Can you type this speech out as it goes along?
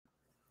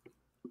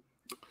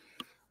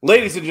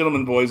Ladies and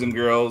gentlemen, boys and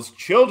girls,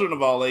 children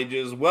of all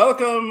ages,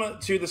 welcome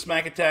to the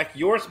Smack Attack,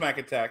 your Smack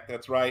Attack.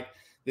 That's right.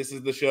 This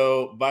is the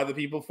show by the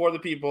people, for the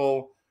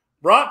people,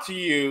 brought to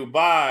you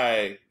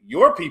by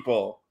your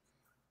people.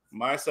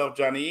 Myself,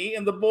 Johnny E.,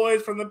 and the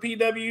boys from the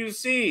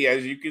PWC.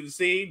 As you can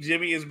see,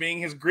 Jimmy is being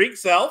his Greek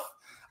self,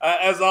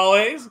 as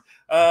always.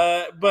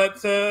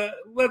 But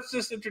let's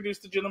just introduce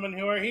the gentlemen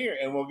who are here,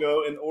 and we'll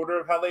go in order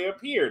of how they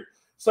appeared.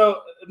 So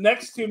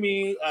next to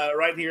me,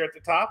 right here at the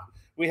top,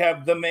 we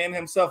have the man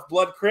himself,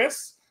 Blood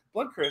Chris.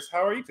 Blood Chris,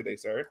 how are you today,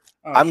 sir?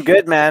 I'm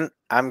good, man.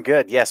 I'm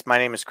good. Yes, my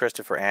name is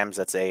Christopher Ambs.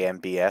 That's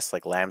AMBS,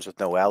 like lambs with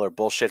no L or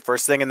bullshit.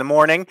 First thing in the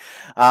morning.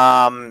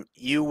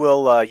 You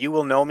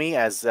will know me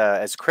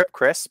as Crip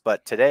Chris,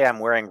 but today I'm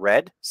wearing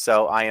red,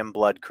 so I am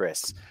Blood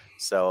Chris.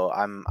 So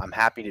I'm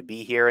happy to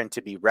be here and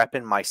to be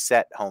repping my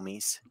set,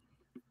 homies.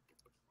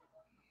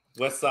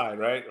 West Side,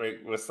 right?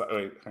 Wait, West Side.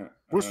 Wait,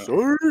 West Side.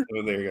 Oh,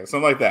 there you go,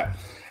 something like that.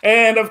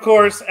 And of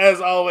course,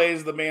 as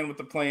always, the man with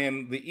the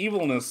plan, the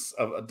evilness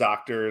of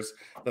doctors,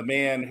 the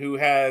man who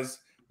has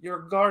your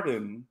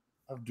garden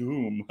of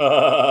doom.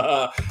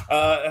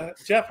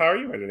 Jeff, how are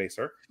you today,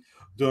 sir?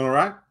 Doing all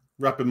right.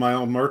 Repping my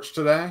own merch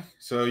today,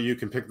 so you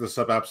can pick this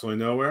up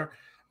absolutely nowhere.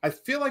 I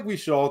feel like we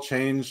should all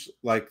change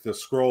like the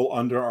scroll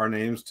under our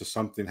names to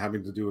something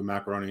having to do with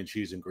macaroni and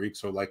cheese in Greek.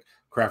 So like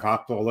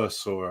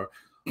Kraftopolis or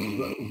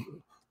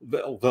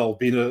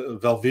Velveeta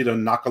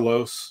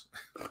Nakalos.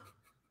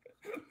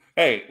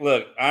 Hey,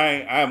 look,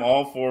 I'm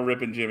all for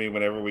ripping Jimmy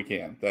whenever we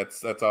can.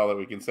 That's all that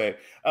we can say.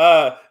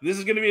 This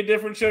is going to be a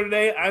different show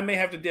today. I may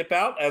have to dip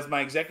out as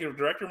my executive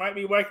director might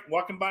be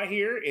walking by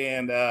here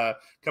and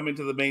coming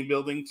to the main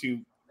building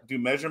to do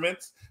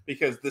measurements,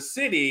 because the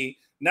city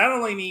not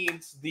only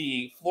needs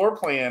the floor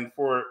plan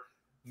for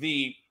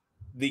the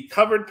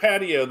covered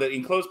patio, the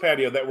enclosed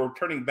patio that we're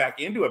turning back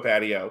into a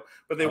patio,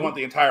 but they want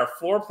the entire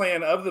floor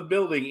plan of the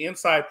building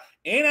inside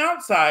and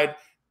outside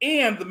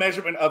and the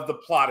measurement of the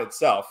plot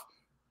itself,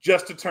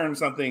 just to turn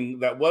something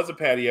that was a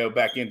patio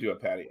back into a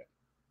patio.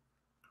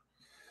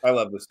 I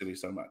love this city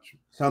so much.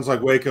 Sounds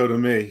like Waco to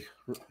me.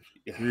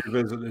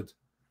 Revisited.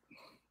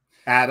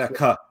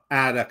 Attica.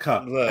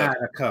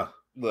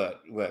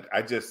 Look.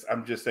 I'm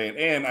just saying.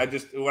 And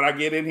when I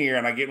get in here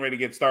and I get ready to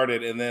get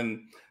started, and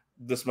then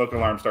the smoke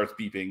alarm starts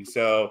beeping.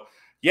 So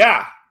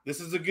yeah, this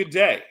is a good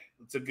day.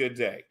 It's a good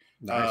day.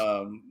 Nice.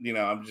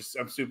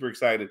 I'm super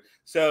excited.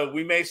 So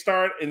we may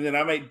start, and then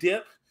I may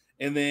dip,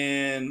 and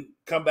then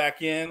come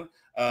back in.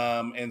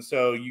 And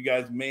so you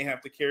guys may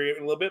have to carry it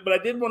a little bit, but I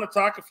did want to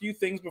talk a few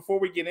things before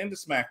we get into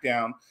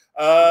SmackDown.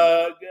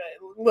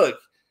 Look,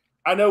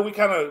 I know we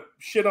kind of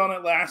shit on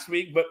it last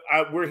week, but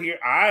we're here.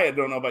 I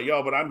don't know about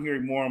y'all, but I'm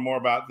hearing more and more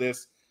about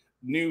this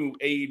new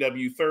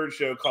AEW third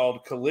show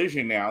called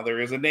Collision now. There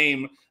is a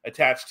name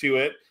attached to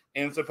it,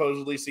 and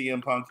supposedly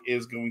CM Punk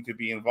is going to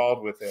be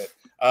involved with it.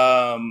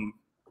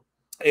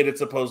 It's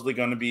supposedly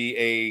going to be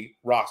a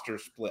roster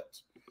split.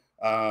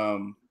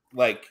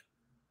 Look,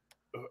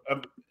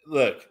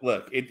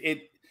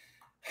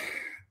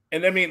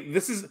 and I mean,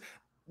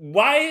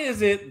 why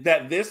is it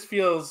that this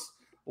feels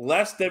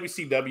less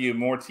WCW,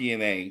 more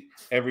TNA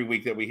every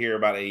week that we hear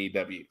about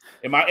AEW?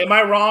 Am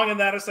I wrong in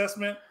that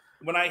assessment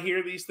when I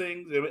hear these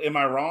things? Am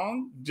I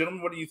wrong?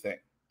 Gentlemen, what do you think?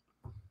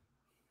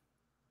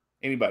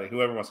 Anybody,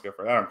 whoever wants to go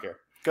first. I don't care.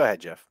 Go ahead,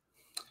 Jeff.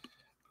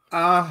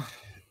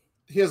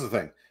 Here's the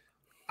thing.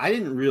 I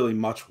didn't really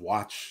much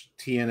watch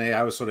TNA.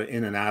 I was sort of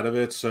in and out of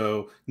it,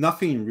 so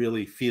nothing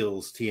really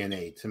feels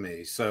TNA to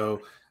me.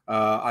 So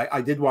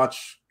I did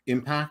watch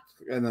Impact,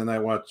 and then I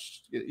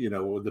watched,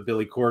 the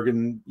Billy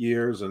Corgan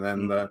years, and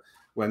then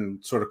when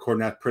sort of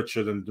Cornette,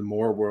 Pritchard, and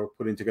D'Amore were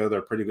putting together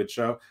a pretty good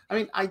show. I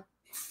mean, I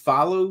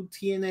followed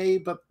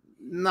TNA, but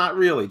not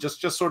really,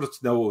 just sort of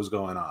to know what was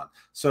going on.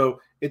 So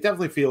it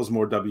definitely feels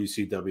more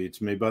WCW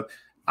to me, but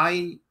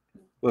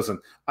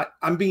Listen,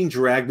 I'm being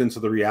dragged into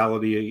the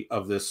reality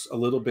of this a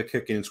little bit,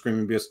 kicking and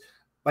screaming, because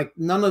like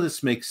none of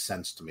this makes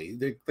sense to me.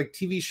 Like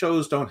TV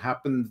shows don't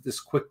happen this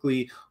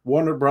quickly.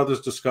 Warner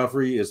Brothers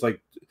Discovery is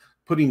like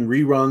putting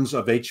reruns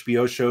of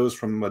HBO shows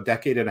from a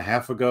decade and a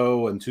half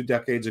ago and 2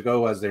 decades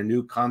ago as their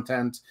new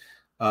content.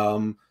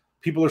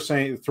 People are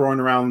throwing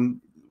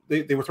around.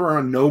 They were throwing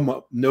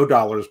around no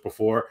dollars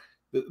before.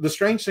 The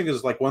strange thing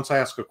is, like, once I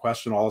ask a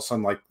question, all of a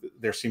sudden, like,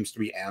 there seems to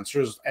be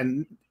answers,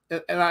 and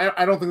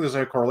I don't think there's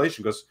a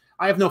correlation, because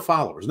I have no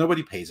followers.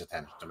 Nobody pays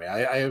attention to me.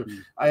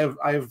 I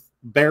have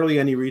barely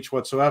any reach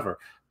whatsoever.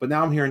 But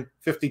now I'm hearing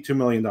 $52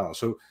 million.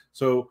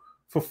 So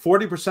for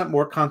 40%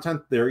 more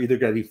content, they're either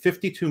getting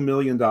 $52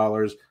 million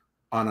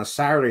on a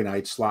Saturday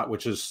night slot,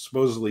 which is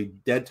supposedly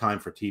dead time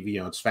for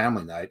TV. It's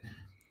family night.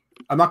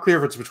 I'm not clear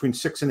if it's between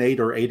 6 and 8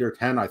 or 8 or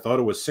 10. I thought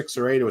it was 6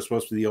 or 8. It was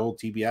supposed to be the old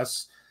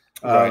TBS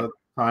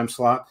time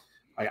slot.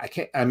 I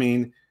can't. I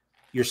mean,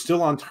 you're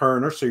still on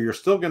Turner, so you're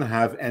still going to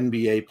have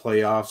NBA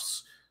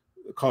playoffs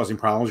causing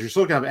problems. You're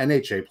still going to have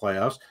NHA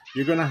playoffs.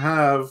 You're going to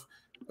have,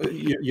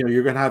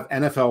 you're going to have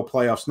NFL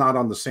playoffs, not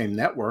on the same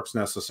networks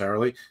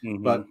necessarily,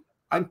 but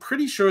I'm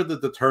pretty sure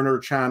that the Turner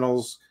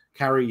channels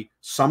carry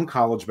some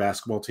college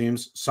basketball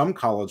teams, some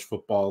college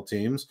football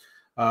teams.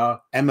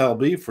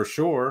 MLB for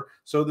sure.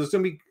 So there's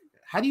going to be,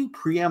 how do you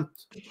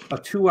preempt a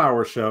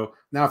 2-hour show?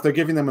 Now, if they're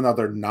giving them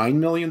another $9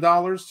 million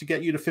to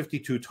get you to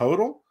 52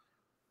 total,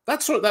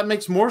 that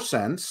makes more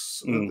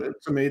sense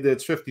to me, that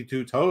it's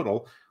 52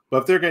 total.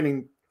 But if they're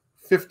getting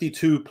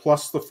 52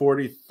 plus the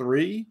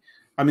 43,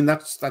 I mean,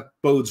 that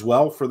bodes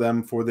well for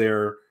them for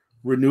their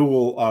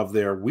renewal of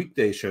their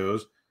weekday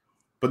shows,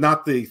 but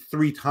not the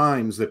 3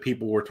 times that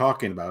people were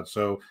talking about.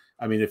 So,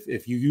 I mean,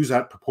 if you use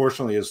that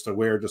proportionally as to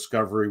where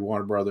Discovery,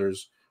 Warner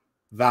Brothers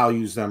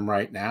values them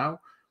right now,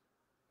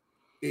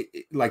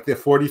 like the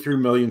 43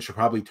 million should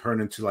probably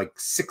turn into like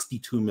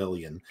 62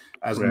 million,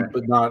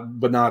 but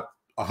not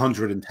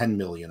 110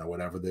 million or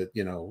whatever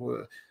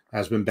that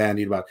has been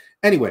bandied about.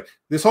 Anyway,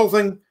 this whole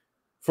thing,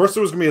 first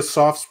it was going to be a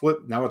soft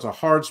split, now it's a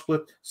hard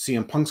split.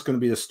 CM Punk's going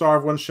to be the star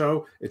of one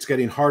show. It's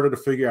getting harder to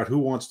figure out who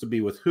wants to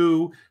be with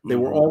who. They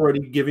were already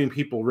giving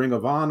people Ring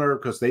of Honor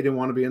because they didn't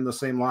want to be in the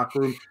same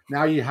locker room.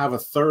 Now you have a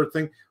third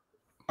thing.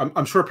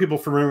 I'm sure people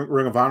from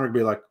Ring of Honor would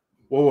be like,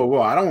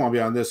 whoa, I don't want to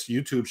be on this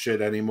YouTube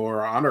shit anymore,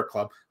 or Honor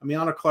Club. I mean,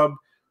 Honor Club,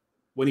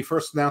 when he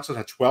first announced it,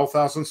 had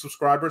 12,000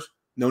 subscribers.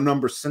 No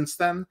numbers since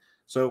then.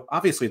 So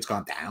obviously it's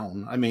gone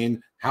down. I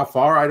mean, how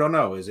far? I don't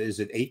know. Is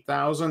it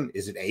 8,000?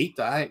 Is it 8?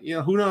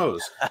 Who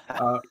knows?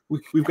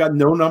 We've got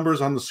no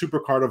numbers on the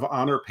Supercard of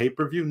Honor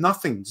pay-per-view.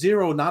 Nothing.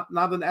 Zero. Not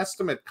an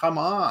estimate. Come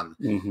on.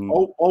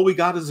 All we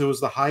got is it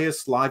was the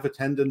highest live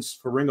attendance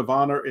for Ring of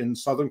Honor in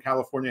Southern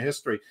California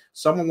history.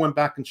 Someone went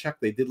back and checked.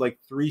 They did like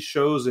 3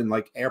 shows in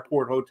like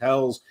airport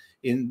hotels,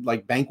 in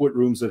like banquet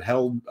rooms that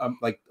held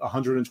like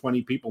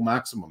 120 people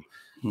maximum.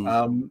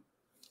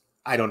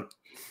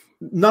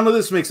 None of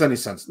this makes any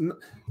sense.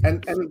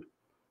 And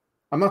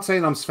I'm not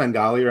saying I'm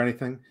Svengali or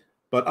anything,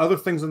 but other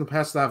things in the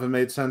past that haven't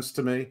made sense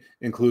to me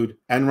include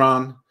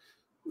Enron,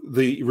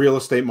 the real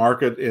estate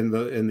market in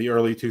the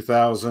early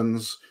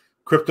 2000s,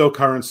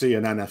 cryptocurrency,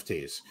 and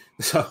NFTs.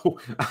 So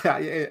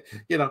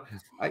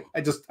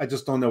I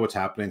just don't know what's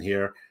happening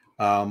here.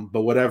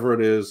 But whatever it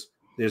is,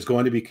 there's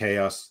going to be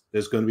chaos.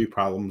 There's going to be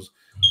problems.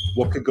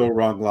 What could go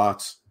wrong?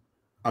 Lots.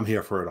 I'm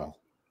here for it all.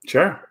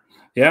 Sure.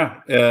 Yeah,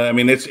 I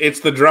mean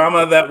it's the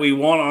drama that we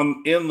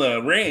want in the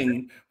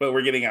ring, but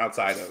we're getting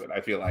outside of it.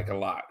 I feel like a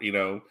lot,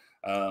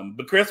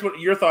 But Chris, what are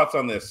your thoughts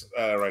on this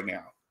right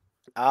now?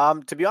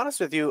 To be honest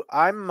with you,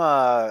 I'm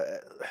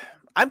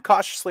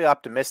cautiously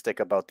optimistic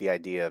about the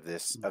idea of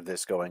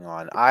this going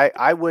on.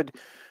 I would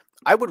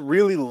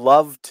really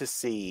love to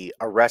see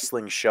a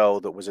wrestling show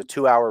that was a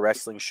 2-hour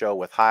wrestling show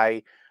with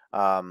high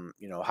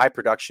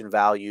production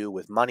value,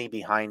 with money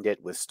behind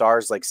it, with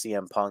stars like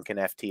CM Punk and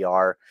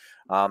FTR.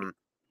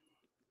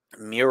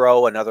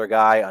 Miro, another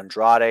guy,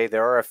 Andrade.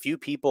 There are a few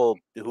people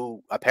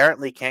who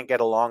apparently can't get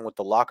along with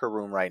the locker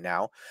room right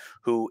now,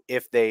 who,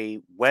 if they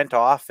went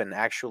off and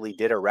actually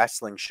did a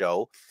wrestling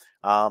show,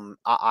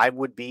 I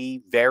would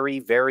be very,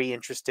 very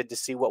interested to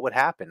see what would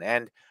happen.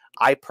 And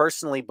I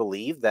personally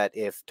believe that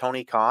if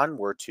Tony Khan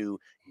were to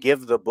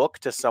give the book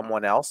to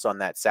someone else on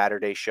that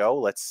Saturday show,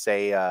 let's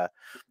say a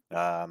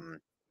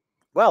Bin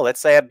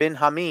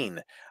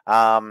Hameen,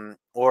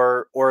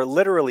 or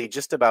literally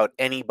just about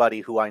anybody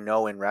who I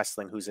know in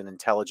wrestling who's an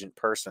intelligent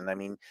person. I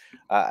mean,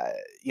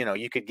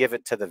 you could give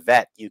it to the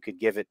Vet, you could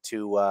give it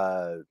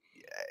to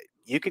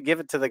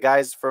the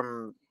guys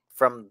from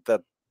the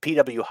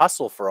PW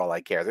Hustle for all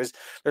I care.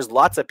 There's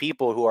lots of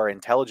people who are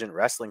intelligent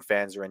wrestling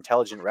fans or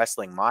intelligent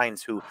wrestling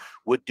minds who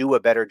would do a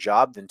better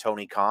job than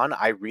Tony Khan.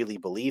 I really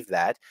believe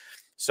that.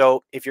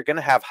 So if you're going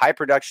to have high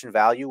production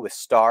value with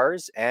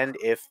stars, and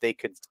if they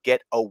could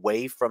get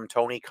away from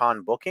Tony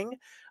Khan booking,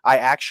 I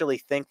actually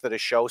think that a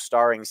show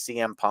starring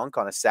CM Punk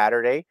on a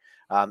Saturday,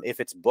 if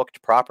it's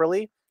booked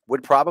properly,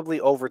 would probably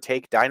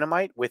overtake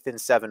Dynamite within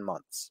 7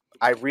 months.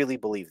 I really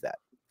believe that.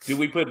 Do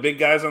we put big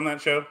guys on that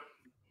show?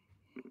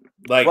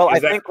 I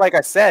think, like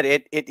I said,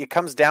 it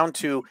comes down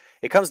to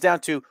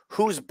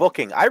who's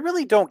booking. I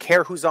really don't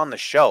care who's on the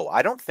show.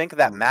 I don't think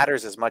that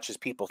matters as much as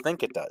people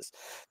think it does.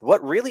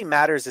 What really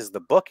matters is the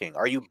booking.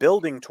 Are you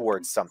building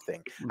towards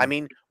something? I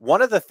mean,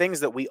 one of the things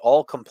that we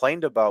all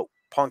complained about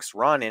Punk's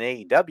run in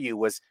AEW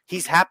was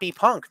he's happy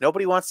Punk.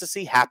 Nobody wants to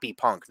see happy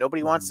Punk.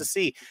 Nobody wants to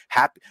see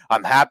happy.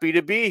 I'm happy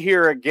to be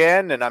here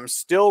again, and I'm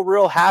still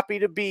real happy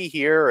to be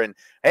here. And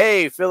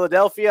hey,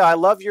 Philadelphia, I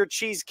love your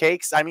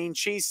cheesecakes. I mean,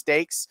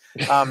 cheesesteaks.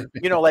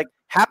 Like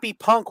happy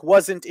Punk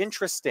wasn't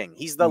interesting.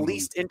 He's the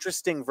least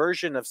interesting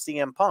version of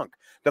CM Punk.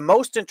 The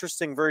most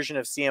interesting version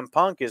of CM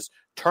Punk is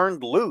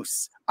turned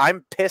loose.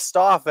 I'm pissed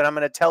off, and I'm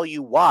going to tell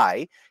you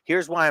why.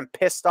 Here's why I'm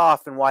pissed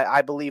off and why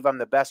I believe I'm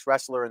the best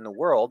wrestler in the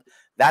world.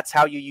 That's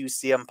how you use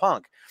CM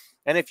Punk.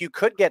 And if you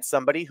could get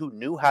somebody who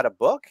knew how to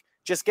book,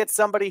 just get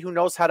somebody who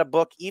knows how to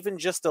book even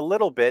just a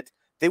little bit.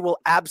 They will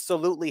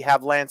absolutely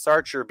have Lance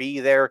Archer be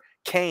their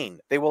Kane.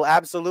 They will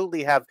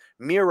absolutely have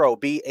Miro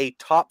be a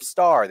top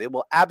star. They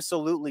will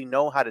absolutely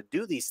know how to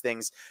do these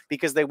things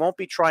because they won't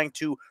be trying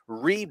to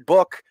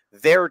rebook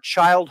their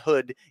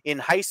childhood in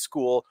high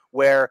school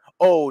where,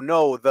 oh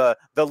no, the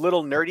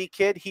little nerdy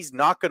kid, he's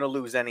not going to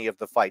lose any of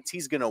the fights.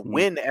 He's going to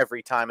win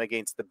every time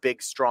against the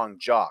big, strong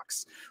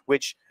jocks,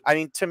 which, I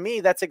mean, to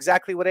me, that's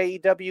exactly what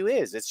AEW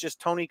is. It's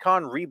just Tony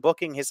Khan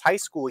rebooking his high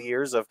school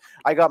years of,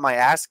 I got my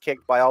ass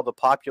kicked by all the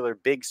popular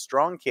big,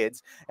 strong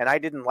kids, and I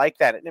didn't like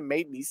that, and it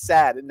made me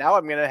sad, and now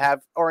I'm going to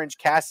have Orange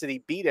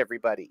Cassidy beat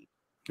everybody.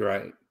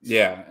 Right.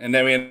 Yeah. And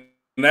I mean,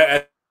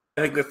 I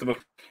think that's the most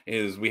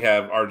is we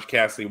have Orange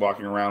Cassidy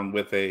walking around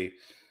with a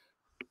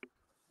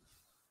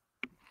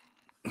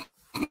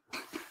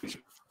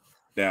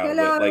now.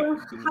 Hello, Like,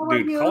 how are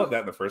dude, you? call it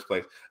that in the first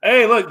place.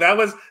 Hey, look, that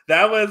was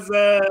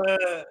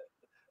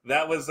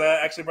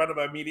actually brought up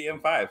by Media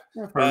M5.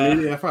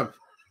 Media FM.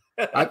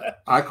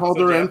 I called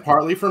So, her in Jeff.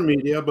 partly for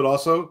media, but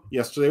also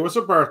yesterday was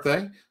her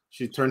birthday.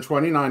 She turned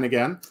 29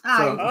 again.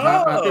 So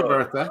happy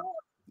birthday.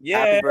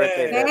 Yeah. Happy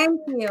birthday, Viv.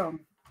 Thank you.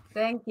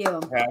 Thank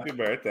you. Happy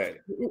birthday.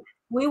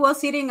 We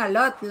was eating a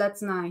lot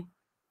last night.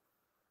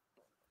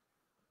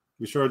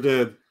 We sure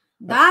did.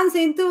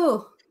 Dancing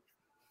too.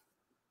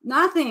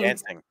 Nothing.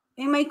 Dancing.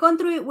 In my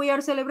country, we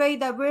are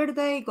celebrating a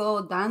birthday,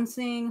 go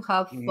dancing,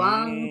 have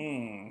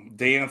fun.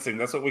 Dancing.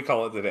 That's what we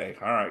call it today.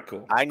 All right,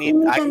 cool. I need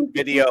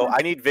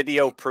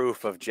video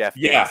proof of Jeff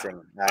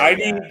dancing. I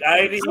need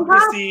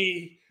to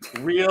see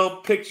real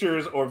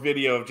pictures or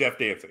video of Jeff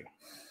dancing.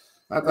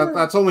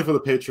 That's only for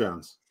the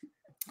Patreons.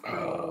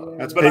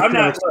 That's but I'm Patreon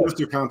not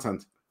exclusive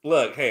content.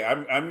 Look, hey,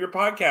 I'm your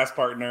podcast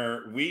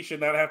partner. We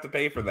should not have to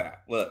pay for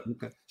that. Look,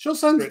 okay. She'll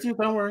send it to you.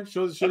 Don't worry.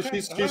 She's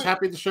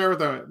happy to share with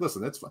them.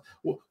 Listen, it's fine.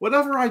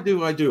 Whatever I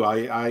do.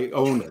 I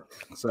own it,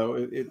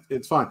 so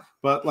it's fine.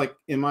 But like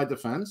in my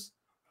defense,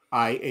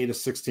 I ate a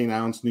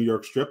 16-ounce New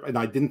York strip, and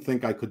I didn't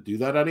think I could do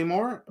that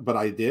anymore, but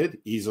I did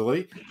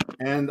easily.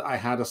 And I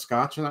had a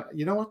scotch, and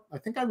you know what? I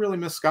think I really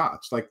miss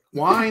scotch. Like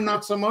wine,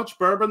 not so much.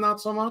 Bourbon,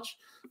 not so much.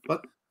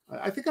 But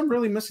I think I'm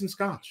really missing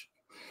scotch.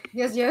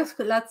 Yes.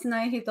 Last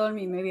night he told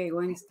me maybe I'm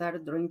going to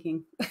start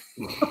drinking.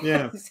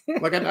 Yeah,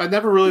 like I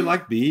never really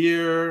liked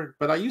beer,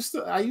 but I used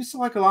to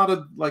like a lot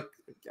of like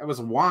I was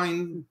a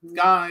wine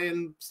guy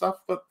and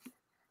stuff. But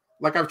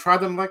like I've tried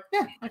them, like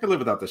I could live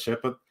without this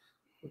shit. But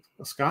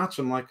a scotch,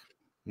 I'm like,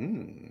 I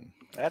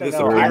don't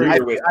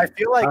know. I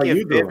feel like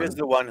if Viv is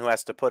the one who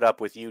has to put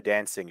up with you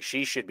dancing,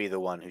 she should be the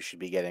one who should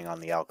be getting on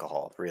the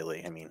alcohol.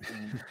 Really, I mean,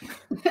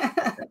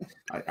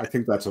 I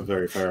think that's a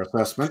very fair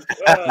assessment.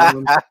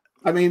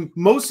 I mean,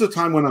 most of the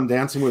time when I'm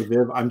dancing with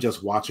Viv, I'm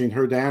just watching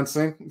her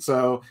dancing.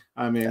 So,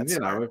 I mean, that's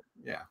smart.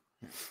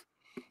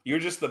 You're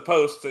just the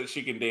post that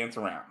she can dance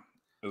around,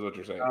 is what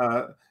you're saying.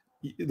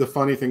 The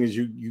funny thing is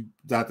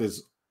that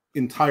is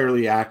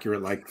entirely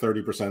accurate, like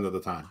 30% of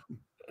the time.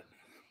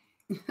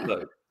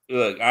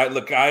 Look,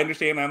 I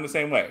understand I'm the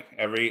same way.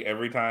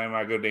 Every time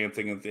I go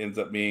dancing, it ends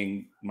up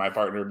being my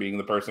partner being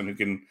the person who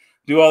can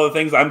do all the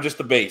things. I'm just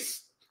the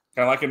base,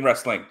 kind of like in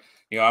wrestling.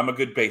 I'm a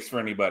good base for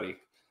anybody.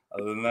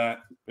 Other than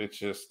that, it's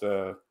just,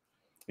 let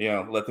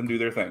them do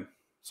their thing.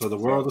 So the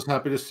world is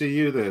happy to see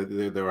you.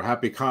 There were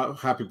happy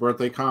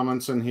birthday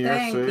comments in here.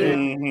 Thank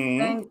you.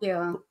 Thank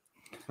you.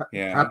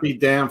 Yeah. Happy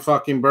damn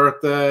fucking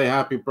birthday.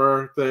 Happy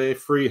birthday.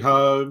 Free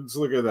hugs.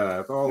 Look at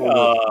that.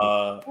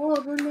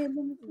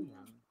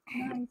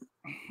 Nice.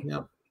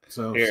 Yep.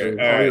 So all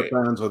your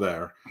fans are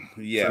there.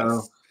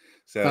 Yes.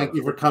 So thank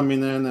you for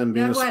coming in and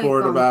being a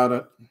sport about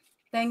it.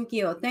 Thank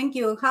you.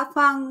 Have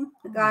fun,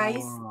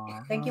 guys.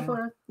 Thank you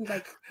for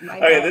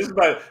Okay, this is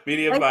my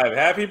Media 5.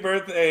 Happy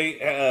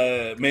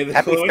birthday. May the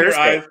glow in your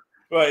eyes.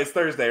 Well, it's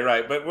Thursday,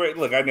 right? But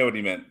look, I know what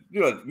he meant.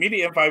 Look,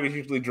 Media M5 is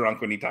usually drunk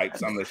when he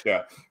types on the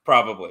show.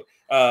 Probably.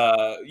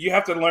 You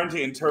have to learn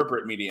to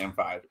interpret Media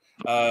M5.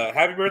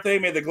 Happy birthday.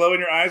 May the glow in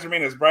your eyes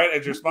remain as bright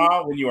as your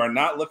smile when you are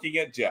not looking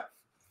at Jeff.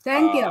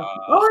 Thank you.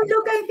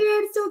 Look at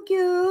here, so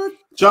cute.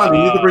 John,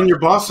 you need to bring your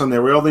boss in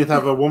there. We all need to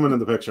have a woman in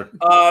the picture.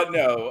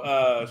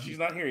 No, she's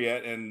not here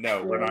yet, and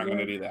no, we're not going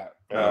to do that.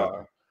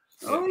 So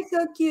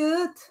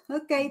cute.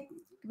 Okay,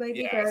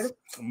 baby girl.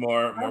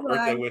 More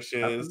birthday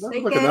wishes.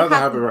 Look at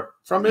that.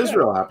 From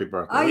Israel, happy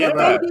birthday. Oh, yeah,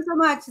 thank you so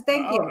much.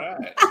 Thank you.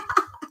 Right.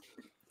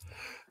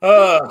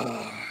 All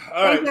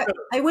right.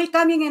 I will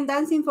come in and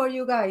dancing for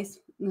you guys.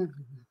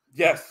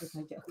 Yes.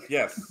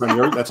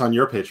 That's on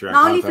your Patreon.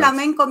 Only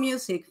flamenco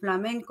music,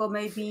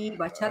 maybe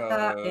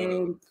bachata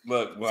and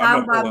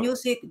samba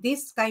music.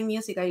 This kind of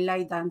music I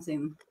like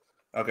dancing.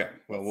 Okay,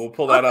 well we'll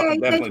pull that up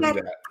and definitely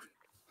do that.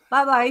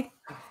 Bye.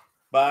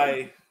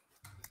 Bye.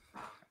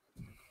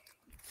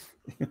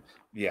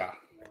 Yeah.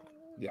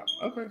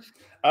 Okay.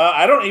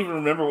 I don't even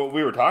remember what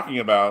we were talking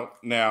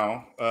about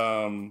now.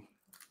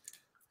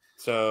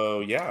 So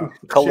yeah,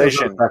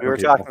 Collision. We were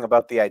talking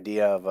about the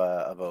idea of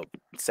a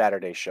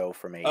Saturday show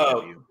from AEW.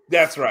 Oh,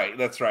 that's right.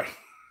 That's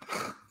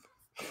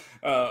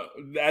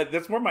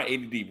more my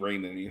ADD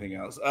brain than anything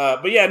else.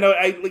 But yeah, no,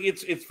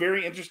 it's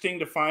very interesting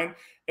to find.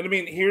 And I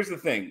mean, here's the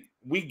thing: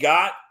 we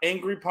got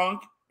Angry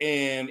Punk,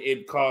 and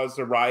it caused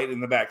a riot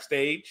in the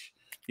backstage.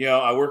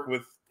 I work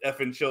with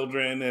effing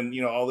children, and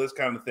all this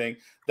kind of thing.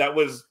 That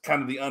was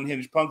kind of the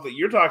unhinged Punk that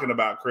you're talking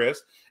about,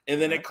 Chris. And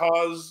then it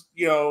caused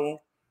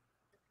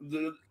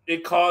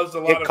it caused a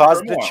lot It of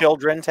caused turmoil. the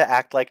children to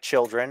act like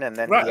children, and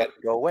then he had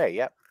to go away.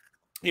 Yep.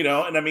 You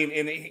know, and I mean,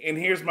 and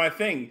here's my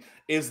thing: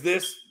 is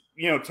this,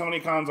 you know, Tony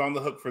Khan's on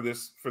the hook for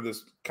this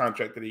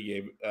contract that he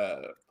gave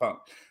Punk.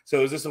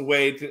 So is this a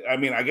way to? I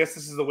mean, I guess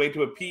this is a way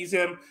to appease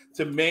him,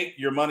 to make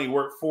your money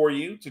work for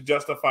you, to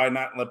justify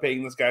not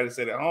paying this guy to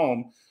sit at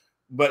home,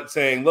 but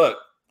saying, look,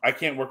 I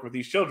can't work with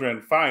these children.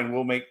 Fine,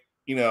 we'll make,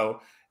 you know,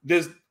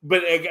 this.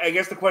 But I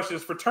guess the question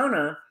is for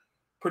Turner,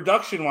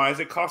 production wise,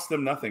 it costs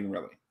them nothing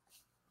really.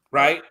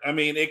 Right? I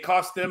mean, it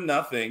costs them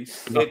nothing.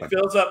 It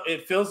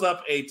fills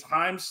up a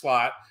time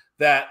slot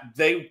that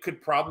they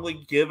could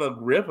probably give a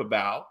rip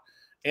about,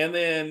 and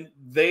then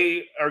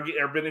they are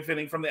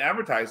benefiting from the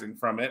advertising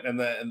from it and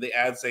the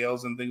ad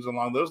sales and things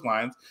along those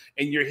lines.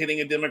 And you're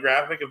hitting a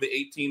demographic of the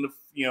 18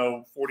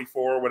 to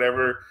 44 or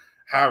whatever,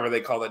 however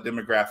they call that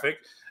demographic.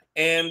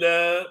 And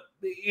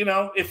you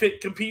know, if it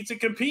competes,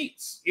 it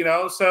competes. You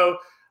know, so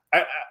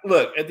I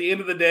look, at the end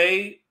of the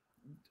day,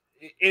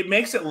 it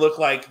makes it look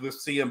like the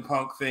CM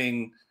Punk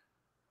thing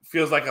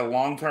feels like a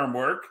long-term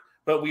work,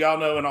 but we all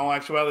know in all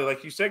actuality,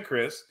 like you said,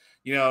 Chris,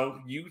 you know,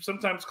 you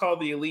sometimes call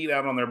the elite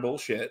out on their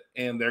bullshit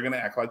and they're going to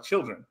act like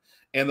children.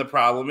 And the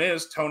problem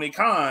is Tony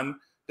Khan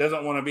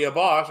doesn't want to be a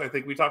boss. I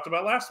think we talked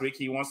about last week.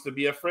 He wants to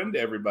be a friend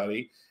to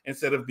everybody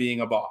instead of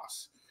being a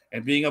boss.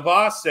 And being a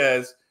boss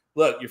says,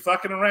 look, you're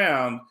fucking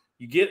around,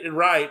 you get it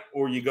right,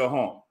 or you go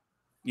home.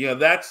 You know,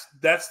 that's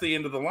the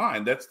end of the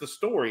line. That's the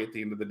story at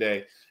the end of the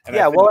day. And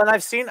yeah, well, and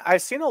I've seen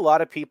a lot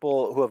of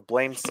people who have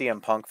blamed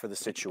CM Punk for the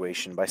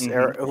situation by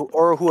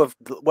or who have,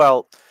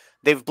 well,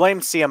 they've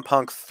blamed CM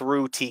Punk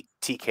through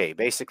TK,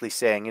 basically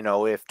saying, you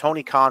know, if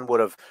Tony Khan would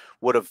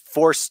have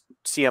forced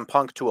CM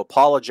Punk to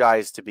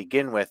apologize to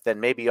begin with, then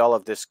maybe all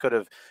of this could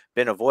have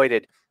been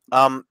avoided.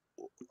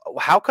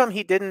 How come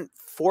he didn't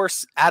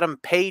force Adam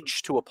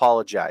Page to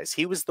apologize?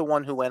 He was the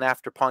one who went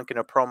after Punk in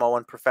a promo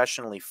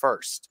unprofessionally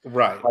first.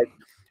 Right. Like,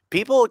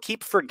 people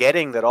keep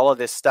forgetting that all of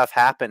this stuff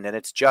happened, and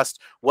it's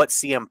just what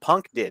CM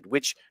Punk did,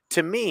 which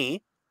to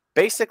me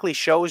basically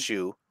shows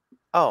you,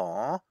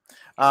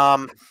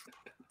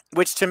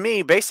 which to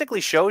me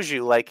basically shows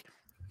you, like,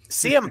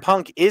 CM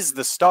Punk is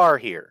the star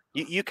here.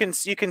 You can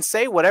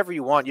say whatever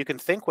you want, you can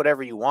think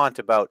whatever you want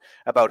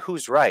about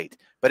who's right,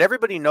 but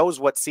everybody knows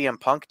what CM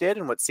Punk did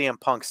and what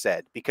CM Punk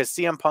said, because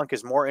CM Punk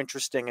is more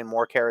interesting and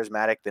more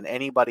charismatic than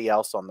anybody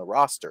else on the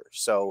roster.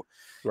 So,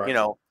 you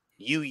know,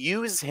 you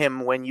use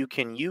him when you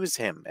can use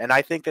him. And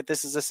I think that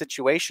this is a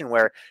situation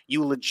where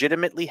you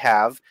legitimately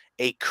have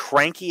a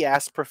cranky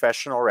ass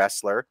professional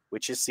wrestler,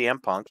 which is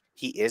CM Punk.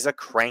 He is a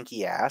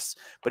cranky ass,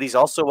 but he's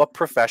also a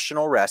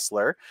professional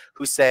wrestler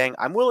who's saying,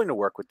 I'm willing to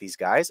work with these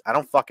guys. I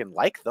don't fucking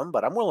like them,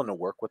 but I'm willing to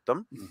work with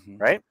them.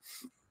 Right.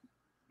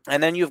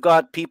 And then you've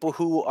got people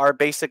who are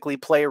basically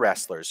play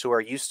wrestlers who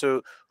are used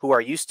to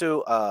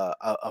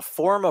a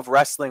form of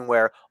wrestling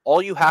where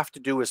all you have to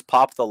do is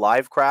pop the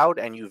live crowd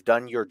and you've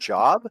done your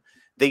job.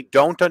 They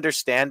don't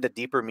understand the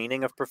deeper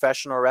meaning of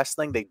professional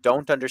wrestling. They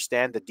don't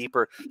understand the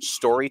deeper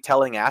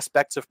storytelling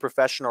aspects of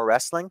professional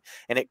wrestling.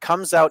 And it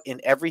comes out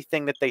in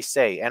everything that they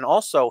say. And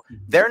also,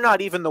 they're not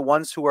even the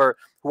ones who are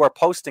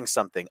posting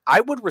something. I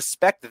would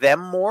respect them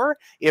more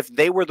if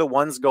they were the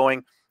ones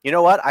going, you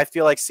know what? I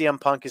feel like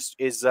CM Punk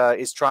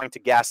is trying to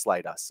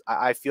gaslight us.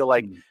 I feel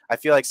like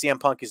CM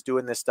Punk is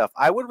doing this stuff.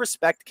 I would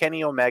respect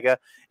Kenny Omega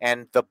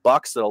and the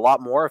Bucks a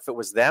lot more if it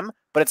was them,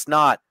 but it's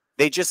not.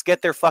 They just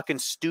get their fucking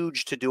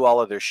stooge to do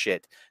all of their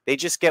shit. They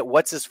just get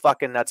what's his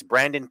fucking nuts,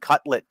 Brandon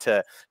Cutlet,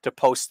 to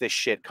post this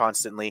shit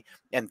constantly.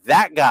 And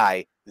that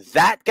guy,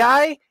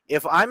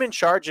 if I'm in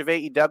charge of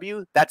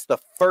AEW, that's the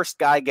first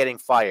guy getting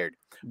fired.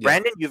 Yeah.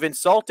 Brandon, you've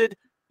insulted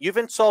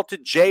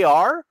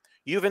JR.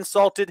 You've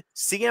insulted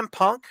CM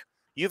Punk.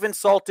 You've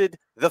insulted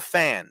the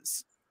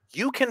fans.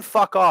 You can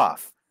fuck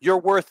off. You're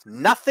worth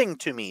nothing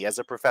to me as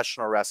a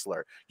professional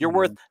wrestler. You're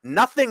worth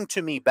nothing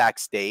to me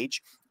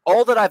backstage.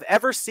 All that I've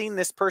ever seen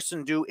this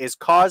person do is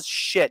cause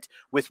shit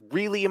with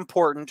really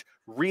important,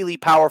 really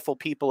powerful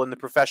people in the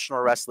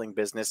professional wrestling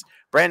business.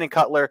 Brandon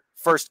Cutler,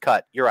 first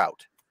cut. You're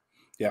out.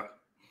 Yeah.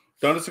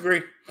 Don't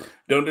disagree.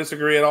 Don't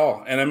disagree at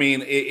all. And I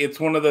mean, it's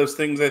one of those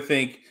things I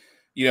think,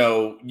 you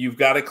know, you've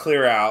got to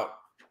clear out,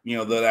 you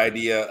know, that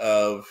idea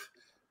of,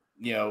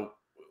 you know,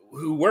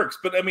 who works.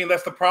 But I mean,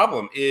 that's the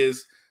problem,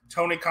 is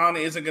Tony Khan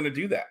isn't going to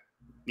do that,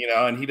 you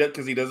know, and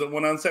because he doesn't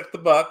want to unset the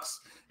Bucks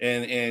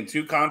and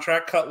to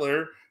contract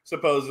Cutler.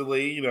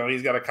 Supposedly, you know,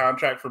 he's got a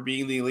contract for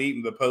being the elite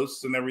and the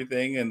posts and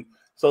everything and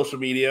social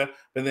media.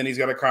 And then he's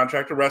got a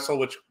contract to wrestle,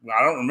 which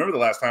I don't remember the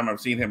last time I've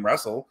seen him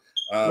wrestle.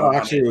 Well,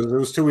 actually, it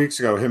was 2 weeks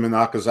ago. Him and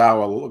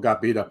Nakazawa got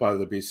beat up by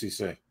the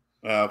BCC.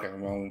 Okay,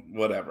 well,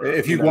 whatever.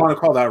 If you want to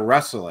call that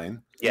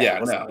wrestling.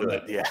 Yeah.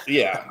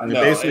 I mean,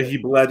 basically, he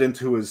bled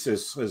into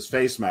his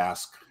face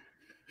mask.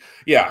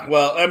 Yeah,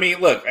 well, I mean,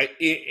 look,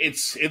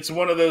 it's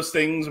one of those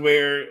things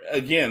where,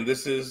 again,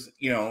 this is,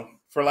 you know,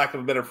 for lack of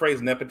a better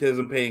phrase,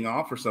 nepotism paying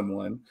off for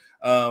someone.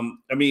 I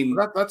mean,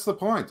 that's the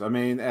point. I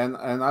mean, and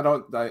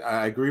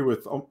I agree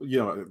with, you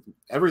know,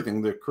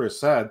 everything that Chris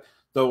said,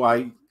 though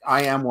I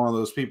am one of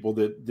those people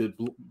that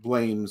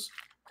blames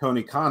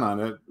Tony Khan on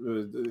it,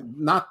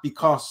 not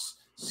because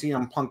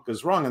CM Punk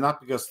is wrong and not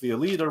because the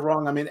Elite are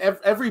wrong. I mean,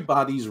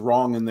 everybody's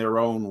wrong in their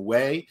own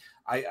way.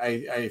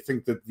 I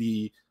think that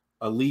the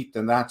Elite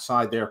and that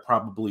side, they're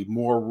probably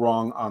more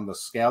wrong on the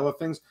scale of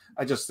things.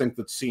 I just think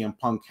that CM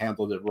Punk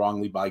handled it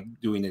wrongly by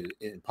doing it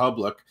in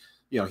public.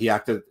 He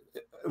acted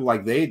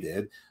like they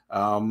did,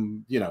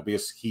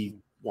 because he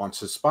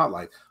wants his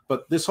spotlight.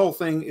 But this whole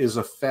thing is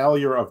a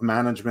failure of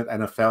management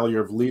and a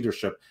failure of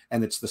leadership,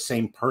 and it's the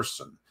same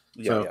person.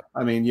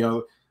 I mean,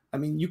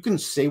 you can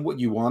say what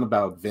you want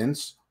about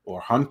Vince or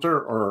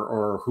Hunter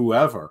or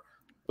whoever,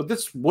 but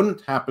this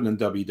wouldn't happen in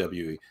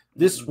WWE.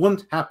 This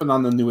wouldn't happen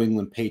on the New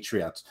England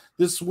Patriots.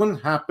 This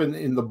wouldn't happen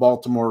in the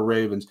Baltimore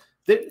Ravens.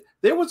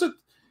 There was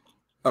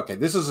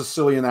this is a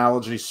silly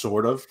analogy,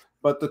 sort of,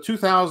 but the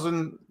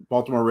 2000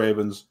 Baltimore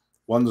Ravens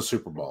won the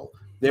Super Bowl.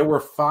 There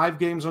were 5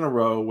 games in a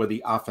row where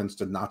the offense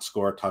did not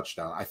score a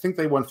touchdown. I think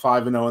they went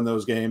 5-0 in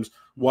those games.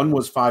 One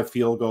was 5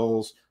 field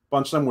goals. A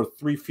bunch of them were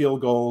 3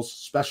 field goals,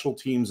 special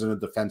teams, and a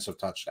defensive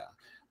touchdown.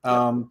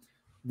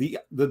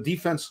 The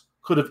defense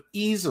could have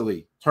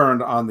easily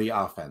turned on the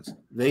offense.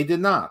 They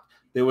did not.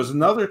 There was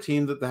another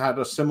team that had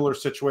a similar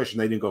situation.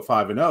 They didn't go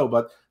 5-0,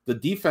 but the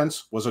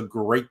defense was a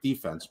great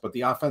defense, but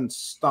the offense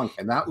stunk.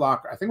 And that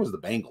locker, I think it was the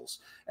Bengals,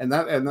 and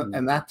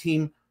that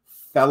team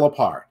fell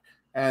apart.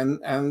 And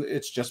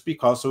it's just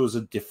because it was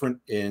a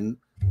different in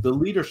the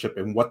leadership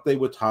and what they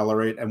would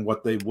tolerate and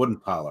what they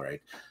wouldn't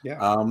tolerate.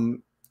 I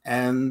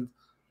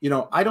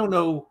don't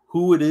know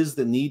who it is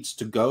that needs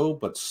to go,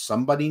 but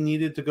somebody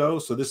needed to go.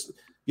 So this,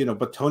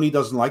 but Tony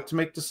doesn't like to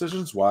make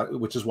decisions,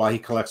 which is why he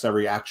collects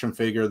every action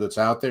figure that's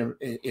out there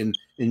in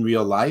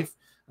real life.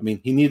 I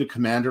mean, he needed a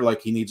commander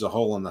like he needs a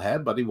hole in the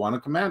head, but he wanted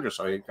a commander,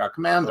 so he got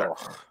commander.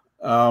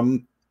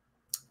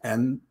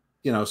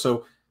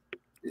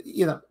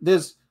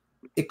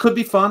 It could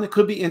be fun, it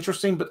could be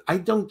interesting, but I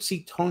don't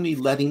see Tony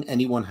letting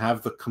anyone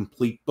have the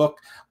complete book.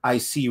 I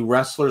see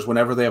wrestlers,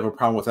 whenever they have a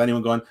problem with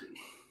anyone, going,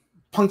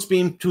 Punk's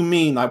being too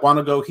mean, I want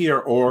to go here,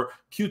 or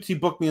QT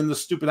booked me in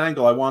this stupid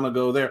angle, I want to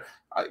go there.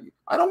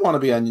 I don't want to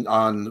be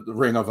on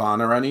Ring of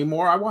Honor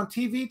anymore. I want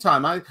TV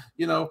time.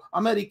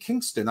 I'm Eddie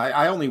Kingston.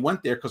 I only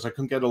went there because I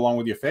couldn't get along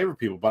with your favorite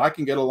people, but I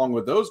can get along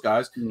with those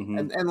guys.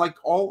 And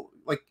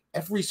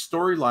every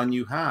storyline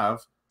you have,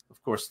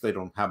 of course, they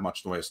don't have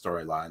much in the way of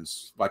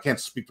storylines. I can't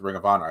speak to Ring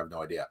of Honor. I have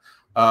no idea.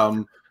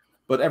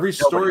 But every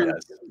story,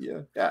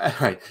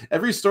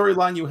 every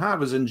storyline you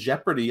have is in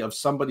jeopardy of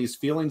somebody's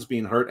feelings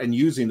being hurt and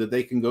using that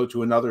they can go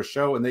to another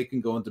show and they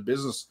can go into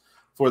business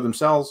for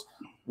themselves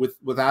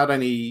without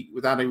any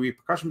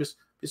repercussion.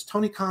 Because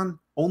Tony Khan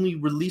only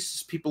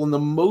releases people in the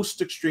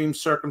most extreme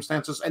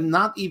circumstances, and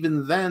not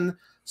even then,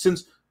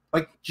 since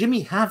like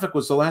Jimmy Havoc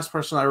was the last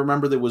person I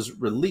remember that was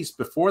released.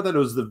 Before that, it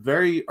was the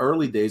very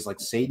early days,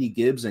 like Sadie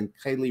Gibbs and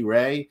Kaylee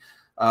Ray.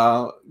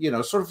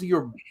 Sort of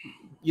your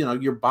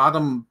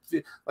bottom,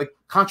 like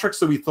contracts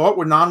that we thought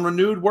were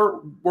non-renewed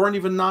weren't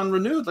even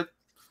non-renewed. Like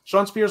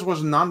Sean Spears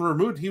wasn't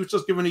non-renewed; he was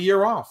just given a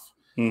year off.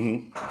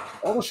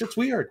 All the shit's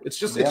weird. It's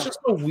just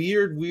a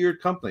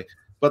weird company.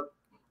 But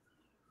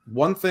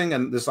one thing,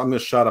 and this I'm going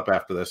to shut up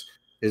after this,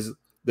 is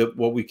that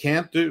what we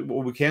can't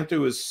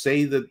do is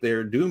say that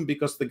they're doomed,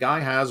 because the guy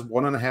has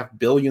 $1.5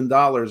 billion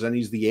and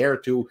he's the heir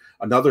to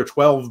another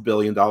 $12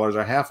 billion,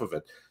 or half of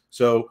it.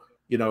 So,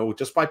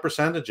 just by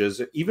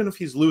percentages, even if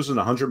he's losing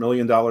 $100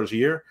 million a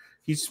year,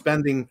 he's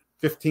spending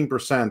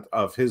 15%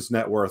 of his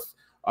net worth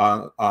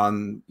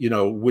on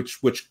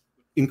which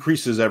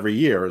increases every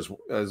year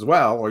as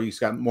well, or he's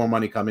got more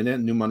money coming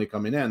in, new money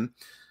coming in,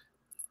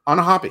 on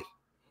a hobby.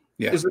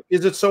 Yeah.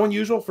 Is it so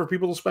unusual for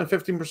people to spend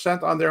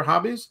 15% on their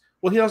hobbies?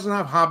 Well, he doesn't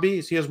have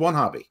hobbies. He has one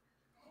hobby.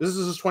 This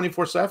is his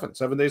 24/7,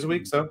 7 days a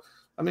week. So,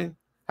 I mean,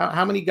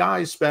 how many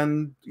guys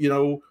spend,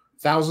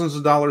 thousands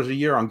of dollars a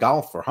year on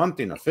golf or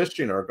hunting or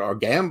fishing or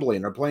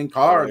gambling or playing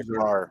cards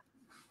or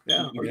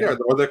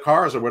their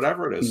cars or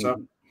whatever it is.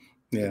 So,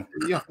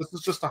 this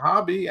is just a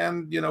hobby,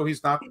 and,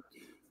 he's not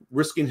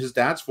risking his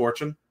dad's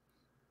fortune.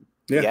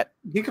 Yeah,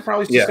 he could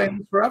probably sustain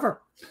this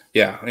forever.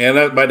 Yeah,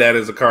 and my dad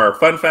is a car.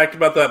 Fun fact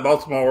about that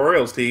Baltimore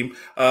Orioles team: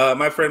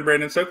 my friend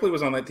Brandon Stokely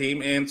was on that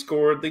team and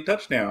scored the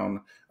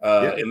touchdown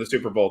in the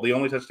Super Bowl, the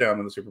only touchdown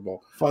in the Super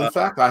Bowl. Fun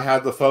fact: I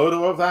had the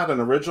photo of that, an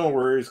original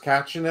where he's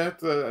catching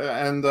it.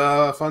 And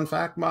fun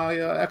fact: my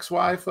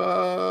ex-wife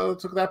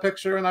took that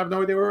picture, and I have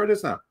no idea where it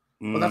is now.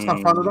 But that's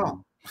not fun at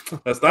all.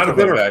 That's not a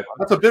bitter fact.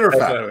 That's a bitter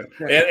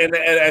fact. And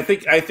I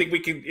think we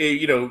can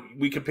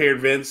we compared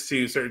Vince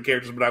to certain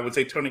characters, but I would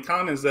say Tony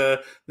Khan is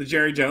the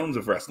Jerry Jones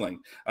of wrestling,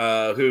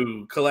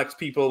 who collects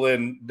people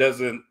and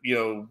doesn't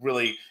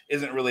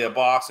isn't really a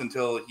boss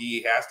until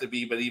he has to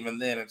be. But even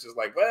then, it's just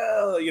like,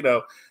 well,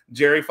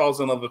 Jerry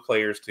falls in love with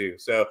players too.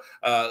 So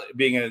I'm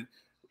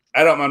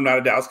not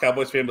a Dallas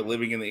Cowboys fan, but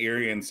living in the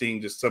area and seeing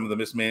just some of the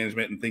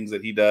mismanagement and things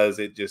that he does,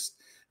 it just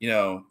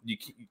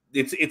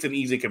it's an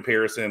easy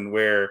comparison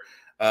where.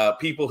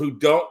 People who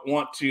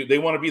they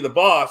want to be the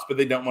boss, but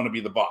they don't want to be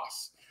the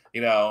boss.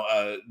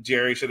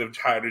 Jerry should have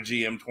hired a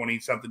GM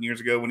 20-something years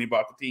ago when he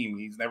bought the team.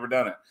 He's never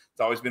done it. It's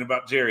always been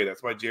about Jerry.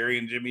 That's why Jerry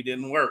and Jimmy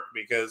didn't work,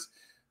 because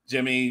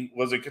Jimmy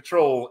was in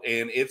control,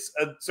 and it's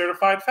a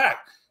certified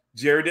fact.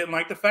 Jerry didn't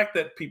like the fact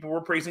that people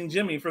were praising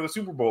Jimmy for the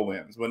Super Bowl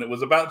wins when it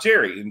was about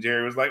Jerry, and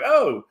Jerry was like,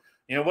 "Oh,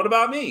 what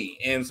about me?"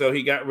 And so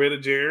he got rid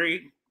of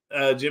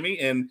Jimmy,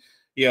 and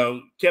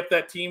kept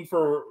that team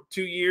for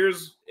 2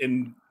 years.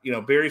 And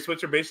Barry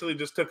Switzer basically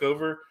just took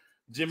over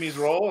Jimmy's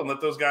role and let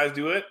those guys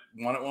do it.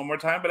 Won it one more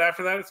time, but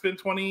after that, it's been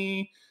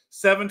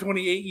 27,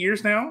 28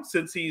 years now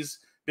since he's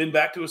been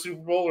back to a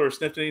Super Bowl or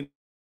sniffed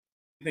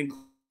anything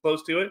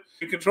close to it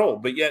in control.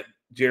 But yet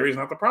Jerry's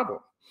not the problem.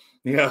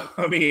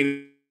 I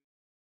mean,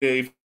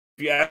 if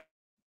you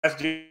ask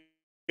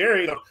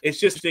Jerry, it's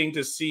just interesting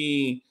to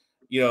see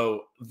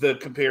the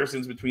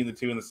comparisons between the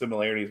two and the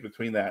similarities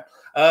between that.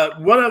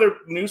 One other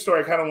news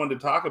story I kind of wanted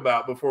to talk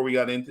about before we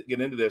get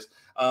into this.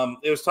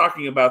 It was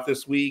talking about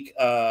this week.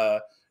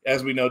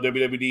 As we know,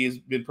 WWE has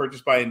been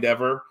purchased by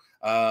Endeavor.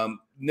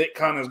 Nick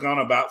Khan has gone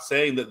about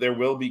saying that there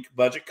will be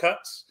budget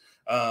cuts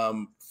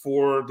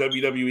for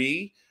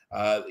WWE.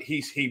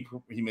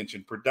 He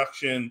mentioned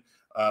production,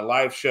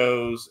 live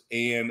shows,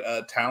 and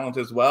talent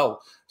as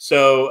well.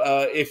 So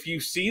if you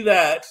see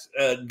that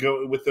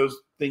go with those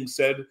things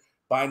said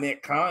by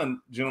Nick Khan,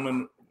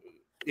 gentlemen,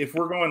 if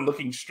we're going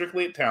looking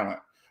strictly at talent,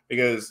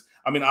 because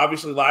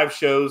obviously live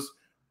shows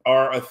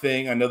are a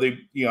thing. I know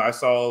I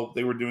saw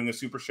they were doing a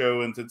super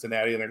show in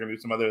Cincinnati, and they're going to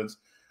do some other ones.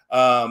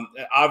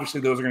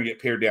 Obviously those are going to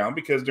get pared down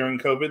because during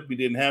COVID we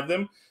didn't have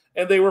them,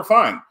 and they were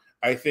fine.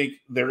 I think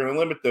they're going to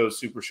limit those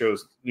super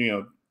shows,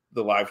 the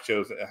live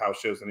shows, house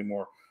shows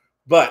anymore.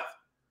 But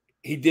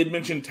he did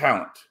mention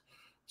talent.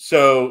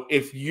 So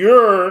if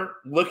you're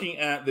looking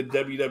at the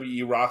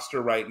WWE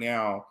roster right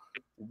now,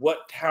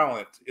 what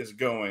talent is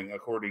going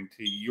according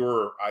to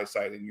your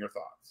eyesight and your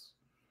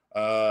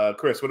thoughts?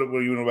 Chris, what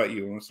do you know about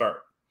you? Want to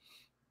start?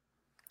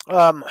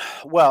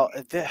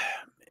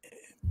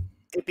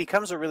 It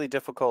becomes a really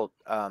difficult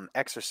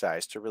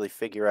exercise to really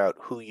figure out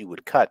who you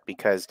would cut,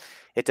 because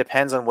it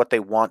depends on what they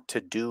want to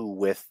do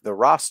with the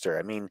roster.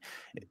 I mean,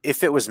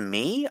 if it was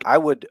me, I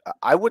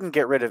wouldn't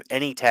get rid of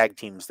any tag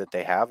teams that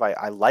they have.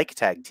 I like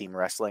tag team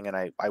wrestling, and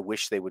I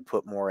wish they would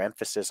put more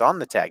emphasis on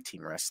the tag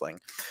team wrestling.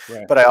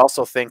 Right. But I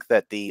also think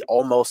that the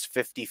almost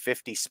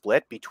 50-50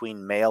 split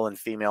between male and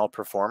female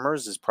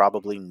performers is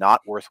probably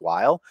not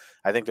worthwhile.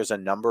 I think there's a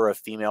number of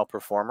female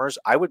performers.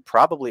 I would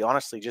probably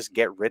honestly just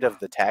get rid of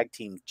the tag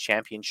team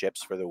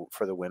championships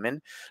for the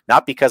women,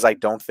 not because I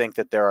don't think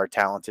that there are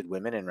talented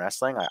women in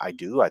wrestling. I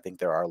do. I think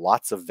there are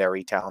lots of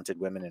very talented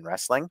women in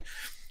wrestling,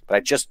 but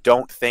I just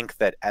don't think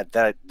that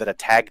that a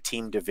tag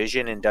team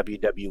division in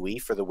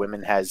WWE for the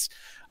women has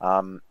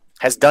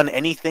done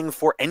anything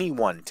for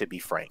anyone, to be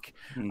frank.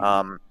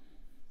 Mm-hmm.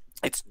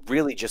 It's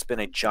really just been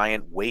a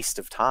giant waste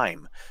of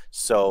time.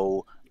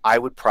 So I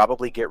would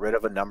probably get rid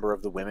of a number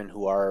of the women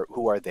who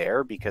are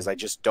there, because I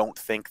just don't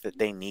think that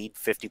they need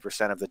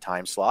 50% of the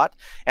time slot.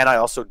 And I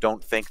also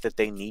don't think that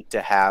they need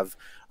to have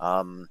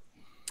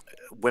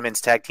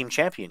women's tag team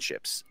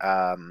championships.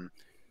 I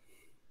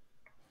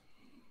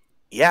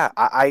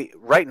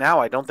right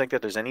now I don't think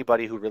that there's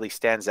anybody who really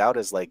stands out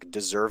as like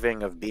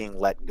deserving of being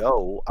let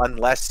go,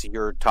 unless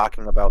you're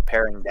talking about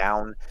paring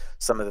down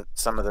some of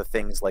the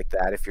things like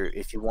that.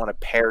 If you want to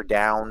pare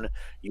down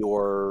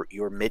your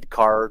mid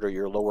card or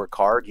your lower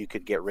card, you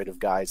could get rid of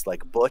guys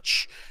like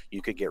Butch.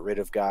 You could get rid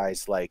of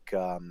guys like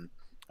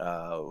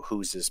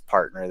who's his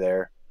partner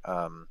there?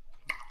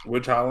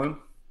 Ridge Holland.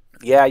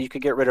 Yeah, you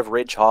could get rid of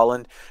Ridge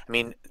Holland. I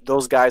mean,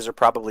 those guys are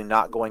probably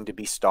not going to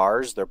be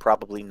stars. They're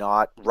probably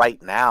not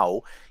right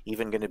now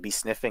even going to be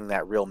sniffing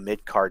that real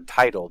mid-card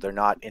title. They're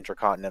not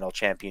Intercontinental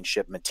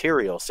Championship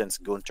material since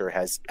Gunther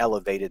has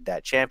elevated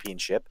that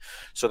championship.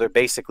 So they're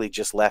basically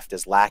just left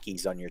as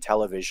lackeys on your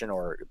television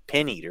or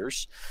pin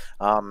eaters.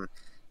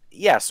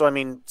 So I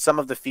mean, some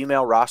of the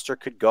female roster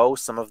could go,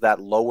 some of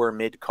that lower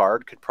mid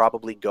card could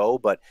probably go,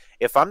 but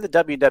if I'm the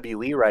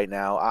WWE right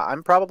now,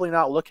 I'm probably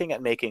not looking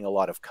at making a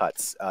lot of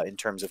cuts in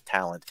terms of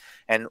talent.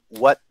 And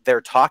what they're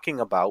talking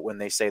about when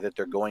they say that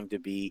they're going to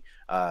be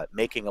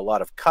making a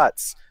lot of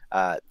cuts,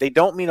 they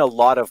don't mean a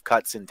lot of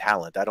cuts in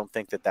talent. I don't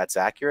think that that's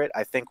accurate.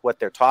 I think what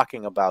they're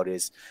talking about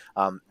is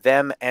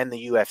them and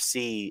the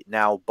UFC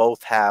now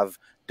both have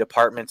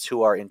departments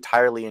who are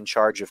entirely in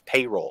charge of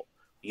payroll.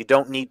 You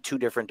don't need two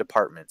different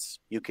departments.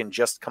 You can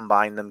just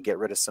combine them, get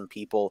rid of some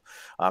people,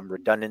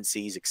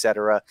 redundancies,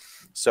 etc.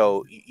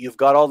 So you've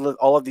got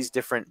all of these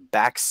different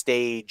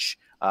backstage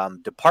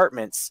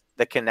departments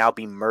that can now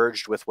be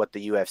merged with what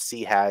the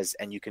UFC has,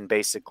 and you can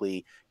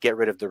basically get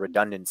rid of the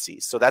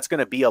redundancies. So that's going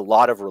to be a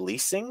lot of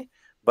releasing,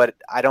 but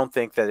I don't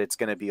think that it's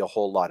going to be a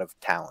whole lot of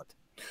talent.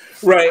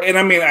 Right. And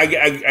I mean,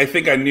 I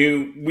think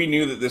we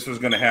knew that this was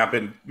going to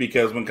happen,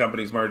 because when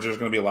companies merge, there's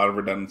going to be a lot of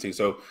redundancy.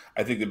 So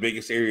I think the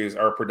biggest areas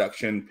are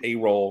production,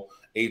 payroll,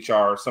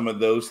 HR, some of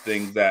those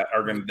things that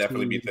are going to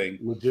definitely be things.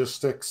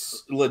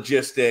 Logistics,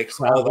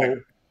 all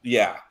that.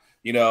 Yeah.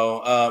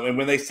 And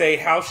when they say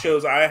house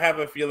shows, I have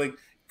a feeling,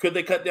 could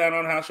they cut down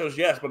on house shows?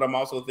 Yes. But I'm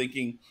also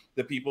thinking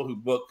the people who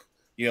book,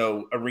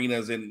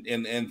 arenas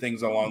and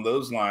things along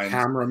those lines.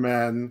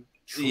 Cameramen.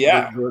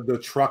 Yeah. The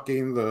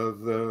trucking,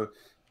 the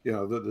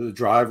the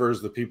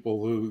drivers, the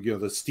people who,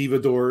 the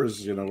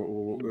stevedores,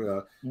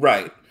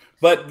 right.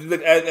 But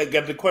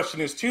the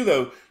question is too,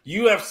 though,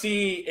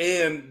 UFC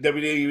and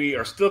WWE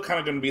are still kind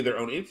of going to be their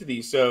own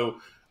entity. So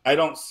I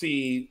don't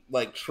see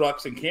like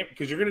trucks and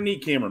because you're going to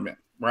need cameramen,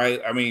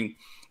 right? I mean,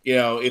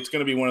 it's going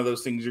to be one of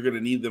those things. You're going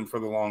to need them for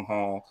the long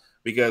haul,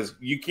 because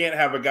you can't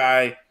have a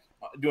guy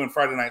doing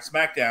Friday Night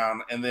SmackDown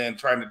and then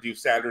trying to do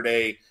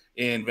Saturday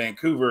in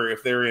Vancouver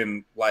if they're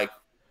in like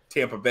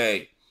Tampa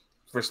Bay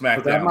for SmackDown.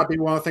 But that might be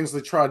one of the things they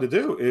try to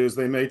do, is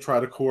they may try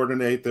to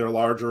coordinate their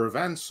larger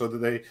events so that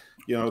they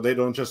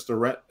don't just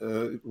rent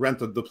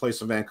the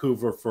place in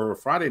Vancouver for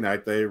Friday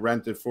night. They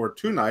rent it for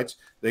 2 nights.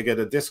 They get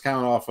a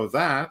discount off of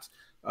that.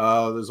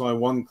 There's only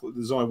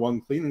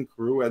one cleaning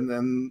crew, and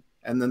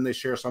then they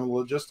share some of the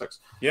logistics.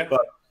 Yeah.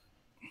 But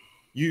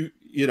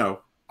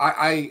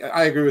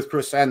I agree with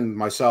Chris and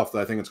myself that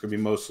I think it's going to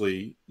be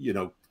mostly,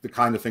 the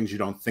kind of things you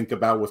don't think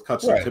about with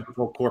cuts, right. The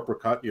typical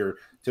corporate cut, your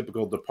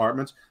typical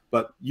departments.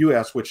 But you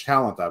asked which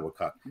talent I would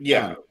cut.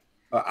 Yeah.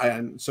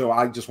 And so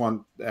I just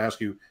want to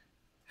ask you,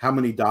 how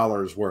many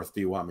dollars worth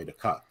do you want me to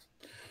cut?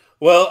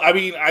 Well, I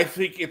mean, I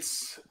think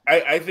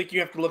I think you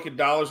have to look at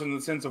dollars in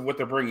the sense of what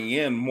they're bringing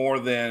in more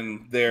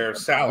than their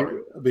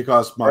salary.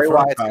 Because my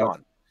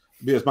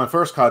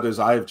first cut is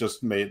I've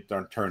just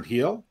turned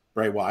heel.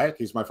 Bray Wyatt,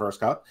 he's my first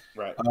cut.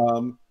 Right.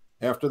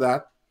 After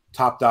that,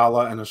 Top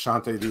Dollar and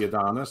Ashante the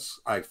Adonis.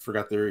 I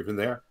forgot they're even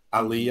there.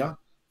 Aaliyah,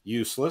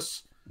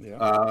 useless.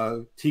 Yeah.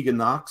 Tegan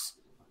Knox,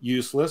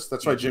 useless.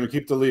 That's right, Jimmy.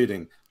 Keep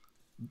deleting.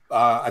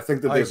 I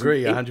think that I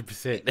agree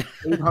 100%.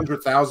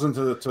 800,000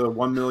 to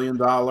 $1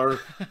 million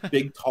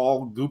big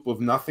tall goop of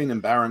nothing,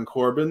 and Baron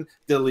Corbin.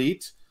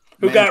 Delete.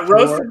 Who got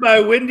roasted by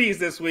Wendy's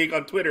this week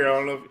on Twitter? I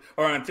don't know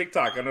or on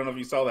TikTok. I don't know if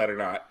you saw that or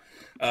not.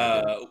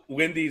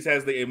 Wendy's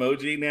has the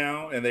emoji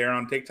now, and they're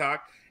on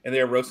TikTok, and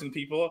they're roasting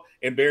people.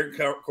 And Baron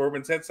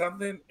Corbin said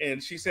something,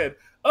 and she said,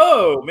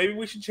 "Oh, maybe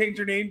we should change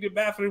your name to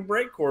Bathroom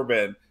Break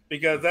Corbin,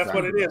 because that's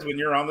what it is when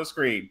you're on the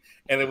screen."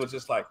 And it was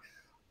just like,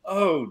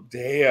 oh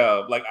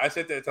damn! Like, I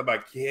said that to my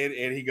kid,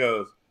 and he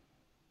goes,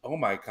 "Oh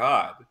my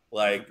god!"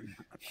 Like,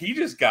 he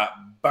just got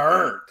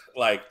burnt.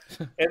 Like,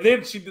 and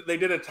then they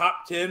did a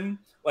top 10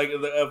 like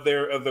of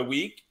the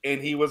week,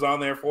 and he was on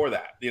there for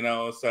that.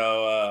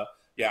 So.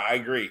 Yeah, I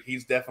agree.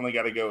 He's definitely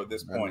got to go at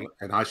this point.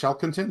 And I shall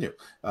continue.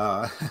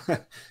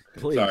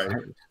 Please.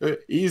 Sorry.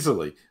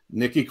 Easily.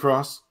 Nikki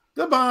Cross,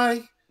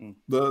 goodbye.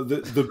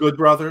 The Good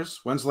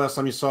Brothers, when's the last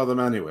time you saw them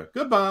anywhere?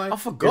 Goodbye. I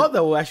forgot they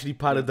were actually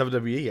part of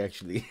WWE,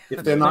 actually.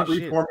 If they're not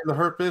reforming the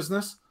Hurt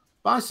Business,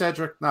 bye,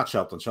 Cedric. Not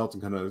Shelton.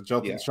 Shelton can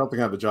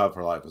have a job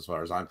for life as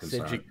far as I'm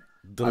concerned. Cedric,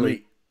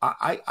 delete.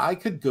 I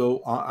could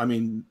go on. I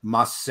mean,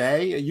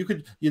 Massey, you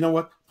could,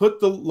 put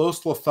the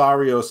Los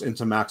Lotharios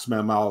into Max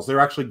Morales.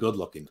 They're actually good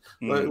looking.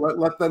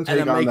 Let them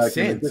take on that.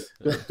 Sense.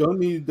 Don't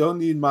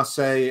need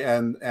Massey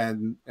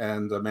and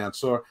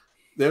Mansoor.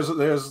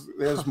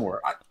 There's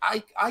more.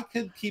 I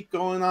could keep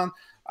going on.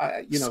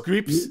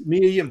 Scripps,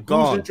 Mia Yim.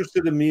 Who's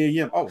interested in Mia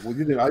Yim? Oh, I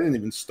didn't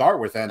even start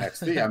with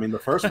NXT. I mean, the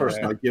first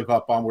person I give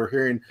up on. We're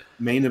hearing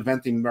main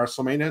eventing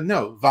WrestleMania.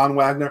 No, Von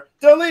Wagner,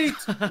 delete.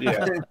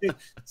 Yeah.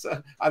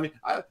 So, I mean,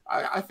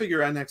 I figure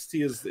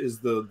NXT is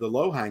the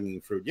low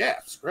hanging fruit. Yeah,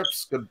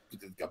 Scripps,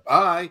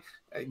 goodbye.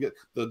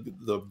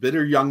 The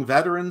bitter young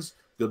veterans,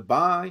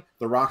 goodbye.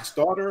 The Rock's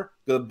daughter,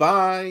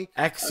 goodbye.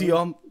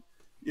 Axiom,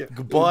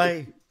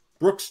 goodbye.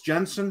 Brooks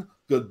Jensen,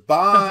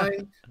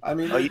 goodbye. I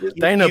mean,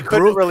 Dana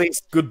Brooke,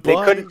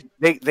 goodbye.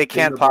 They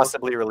can't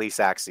possibly release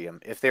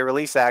Axiom. If they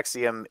release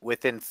Axiom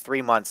within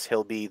 3 months,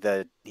 he'll be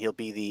the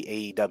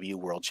AEW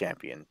World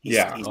Champion.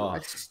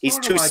 He's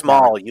too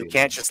small. You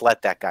can't just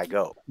let that guy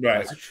go.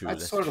 Right.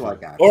 That's sort of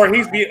like Axiom. Or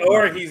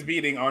he's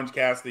beating Orange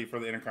Cassidy for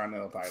the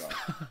Intercontinental title.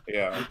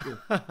 Yeah.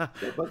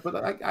 but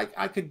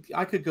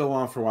I could go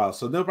on for a while.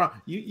 So no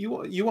problem.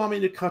 You want me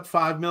to cut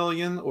 5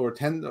 million or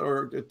 10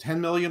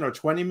 million or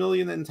 20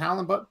 million in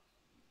talent? But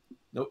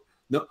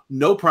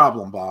no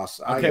problem, boss.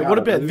 Okay, what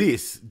about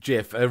this,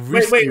 Jeff?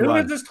 Wait, who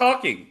is this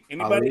talking?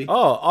 Anybody?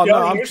 Oh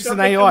no, I'm just an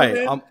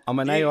AI. I'm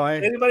an AI.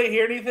 Anybody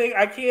hear anything?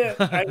 I can't.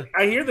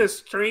 I hear this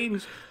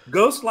strange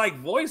ghost-like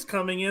voice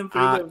coming in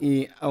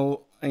through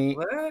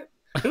what?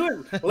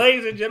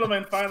 Ladies and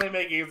gentlemen, finally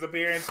making his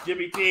appearance,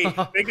 Jimmy T,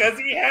 because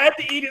he had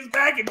to eat his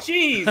mac and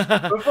cheese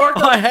before.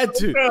 I had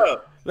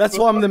to. That's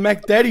why I'm the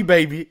Mac Daddy,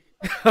 baby.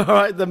 All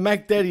right, the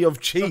Mac Daddy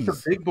of cheese.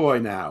 That's a big boy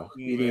now,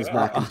 eating his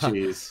mac and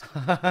cheese.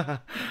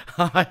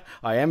 I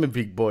am a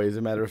big boy, as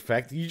a matter of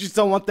fact. You just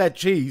don't want that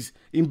cheese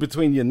in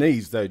between your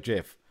knees, though,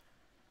 Jeff.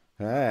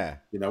 You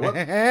know what?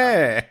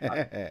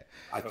 I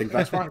think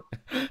that's right.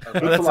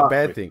 That's a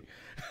bad thing.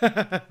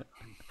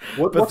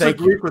 What's a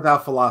Greek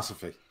without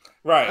philosophy?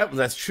 Right.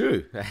 That's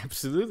true.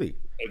 Absolutely.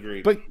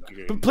 Agreed.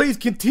 But please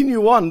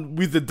continue on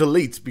with the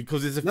deletes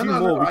because there's a few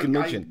more we can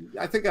mention.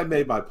 I think I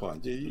made my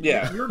point.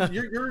 Yeah,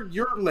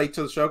 you're late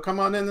to the show. Come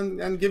on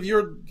in and give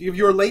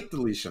your late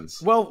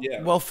deletions.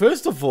 Well,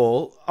 first of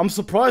all, I'm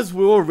surprised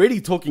we're already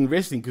talking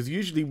wrestling because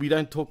usually we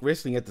don't talk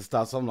wrestling at the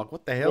start. So I'm like,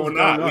 what the hell? We're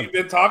not. We've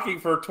been talking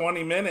for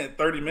 30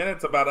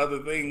 minutes about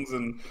other things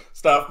and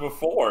stuff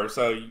before.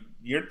 So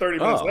you're 30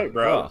 minutes late,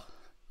 bro.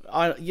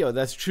 Yeah,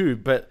 that's true,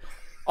 but.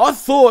 I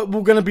thought we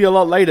were going to be a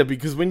lot later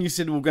because when you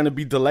said we were going to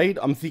be delayed,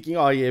 I'm thinking,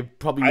 oh yeah,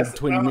 probably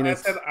 20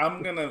 minutes. I said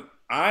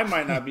I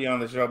might not be on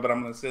the show, but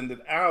I'm going to send it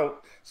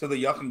out so that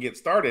y'all can get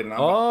started. And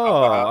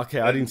okay.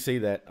 I didn't see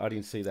that.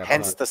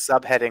 Hence the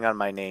subheading on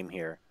my name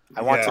here.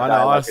 I want to.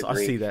 I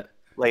see that.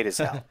 Late as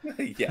hell.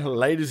 Yeah,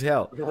 late as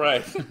hell.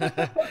 Right.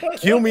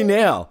 Kill me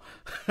now.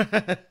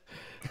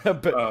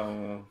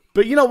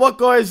 But you know what,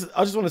 guys?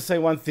 I just want to say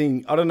one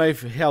thing. I don't know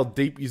how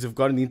deep you have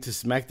gotten into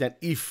SmackDown.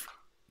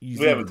 We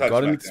haven't touched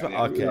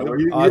SmackDown. Okay.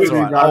 That's all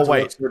right. I'll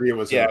wait.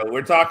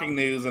 We're talking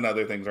news and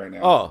other things right now.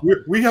 Oh,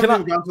 we haven't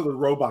even gone to the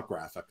robot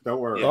graphic. Don't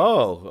worry.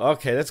 Oh,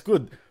 okay. That's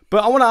good.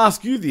 But I want to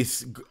ask you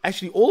this.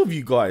 Actually, all of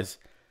you guys.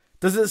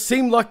 Does it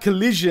seem like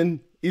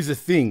Collision is a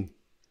thing?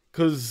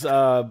 Because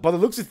by the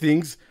looks of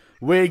things,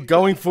 we're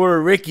going for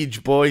a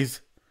wreckage, boys.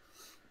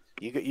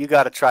 You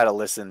got to try to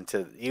listen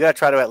to. You got to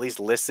try to at least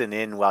listen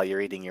in while you're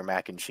eating your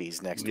mac and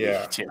cheese next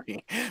week,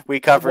 Jimmy.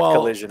 We covered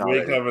Collision already.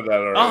 We covered that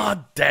already.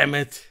 Oh, damn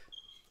it.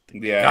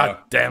 Yeah. God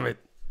damn it.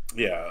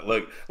 Yeah.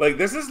 Like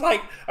this is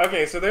like,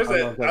 okay, so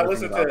I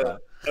listen to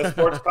a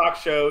sports talk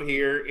show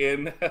here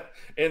in the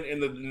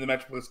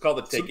Metroplex. It's called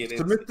The Ticket.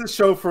 Submit the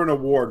show for an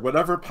award,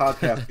 whatever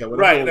podcast.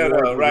 Right.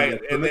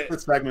 And the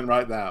segment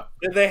right now.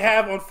 They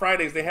have on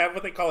Fridays, they have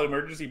what they call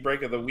emergency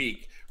break of the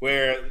week,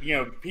 where,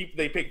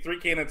 they pick 3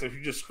 candidates who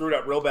just screwed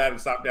up real bad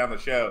and stopped down the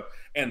show.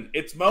 And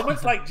it's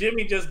moments like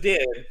Jimmy just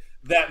did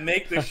that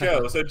make the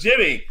show. So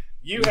Jimmy,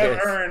 you have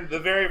earned the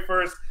very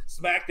first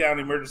SmackDown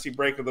emergency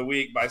break of the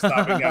week by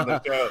stopping down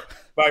the show,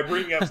 by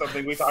bringing up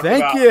something we talked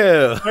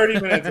about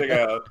 30 minutes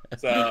ago.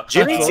 So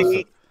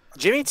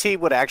Jimmy T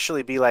would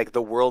actually be like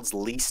the world's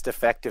least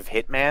effective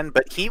hitman,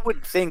 but he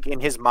would think in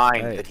his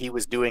mind that he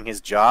was doing his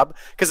job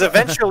because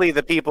eventually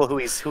the people who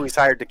he's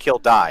hired to kill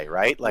die,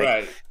 right?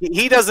 Like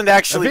he doesn't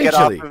actually get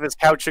off of his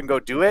couch and go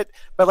do it,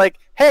 but like,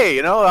 hey,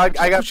 I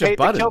got paid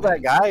to kill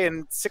that guy,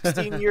 and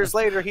 16 years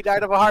later he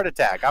died of a heart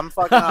attack. I'm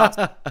fucking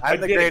awesome.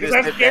 I'm the greatest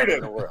hitman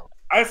in the world.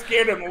 I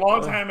scared him a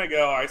long time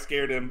ago. I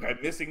scared him by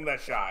missing that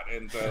shot,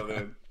 and so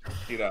then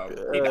he died.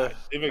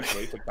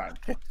 Eventually, it took time.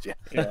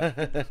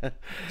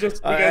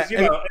 Just because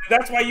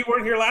that's why you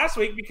weren't here last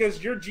week,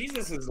 because your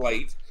Jesus is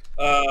late.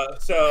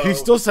 So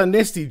Christos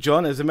Anesti,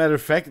 John. As a matter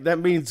of fact, that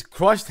means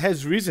Christ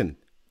has risen.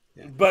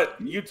 But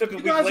you took a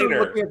week later. You guys are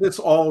looking at this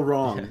all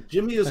wrong.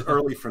 Jimmy is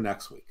early for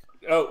next week.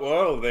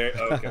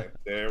 Okay,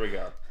 there we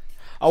go.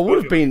 I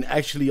would have been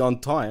actually on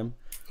time.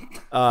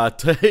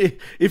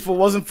 If it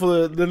wasn't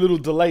for the little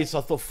delay, so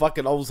I thought, fuck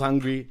it, I was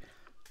hungry.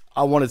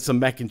 I wanted some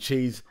mac and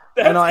cheese.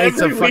 And I ate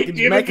some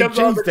fucking mac and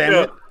cheese, damn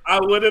it. I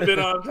would have been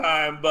on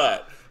time,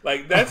 but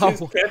like that's his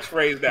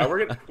catchphrase now.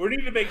 We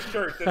need to make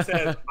shirts that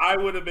says I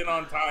would have been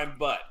on time,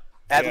 but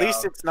at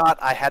least it's not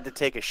I had to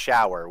take a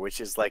shower,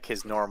 which is like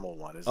his normal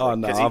one.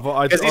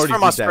 Because he's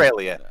from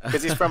Australia.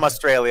 Because he's from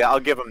Australia, I'll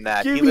give him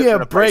that. Give me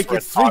a break.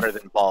 It's hotter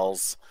than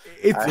balls.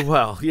 It's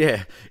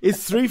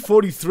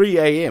 3:43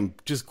 a.m.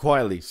 just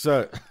quietly.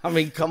 So I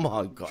mean, come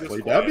on, guys.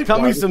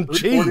 Cut me some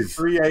cheese.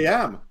 3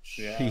 a.m.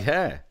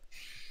 Yeah.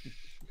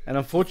 And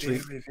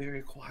unfortunately,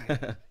 very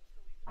quiet.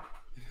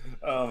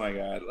 Oh my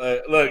God!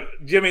 Look,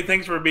 Jimmy,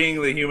 thanks for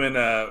being the human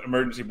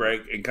emergency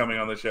break and coming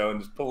on the show and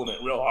just pulling it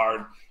real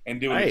hard and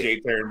doing a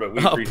J-turn. But we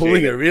appreciate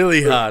pulling it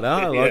really hard,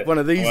 huh? Like one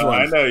of these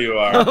ones. I know you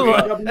are.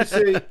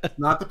 PWC,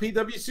 not the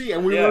PWC,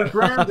 and we're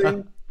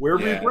rebranding. We're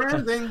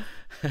rebranding.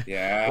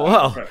 Yeah.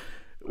 Well,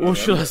 what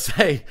should I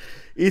say?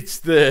 It's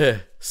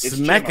the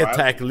smack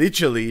attack,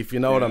 literally, if you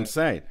know what I'm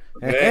saying.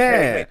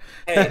 I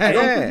don't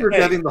think you're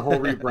getting the whole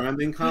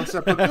rebranding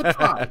concept, but good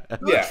try.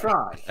 Good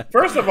try.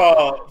 First of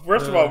all, we're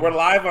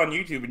live on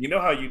YouTube, and you know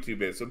how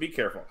YouTube is, so be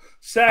careful.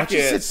 Second, I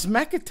just said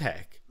smack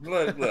attack.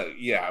 Look,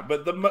 yeah,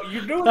 but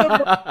you're doing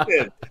the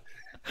motion.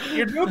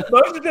 You're doing the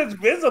motion that's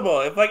visible.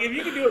 If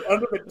you can do it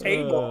under the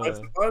table, that's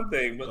the fun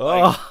thing. But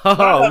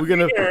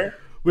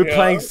we're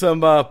playing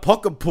some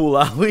pocket pool,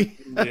 are we?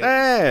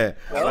 Yeah.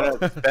 I'm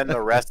gonna spend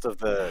the rest of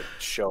the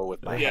show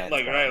with my hands.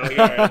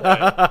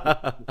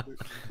 Right.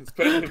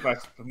 Especially if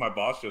my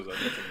boss shows up.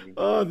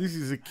 Oh, this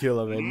is a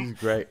killer, man. This is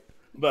great.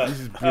 But this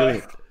is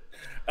brilliant.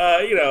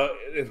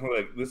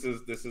 This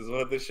is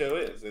what this show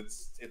is.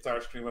 It's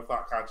our stream of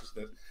thought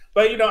consciousness.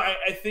 But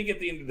I think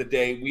at the end of the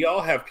day, we all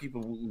have people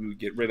we would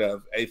get rid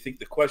of. I think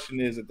the question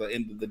is, at the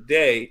end of the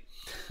day,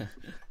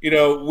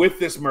 with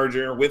this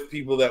merger, with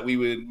people that we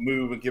would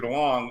move and get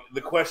along,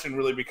 the question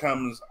really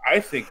becomes, I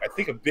think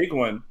a big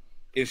one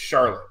is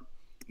Charlotte.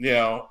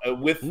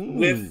 With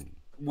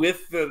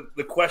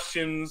the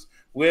questions,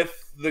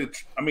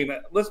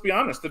 let's be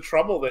honest, the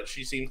trouble that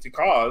she seems to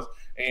cause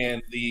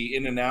and the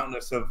in and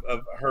outness of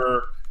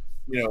her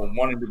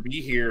wanting to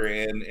be here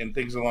and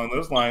things along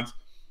those lines.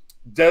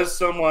 Does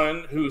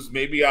someone who's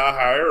maybe a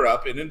higher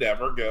up in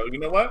Endeavor go, you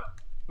know what?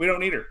 We don't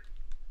need her.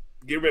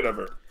 Get rid of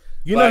her.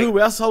 You know who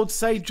else I would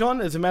say,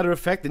 John, as a matter of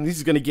fact, and this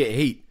is going to get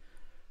heat,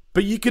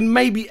 but you can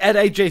maybe add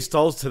AJ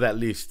Styles to that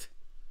list.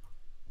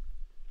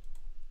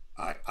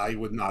 I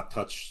would not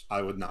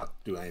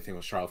do anything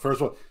with Charlotte.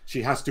 First of all,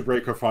 she has to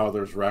break her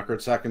father's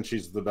record. Second,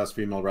 she's the best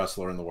female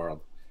wrestler in the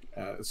world.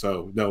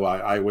 So no,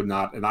 I would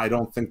not. And I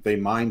don't think they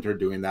mind her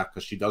doing that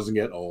because she doesn't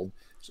get old.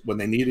 When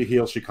they need a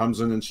heel, she comes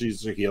in and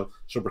she's a heel.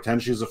 She'll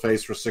pretend she's a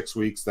face for 6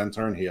 weeks, then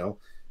turn heel.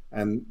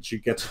 And she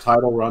gets a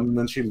title run and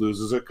then she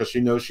loses it because she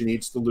knows she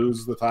needs to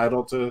lose the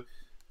title to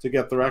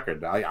get the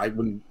record. I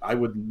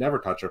would never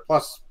touch her.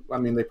 Plus, I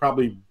mean, they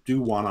probably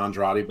do want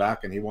Andrade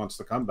back and he wants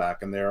to come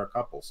back and they're a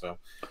couple. So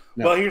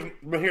no. Well,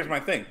 here's my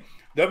thing.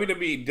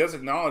 WWE does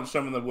acknowledge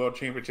some of the world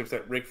championships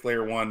that Ric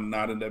Flair won,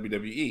 not in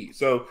WWE.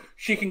 So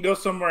she can go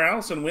somewhere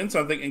else and win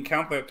something and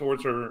count that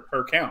towards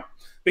her count.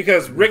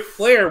 Because Ric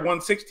Flair won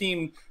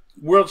 16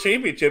 world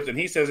championships, and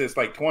he says it's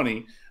like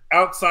 20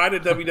 outside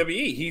of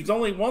WWE. He's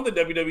only won the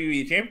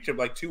WWE championship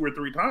like 2 or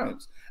 3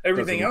 times.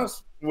 Everything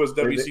else was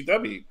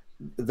WCW.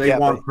 They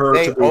want her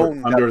to do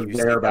it under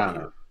their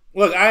banner.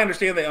 Look, I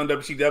understand they own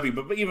WCW,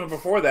 but even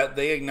before that,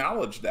 they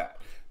acknowledged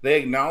that. They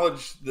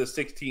acknowledged the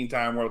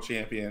 16-time world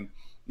champion,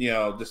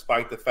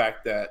 despite the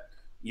fact that,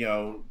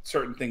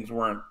 certain things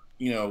weren't,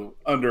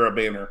 under a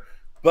banner.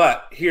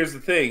 But here's the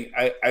thing.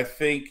 I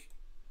think,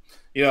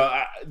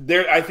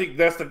 I think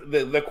that's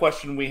the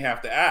question we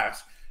have to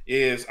ask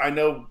is, I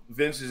know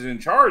Vince is in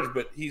charge,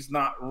 but he's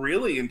not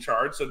really in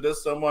charge. So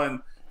does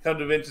someone come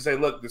to Vince and say,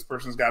 look, this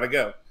person's got to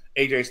go?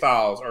 AJ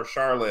Styles or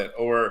Charlotte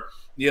or,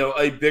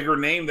 a bigger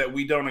name that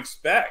we don't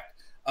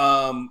expect.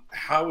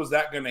 How is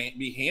that going to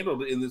be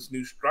handled in this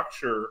new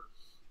structure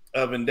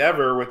of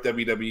Endeavor with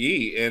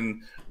WWE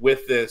and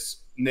with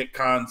this Nick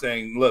Khan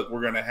saying, look,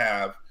 we're going to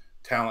have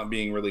talent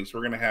being released.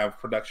 We're going to have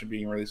production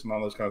being released and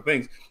all those kind of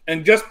things.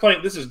 And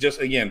this is just,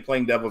 again,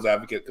 playing devil's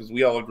advocate because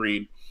we all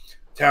agreed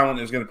talent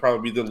is going to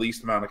probably be the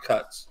least amount of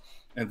cuts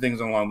and things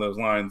along those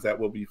lines that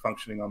will be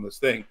functioning on this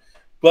thing.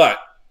 But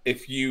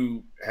if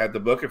you had the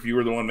book, if you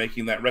were the one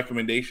making that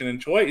recommendation and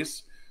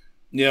choice,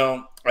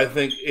 I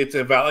think it's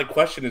a valid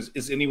question.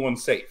 Is anyone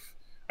safe?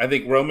 I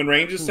think Roman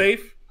Reigns is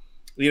safe,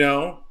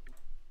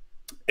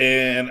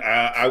 and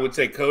I would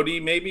say Cody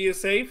maybe is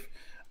safe.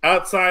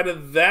 Outside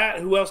of that,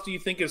 who else do you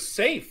think is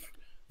safe?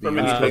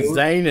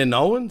 Zayn and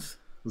Owens?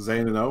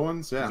 Zayn and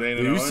Owens, yeah. The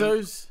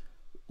Usos?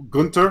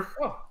 Gunther?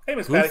 Oh, hey,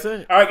 Miss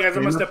Patty. All right, guys,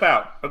 I'm going to step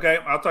out. Okay,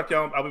 I'll talk to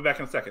y'all. I'll be back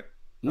in a second.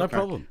 No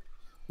problem.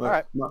 All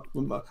right.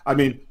 I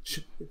mean,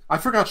 I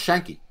forgot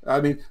Shanky.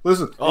 I mean,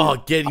 listen. Oh,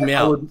 get him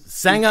out.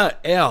 Sanger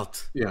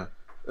out. Yeah.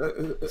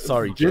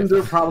 Sorry,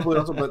 Jinder probably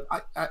also, but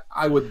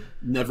I would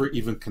never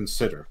even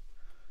consider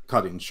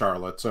cutting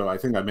Charlotte. So I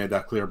think I made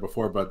that clear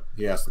before, but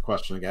he asked the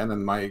question again,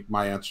 and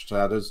my answer to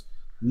that is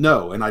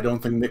no. And I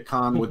don't think Nick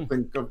Khan would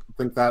think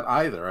that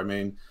either. I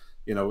mean,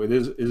 it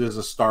is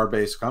a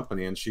star-based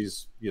company, and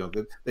she's,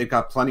 they've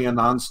got plenty of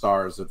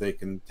non-stars that they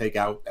can take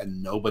out,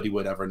 and nobody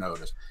would ever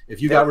notice. If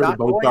you got rid of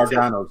both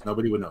Garganos,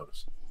 nobody would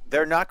notice.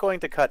 They're not going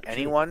to cut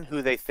anyone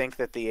who they think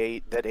that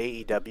that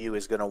AEW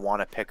is going to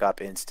want to pick up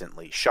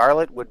instantly.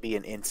 Charlotte would be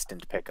an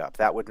instant pickup.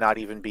 That would not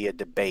even be a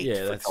debate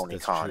for Tony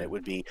Khan. True. It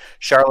would be,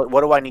 Charlotte,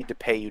 what do I need to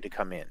pay you to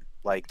come in?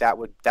 Like that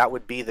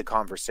would be the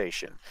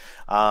conversation.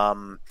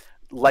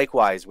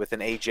 Likewise with an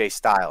AJ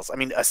Styles. I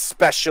mean,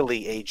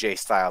 especially AJ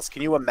Styles.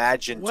 Can you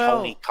imagine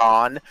Tony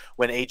Khan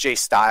when AJ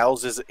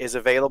Styles is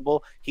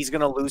available? He's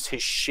going to lose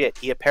his shit.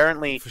 He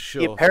apparently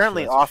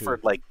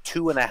offered like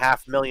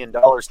 $2.5 million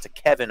to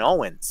Kevin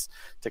Owens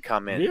to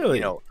come in.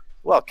 Really?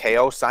 Well,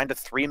 KO signed a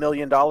 $3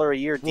 million a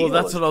year deal.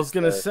 Well, that's what I was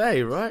going to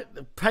say, right?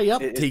 Pay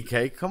up,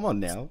 TK. Come on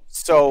now.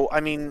 So, I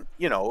mean,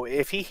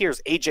 if he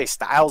hears AJ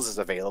Styles is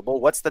available,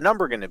 what's the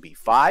number going to be?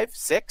 5,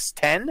 6,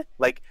 10?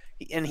 Like,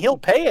 and he'll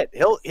pay it.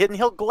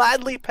 He'll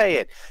gladly pay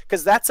it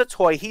because that's a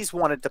toy he's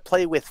wanted to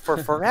play with for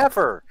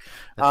forever.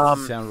 That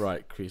doesn't sound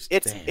right, Chris.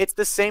 It's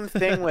the same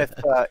thing with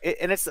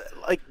and it's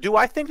like, do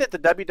I think that the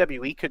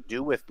WWE could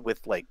do with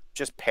like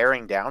just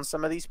paring down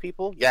some of these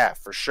people? Yeah,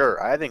 for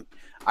sure. I think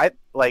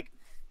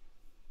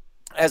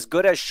as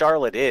good as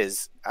Charlotte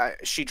is,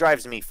 she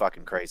drives me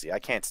fucking crazy. I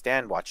can't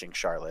stand watching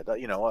Charlotte.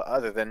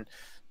 Other than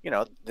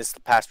this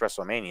past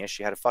WrestleMania,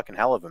 she had a fucking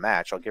hell of a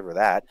match. I'll give her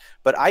that.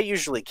 But I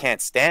usually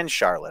can't stand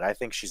Charlotte. I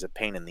think she's a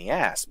pain in the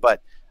ass.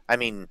 But, I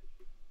mean,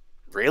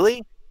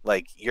 really?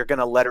 Like, you're going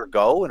to let her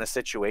go in a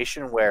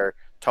situation where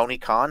Tony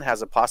Khan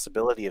has a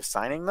possibility of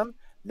signing them?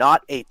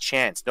 Not a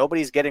chance.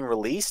 Nobody's getting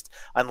released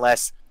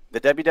unless the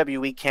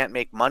WWE can't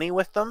make money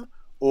with them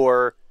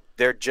or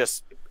they're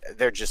just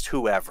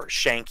whoever.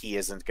 Shanky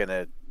isn't going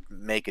to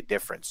make a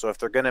difference. So if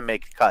they're going to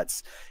make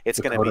cuts, it's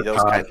going to be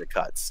those kinds of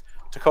cuts.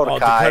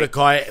 Dakota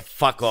Kai,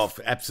 fuck off,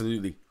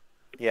 absolutely.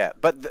 Yeah,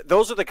 but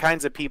those are the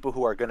kinds of people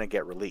who are going to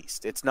get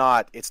released. It's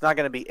not going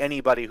to be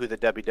anybody who the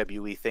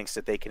WWE thinks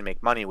that they can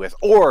make money with,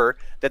 or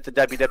that the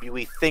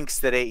WWE thinks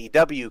that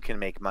AEW can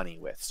make money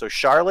with. So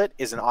Charlotte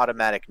is an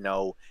automatic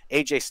no.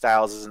 AJ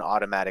Styles is an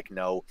automatic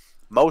no.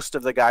 Most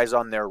of the guys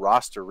on their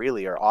roster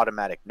really are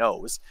automatic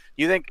no's.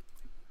 You think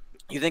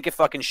if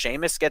fucking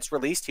Sheamus gets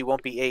released, he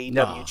won't be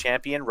AEW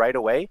champion right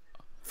away?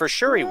 For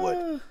sure he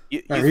would.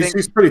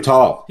 He's pretty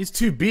tall. He's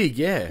too big,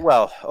 yeah.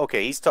 Well,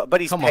 okay, he's tall,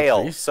 but he's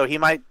pale, so he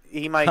might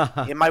it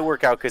might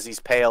work out because he's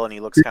pale and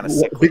he looks kind of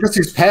sickly. Because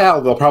he's pale,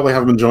 they'll probably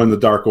have him join the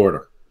Dark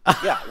Order.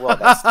 Yeah, well,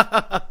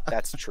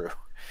 that's true.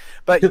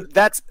 But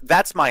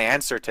that's my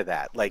answer to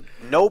that. Like,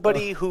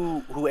 nobody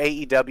who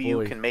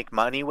AEW can make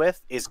money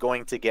with is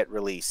going to get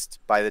released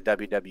by the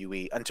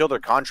WWE until their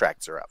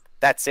contracts are up.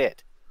 That's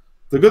it.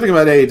 The good thing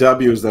about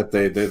AEW is that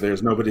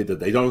there's nobody that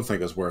they don't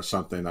think is worth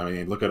something. I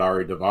mean, look at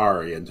Ari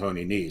Daivari and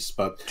Tony Nese,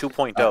 but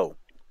 2.0.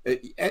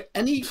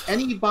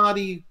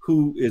 Anybody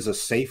who is a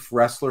safe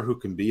wrestler who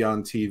can be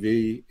on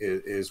TV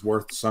is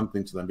worth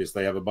something to them, because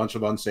they have a bunch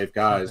of unsafe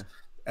guys,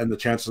 and the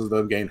chances of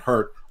them getting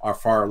hurt are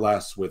far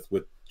less with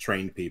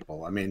trained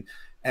people. I mean,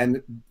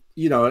 and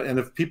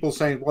if people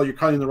saying, well, you're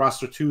cutting the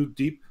roster too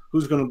deep,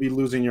 who's going to be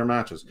losing your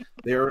matches?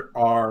 There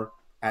are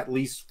at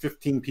least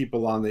 15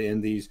 people on the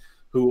indies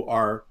who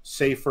are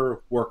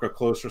safer, work a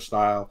closer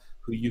style,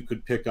 who you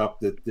could pick up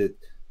that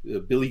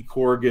Billy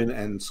Corgan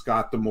and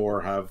Scott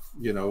D'Amore have,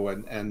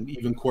 and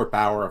even Court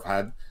Bauer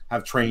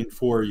have trained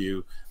for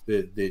you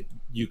that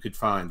you could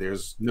find.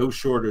 There's no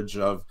shortage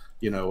of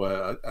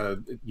a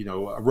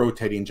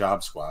rotating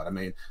job squad. I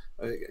mean,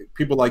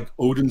 people like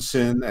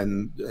Odinson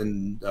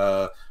and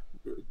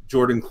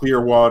Jordan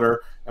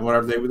Clearwater and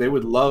whatever, they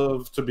would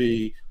love to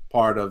be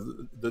part of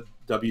the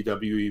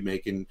WWE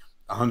making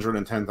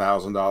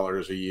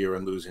 $110,000 a year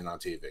and losing on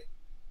TV.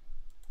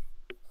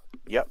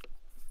 Yep.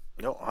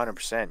 No,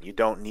 100%. You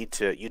don't need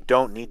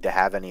to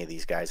have any of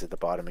these guys at the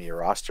bottom of your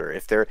roster.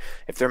 If they're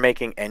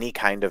making any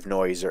kind of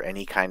noise or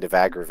any kind of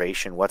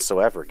aggravation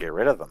whatsoever, get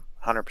rid of them.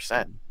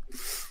 100%.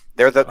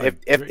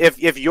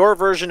 If your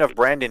version of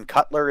Brandon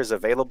Cutler is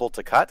available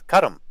to cut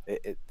him.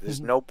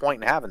 There's no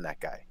point in having that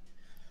guy.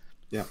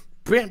 Yeah.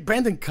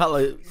 Brandon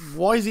Cutler,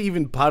 why is he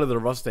even part of the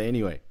roster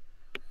anyway?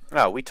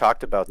 No, we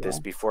talked about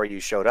this before you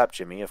showed up,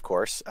 Jimmy, of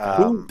course.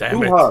 Who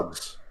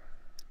hugs?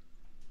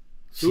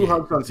 Who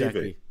hugs on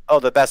TV?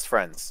 Oh, the best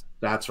friends.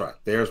 That's right.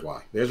 There's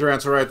why. There's your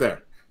answer right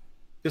there.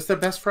 Because they're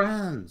best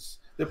friends.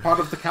 They're part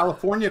of the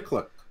California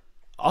clique.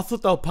 I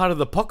thought they were part of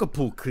the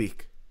Pocketpool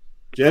clique.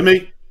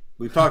 Jimmy,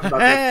 we talked about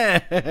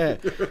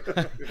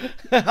that.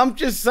 I'm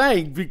just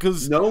saying,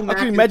 because I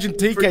can imagine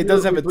TK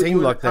does have a team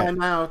like that.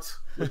 Time out.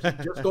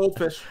 Just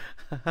goldfish.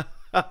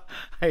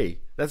 Hey,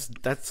 that's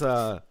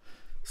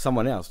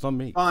someone else, not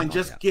me. Fine,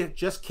 just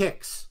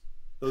kicks.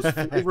 Those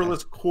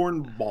flavorless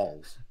corn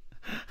balls.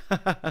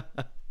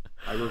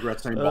 I regret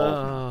saying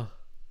balls.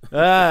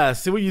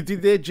 See what you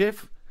did there,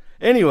 Jeff?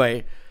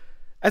 Anyway,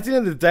 at the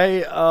end of the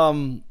day,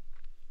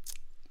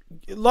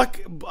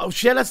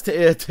 shout outs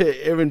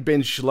to Aaron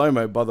Ben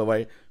Shlomo, by the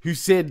way, who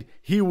said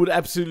he would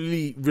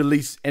absolutely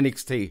release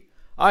NXT.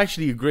 I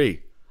actually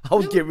agree. I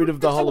would get rid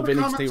of the whole of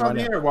NXT right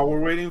now. While we're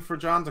waiting for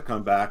John to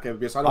come back, I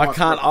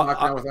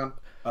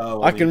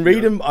can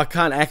read him. I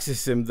can't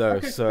access him though.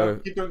 Okay, so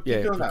keep going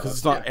because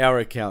it's not our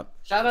account.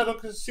 Shout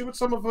out, see what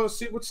some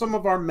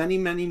of our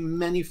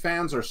many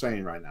fans are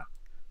saying right now.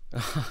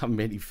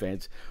 Many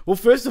fans. Well,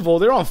 first of all,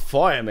 they're on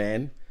fire,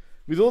 man.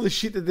 With all the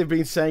shit that they've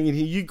been saying in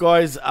here, you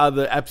guys are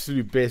the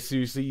absolute best.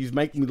 Seriously, you're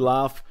making me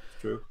laugh.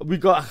 True. We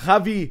got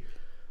Javi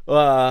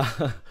or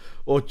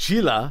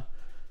Chila.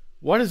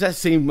 Why does that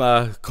seem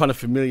kind of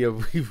familiar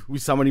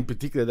with someone in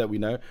particular that we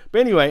know?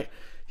 But anyway,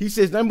 he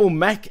says no more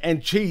mac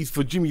and cheese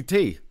for Jimmy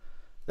T.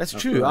 That's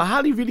true. Cool. I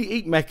hardly really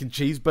eat mac and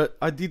cheese, but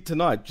I did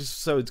tonight, just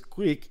so it's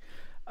quick.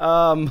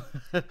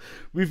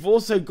 We've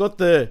also got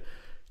the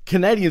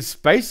Canadian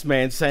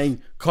spaceman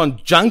saying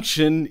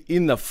conjunction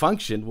in the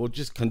function. Well,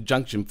 just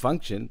conjunction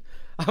function.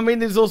 I mean,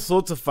 there's all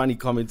sorts of funny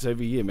comments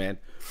over here, man.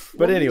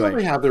 But anyway,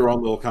 they have their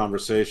own little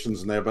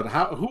conversations in there. But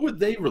who would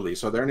they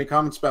release? Are there any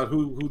comments about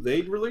who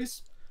they'd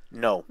release?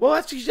 No. Well,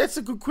 actually, that's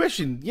a good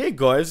question. Yeah,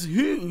 guys,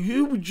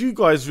 who would you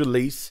guys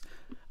release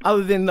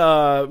other than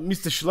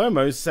Mr.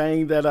 Shlomo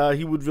saying that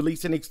he would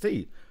release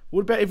NXT?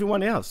 What about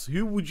everyone else?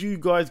 Who would you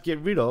guys get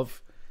rid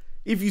of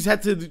if you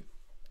had to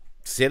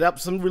set up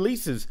some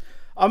releases?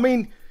 I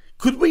mean,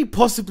 could we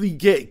possibly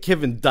get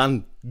Kevin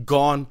Dunn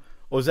gone,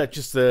 or is that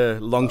just a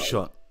long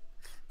shot?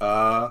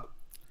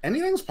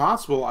 Anything's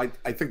possible. I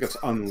think it's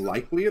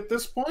unlikely at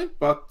this point,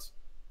 but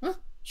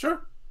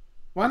sure.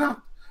 Why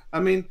not? I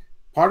mean,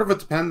 part of it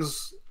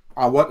depends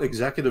on what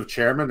executive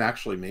chairman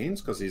actually means,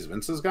 because he's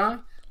Vince's guy,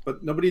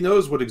 but nobody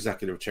knows what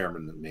executive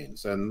chairman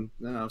means. And,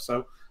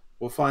 so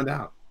we'll find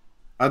out.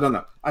 I don't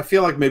know. I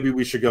feel like maybe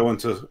we should go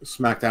into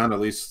SmackDown, at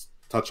least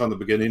touch on the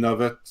beginning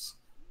of it.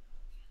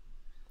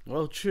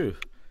 Well, true.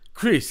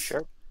 Chris.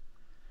 Sure.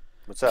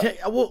 What's up?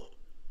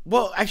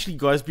 Well, actually,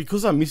 guys,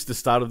 because I missed the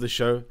start of the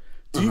show,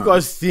 Do you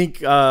guys think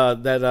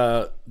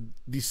that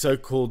the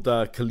so-called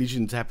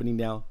collision's happening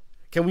now?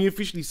 Can we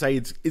officially say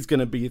it's going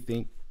to be a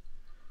thing?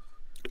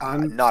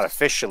 Not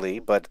officially,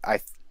 but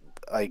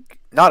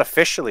not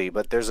officially,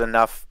 but there's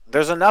enough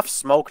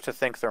smoke to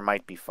think there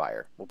might be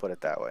fire. We'll put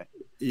it that way.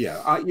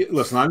 Yeah,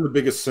 listen, I'm the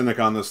biggest cynic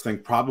on this thing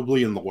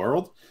probably in the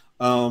world.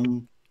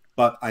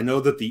 But I know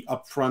that the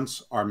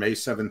upfronts are May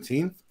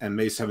 17th, and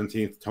May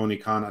 17th, Tony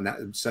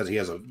Khan says he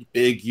has a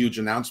big, huge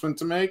announcement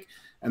to make,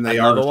 and they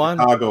are in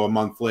Chicago a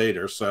month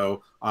later,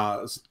 so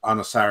on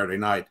a Saturday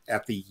night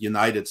at the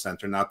United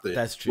Center, not the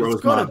That's true. Rosemont.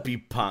 It's got to be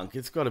Punk.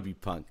 It's got to be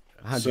Punk.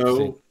 100%.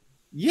 So,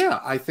 yeah,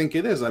 I think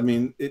it is. I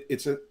mean,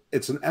 it's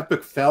an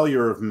epic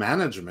failure of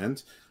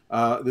management.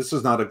 This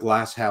is not a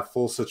glass half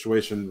full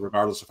situation,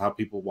 regardless of how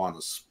people want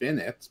to spin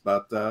it,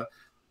 but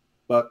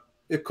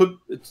it's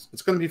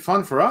going to be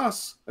fun for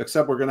us,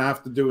 except we're going to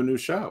have to do a new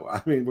show.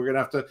 I mean, we're going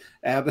to have to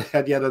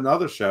add yet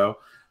another show.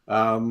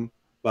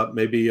 But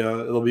maybe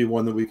it'll be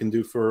one that we can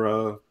do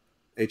for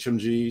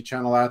HMG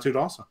Channel Attitude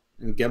also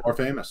and get more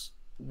famous.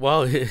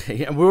 Well,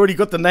 we already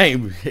got the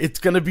name. It's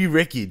going to be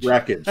Wreckage.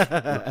 Wreckage.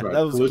 That's right.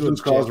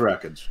 Collisions cause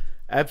Wreckage.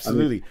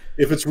 Absolutely. I mean,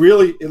 if it's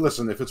really,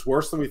 listen, if it's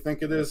worse than we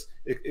think it is,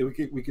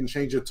 we can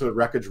change it to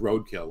Wreckage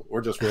Roadkill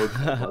or just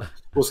Roadkill.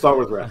 We'll start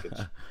with Wreckage.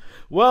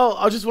 Well,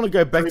 I just want to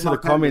go back to the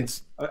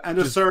comments. And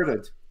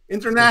asserted.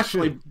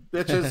 Internationally,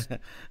 bitches.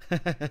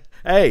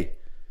 Hey,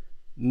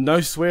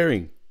 no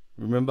swearing.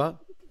 Remember?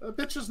 A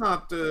bitch is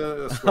not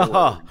a swear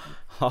word.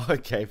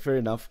 Okay, fair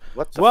enough.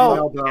 What's the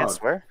female dog? Can't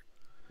swear?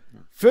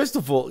 First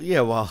of all,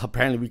 yeah, well,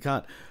 apparently we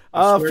can't.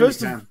 I'm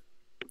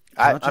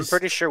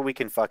pretty sure we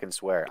can fucking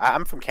swear.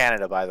 I'm from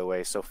Canada, by the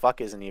way, so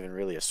fuck isn't even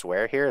really a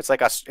swear here. It's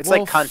like like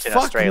cunt in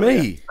Australia.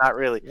 Me. It's not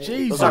really.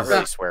 Jesus. Those aren't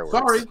really swear words.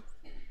 Sorry.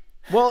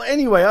 Well,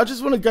 anyway, I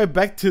just want to go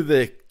back to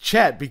the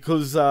chat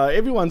because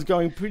everyone's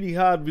going pretty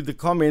hard with the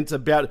comments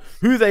about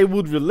who they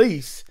would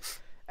release.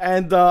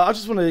 And I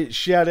just want to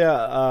shout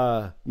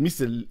out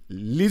Miss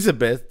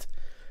Elizabeth,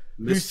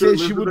 who says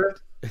she would.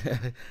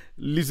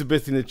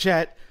 Elizabeth in the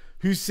chat,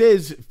 who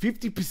says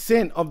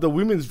 50% of the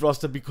women's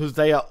roster because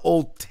they are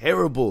all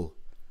terrible.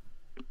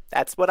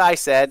 That's what I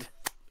said.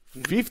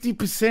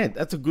 50%.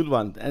 That's a good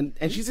one. And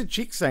she's a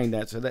chick saying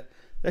that, so that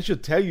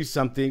should tell you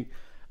something.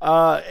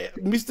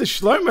 Mr.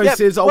 Shlomo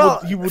says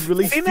he would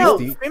release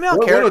 50. Female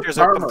characters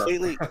are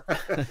completely...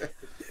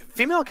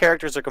 Female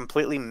characters are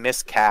completely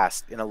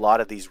miscast in a lot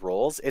of these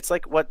roles. It's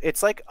like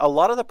a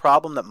lot of the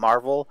problem that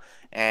Marvel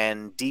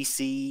and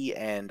DC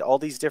and all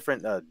these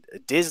different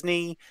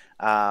Disney,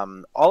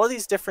 all of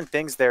these different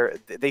things,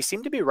 they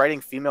seem to be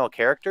writing female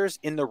characters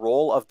in the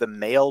role of the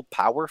male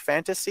power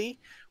fantasy,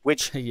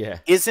 which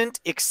isn't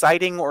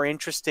exciting or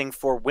interesting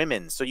for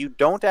women. So you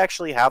don't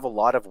actually have a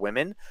lot of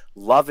women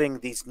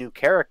loving these new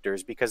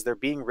characters because they're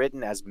being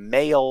written as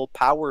male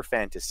power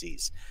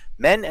fantasies.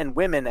 Men and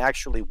women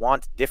actually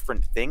want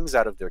different things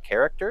out of their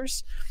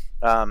characters.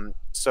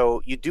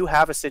 So you do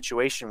have a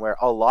situation where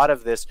a lot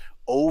of this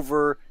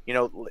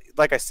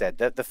like I said,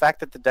 the fact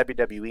that the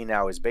WWE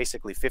now is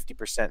basically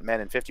 50% men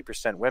and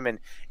 50% women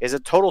is a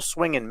total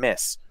swing and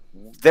miss.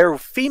 Their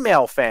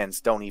female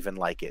fans don't even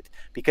like it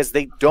because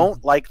they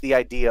don't like the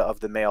idea of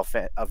the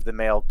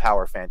male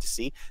power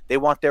fantasy. They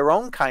want their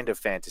own kind of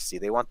fantasy.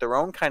 They want their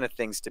own kind of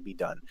things to be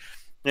done.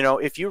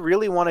 If you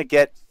really want to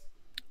get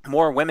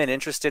more women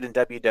interested in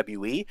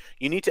WWE,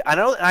 you need to.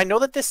 I know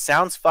that this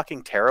sounds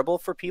fucking terrible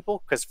for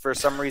people because for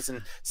some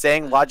reason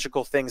saying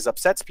logical things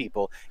upsets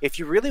people. If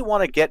you really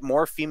want to get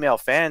more female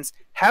fans,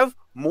 have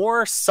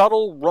more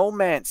subtle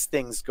romance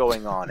things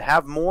going on.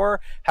 Have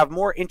more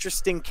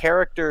interesting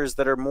characters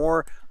that are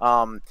more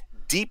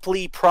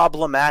deeply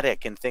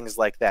problematic and things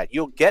like that.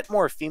 You'll get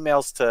more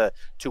females to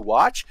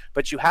watch,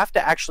 but you have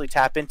to actually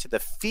tap into the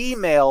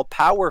female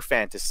power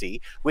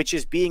fantasy, which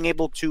is being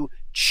able to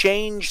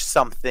change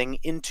something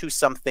into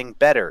something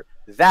better.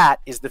 That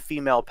is the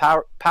female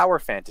power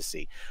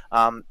fantasy.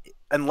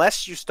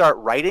 Unless you start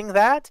writing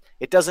that,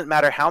 it doesn't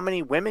matter how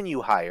many women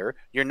you hire,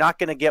 you're not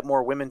going to get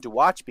more women to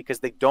watch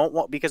because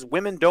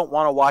women don't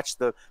want to watch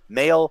the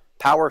male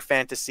power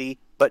fantasy,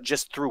 but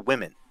just through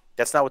women.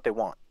 That's not what they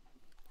want.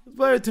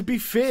 But to be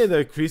fair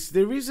though, Chris,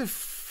 there is a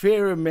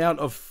fair amount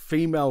of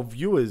female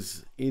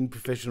viewers in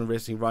professional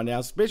wrestling right now,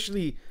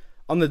 especially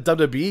on the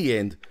WWE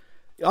end.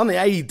 On the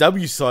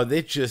AEW side,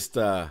 they're just,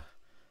 I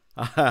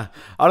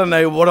don't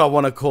know what I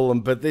want to call them,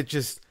 but they're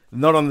just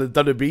not on the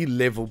WWE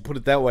level, put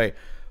it that way.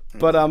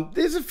 But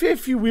there's a fair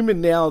few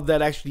women now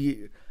that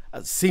actually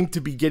seem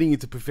to be getting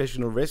into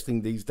professional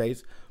wrestling these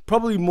days,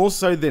 probably more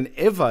so than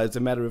ever, as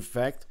a matter of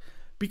fact.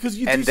 Because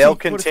they'll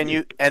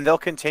continue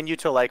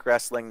to like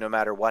wrestling no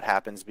matter what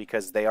happens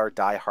because they are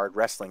diehard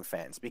wrestling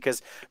fans.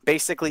 Because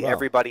basically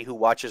everybody who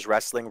watches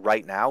wrestling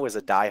right now is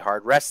a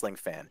diehard wrestling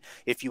fan.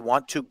 If you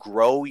want to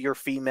grow your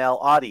female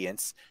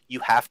audience,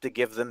 you have to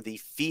give them the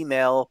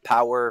female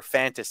power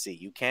fantasy.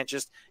 You can't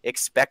just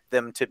expect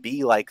them to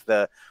be like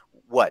the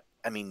what?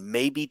 I mean,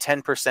 maybe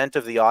 10%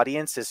 of the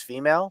audience is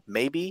female,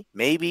 maybe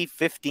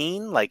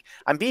 15. Like,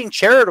 I'm being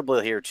charitable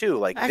here too.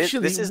 Like,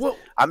 Actually, this is,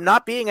 I'm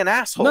not being an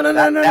asshole. No.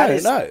 That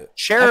is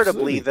charitably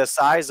Absolutely. the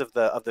size of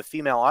the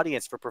female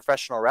audience for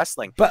professional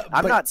wrestling. But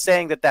I'm not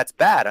saying that that's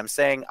bad. I'm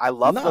saying I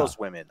love those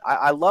women.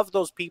 I love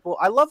those people.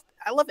 I love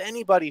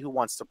anybody who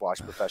wants to watch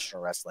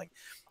professional wrestling.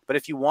 But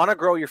if you want to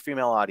grow your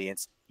female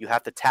audience, you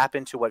have to tap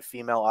into what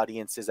female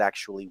audiences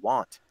actually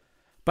want.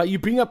 But you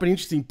bring up an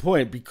interesting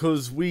point,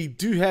 because we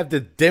do have the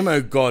demo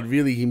god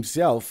really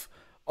himself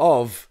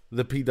of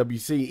the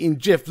PWC in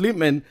Jeff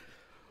Lippman.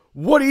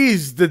 What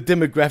is the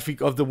demographic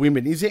of the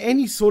women? Is there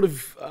any sort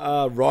of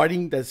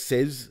writing that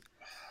says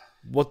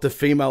what the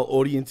female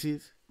audience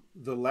is?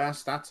 The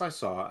last stats I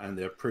saw, and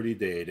they're pretty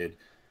dated,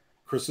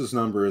 Chris's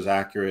number is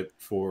accurate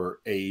for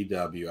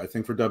AEW. I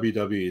think for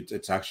WWE,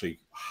 it's actually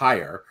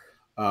higher.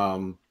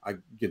 I'm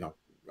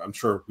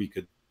sure we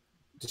could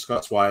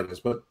discuss why it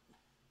is, but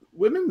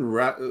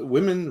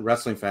women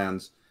wrestling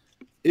fans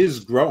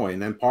is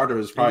growing, and part of it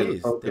is probably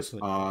the focus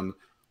on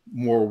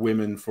more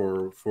women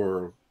for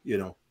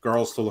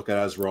girls to look at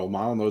as role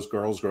model, and those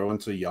girls grow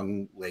into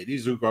young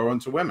ladies who grow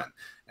into women,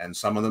 and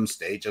some of them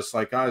stay just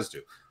like guys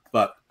do.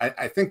 But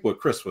I think what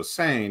Chris was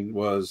saying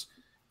was,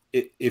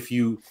 if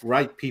you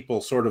write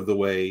people sort of the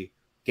way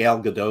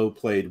Gal Gadot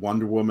played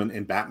Wonder Woman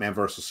in Batman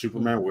versus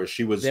Superman, where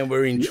she was the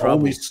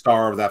only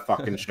star of that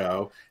fucking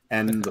show,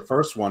 and the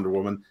first Wonder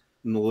Woman,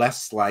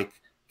 less like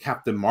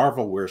Captain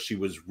Marvel, where she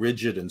was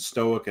rigid and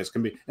stoic as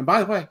can be. And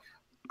by the way,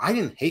 I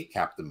didn't hate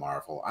Captain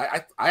Marvel.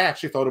 I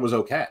actually thought it was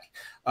okay.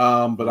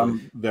 But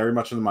I'm very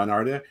much in the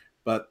minority.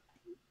 But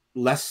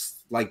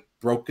less like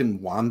broken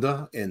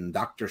Wanda in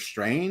Doctor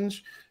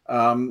Strange.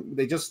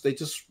 They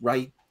just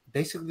write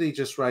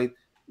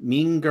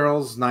mean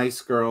girls,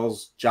 nice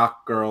girls,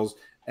 jock girls,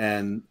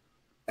 and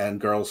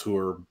girls who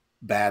are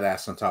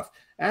badass and tough.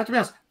 And to be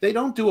honest, they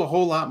don't do a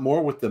whole lot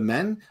more with the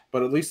men,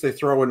 but at least they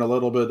throw in a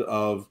little bit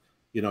of,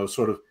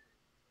 sort of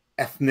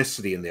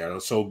ethnicity in there.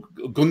 So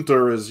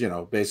Gunther is,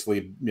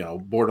 basically,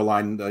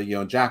 borderline,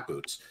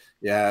 jackboots.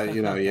 Yeah,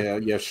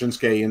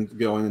 Shinsuke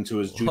going into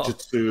his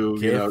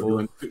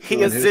jujitsu.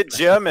 He is the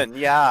German,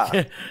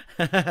 yeah.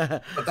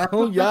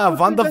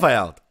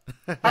 Wanderfeld.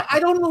 I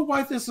don't know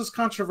why this is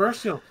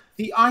controversial.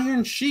 The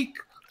Iron Sheik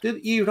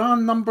did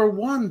Iran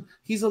 #1.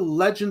 He's a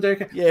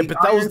legendary. Yeah, but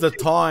that was the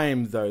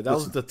time, though. That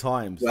was the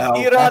times. Well,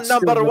 Iran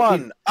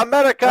 #1,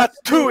 America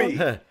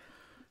 2.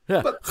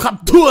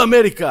 To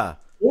America.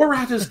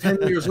 Borat is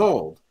 10 years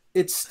old.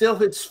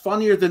 It's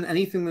funnier than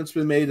anything that's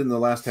been made in the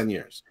last 10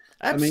 years.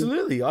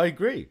 Absolutely, I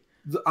agree.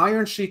 The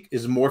Iron Sheik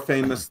is more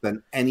famous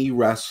than any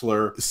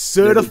wrestler.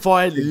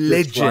 Certified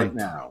legend. Right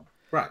now.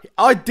 Right.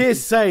 I dare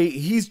say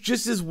he's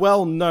just as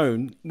well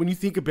known, when you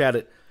think about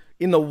it,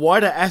 in the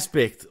wider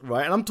aspect,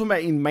 right? And I'm talking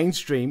about in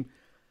mainstream,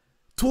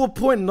 to a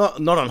point, not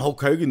on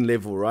Hulk Hogan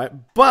level, right?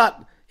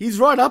 But he's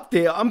right up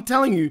there. I'm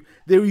telling you,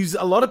 there is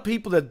a lot of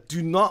people that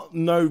do not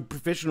know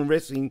professional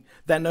wrestling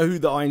that know who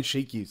the Iron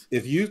Sheik is.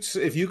 If you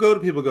go to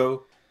people,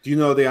 do you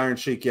know the Iron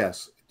Sheik?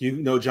 Yes. Do you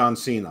know John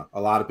Cena?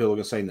 A lot of people are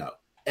going to say no.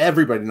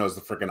 Everybody knows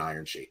the freaking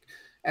Iron Sheik.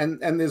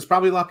 And there's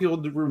probably a lot of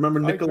people who remember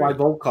Nikolai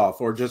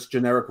Volkov or just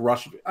generic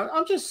Russian.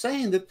 I'm just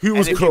saying that. Who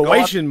was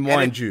Croatian,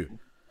 mind you.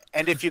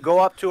 And if you go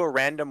up to a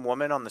random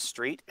woman on the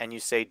street and you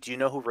say, do you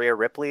know who Rhea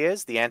Ripley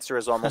is? The answer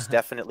is almost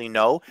definitely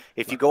no.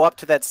 If you go up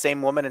to that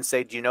same woman and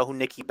say, do you know who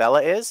Nikki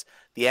Bella is?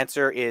 The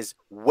answer is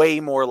way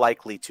more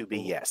likely to be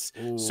yes.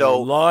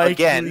 So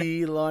again,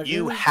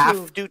 you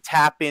have to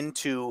tap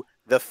into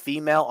the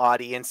female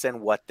audience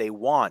and what they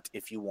want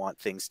if you want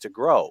things to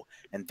grow.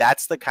 And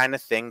that's the kind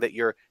of thing that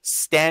your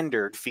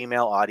standard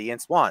female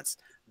audience wants.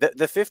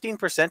 The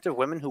 15% of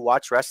women who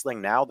watch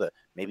wrestling now, the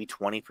maybe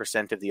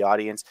 20% of the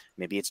audience,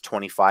 maybe it's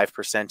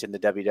 25% in the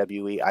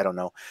WWE, I don't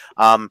know.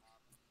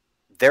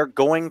 They're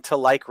going to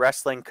like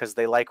wrestling because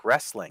they like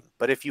wrestling.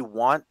 But if you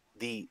want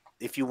the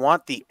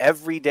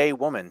everyday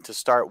woman to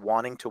start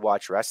wanting to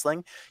watch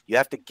wrestling, you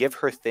have to give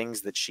her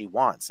things that she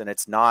wants. And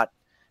it's not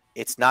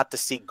to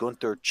see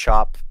Gunther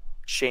chop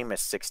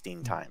Sheamus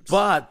 16 times.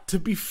 But to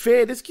be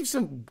fair, let's give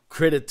some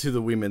credit to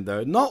the women,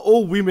 though. Not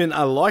all women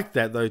are like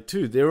that, though,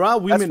 too. There are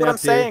women That's what I'm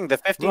saying. The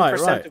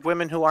 15% of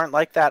women who aren't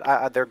like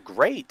that, they're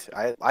great.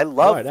 I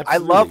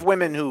love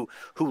women who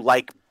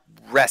like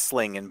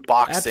wrestling and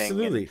boxing.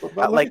 Absolutely.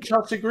 But look at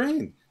Chelsea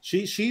Green.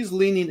 She's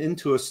leaning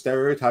into a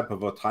stereotype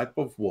of a type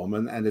of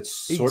woman, and it's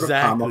sort of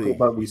comical,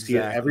 but we see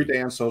it every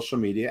day on social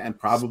media and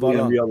probably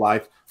in real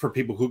life for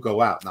people who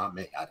go out. Not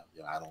me. I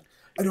don't.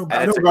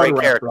 It's a great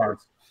character.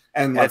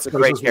 And that's a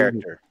great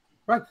character.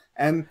 Right.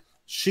 And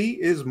she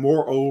is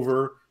more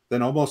over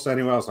than almost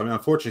anyone else. I mean,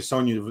 unfortunately,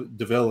 Sonya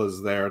Deville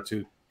is there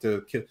to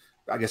kill.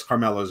 I guess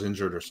Carmella's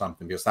injured or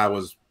something, because that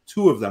was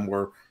two of them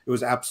where it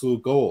was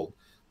absolute gold.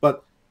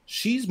 But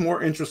she's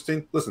more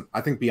interesting. Listen,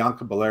 I think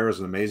Bianca Belair is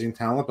an amazing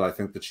talent, but I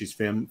think that she's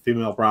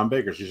female Braun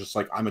Baker. She's just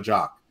like, I'm a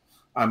jock.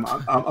 I'm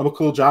a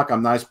cool jock.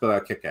 I'm nice, but I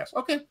kick ass.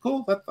 Okay,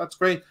 cool. That's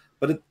great.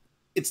 But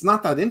it's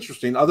not that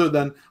interesting other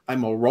than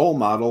I'm a role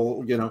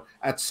model.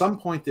 At some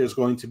point there's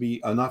going to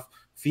be enough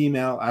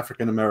female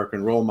African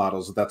American role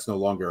models, that's no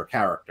longer a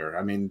character.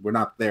 I mean, we're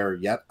not there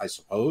yet, I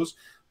suppose,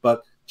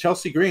 but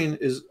Chelsea Green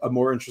is a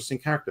more interesting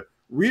character.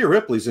 Rhea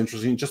Ripley's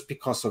interesting just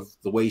because of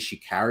the way she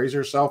carries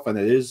herself, and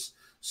it is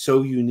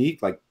so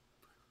unique. Like,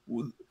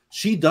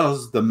 she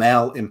does the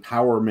male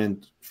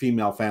empowerment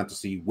female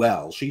fantasy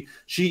well. She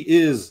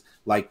is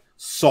like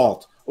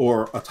Salt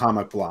or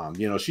Atomic Blonde.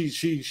 You know,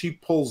 she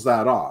pulls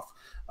that off.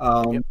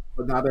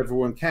 But not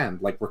everyone can.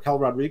 Like Raquel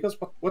Rodriguez,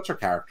 what's her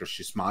character?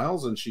 She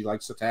smiles and she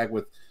likes to tag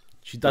with.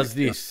 She does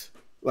this.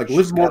 Like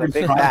Liv Morgan's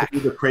trying to be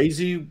the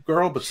crazy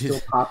girl, but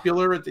still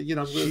popular. You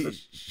know,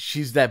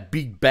 she's that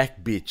big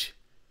back bitch.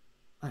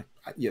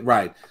 Yeah,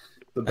 right.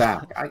 The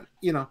back.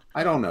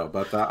 I don't know,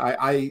 but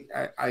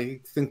I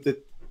think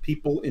that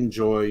people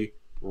enjoy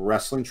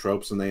wrestling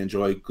tropes and they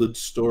enjoy good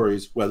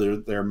stories, whether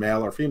they're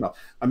male or female.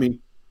 I mean,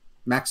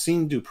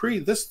 Maxine Dupree,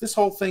 this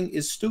whole thing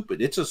is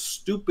stupid. It's a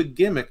stupid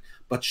gimmick,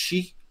 but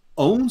she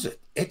owns it.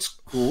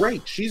 It's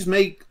great. She's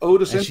made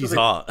Otis into she's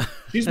hot.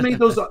 She's made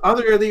those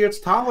other idiots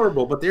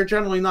tolerable, but they're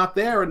generally not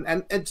there, and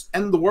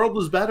the world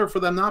is better for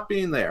them not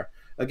being there.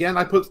 Again,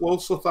 I put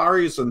Los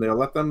Lotharios in there.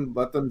 Let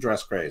them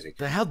dress crazy.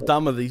 How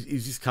dumb is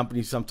this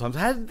company sometimes?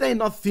 How did they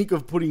not think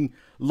of putting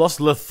Los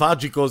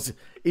Lethargicos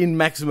in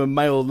Maximum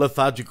Male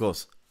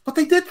Lethargicos? But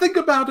they did think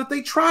about it.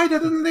 They tried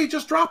it, and they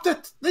just dropped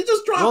it. They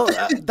just dropped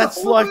it.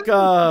 That's like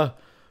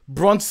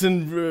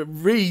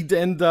Bronson Reed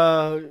and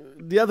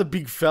the other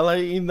big fella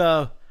in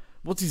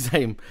what's his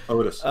name?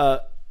 Otis.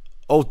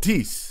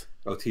 Otis.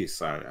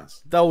 Sorry,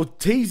 yes. They were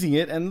teasing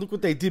it, and look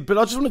what they did. But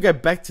I just want to go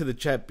back to the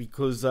chat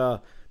because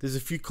there's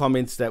a few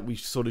comments that we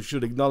sort of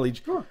should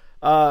acknowledge. Sure.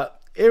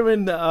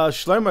 Aaron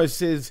Shlomo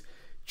says,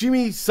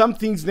 Jimmy, some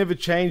things never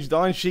changed.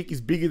 Iron Sheik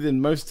is bigger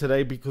than most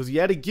today because he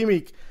had a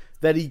gimmick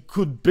that he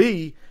could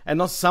be and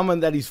not someone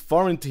that is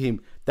foreign to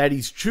him. That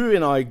is true,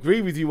 and I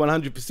agree with you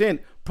 100%.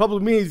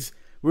 Problem is,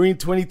 we're in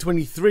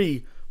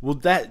 2023. Will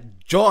that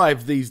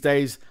jive these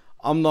days?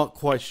 I'm not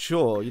quite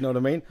sure. You know what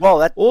I mean? Well,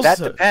 that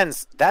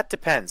depends. That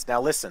depends.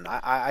 Now, listen,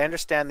 I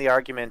understand the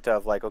argument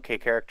of like, okay,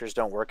 characters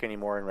don't work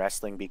anymore in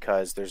wrestling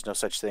because there's no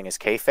such thing as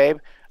kayfabe.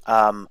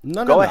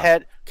 Go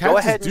ahead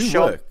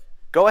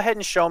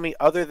and show me,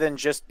 other than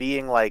just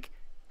being like,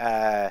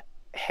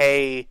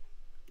 hey,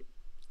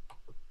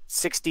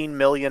 16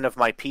 million of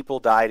my people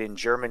died in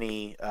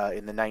Germany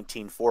in the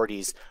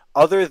 1940s.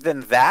 Other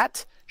than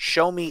that,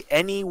 show me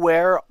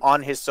anywhere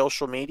on his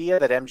social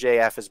media that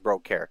MJF is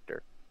broke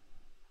character.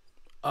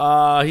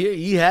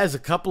 He has a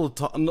couple of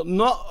times.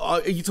 Not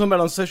are you talking about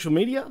on social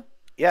media?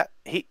 Yeah,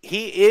 he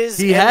is.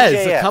 He MJF.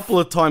 has a couple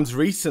of times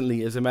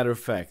recently, as a matter of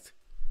fact.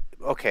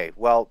 Okay,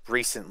 well,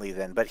 recently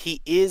then, but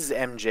he is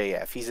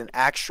MJF. He's an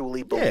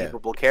actually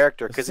believable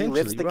character because he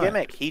lives the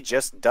gimmick. He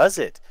just does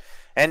it,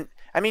 and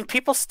I mean,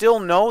 people still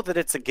know that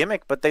it's a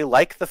gimmick, but they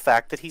like the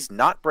fact that he's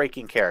not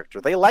breaking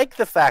character. They like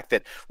the fact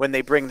that when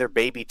they bring their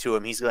baby to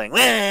him, he's going, "Wah!"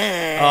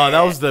 Oh,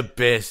 that was the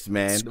best,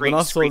 man.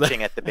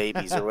 Screeching at the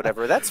babies or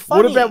whatever. That's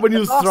funny. What about when he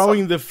was awesome.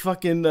 throwing the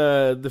fucking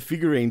the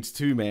figurines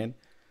too, man?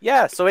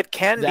 Yeah, so it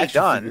can be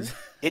done.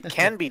 It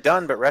can be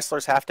done, but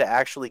wrestlers have to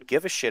actually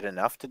give a shit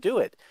enough to do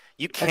it.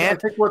 You can't.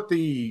 I think what the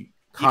you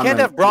can't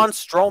have Braun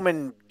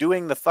Strowman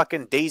doing the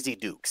fucking Daisy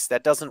Dukes.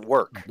 That doesn't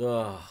work.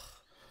 Ugh.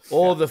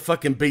 Or the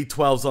fucking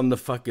B12s on the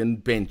fucking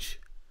bench.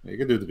 You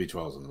can do the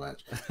B12s on the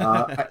bench.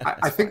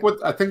 I think what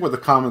the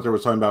commenter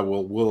was talking about,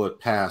 will it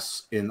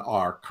pass in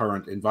our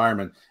current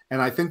environment?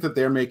 And I think that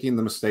they're making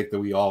the mistake that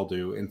we all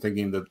do in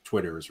thinking that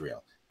Twitter is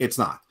real. It's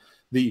not.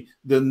 The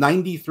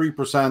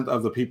 93%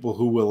 of the people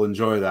who will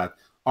enjoy that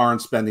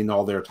aren't spending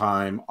all their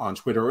time on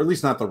Twitter, or at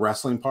least not the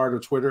wrestling part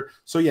of Twitter.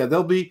 So yeah,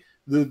 they'll be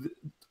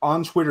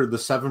on Twitter, the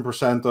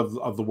 7%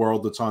 of the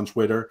world that's on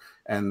Twitter,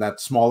 and that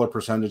smaller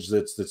percentage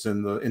that's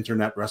in the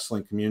internet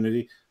wrestling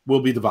community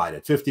will be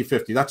divided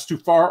 50-50. That's too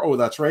far. Oh,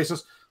 that's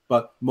racist.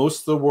 But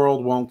most of the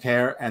world won't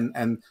care.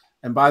 And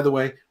by the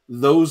way,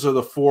 those are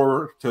the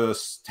 4 to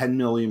 10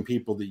 million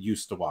people that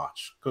used to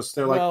watch, because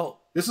they're like,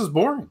 this is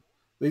boring.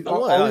 There's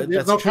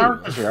no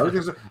characters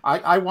here.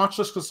 I watched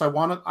this because I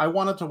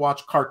wanted to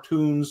watch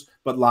cartoons,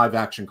 but live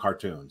action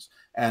cartoons,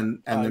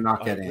 and they're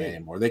not getting it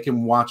anymore. They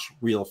can watch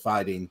real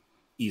fighting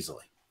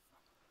easily.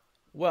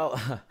 Well,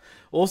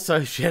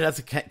 also shout out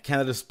to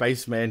Canada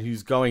Spaceman,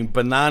 who's going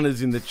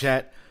bananas in the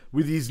chat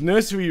with his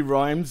nursery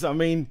rhymes. I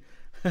mean,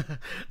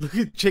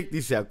 check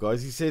this out,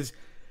 guys. He says,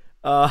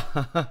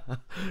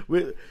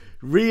 with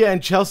Rhea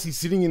and Chelsea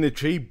sitting in the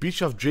tree,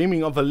 Bischoff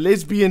dreaming of a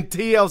lesbian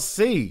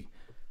TLC.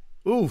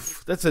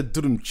 Oof, that's a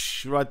dudum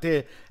right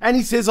there. And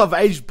he says, I've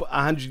aged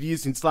 100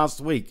 years since last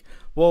week.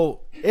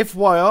 Well,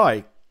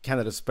 FYI,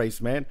 Canada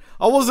Spaceman,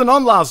 I wasn't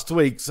on last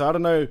week, so I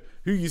don't know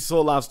who you saw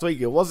last week.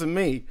 It wasn't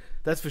me,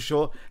 that's for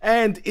sure.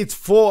 And it's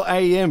 4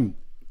 a.m.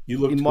 You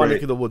look in my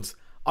neck of the woods.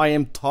 I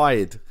am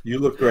tired. You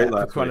look great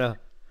last week. It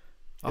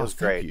was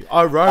great.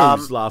 I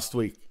rose last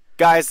week.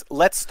 Guys,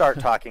 let's start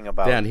talking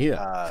about down here.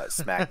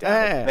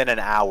 SmackDown. It's been an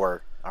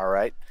hour. All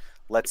right,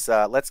 let's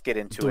get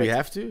into it. Do we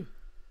have to?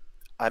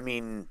 I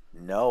mean,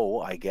 no,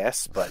 I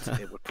guess, but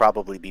it would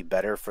probably be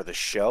better for the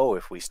show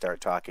if we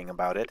start talking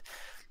about it.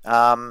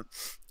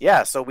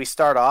 Yeah, so we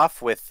start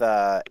off with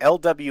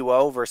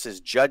LWO versus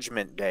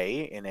Judgment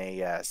Day in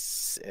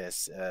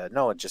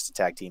no, just a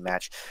tag team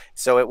match.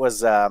 So it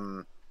was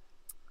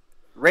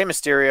Rey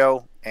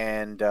Mysterio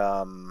and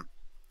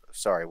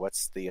sorry,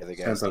 what's the other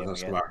guy's name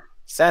again?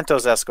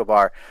 Santos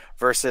Escobar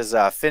versus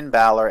Finn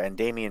Balor and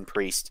Damian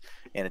Priest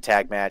in a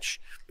tag match.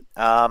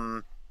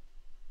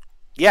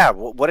 Yeah,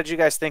 what did you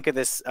guys think of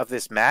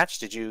this match?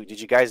 Did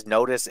you guys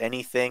notice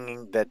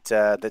anything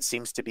that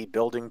seems to be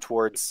building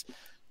towards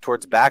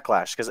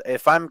Backlash? Because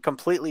if I'm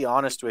completely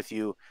honest with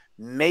you,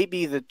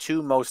 maybe the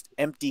two most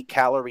empty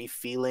calorie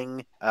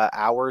feeling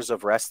hours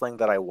of wrestling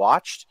that I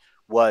watched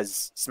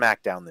was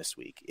SmackDown this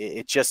week.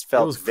 It just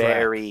felt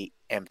very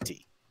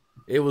empty.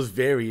 It was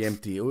very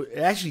empty. It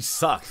actually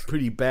sucked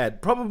pretty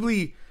bad.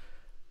 Probably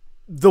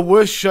the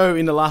worst show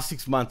in the last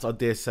 6 months, I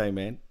dare say,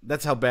 man.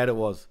 That's how bad it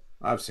was.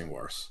 I've seen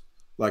worse.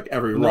 Like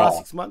every in Raw. The last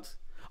 6 months?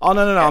 Oh,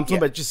 no. I'm talking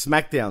about just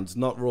SmackDowns,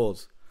 not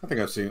Raws. I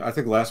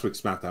think last week's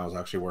SmackDown was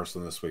actually worse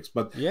than this week's.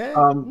 But yeah.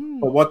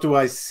 But what do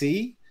I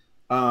see?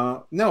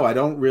 No, I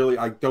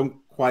don't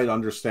quite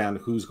understand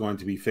who's going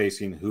to be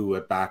facing who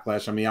at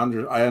Backlash. I mean,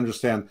 I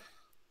understand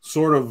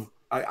sort of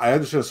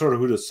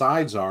who the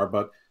sides are,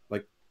 but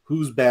like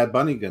who's Bad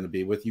Bunny going to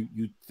be with?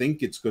 You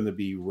think it's going to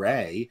be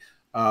Ray,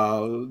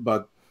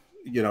 but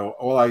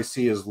all I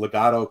see is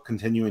Legado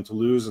continuing to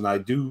lose, and I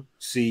do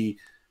see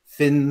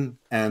Finn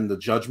and the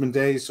Judgment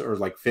Days, or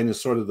like Finn is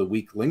sort of the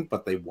weak link,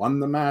 but they won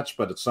the match.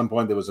 But at some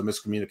point there was a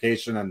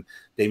miscommunication, and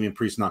Damian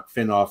Priest knocked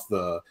Finn off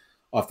the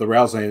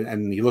rails,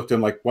 and he looked at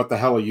him like, "What the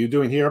hell are you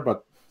doing here?"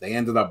 But they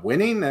ended up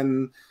winning,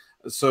 and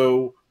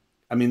so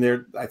I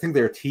mean, I think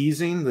they're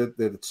teasing that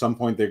at some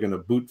point they're going to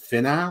boot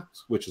Finn out,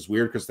 which is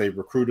weird because they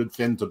recruited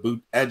Finn to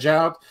boot Edge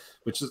out,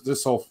 which is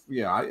this whole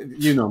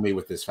you know me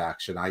with this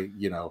faction. I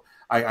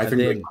think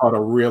they caught a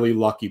really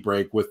lucky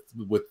break with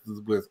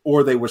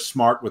or they were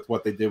smart with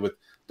what they did with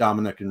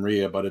Dominic and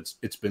Rhea, but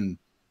it's been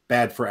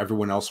bad for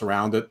everyone else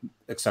around it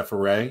except for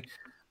Ray.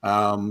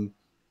 And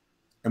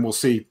we'll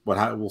see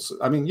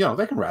I mean,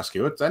 they can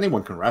rescue it.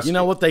 Anyone can rescue. You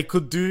know what they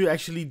could do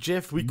actually,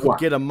 Jeff? We could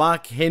get a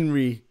Mark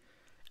Henry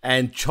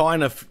and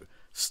China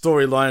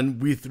storyline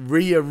with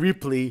Rhea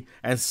Ripley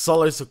and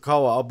Solo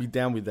Sikoa. I'll be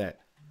down with that.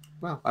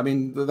 Well, I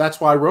mean,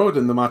 that's why I wrote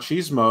in the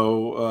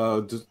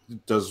Machismo,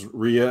 does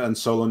Rhea and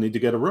Solo need to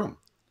get a room?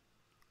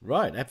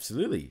 Right,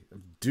 absolutely.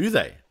 Do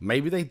they?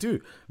 Maybe they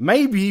do.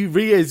 Maybe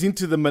Rhea is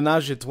into the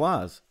menage a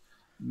trois.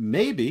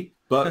 Maybe,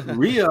 but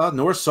Rhea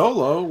nor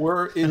Solo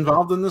were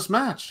involved in this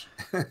match.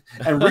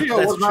 And Rhea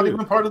was not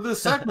even part of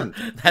this segment.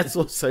 That's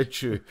also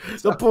true.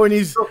 The point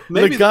is,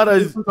 maybe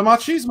Legato's the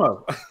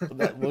Machismo.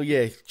 Well,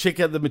 yeah, check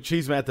out the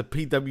Machismo at the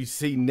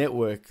PWC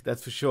network.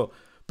 That's for sure.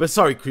 But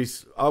sorry,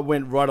 Chris, I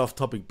went right off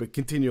topic, but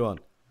continue on.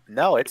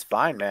 No, it's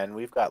fine, man.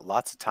 We've got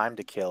lots of time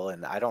to kill,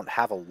 and I don't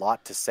have a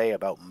lot to say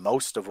about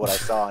most of what I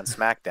saw on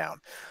SmackDown.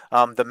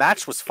 The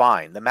match was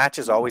fine. The match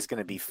is always going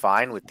to be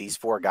fine with these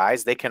four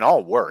guys. They can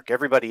all work.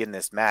 Everybody in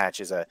this match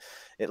is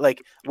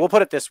we'll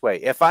put it this way.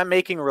 If I'm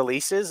making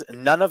releases,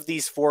 none of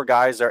these four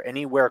guys are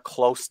anywhere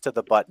close to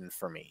the button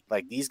for me.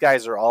 Like, these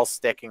guys are all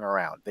sticking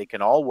around. They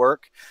can all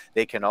work.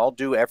 They can all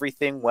do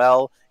everything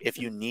well. If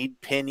you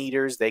need pin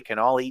eaters, they can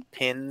all eat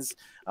pins.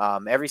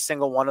 Every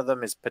single one of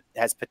them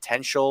has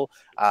potential.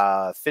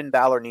 Finn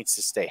Balor needs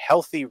to stay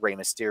healthy. Rey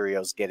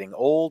Mysterio's getting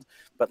old.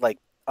 But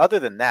other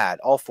than that,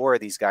 all four of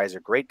these guys are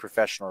great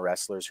professional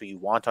wrestlers who you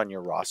want on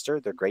your roster.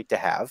 They're great to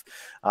have.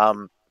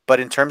 But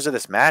in terms of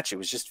this match, it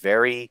was just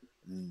very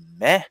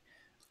meh.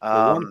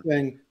 One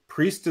thing,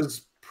 Priest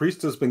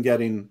has been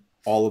getting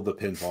all of the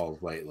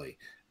pinfalls lately.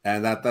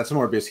 And that's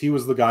more because he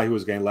was the guy who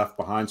was getting left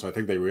behind. So I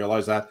think they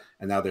realized that.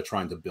 And now they're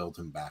trying to build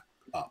him back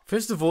up.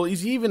 First of all,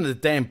 is he even a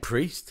damn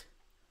priest?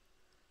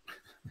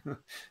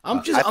 I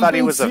thought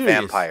he was serious. A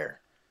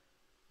vampire.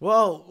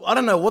 Well, I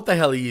don't know what the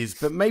hell he is,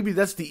 but maybe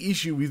that's the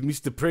issue with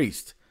Mr.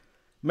 Priest.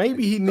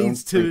 Maybe he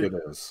needs to. Think it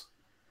is.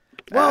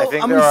 Well, I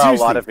think there are a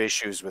lot of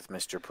issues with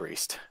Mr.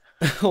 Priest.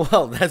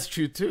 Well, that's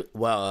true too.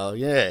 Well,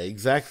 yeah,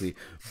 exactly.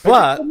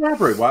 But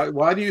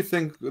why do you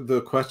think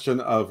the question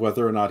of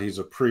whether or not he's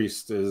a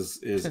priest is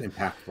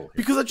impactful here?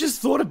 Because I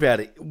just thought about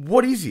it.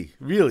 What is he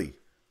really?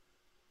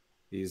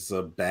 He's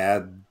a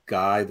bad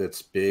guy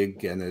that's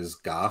big and is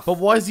goth. But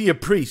why is he a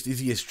priest? Is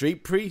he a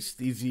street priest?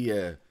 Is he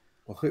a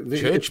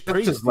church priest?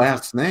 That's his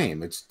last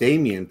name. It's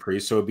Damian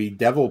Priest, so it'd be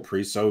Devil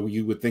Priest. So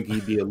you would think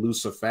he'd be a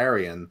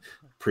Luciferian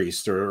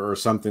priest or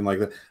something like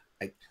that.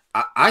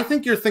 I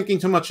think you're thinking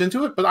too much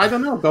into it, but I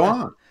don't know. Go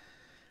on.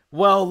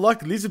 Well,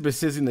 like Elizabeth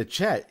says in the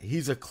chat,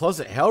 he's a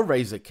closet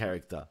Hellraiser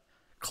character.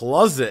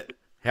 Closet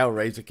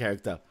Hellraiser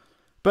character.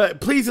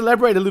 But please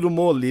elaborate a little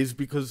more, Liz,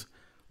 because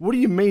what do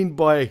you mean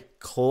by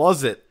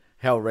closet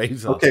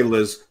Hellraiser? Okay,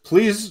 Liz,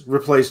 please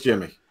replace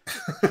Jimmy.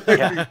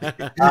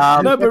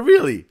 No, but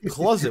really,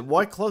 closet.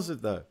 Why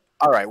closet, though?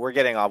 All right, we're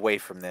getting away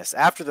from this.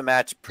 After the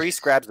match,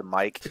 Priest grabs the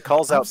mic,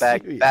 calls out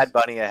Bad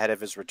Bunny ahead of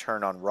his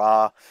return on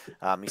Raw.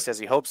 He says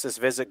he hopes this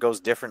visit goes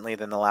differently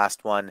than the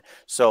last one.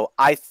 So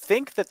I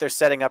think that they're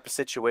setting up a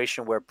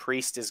situation where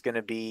Priest is going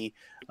to be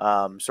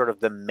sort of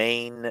the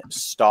main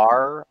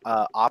star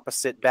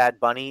opposite Bad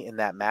Bunny in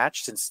that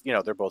match, since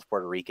they're both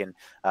Puerto Rican.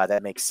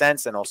 That makes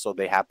sense, and also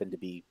they happen to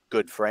be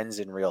good friends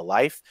in real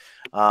life.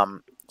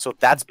 So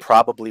that's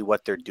probably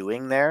what they're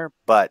doing there.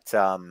 But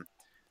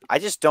I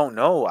just don't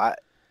know.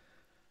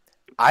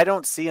 I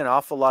don't see an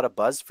awful lot of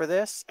buzz for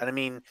this. And I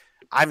mean,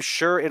 I'm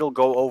sure it'll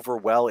go over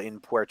well in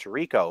Puerto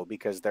Rico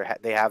because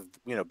they have,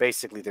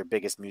 basically their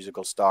biggest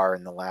musical star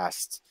in the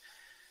last,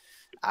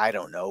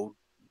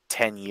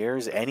 10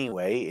 years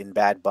anyway in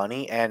Bad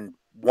Bunny, and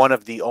one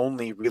of the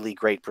only really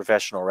great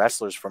professional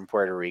wrestlers from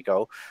Puerto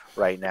Rico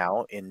right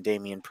now in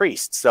Damian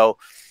Priest. So,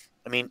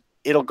 I mean,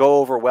 it'll go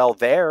over well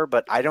there,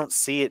 but I don't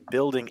see it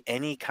building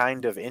any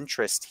kind of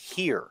interest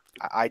here.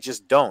 I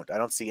just don't. I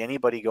don't see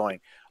anybody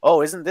going,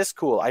 oh, isn't this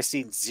cool? I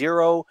see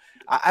zero.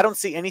 I don't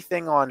see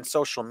anything on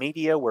social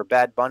media where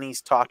Bad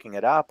Bunny's talking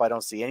it up. I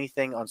don't see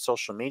anything on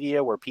social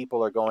media where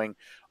people are going,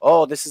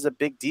 oh, this is a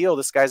big deal.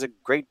 This guy's a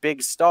great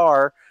big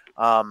star.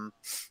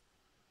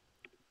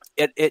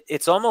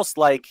 It's almost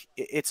like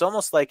if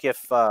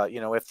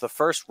if the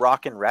first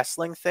rock and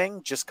wrestling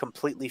thing just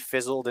completely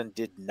fizzled and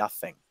did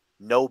nothing.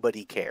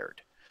 Nobody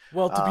cared.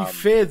 Well, to be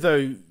fair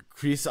though,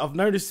 Chris, I've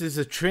noticed there's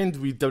a trend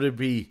with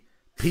WWE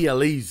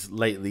PLEs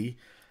lately,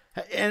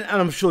 and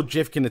I'm sure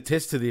Jeff can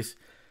attest to this.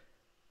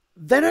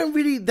 They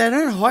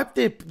don't hype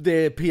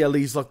their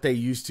PLEs like they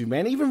used to,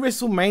 man. Even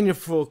WrestleMania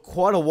for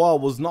quite a while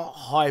was not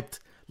hyped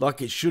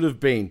like it should have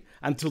been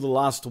until the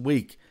last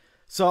week.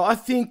 So I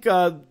think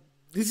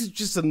this is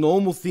just a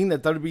normal thing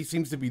that WWE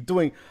seems to be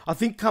doing. I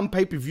think come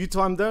pay-per-view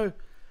time though,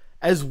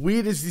 as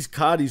weird as this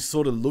card is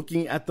sort of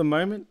looking at the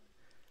moment,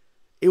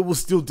 it will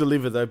still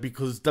deliver though,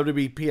 because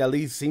WWE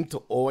PLEs seem to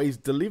always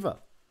deliver.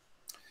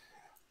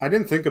 I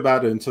didn't think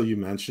about it until you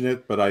mentioned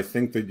it, but I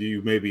think that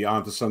you may be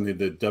onto something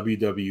that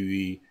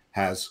WWE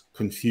has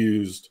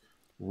confused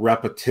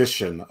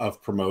repetition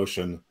of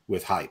promotion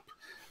with hype.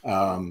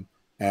 And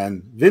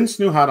Vince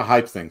knew how to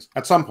hype things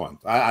at some point.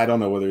 I don't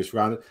know whether he's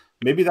forgotten it.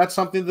 Maybe that's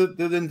something that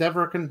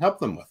Endeavor can help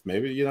them with.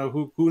 Maybe,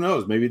 who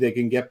knows? Maybe they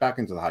can get back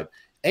into the hype.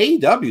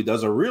 AEW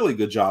does a really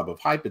good job of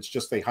hype. It's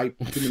just they hype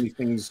too many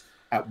things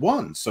at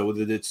once, so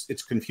that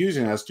it's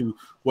confusing as to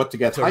what to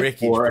get hyped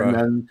for. Bro. And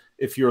then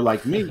if you're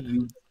like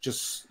me,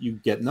 you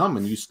get numb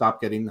and you stop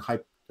getting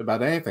hyped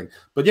about anything.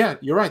 But yeah,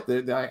 you're right.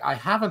 I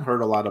haven't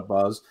heard a lot of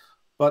buzz,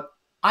 but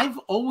I've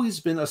always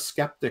been a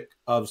skeptic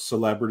of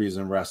celebrities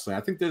in wrestling.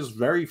 I think there's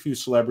very few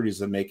celebrities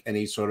that make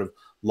any sort of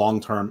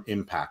long-term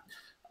impact.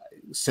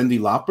 Cyndi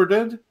Lauper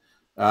did.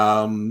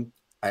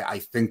 I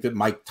think that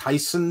Mike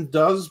Tyson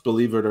does,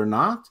 believe it or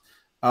not.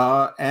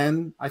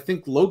 And I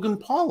think Logan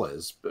Paul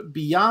is. But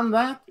beyond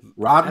that,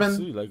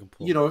 Rodman,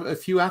 a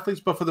few athletes.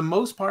 But for the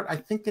most part, I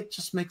think it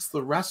just makes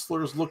the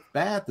wrestlers look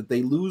bad that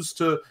they lose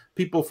to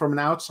people from an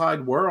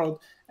outside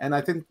world. And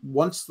I think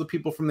once the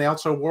people from the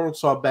outside world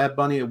saw Bad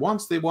Bunny at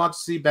once, they want to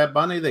see Bad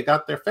Bunny. They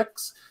got their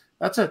fix.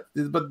 That's it.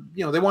 But,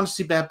 they want to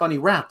see Bad Bunny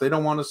rap. They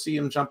don't want to see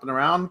him jumping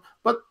around.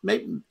 But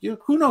maybe,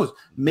 who knows?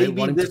 Maybe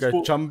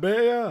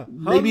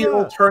maybe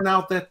it'll turn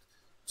out that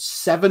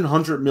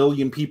 700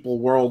 million people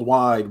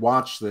worldwide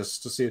watch this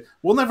to see it.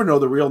 We'll never know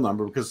the real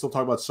number because they'll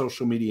talk about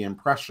social media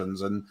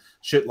impressions and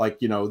shit like,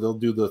 they'll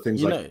do the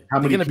things like how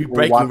many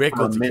people watch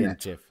records per minute.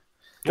 Jeff.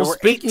 There were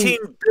 18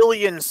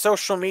 billion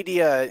social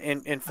media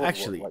in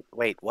actually.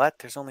 Wait, what?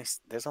 There's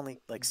only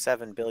like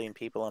 7 billion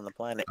people on the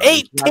planet.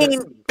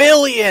 18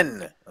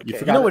 billion. Okay. You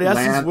forgot what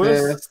Atlantis, else is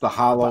worse? The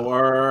Hollow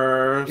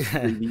Earth,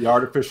 the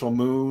artificial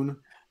moon.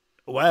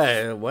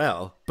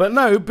 Well, but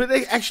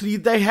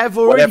they have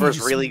already. Whatever's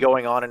really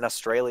going on in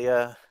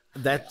Australia.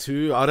 That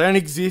too. I don't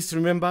exist,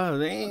 remember?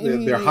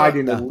 They're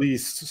hiding at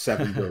least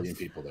 7 billion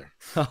people there.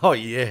 Oh,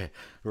 yeah.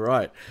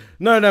 Right.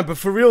 No, but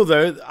for real,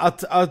 though,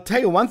 I'll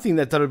tell you one thing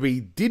that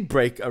WWE did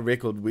break a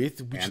record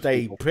with, which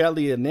they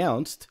proudly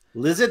announced.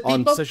 Lizard people?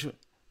 On social...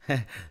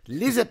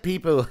 Lizard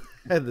people.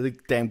 The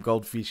damn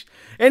goldfish.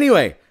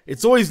 Anyway,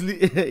 it's always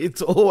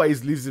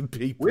lizard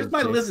people. Where's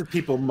my lizard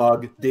people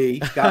mug, D?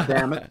 God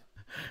damn it.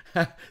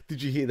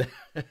 Did you hear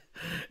that?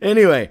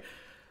 Anyway...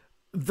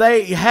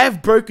 They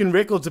have broken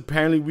records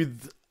apparently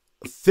with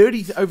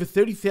over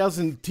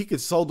 30,000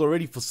 tickets sold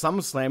already for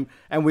SummerSlam,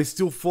 and we're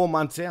still 4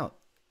 months out.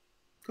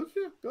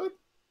 Good.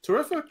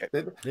 Terrific.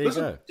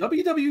 Listen,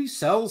 WWE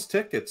sells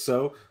tickets,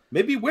 so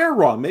maybe we're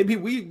wrong. Maybe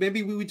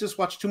we just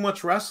watch too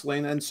much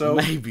wrestling, and so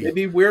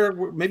maybe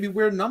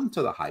we're numb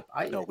to the hype.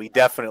 No, we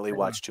definitely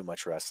watch too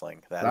much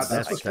wrestling.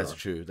 That's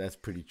true. That's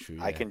pretty true.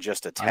 I can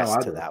just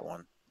attest to that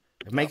one.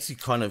 It makes you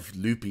kind of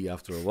loopy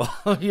after a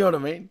while. You know what I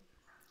mean?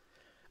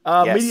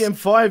 Yes. Medium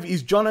 5,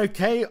 is John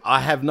okay?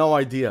 I have no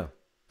idea.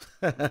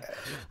 I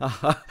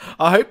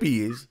hope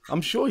he is.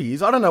 I'm sure he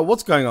is. I don't know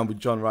what's going on with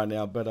John right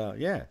now, but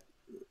yeah.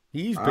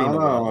 He's I been don't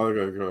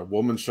around. know. A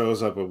woman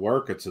shows up at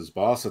work. It's his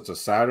boss. It's a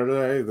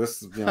Saturday.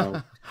 This,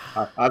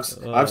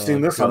 I've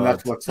seen this on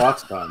God. Netflix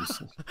lots of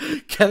times.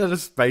 Canada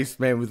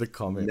Spaceman with a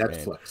comment,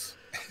 Netflix.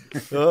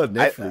 man. Oh,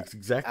 Netflix,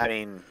 exactly. I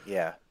mean,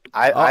 yeah.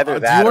 Either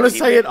that. Do you want to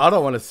or say it? I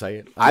don't want to say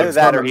it. Either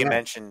that, or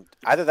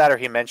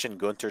he mentioned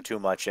Gunther too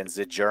much, and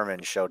the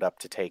German showed up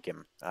to take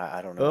him.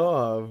 I don't know.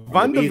 Oh,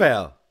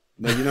 Vanderbilt.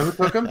 No, you know who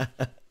took him?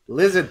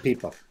 Lizard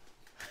people.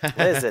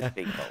 Lizard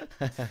people.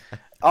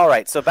 All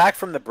right, so back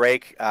from the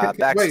break,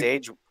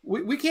 backstage.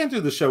 Wait, we can't do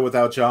the show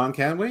without John,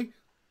 can we?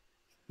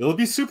 It'll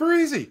be super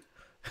easy.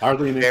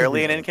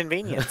 Barely an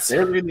inconvenience.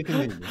 Barely an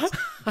inconvenience.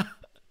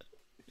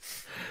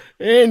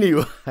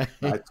 Anyway.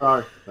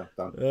 Sorry.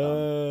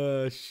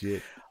 Oh,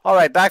 shit. All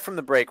right, back from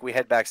the break, we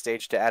head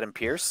backstage to Adam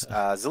Pearce.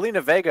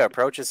 Zelina Vega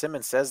approaches him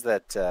and says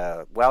that,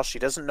 she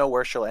doesn't know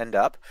where she'll end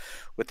up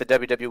with the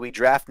WWE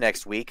draft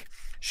next week.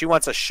 She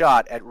wants a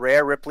shot at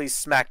Rhea Ripley's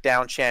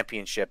SmackDown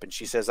Championship, and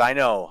she says, "I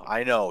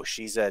know,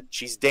 she's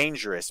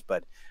dangerous,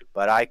 but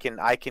I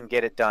can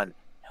get it done."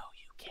 No,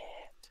 you can't.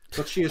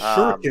 But she has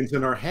shurikens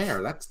in her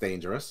hair. That's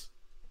dangerous.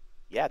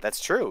 Yeah,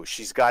 that's true.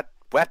 She's got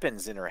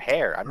weapons in her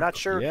hair. I'm not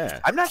sure.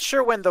 Yeah. I'm not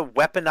sure when the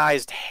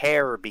weaponized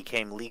hair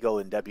became legal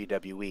in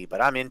WWE,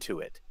 but I'm into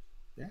it.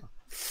 Yeah.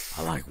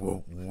 I like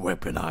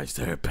weaponized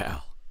hair,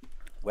 pal.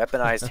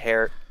 Weaponized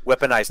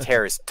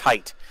hair is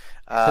tight.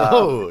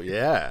 Oh,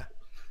 yeah.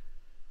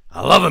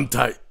 I love him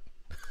tight.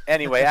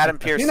 Anyway, Adam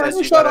Pearce says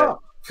you shut gotta...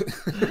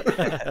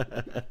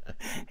 up.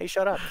 Hey,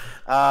 shut up.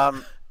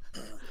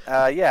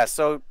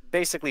 So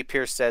basically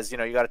Pearce says, you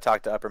got to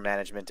talk to upper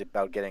management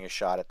about getting a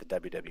shot at the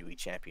WWE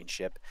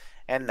Championship,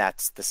 and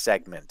that's the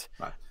segment.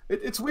 Right.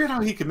 It's weird how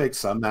he can make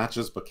some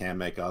matches but can't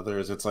make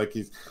others. It's like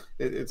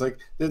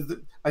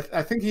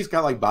I think he's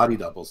got like body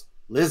doubles,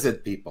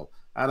 lizard people.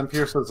 Adam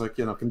Pearce is like,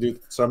 can do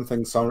some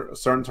things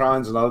certain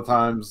times and other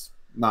times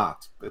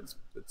not. It's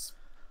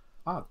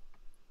odd.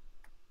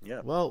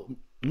 Yeah. Well,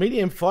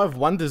 Medium 5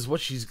 wonders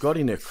what she's got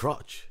in her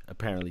crotch,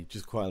 apparently,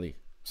 just quietly.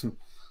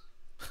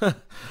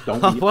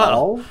 Don't we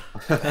all?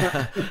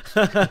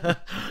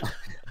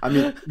 I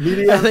mean,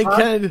 Medium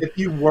 5, if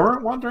you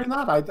weren't wondering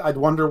that, I'd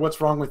wonder what's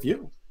wrong with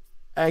you.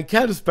 And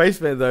Canada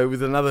Spaceman, though,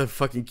 with another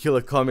fucking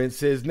killer comment,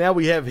 says, "Now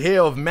we have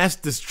hair of mass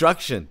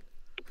destruction."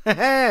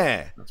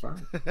 That's right.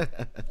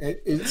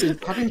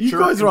 You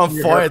guys are on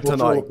fire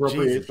tonight.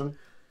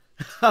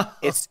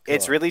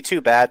 It's really too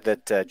bad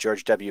that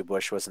George W.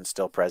 Bush wasn't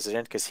still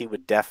president, because he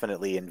would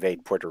definitely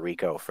invade Puerto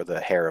Rico for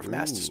the hair of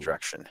mass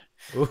destruction.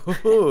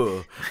 What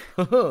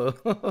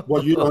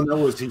you don't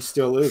know is he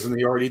still is, and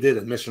he already did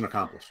it. Mission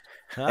accomplished.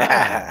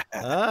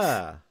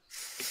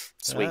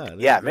 Sweet.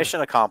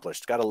 Mission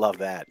accomplished. Gotta love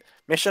that.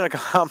 Mission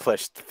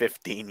accomplished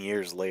 15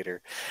 years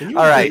later. All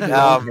right.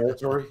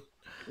 Territory?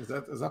 Is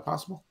that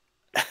possible?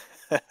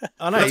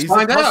 I know. Let's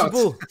find out.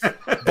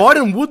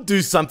 Biden would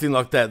do something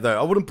like that, though.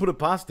 I wouldn't put it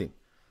past him.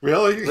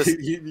 Really?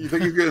 You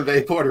think you're going to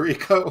invade Puerto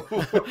Rico?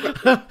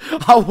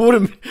 I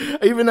wouldn't,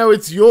 even though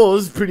it's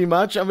yours, pretty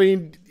much. I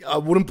mean, I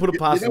wouldn't put it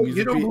past him.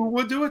 You know who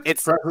would do it?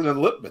 It's President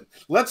Lippman.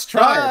 Let's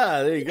try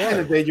it. There you go.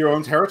 Invade your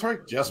own territory?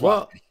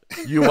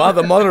 You are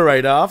the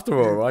moderator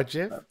after all, right,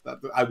 Jeff?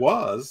 I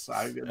was.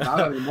 Not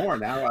anymore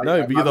now.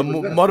 No, but you're the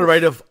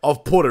moderator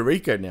of Puerto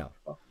Rico now.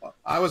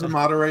 I was a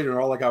moderator, and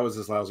all I got was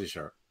this lousy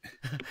shirt.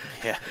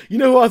 Yeah. You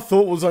know who I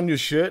thought was on your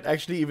shirt,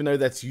 actually, even though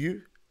that's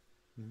you?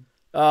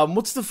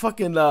 What's the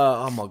fucking,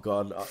 oh my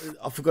God,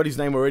 I forgot his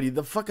name already.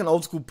 The fucking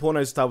old school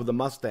porno star with the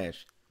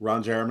mustache.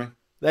 Ron Jeremy?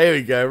 There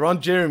we go, Ron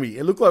Jeremy.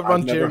 It looked like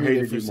Ron Jeremy. I've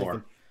never hated you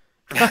more.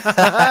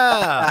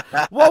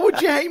 Why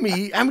would you hate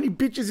me? How many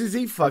bitches has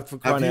he fucked, for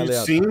crying out loud?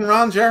 Have you seen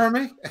Ron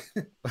Jeremy?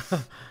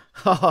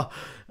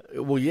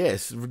 Well,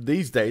 yes,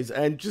 these days.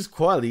 And just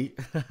quietly,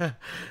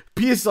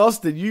 Pierce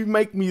Austin, you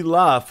make me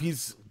laugh.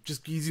 He's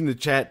in the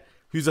chat,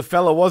 who's a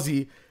fellow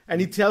Aussie, and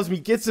he tells me,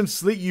 "Get some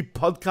sleep, you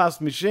podcast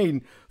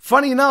machine."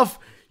 Funny enough,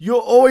 you're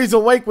always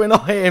awake when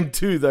I am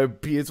too, though,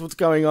 Pierce. What's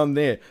going on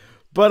there?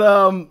 But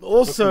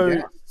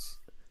also,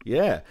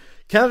 yeah,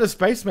 Canada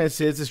Spaceman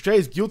says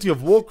Australia's guilty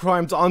of war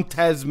crimes on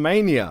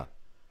Tasmania.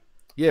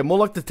 Yeah, more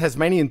like the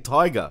Tasmanian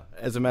tiger,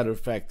 as a matter of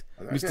fact,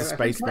 Mr.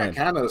 Spaceman.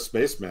 Canada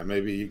Spaceman,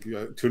 maybe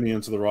you tuning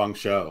into the wrong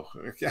show.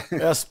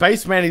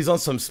 Spaceman, he's on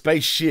some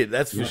space shit,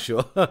 that's for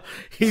sure.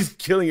 He's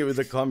killing it with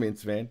the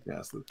comments, man.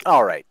 Yes.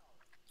 All right.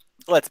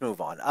 Let's move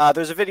on.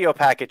 There's a video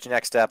package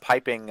next up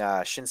hyping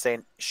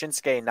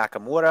Shinsuke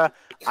Nakamura.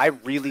 I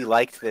really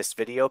liked this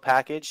video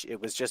package.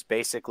 It was just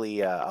basically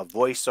a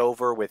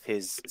voiceover with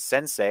his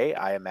sensei,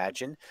 I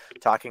imagine,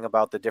 talking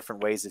about the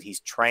different ways that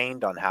he's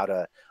trained on how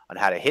to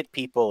hit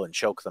people and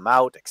choke them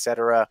out,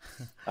 etc.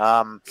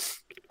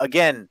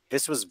 Again,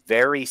 this was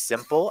very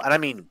simple, and I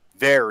mean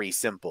very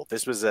simple.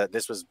 This was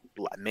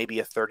maybe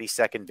a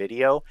 30-second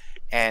video,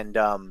 and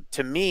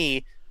to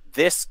me,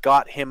 this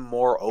got him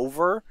more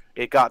over.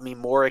 It got me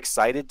more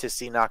excited to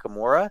see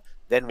Nakamura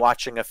than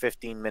watching a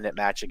 15-minute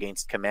match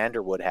against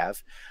Commander would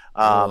have.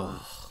 Why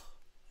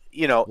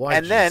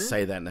and did then you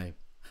say that name?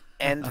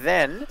 And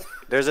then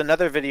there's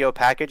another video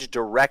package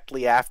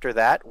directly after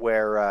that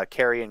where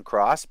Karrion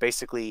Kross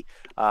basically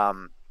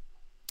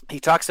he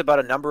talks about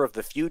a number of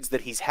the feuds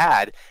that he's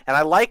had, and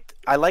I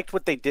liked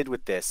what they did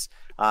with this.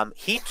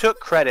 He took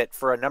credit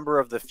for a number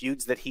of the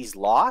feuds that he's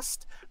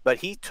lost, but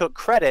he took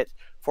credit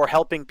for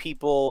helping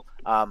people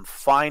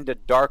find a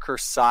darker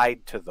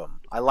side to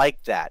them. I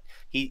like that.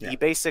 He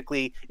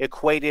basically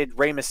equated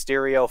Rey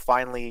Mysterio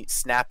finally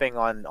snapping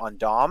on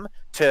Dom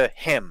to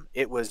him.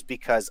 It was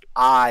because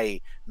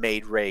I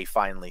made Rey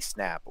finally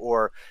snap,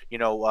 or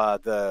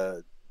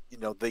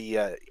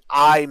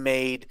I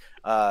made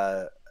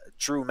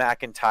Drew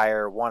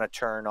McIntyre want to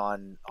turn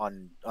on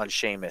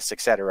Sheamus,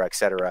 etc.,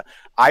 etc.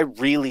 I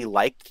really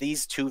liked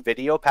these two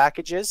video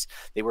packages.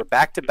 They were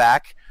back to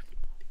back.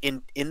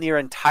 In their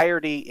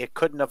entirety, it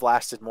couldn't have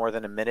lasted more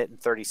than 1 minute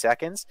and 30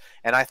 seconds.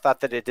 And I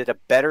thought that it did a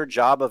better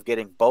job of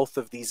getting both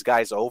of these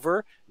guys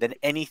over than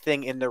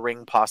anything in the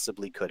ring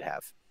possibly could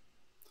have.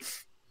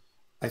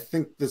 I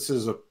think this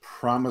is a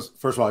promise.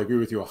 First of all, I agree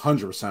with you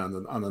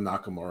 100% on the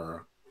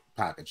Nakamura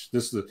package.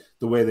 This is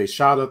the way they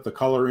shot it, the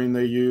coloring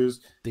they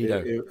used.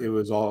 It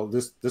was all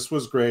this. This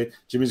was great.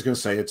 Jimmy's going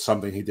to say it's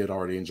something he did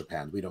already in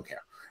Japan. We don't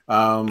care.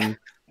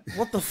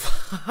 What the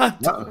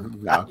fuck?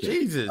 No,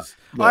 Jesus.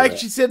 I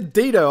actually said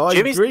Dito. I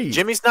agree.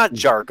 Jimmy's not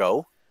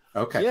Jargo.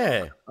 Okay.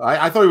 Yeah.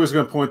 I thought he was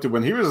going to point to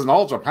when he was in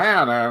All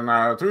Japan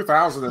in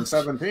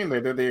 2017.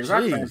 They did the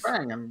exact same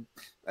thing. And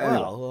anyway.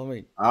 Well, I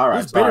mean, all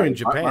right. it's better in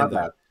Japan,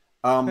 though.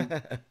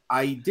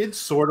 I did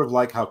sort of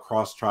like how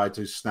Kross tried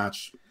to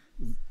snatch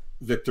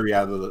victory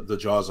out of the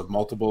jaws of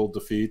multiple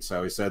defeats.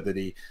 How he said that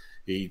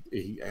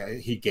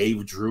he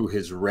gave Drew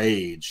his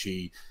rage.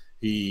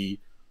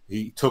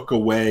 He took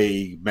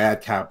away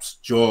Madcap's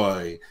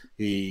joy.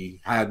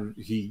 He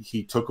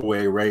took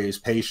away Ray's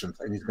patience,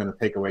 and he's going to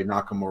take away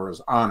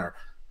Nakamura's honor.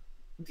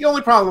 The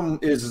only problem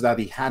is that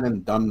he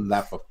hadn't done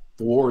that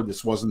before.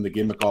 This wasn't the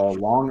gimmick all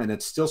along, and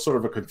it's still sort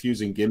of a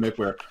confusing gimmick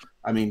where,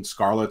 I mean,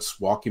 Scarlett's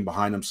walking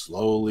behind him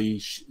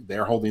slowly.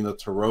 They're holding the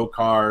tarot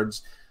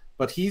cards,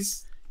 but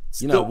he's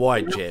still, you know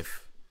why,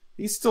 Jeff?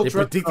 He's still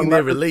predicting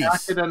their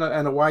release and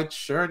a white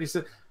shirt. He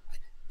said,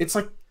 "It's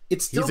like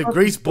it's still he's a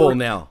grease ball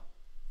now."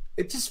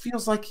 It just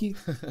feels like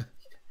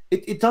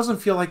it doesn't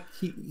feel like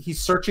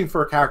he's searching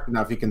for a character.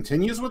 Now, if he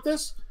continues with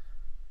this,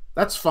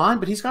 that's fine,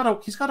 but he's got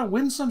to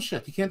win some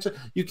shit. You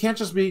can't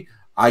just be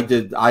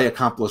I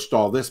accomplished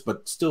all this,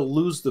 but still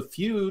lose the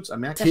feuds. I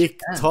mean,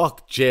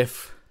 TikTok,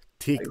 Jeff.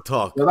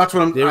 TikTok. Well, that's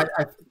what I'm.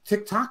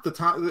 TikTok.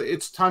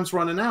 Its time's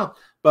running out.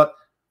 But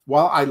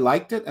while I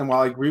liked it, and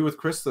while I agree with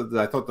Chris that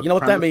I thought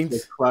what that means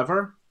was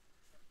clever.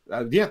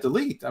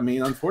 Delete. I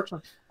mean,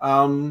 unfortunately.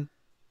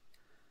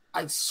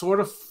 I sort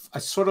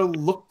of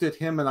looked at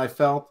him and I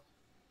feel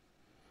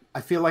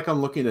like I'm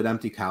looking at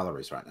empty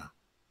calories right now.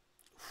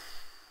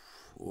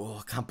 Oh,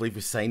 I can't believe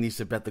we're saying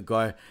this about the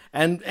guy.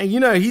 And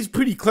he's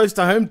pretty close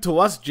to home to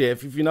us,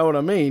 Jeff, if you know what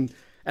I mean.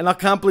 And I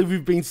can't believe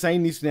we've been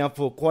saying this now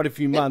for quite a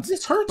few months.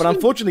 This hurts but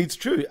unfortunately, it's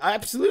true.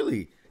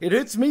 Absolutely. It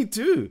hurts me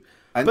too.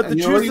 But the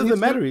truth of the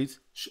matter is,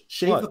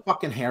 shave the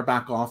fucking hair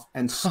back off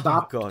and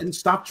stop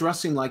stop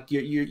dressing like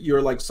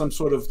you're like some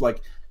sort of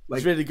like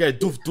he's ready to go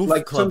doof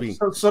like clubbing.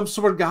 Some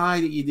sort of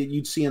guy that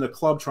you'd see in a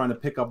club trying to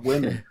pick up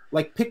women.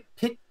 Like pick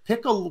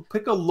a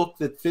look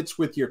that fits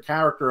with your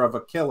character of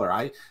a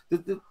killer.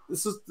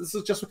 This is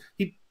just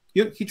he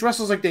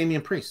dresses like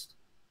Damian Priest.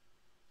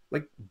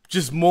 Like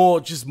just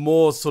more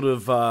sort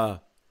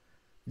of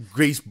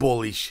grease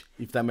ballish,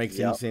 if that makes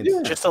any sense.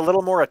 Yeah. Just a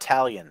little more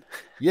Italian.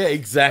 Yeah,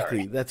 exactly.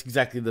 Sorry. That's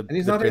exactly the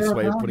best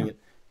way of putting it.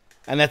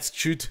 And that's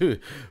true too.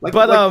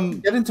 But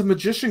get into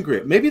magician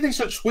grip. Maybe they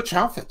should switch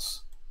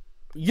outfits.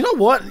 You know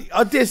what?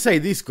 I dare say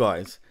this,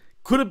 guys.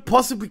 Could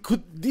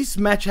this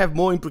match have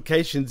more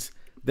implications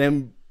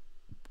than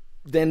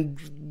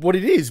what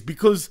it is?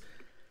 Because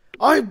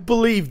I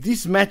believe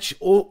this match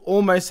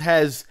almost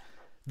has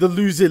the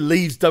loser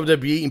leaves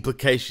WWE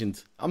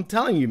implications. I'm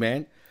telling you,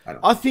 man.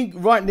 I think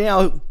right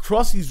now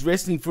Kross is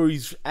wrestling for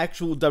his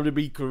actual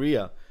WWE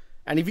career,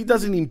 and if he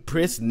doesn't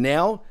impress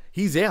now,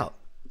 he's out.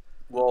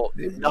 Well,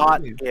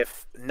 not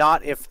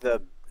if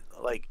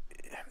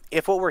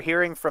what we're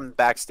hearing from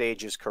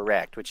backstage is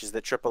correct, which is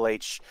that Triple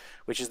H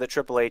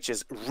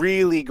is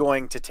really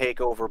going to take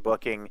over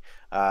booking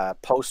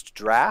post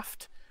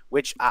draft,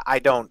 which I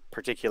don't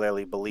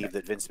particularly believe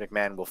that Vince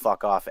McMahon will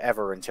fuck off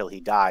ever until he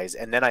dies.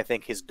 And then I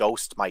think his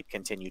ghost might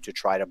continue to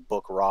try to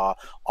book Raw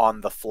on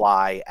the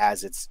fly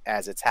as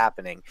it's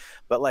happening.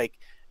 But like,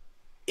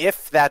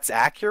 if that's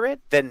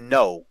accurate, then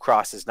no,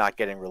 Kross is not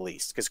getting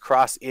released because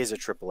Kross is a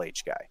Triple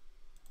H guy.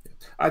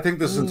 I think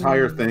this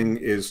entire thing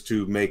is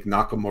to make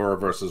Nakamura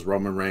versus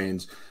Roman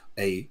Reigns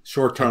a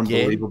short-term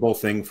believable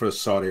thing for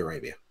Saudi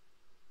Arabia.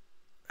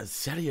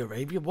 Saudi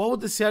Arabia? Why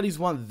would the Saudis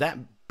want that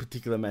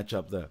particular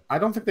matchup, though? I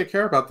don't think they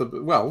care about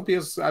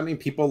because I mean,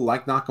 people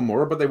like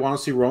Nakamura, but they want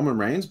to see Roman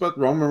Reigns. But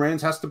Roman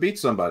Reigns has to beat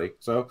somebody.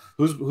 So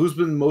who's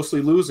been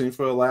mostly losing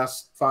for the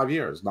last 5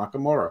 years?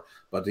 Nakamura.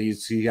 But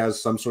he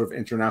has some sort of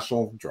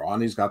international draw,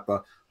 and he's got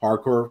the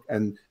hardcore.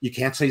 And you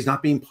can't say he's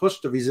not being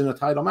pushed if he's in a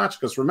title match,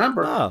 because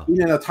remember,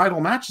 being in a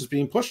title match is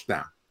being pushed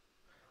now.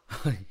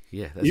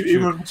 Yeah, that's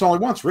even true. if it's only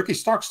once. Ricky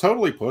Stark's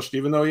totally pushed,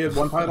 even though he had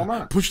one title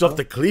match. Pushed off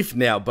the cliff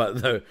now,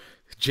 but no,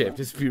 Jeff,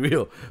 let's be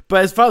real.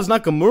 But as far as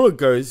Nakamura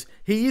goes,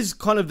 he is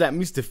kind of that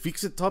Mr.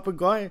 Fix-It type of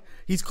guy.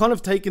 He's kind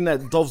of taken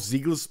that Dolph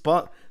Ziggler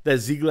spot that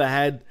Ziggler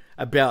had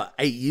about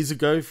 8 years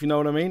ago, if you know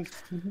what I mean.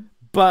 Mm-hmm.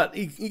 But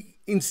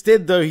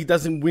instead, though, he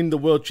doesn't win the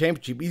World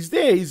Championship. He's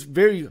there. He's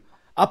very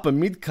upper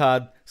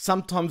mid-card,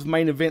 sometimes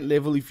main event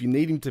level if you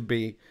need him to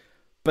be.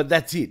 But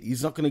that's it.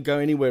 He's not going to go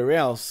anywhere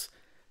else.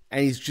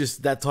 And he's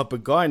just that type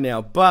of guy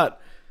now. But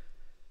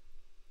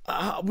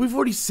we've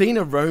already seen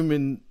a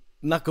Roman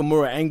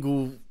Nakamura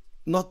angle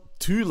not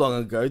too long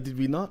ago, did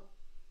we not?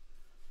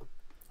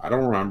 I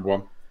don't remember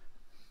one.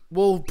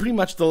 Well, pretty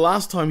much the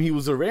last time he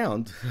was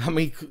around. I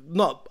mean,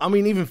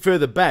 even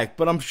further back,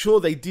 but I'm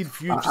sure they did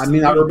feud. I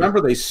remember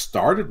they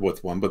started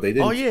with one, but they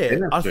didn't. Oh yeah,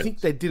 finish I it.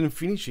 think they didn't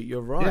finish it. You're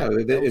right.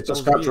 Yeah, it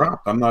just got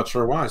dropped. I'm not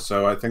sure why.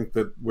 So I think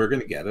that we're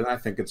going to get it. I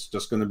think it's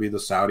just going to be the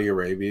Saudi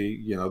Arabia,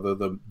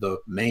 the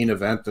main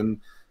event in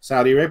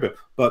Saudi Arabia.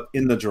 But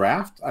in the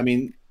draft, I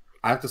mean,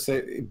 I have to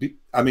say,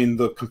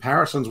 the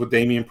comparisons with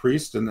Damian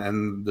Priest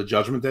and the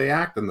Judgment Day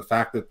Act, and the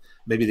fact that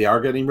maybe they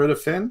are getting rid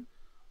of Finn.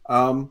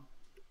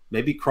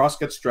 Maybe Cross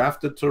gets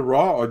drafted to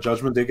Raw, or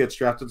Judgment Day gets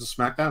drafted to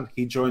SmackDown.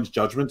 He joins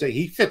Judgment Day.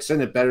 He fits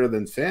in it better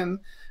than Finn.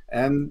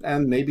 And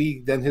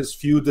maybe then his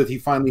feud that he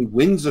finally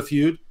wins a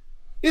feud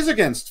is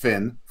against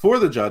Finn for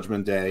the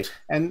Judgment Day.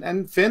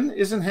 And Finn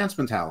is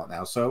enhancement talent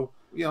now. So,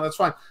 that's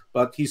fine.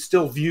 But he's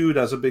still viewed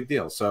as a big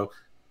deal. So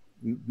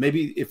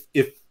maybe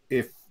if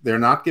they're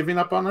not giving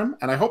up on him,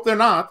 and I hope they're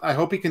not, I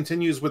hope he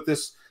continues with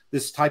this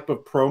type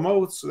of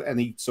promo,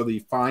 so that he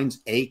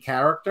finds a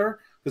character.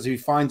 Because if he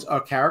finds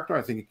a character,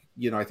 I think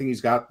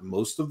he's got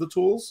most of the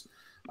tools.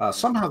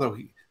 Somehow, though,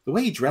 the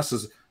way he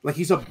dresses, like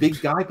he's a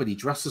big guy, but he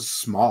dresses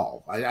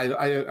small.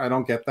 I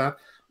don't get that.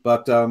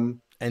 But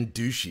and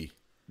douchey.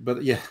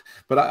 But yeah,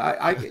 but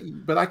I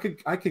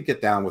could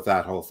get down with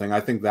that whole thing. I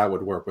think that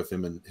would work with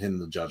him in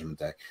the Judgment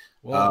Day.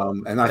 Well,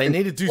 and I they think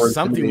need to do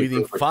something with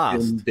him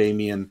fast.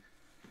 Damian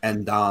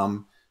and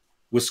Dom,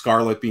 with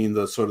Scarlett being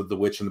the sort of the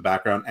witch in the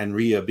background, and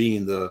Rhea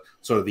being the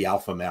sort of the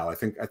alpha male. I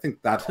think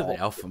that's the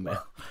alpha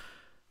male.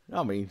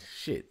 I mean,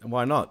 shit,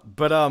 why not?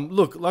 But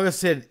look, like I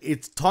said,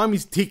 time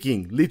is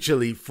ticking,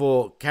 literally,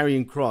 for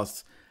Karrion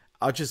Kross.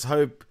 I just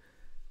hope,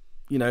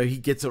 he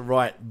gets it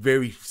right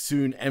very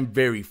soon and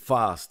very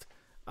fast.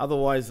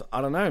 Otherwise,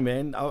 I don't know,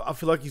 man. I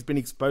feel like he's been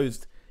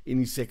exposed in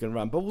his second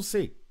run, but we'll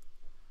see.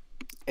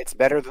 It's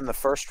better than the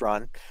first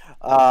run.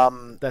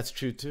 That's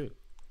true too.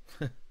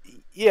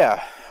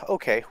 Yeah.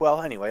 Okay.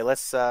 Well, anyway,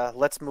 let's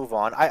move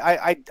on.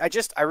 I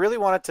really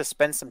wanted to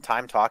spend some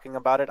time talking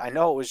about it. I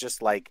know it was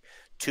just like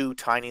 2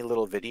 tiny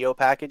little video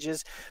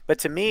packages, but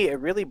to me, it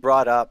really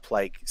brought up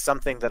like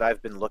something that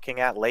I've been looking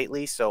at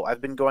lately. So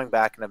I've been going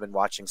back and I've been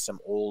watching some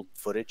old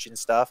footage and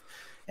stuff.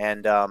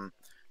 And,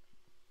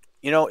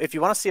 if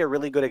you want to see a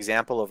really good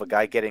example of a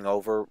guy getting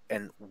over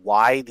and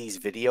why these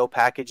video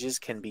packages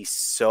can be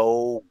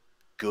so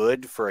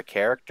good for a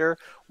character,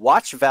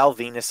 watch Val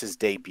Venus's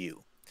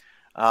debut.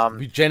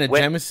 With Jenna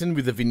Jameson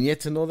with the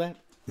vignette and all that?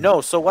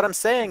 No, so what I'm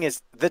saying is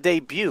the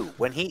debut,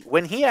 when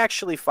he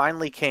actually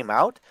finally came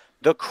out,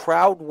 the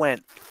crowd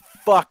went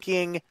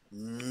fucking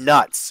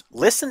nuts.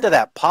 Listen to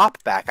that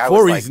pop back.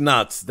 His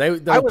nuts. They were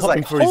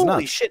popping for his nuts.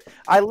 Holy shit.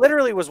 I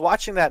literally was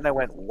watching that and I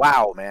went,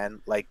 wow,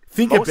 man. Like,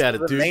 think most about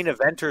of it, the dude. main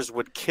eventers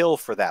would kill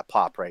for that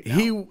pop right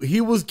now.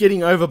 He was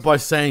getting over by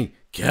saying,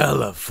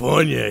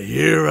 California,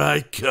 here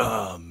I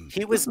come.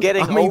 He was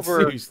getting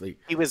over. Seriously.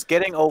 He was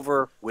getting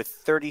over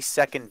with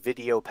 30-second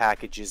video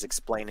packages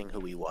explaining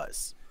who he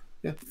was.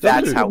 Yeah,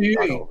 that's how he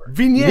got over.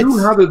 Vignettes. Knew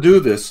how to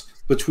do this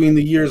between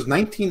the years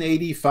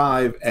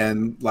 1985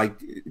 and like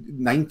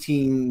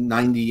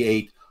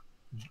 1998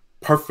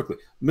 perfectly.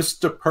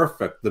 Mr.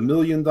 Perfect, the $1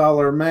 Million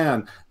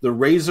Man, the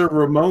Razor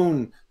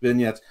Ramon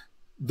vignettes,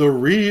 the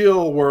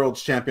real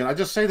world's champion. I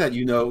just say that,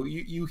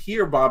 you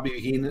hear Bobby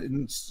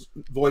Heenan's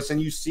voice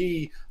and you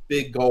see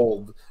Big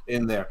Gold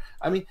in there.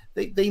 I mean,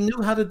 they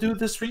knew how to do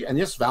this. And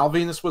yes, Val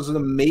Venus was an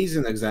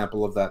amazing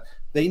example of that.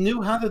 They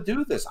knew how to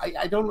do this.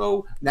 I don't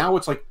know. Now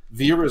it's like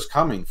Vera's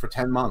coming for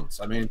 10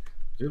 months. I mean,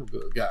 dude,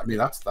 yeah, I mean,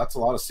 that's a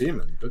lot of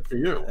semen. Good for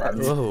you.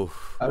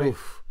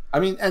 I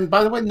mean, and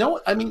by the way,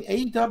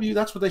 AEW,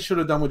 that's what they should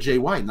have done with Jay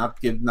White, not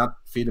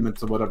feed him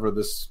into whatever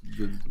this.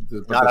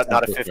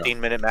 Not a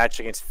 15-minute match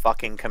against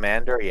fucking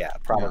Commander. Yeah,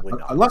 probably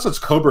not. Unless it's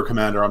Cobra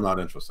Commander, I'm not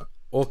interested.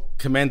 Or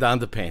Commander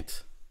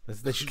Underpants.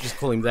 They should just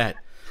call him that.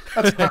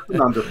 That's Captain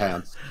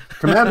Underpants.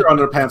 Commander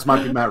Underpants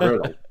might be Matt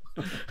Riddle.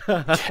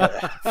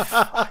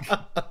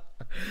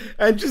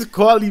 And just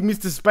quietly,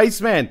 Mr.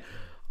 Spaceman,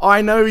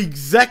 I know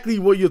exactly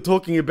what you're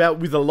talking about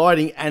with the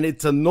lighting, and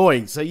it's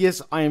annoying. So yes,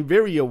 I am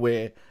very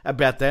aware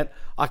about that.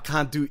 I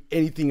can't do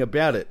anything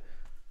about it.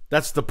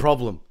 That's the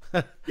problem.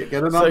 Get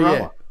an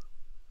umbrella.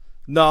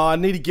 No, I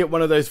need to get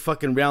one of those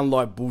fucking round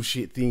light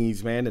bullshit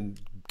thingies, man,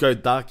 and go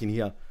dark in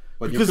here.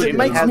 Because it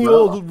makes me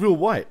all real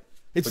white.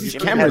 It's his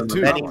camera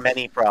too.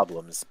 Many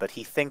problems, but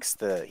he thinks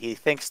the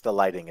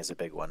lighting is a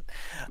big one.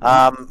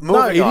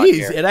 No, it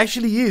is. Here. It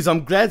actually is.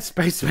 I'm glad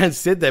Spaceman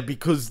said that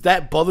because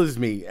that bothers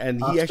me,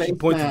 and he actually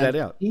pointed that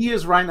out. He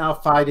is right now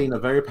fighting a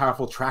very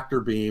powerful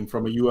tractor beam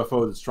from a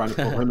UFO that's trying to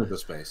pull him into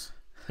space.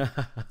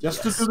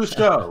 Just to do the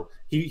show.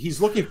 He's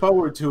looking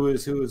forward to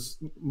his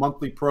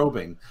monthly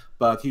probing,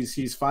 but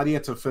he's fighting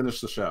it to finish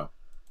the show.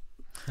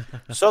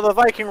 So the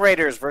Viking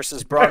Raiders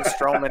versus Braun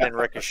Strowman and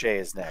Ricochet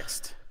is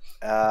next.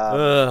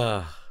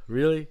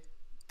 Really?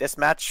 This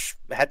match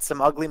had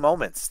some ugly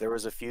moments. There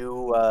was a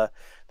few.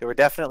 There were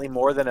definitely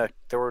more than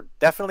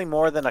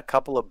a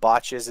couple of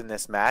botches in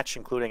this match,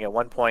 including at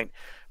one point,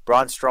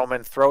 Braun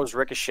Strowman throws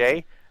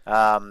Ricochet.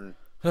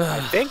 I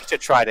think to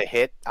try to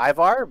hit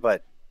Ivar,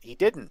 but he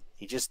didn't.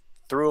 He just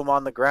threw him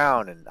on the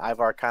ground, and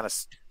Ivar kind of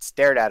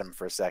stared at him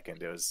for a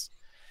second. It was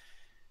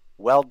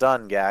well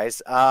done,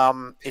 guys.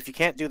 If you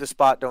can't do the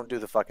spot, don't do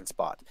the fucking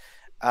spot.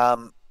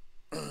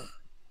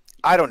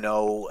 I don't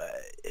know.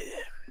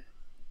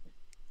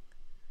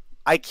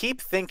 I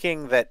keep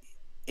thinking that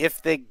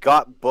if they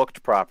got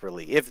booked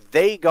properly, if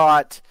they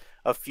got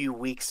a few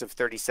weeks of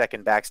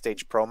 30-second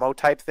backstage promo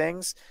type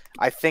things,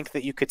 I think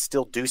that you could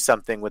still do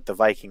something with the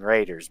Viking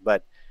Raiders.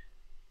 But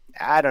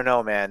I don't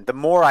know, man. The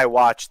more I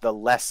watch, the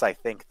less I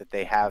think that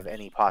they have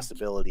any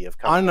possibility of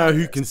coming. I know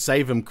who can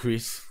save him,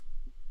 Chris.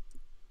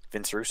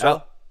 Vince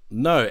Russo?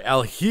 No,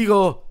 El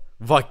Higo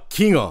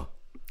Vikingo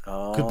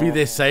could be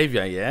their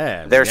savior.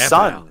 Yeah, their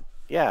son.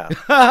 Yeah.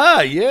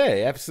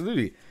 Yeah,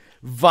 absolutely.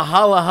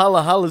 Valhalla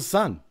Hala Hala's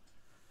son.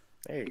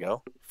 There you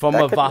go. From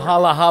a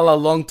Valhalla Hala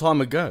long time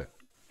ago.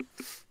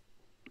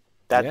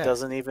 That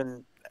doesn't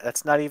even.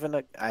 That's not even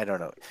a. I don't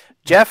know,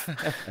 Jeff.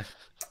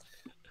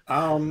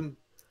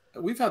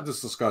 We've had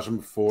this discussion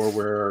before,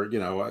 where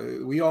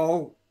we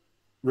all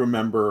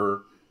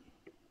remember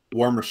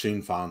War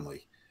Machine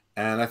fondly,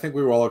 and I think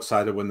we were all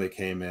excited when they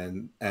came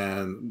in,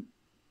 and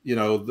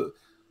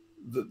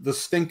the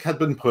stink had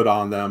been put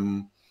on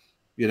them.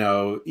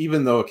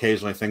 Even though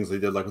occasionally things they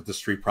did, like with the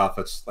Street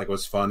Profits, like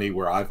was funny,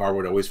 where Ivar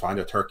would always find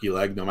a turkey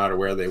leg no matter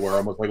where they were,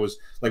 almost like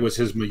it was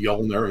his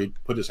Mjolnir.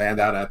 He'd put his hand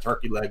out and a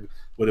turkey leg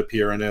would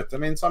appear in it. I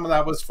mean, some of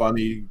that was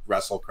funny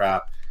wrestle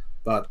crap,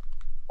 but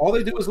all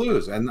they did was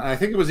lose. And I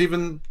think it was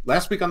even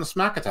last week on the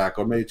Smack Attack,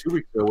 or maybe 2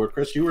 weeks ago, where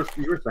Chris, you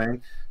were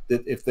saying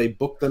that if they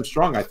booked them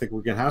strong, I think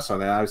we're gonna have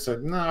something. And I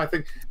said, no, I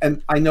think,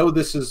 and I know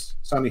this is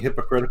sounding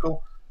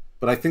hypocritical,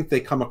 but I think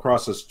they come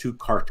across as too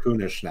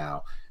cartoonish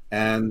now.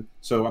 And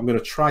so I'm going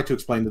to try to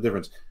explain the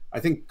difference. I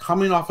think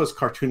coming off as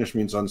cartoonish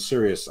means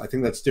unserious. I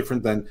think that's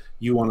different than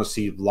you want to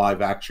see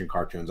live action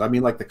cartoons. I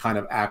mean, like the kind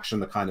of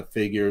action, the kind of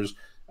figures.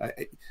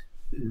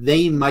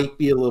 They might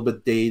be a little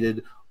bit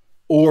dated,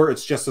 or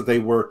it's just that they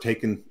were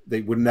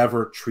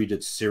never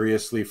treated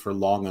seriously for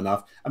long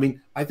enough. I mean,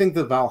 I think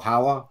the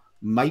Valhalla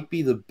might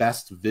be the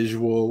best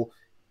visual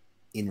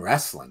in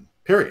wrestling,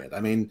 period. I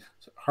mean,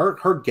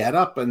 her get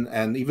up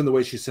and even the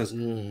way she says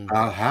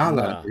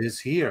Valhalla is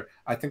here,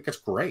 I think that's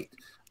great.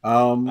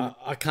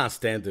 I can't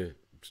stand her,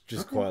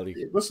 just quietly.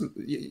 Listen,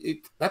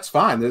 that's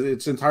fine.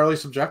 It's entirely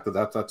subjective.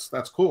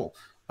 That's cool.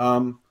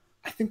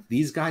 I think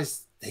these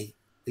guys they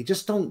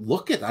just don't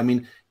look it. I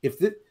mean, if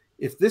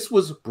this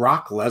was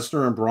Brock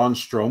Lesnar and Braun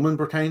Strowman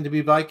pretending to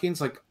be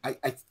Vikings, like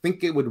I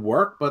think it would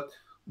work. But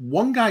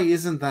one guy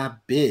isn't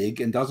that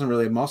big and doesn't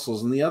really have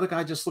muscles, and the other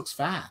guy just looks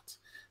fat.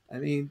 I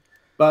mean,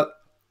 but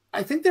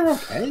I think they're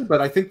okay,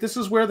 but I think this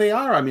is where they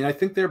are. I mean, I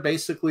think they're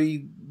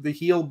basically the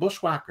heel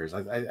bushwhackers.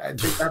 I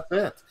think that's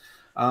it.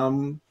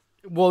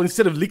 Well,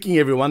 instead of licking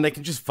everyone, they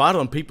can just fart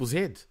on people's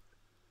heads.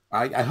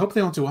 I hope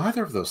they don't do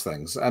either of those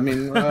things. I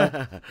mean,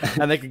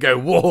 and they could go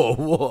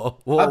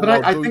whoa. But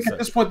I think at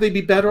this point they'd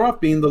be better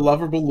off being the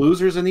lovable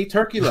losers and eat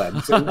turkey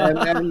legs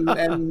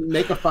and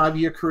make a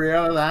 5-year career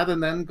out of that,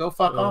 and then go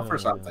fuck off or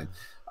something.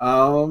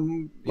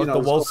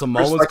 The Walt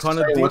Samoans kind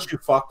of once you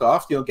fucked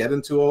off, get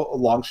into a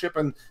long ship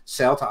and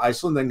sail to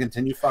Iceland, then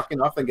continue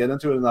fucking off, then get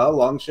into another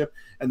long ship,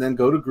 and then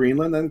go to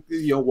Greenland, and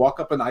walk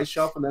up an ice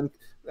shelf, and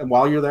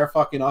while you're there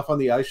fucking off on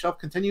the ice shelf,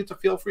 continue to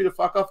feel free to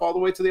fuck off all the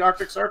way to the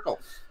Arctic Circle,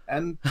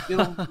 and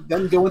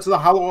then go into the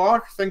Hollow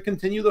Earth and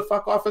continue to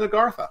fuck off in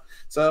Agartha.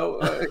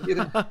 So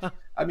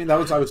I mean, I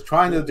was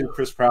trying to do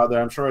Chris proud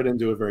there. I'm sure I didn't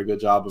do a very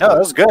good job of it. No, that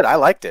was good. I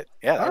liked it.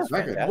 Yeah, that was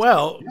fantastic.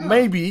 Well,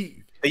 maybe.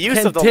 The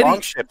use of the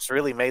long ships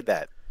really made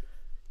that.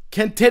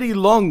 Can Teddy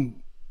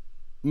Long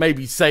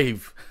maybe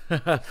save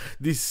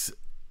this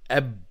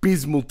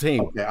abysmal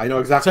team? Okay, I know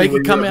exactly. So he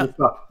can come out.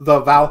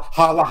 The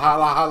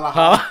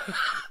Valhalla.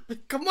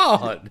 Come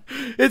on,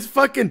 it's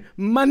fucking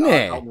money.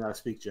 Help me, I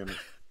speak Jimmy.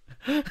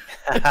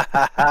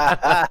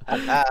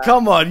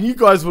 Come on, you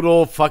guys would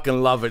all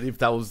fucking love it if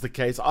that was the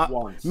case.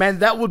 Man,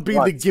 that would be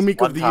the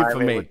gimmick of the year for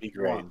me. Would be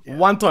great. Yeah.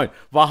 One time,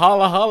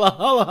 Valhalla,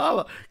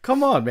 holla.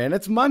 Come on, man,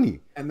 it's money.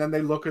 And then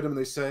they look at him and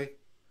they say,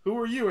 "Who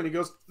are you?" And he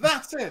goes,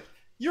 "That's it.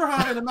 You're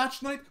having a match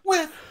tonight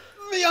with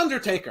The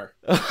Undertaker.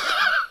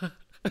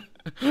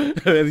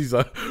 And he's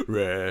like,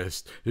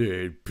 rest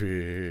in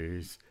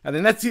peace. And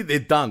then that's it. They're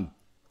done.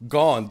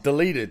 Gone.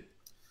 Deleted.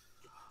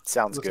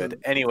 Sounds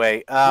good.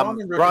 Anyway, Braun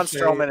and Braun Ricochet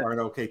Strowman are an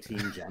okay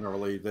team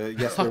generally.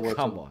 Yes, there were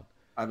come on.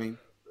 I mean,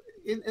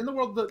 in the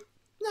world,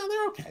 no,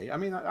 they're okay. I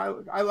mean,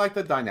 I like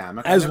the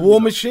dynamic. As War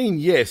Machine,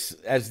 yes.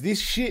 As this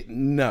shit,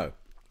 no.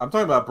 I'm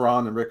talking about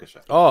Braun and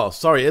Ricochet. Oh,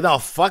 sorry. No,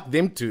 fuck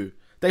them too.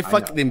 They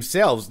fuck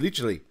themselves,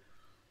 literally.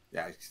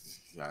 Yeah,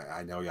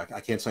 I know. I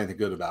can't say anything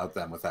good about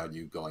them without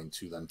you going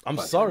to them. I'm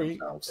sorry.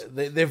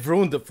 They've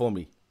ruined it for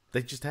me.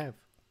 They just have.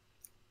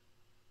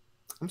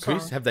 I'm sorry.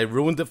 Chris, have they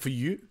ruined it for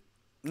you?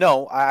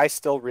 No, I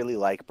still really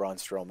like Braun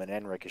Strowman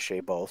and Ricochet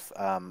both.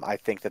 I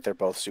think that they're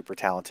both super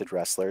talented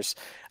wrestlers.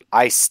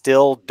 I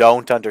still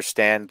don't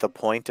understand the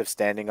point of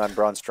standing on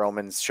Braun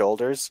Strowman's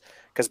shoulders,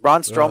 because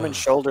Braun Strowman's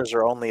shoulders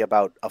are only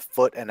about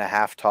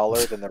 1.5 feet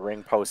taller than the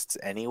ring posts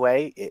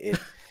anyway.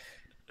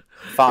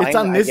 Fine, it's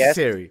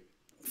unnecessary.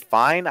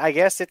 Fine, I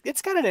guess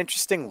it's got an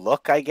interesting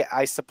look,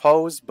 I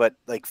suppose, but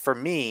like for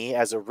me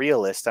as a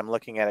realist, I'm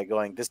looking at it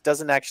going, this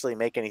doesn't actually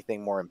make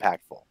anything more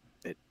impactful.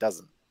 It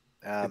doesn't.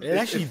 It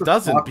actually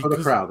doesn't, because for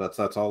the crowd.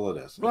 That's all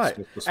it is. Right,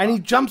 and he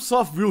jumps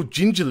off real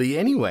gingerly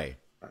anyway.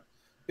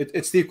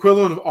 It's the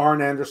equivalent of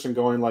Arn Anderson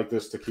going like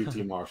this to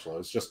QT Marshall.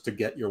 It's just to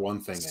get your one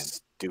thing in.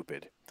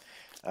 Stupid.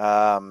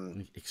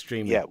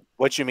 Extremely. Yeah,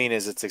 what you mean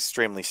is it's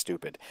extremely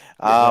stupid.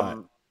 Right.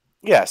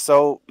 Yeah,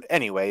 so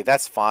anyway,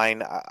 that's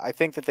fine. I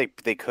think that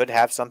they could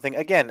have something.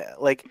 Again,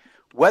 like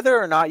whether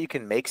or not you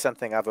can make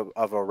something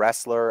of a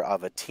wrestler,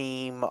 of a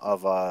team,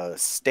 of a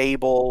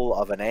stable,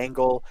 of an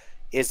angle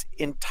is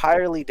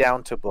entirely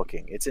down to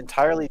booking. It's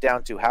entirely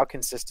down to how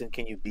consistent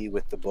can you be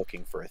with the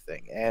booking for a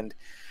thing. And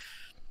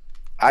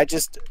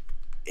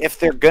if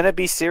they're going to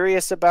be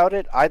serious about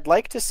it, I'd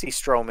like to see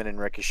Strowman and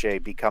Ricochet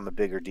become a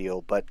bigger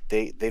deal, but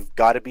they've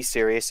got to be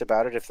serious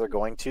about it if they're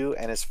going to.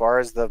 And as far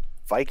as the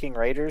Viking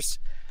Raiders,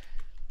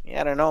 yeah,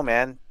 I don't know,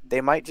 man.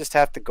 They might just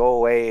have to go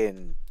away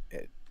and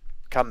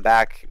come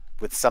back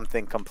with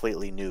something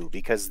completely new,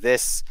 because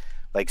this,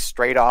 like,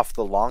 straight off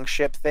the long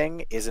ship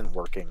thing isn't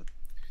working.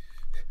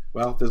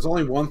 Well, there's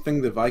only one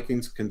thing the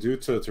Vikings can do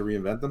to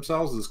reinvent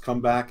themselves is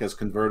come back as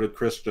converted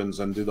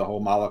Christians and do the whole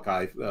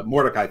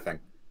Mordecai thing.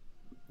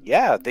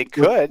 Yeah, they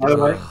could. By the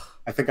way,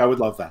 I think I would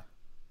love that.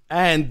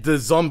 And the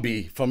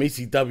zombie from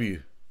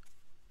ECW.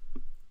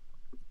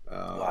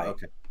 Why?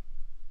 Okay.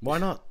 Why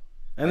not?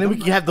 And then we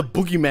can have the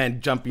boogeyman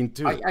jump in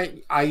too.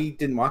 I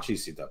didn't watch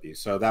ECW,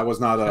 so that was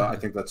not I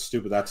think that's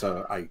stupid.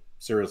 I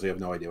seriously have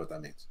no idea what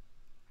that means.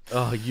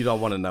 Oh, you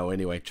don't want to know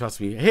anyway.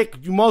 Trust me.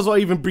 Heck, you might as well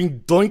even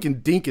bring Doink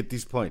and Dink at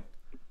this point.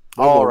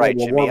 All right,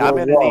 Jimmy. I'm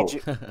going to need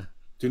you.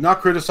 Do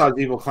not criticize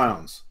evil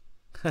clowns.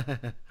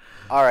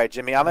 All right,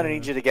 Jimmy. I'm going to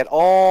need you to get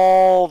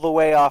all the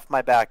way off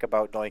my back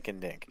about Doink and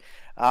Dink.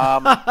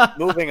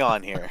 Moving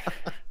on here.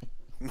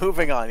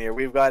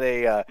 We've got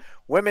a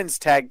women's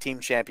tag team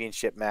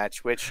championship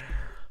match, which,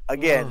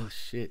 again,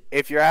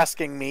 if you're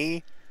asking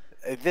me,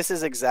 this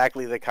is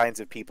exactly the kinds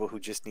of people who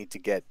just need to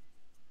get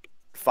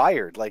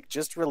fired. Like,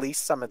 just release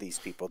some of these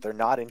people. They're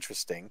not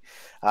interesting.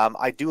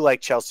 I do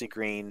like Chelsea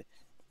Green.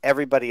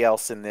 Everybody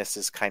else in this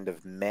is kind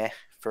of meh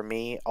for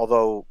me.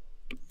 Although,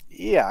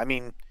 yeah, I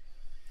mean,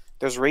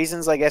 there's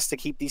reasons, I guess, to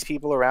keep these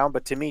people around.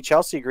 But to me,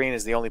 Chelsea Green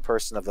is the only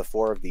person of the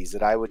four of these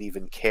that I would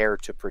even care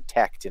to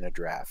protect in a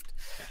draft.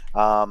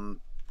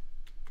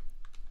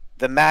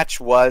 The match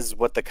was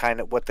what the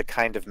kind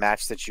of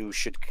match that you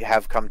should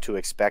have come to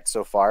expect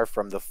so far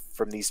from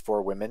these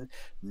four women.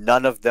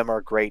 None of them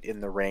are great in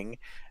the ring,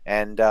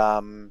 and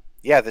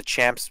the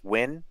champs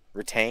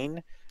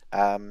retain.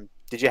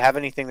 Did you have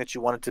anything that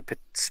you wanted to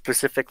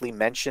specifically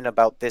mention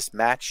about this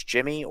match,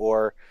 Jimmy,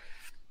 or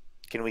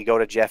can we go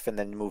to Jeff and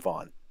then move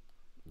on?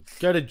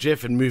 Go to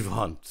Jeff and move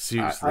on.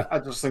 Seriously, I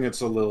just think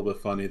it's a little bit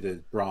funny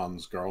that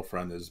Braun's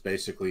girlfriend is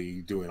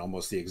basically doing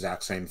almost the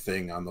exact same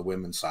thing on the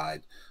women's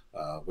side.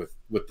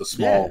 With the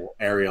small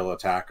aerial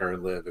attacker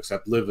and Liv,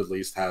 except Liv at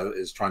least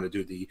is trying to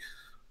do the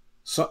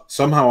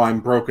somehow I'm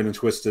broken and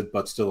twisted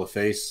but still a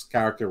face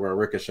character, where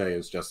Ricochet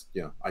is just,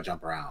 I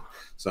jump around.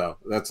 So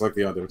that's like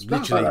the other.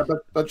 Literally,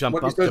 but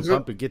jump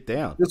up and get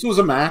down. This was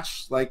a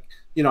match, like,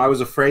 I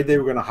was afraid they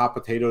were going to hot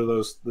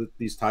potato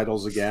these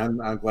titles again.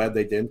 I'm glad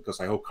they didn't, because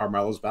I hope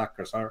Carmella's back,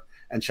 because her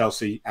and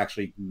Chelsea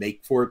actually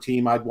make for a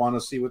team I'd want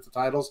to see with the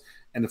titles.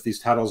 And if these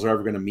titles are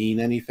ever going to mean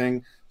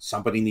anything,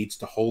 somebody needs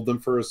to hold them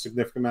for a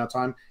significant amount of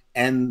time,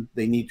 and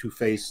they need to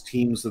face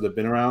teams that have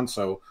been around.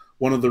 So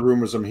one of the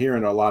rumors I'm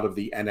hearing, a lot of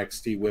the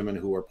NXT women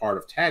who are part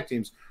of tag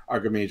teams are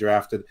going to be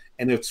drafted,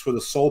 and it's for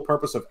the sole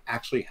purpose of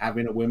actually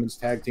having a women's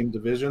tag team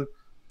division.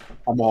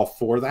 I'm all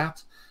for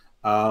that.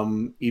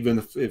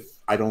 Even if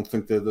I don't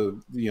think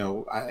that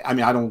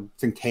I don't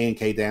think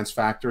K&K Dance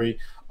Factory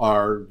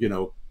are,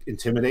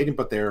 intimidating,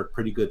 but they're a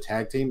pretty good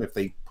tag team. If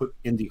they put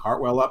Indy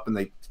Hartwell up and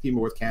they team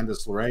with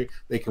Candice LeRae,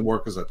 they can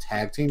work as a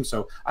tag team.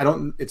 So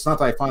it's not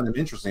that I find them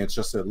interesting. It's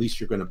just that at least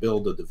you're going to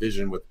build a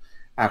division with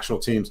actual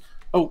teams.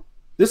 Oh,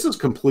 this is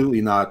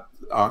completely not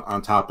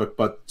on topic,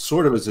 but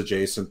sort of is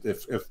adjacent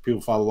if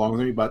people follow along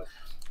with me. But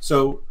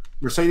so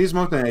Mercedes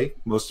Moné,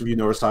 most of you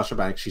know her, Sasha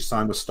Banks. She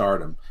signed with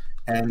Stardom,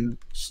 and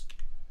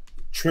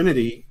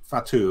Trinity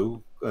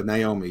Fatu,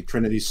 Naomi,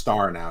 Trinity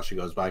Star now she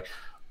goes by,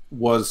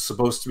 was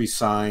supposed to be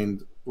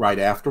signed right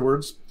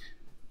afterwards,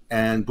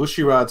 and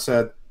Bushiroad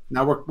said,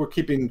 "Now we're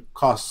keeping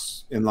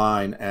costs in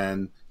line,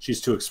 and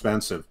she's too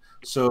expensive."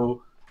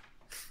 So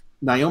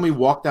Naomi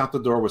walked out the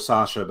door with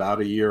Sasha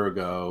about a year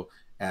ago,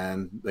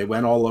 and they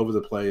went all over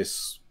the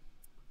place,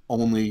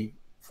 only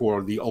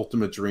for the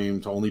ultimate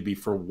dream to only be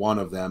for one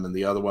of them, and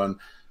the other one,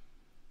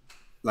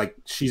 like,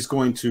 she's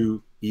going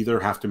to either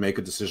have to make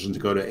a decision to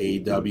go to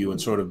AEW and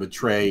sort of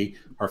betray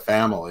her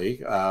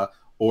family,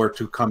 or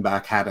to come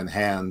back hat in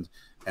hand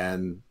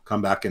and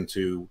come back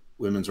into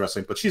women's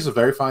wrestling. But she's a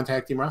very fine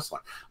tag team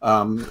wrestler.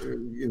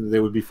 They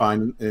would be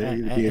fine.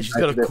 And she's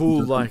got a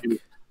cool, like,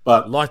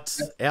 but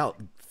lights out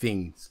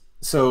thing.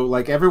 So,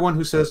 like, everyone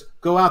who says,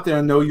 go out there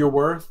and know your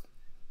worth,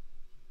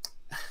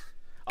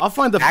 I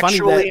find the funny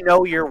actually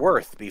know your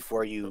worth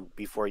before you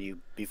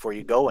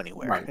go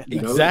anywhere. Right.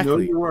 Exactly. Know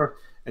your worth,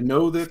 and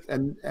know that,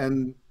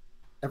 and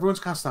everyone's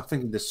got to stop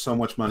thinking there's so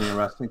much money in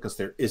wrestling, because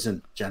there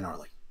isn't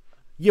generally.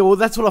 Yeah, well,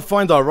 that's what I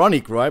find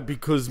ironic, right?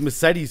 Because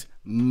Mercedes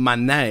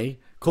Moné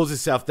calls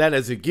herself that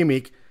as a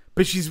gimmick,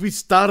 but she's with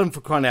Stardom,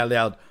 for crying out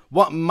loud.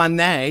 What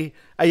money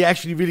are you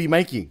actually really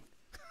making?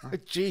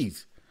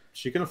 Jeez.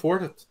 She can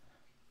afford it.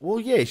 Well,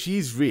 yeah,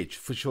 she's rich,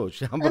 for sure.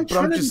 And but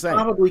I'm just saying.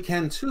 probably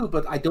can too,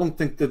 but I don't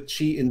think that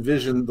she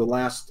envisioned the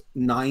last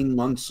 9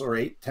 months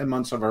or 10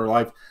 months of her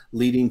life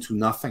leading to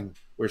nothing,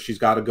 where she's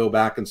got to go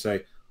back and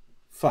say,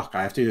 fuck,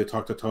 I have to either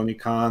talk to Tony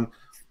Khan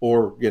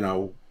or,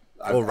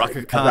 Or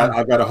Raka Khan.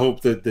 I've got to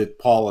hope that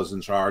Paul is in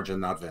charge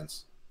and not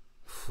Vince.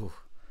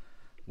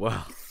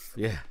 Well,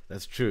 yeah,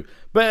 that's true.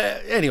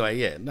 But anyway,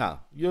 yeah, no,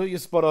 you're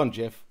spot on,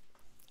 Jeff.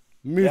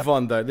 Move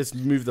on, though. Let's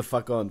move the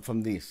fuck on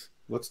from this.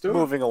 Let's do it.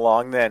 Moving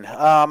along then.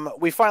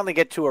 We finally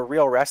get to a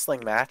real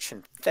wrestling match,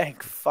 and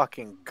thank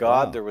fucking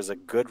God there was a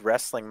good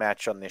wrestling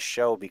match on this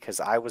show,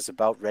 because I was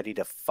about ready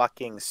to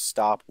fucking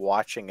stop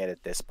watching it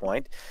at this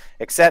point.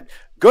 Except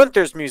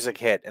Gunther's music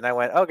hit, and I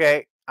went,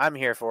 okay, I'm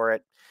here for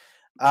it.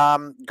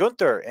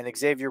 Gunther and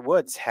Xavier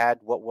Woods had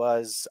what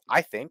was,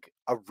 I think,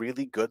 a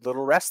really good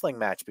little wrestling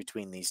match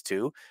between these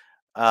two.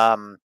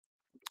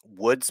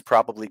 Woods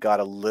probably got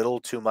a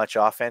little too much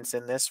offense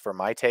in this for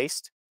my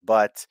taste,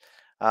 but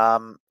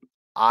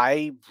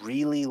I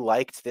really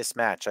liked this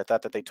match. I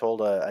thought that they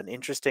told an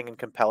interesting and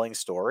compelling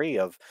story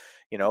of,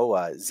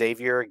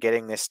 Xavier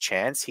getting this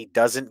chance. He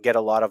doesn't get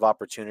a lot of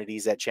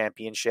opportunities at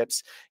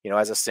championships,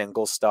 as a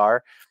single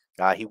star.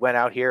 He went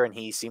out here and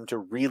he seemed to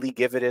really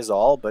give it his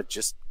all, but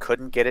just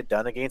couldn't get it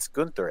done against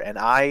Gunther. And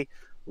I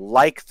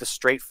like the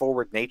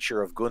straightforward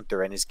nature of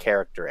Gunther and his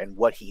character and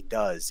what he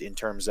does in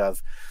terms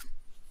of,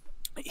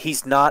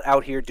 he's not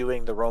out here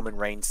doing the Roman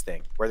Reigns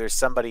thing where there's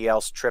somebody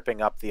else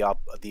tripping up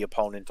the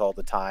opponent all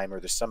the time,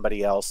 or there's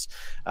somebody else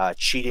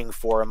cheating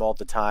for him all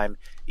the time.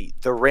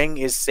 The ring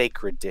is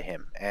sacred to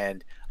him,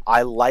 and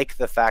I like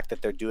the fact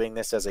that they're doing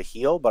this as a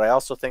heel, but I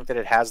also think that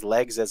it has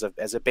legs as a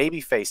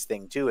babyface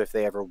thing too, if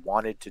they ever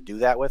wanted to do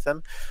that with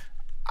him.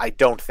 I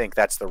don't think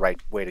that's the right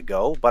way to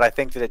go, but I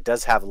think that it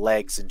does have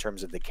legs in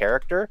terms of the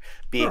character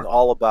being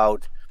all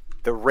about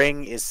the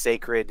ring is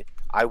sacred.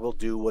 I will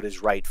do what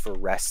is right for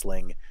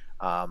wrestling.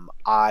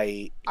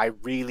 I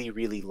really,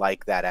 really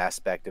like that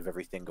aspect of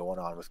everything going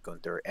on with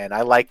Gunther, and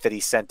I like that he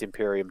sent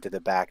Imperium to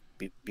the back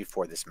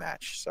before this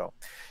match. So,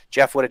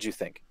 Jeff, what did you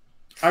think?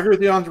 I agree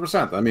with you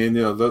 100%. I mean,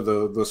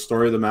 the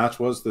story of the match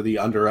was that he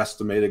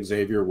underestimated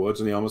Xavier Woods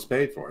and he almost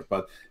paid for it,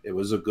 but it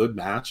was a good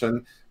match,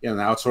 and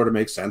now it sort of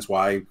makes sense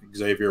why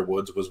Xavier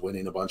Woods was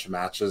winning a bunch of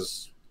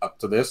matches up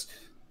to this,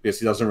 because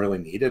he doesn't really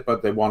need it,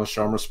 but they want to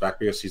show him respect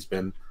because he's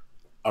been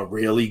a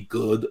really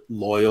good,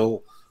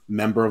 loyal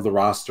member of the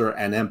roster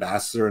and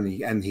ambassador,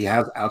 and he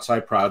has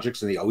outside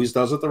projects, and he always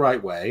does it the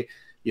right way.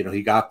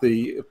 He got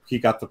the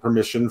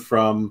permission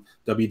from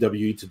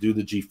WWE to do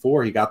the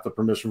G4. He got the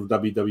permission from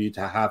WWE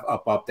to have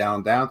up,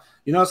 down, down.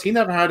 He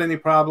never had any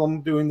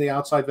problem doing the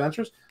outside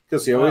ventures,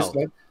 because he always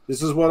said,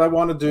 "This is what I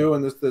want to do,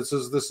 and this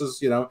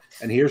is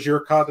and here's your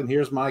cut, and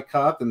here's my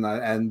cut,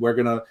 and we're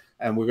gonna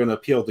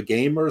appeal to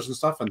gamers and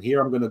stuff. And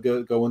here I'm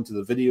gonna go into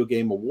the video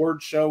game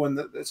award show and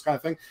this kind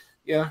of thing."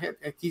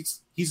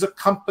 He's a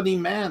company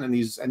man, and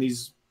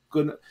he's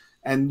good,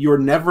 and you're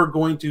never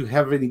going to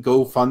have any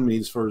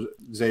GoFundMe's for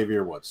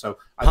Xavier Woods. So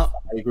I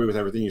agree with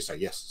everything you say.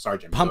 Yes, sorry,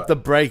 Jimmy. Pump the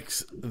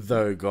brakes,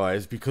 though,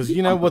 guys, because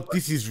you know what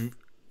this is.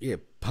 Yeah,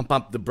 pump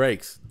up the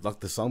brakes,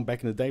 like the song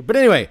back in the day. But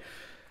anyway,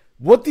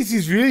 what this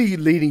is really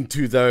leading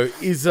to, though,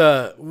 is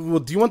well,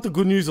 do you want the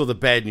good news or the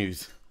bad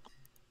news?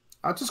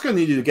 I'm just going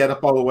to need you to get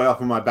up all the way off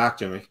of my back,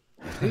 Jimmy.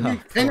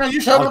 Hang on, you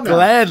shut up now.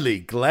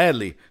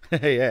 Gladly.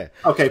 Yeah.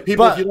 Okay,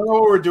 people, if you don't know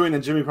what we're doing,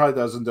 and Jimmy probably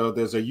doesn't, though,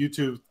 there's a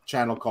YouTube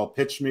channel called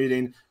Pitch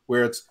Meeting,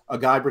 where it's a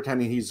guy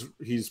pretending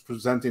he's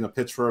presenting a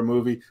pitch for a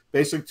movie,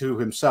 basically to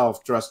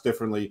himself, dressed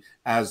differently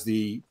as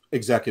the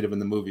executive in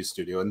the movie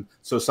studio. And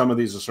so some of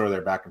these are sort of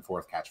their back and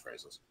forth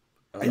catchphrases.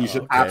 And you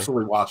should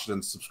absolutely watch it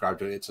and subscribe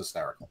to it. It's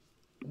hysterical.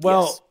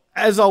 Well,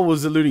 as I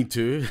was alluding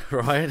to,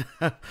 right?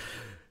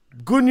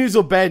 good news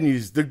or bad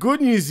news? The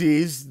good news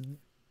is,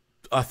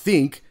 I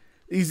think,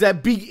 is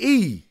that Big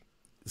E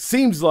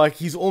seems like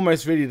he's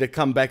almost ready to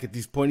come back at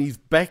this point. He's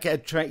back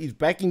he's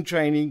back in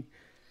training.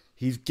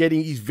 He's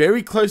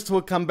very close to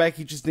a comeback.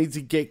 He just needs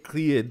to get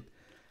cleared.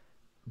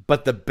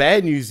 But the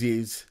bad news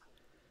is,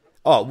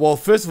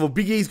 first of all,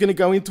 Big E's going to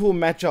go into a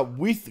matchup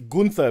with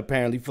Gunther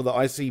apparently for the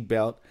IC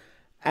belt,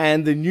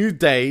 and the New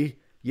Day.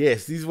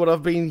 Yes, this is what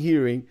I've been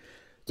hearing.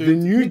 Dude, the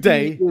New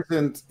Day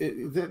isn't.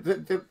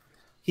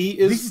 He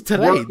is. This is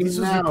today. This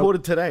was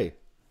reported today.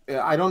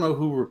 I don't know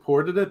who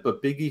reported it,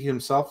 but Big E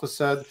himself has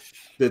said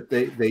that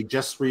they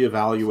just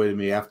reevaluated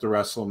me after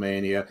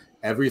WrestleMania.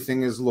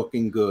 Everything is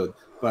looking good,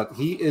 but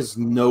he is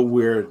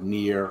nowhere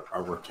near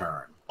a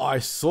return. I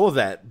saw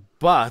that,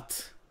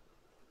 but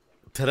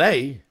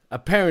today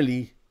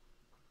apparently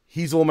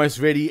he's almost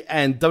ready,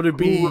 and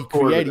WWE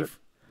Creative.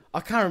 I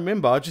can't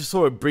remember. I just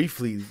saw it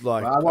briefly.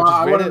 Like I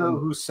want to know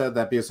who said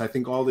that, because I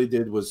think all they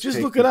did was just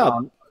look it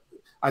up.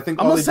 I think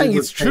I'm not saying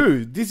it's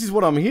true. This is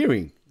what I'm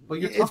hearing.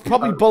 It's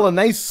probably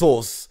bolognese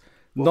sauce,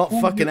 not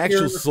fucking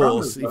actual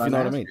sauce, if you know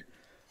what I mean.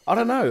 I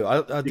don't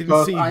know. I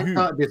didn't see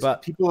who.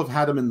 But people have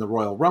had him in the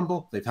Royal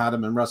Rumble. They've had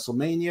him in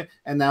WrestleMania,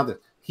 and now that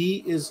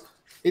he is,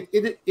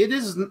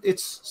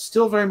 it's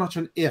still very much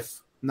an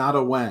if, not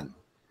a when.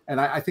 And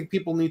I think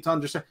people need to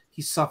understand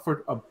he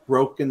suffered a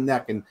broken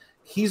neck, and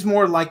he's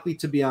more likely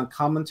to be on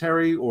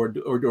commentary or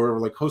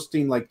like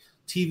hosting like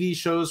TV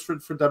shows for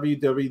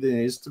WWE than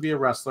he is to be a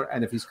wrestler.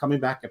 And if he's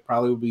coming back, it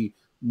probably will be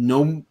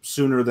no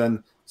sooner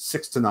than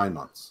 6 to 9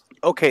 months.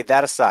 Okay,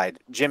 that aside,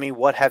 Jimmy,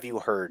 what have you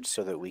heard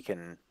so that we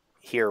can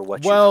hear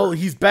what? Well,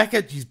 he's back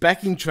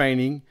in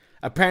training.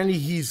 Apparently,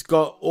 he's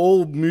got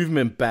all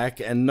movement back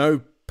and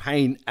no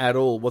pain at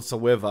all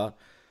whatsoever.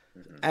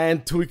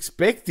 And to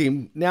expect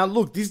him now,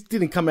 look, this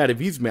didn't come out of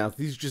his mouth.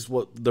 This is just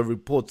what the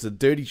reports, the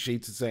dirty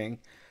sheets, are saying.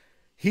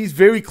 He's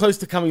very close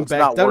to coming back.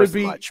 Not worth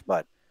much,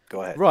 but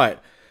go ahead. Right,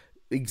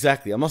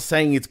 exactly. I'm not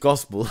saying it's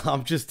gospel.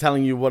 I'm just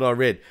telling you what I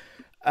read.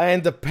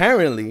 And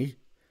apparently,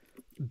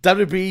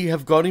 WWE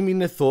have got him in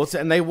their thoughts,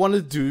 and they want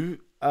to do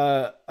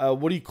an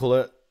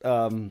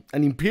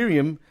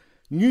Imperium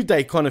New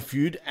Day kind of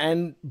feud,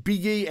 and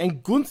Big E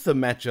and Gunther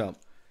matchup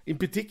in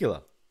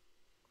particular.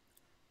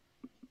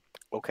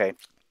 Okay.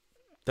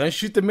 Don't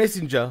shoot the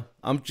messenger.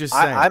 I'm just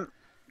saying.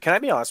 Can I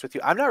be honest with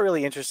you? I'm not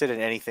really interested in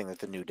anything that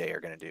the New Day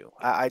are going to do.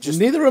 I just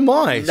neither am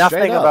I.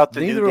 Nothing about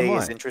the New Day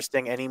is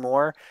interesting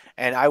anymore.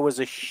 And I was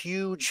a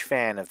huge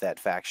fan of that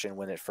faction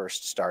when it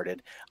first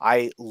started.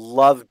 I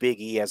love Big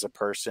E as a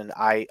person.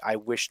 I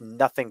wish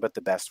nothing but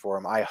the best for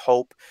him. I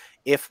hope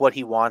if what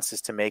he wants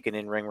is to make an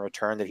in-ring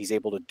return, that he's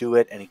able to do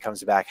it and he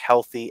comes back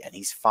healthy and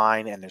he's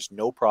fine and there's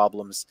no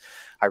problems.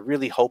 I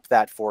really hope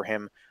that for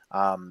him.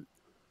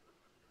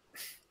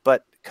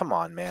 But come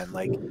on, man.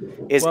 Like,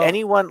 is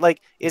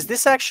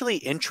this actually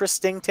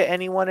interesting to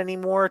anyone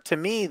anymore? To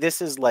me,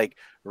 this is like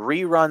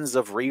reruns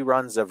of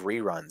reruns of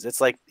reruns.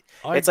 It's like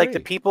the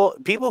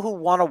people who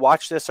want to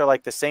watch this are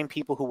like the same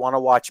people who want to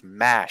watch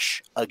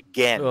MASH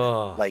again.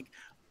 Ugh. Like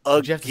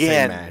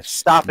again.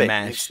 Stop it.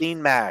 MASH. You've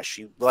seen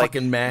MASH.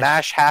 Fucking MASH.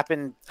 MASH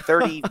happened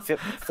 30,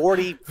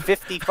 40,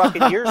 50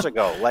 fucking years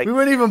ago. Like, we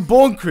weren't even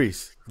born,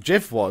 Chris.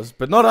 Jeff was,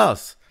 but not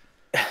us.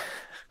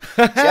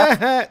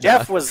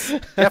 Jeff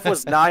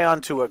was nigh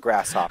onto a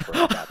grasshopper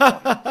at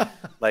that point.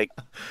 Like,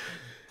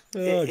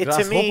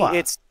 to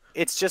me,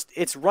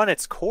 it's run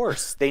its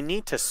course. They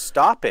need to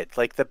stop it.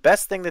 Like, the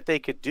best thing that they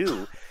could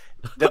do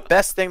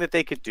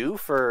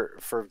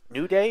for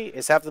New Day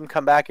is have them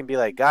come back and be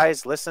like,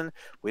 guys, listen,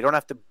 we don't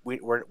have to.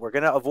 We're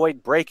gonna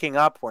avoid breaking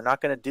up. We're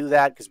not gonna do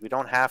that because we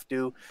don't have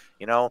to.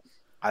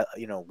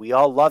 We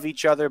all love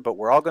each other, but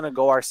we're all going to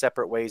go our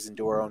separate ways and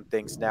do our own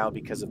things now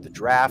because of the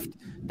draft.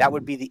 That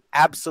would be the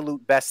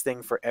absolute best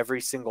thing for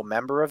every single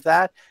member of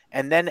that.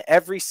 And then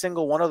every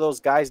single one of those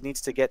guys needs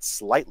to get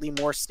slightly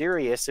more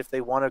serious if they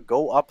want to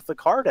go up the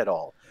card at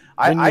all.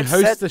 When you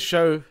host the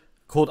show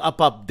called Up,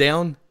 Up,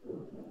 Down,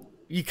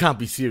 you can't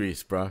be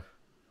serious, bro.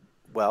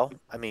 Well,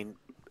 I mean,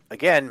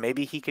 again,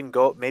 maybe he can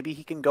go to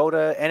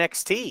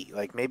NXT.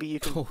 Like, maybe you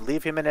can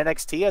leave him in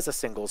NXT as a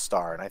single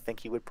star, and I think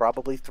he would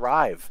probably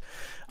thrive.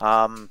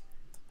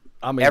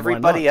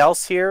 Everybody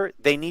else here,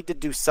 they need to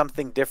do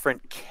something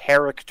different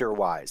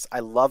character-wise. I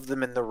love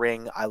them in the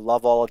ring. I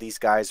love all of these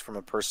guys from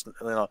a person,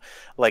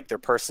 like their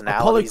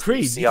personalities. Apollo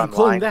Creed, you can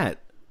call him that.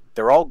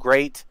 They're all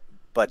great,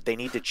 but they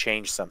need to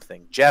change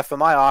something. Jeff,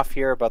 am I off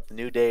here about the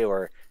New Day,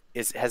 or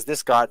has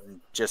this gotten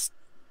just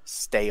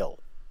stale?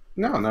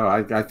 No,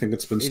 I think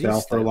it's been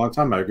stale for a long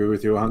time. I agree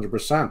with you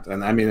 100%.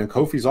 And I mean, and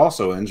Kofi's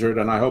also injured,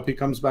 and I hope he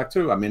comes back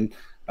too. I mean,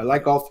 I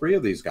like all three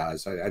of these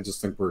guys. I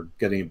just think we're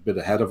getting a bit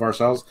ahead of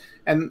ourselves.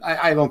 And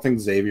I don't think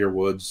Xavier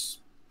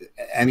Woods,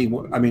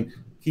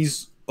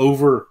 he's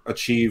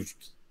overachieved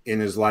in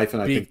his life,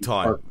 and I Big think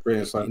time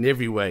in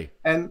every way.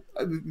 And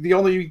the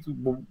only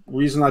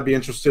reason I'd be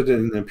interested in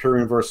an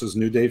Imperium versus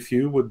New Day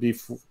feud would be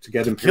to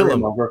get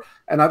Imperium over,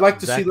 and I'd like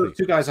to see those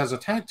two guys as a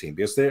tag team,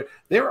 because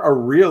they're a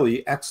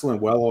really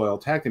excellent,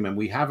 well-oiled tag team, and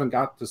we haven't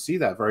got to see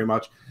that very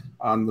much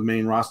on the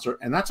main roster,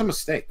 and that's a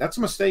mistake. That's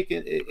a mistake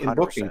in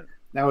booking.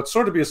 Now it's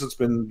sort of because it's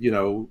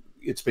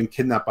been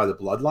kidnapped by the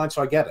bloodline,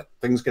 so I get it.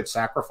 Things get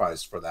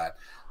sacrificed for that,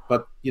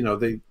 but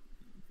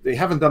they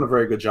haven't done a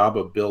very good job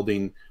of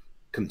building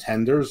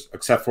contenders,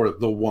 except for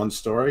the one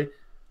story.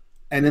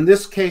 And in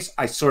this case,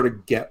 I sort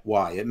of get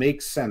why. It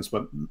makes sense,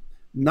 but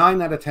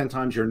 9 out of 10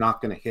 times you're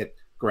not going to hit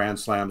grand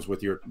slams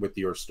with your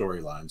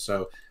storyline.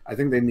 So I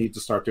think they need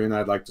to start doing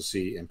that. I'd like to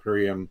see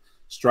Imperium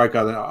strike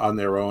on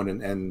their own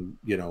and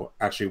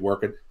actually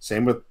work it.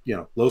 Same with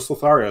Los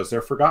Lotharios.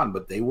 They're forgotten,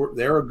 but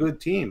they're a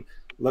good team.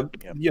 Look,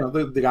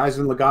 the guys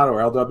in Legado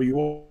or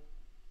LWO.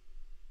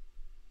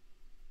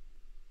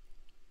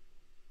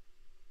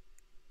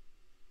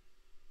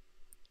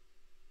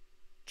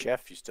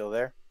 Jeff, you still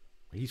there?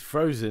 He's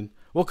frozen.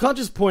 Well, can I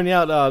just point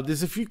out,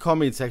 there's a few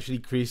comments actually,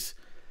 Chris,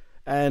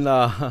 and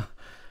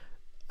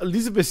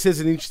Elizabeth says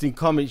an interesting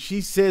comment.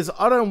 She says,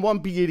 I don't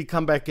want Big E to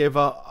come back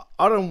ever.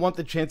 I don't want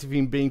the chance of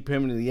him being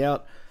permanently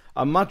out.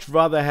 I'd much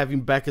rather have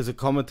him back as a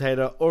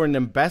commentator or an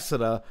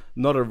ambassador,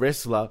 not a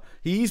wrestler.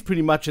 He is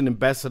pretty much an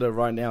ambassador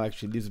right now,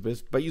 actually,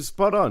 Elizabeth, but you're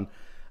spot on.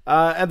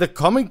 And the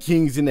comment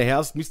king's in the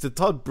house, Mr.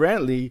 Todd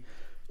Brantley,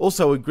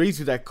 also agrees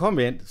with that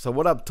comment. So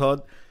what up,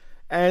 Todd?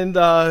 And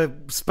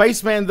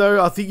Spaceman,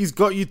 though, I think he's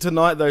got you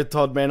tonight, though,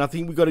 Todd, man. I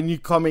think we got a new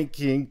comment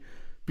king,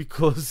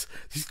 because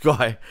this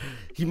guy,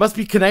 he must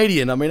be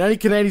Canadian. I mean, only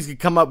Canadians can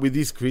come up with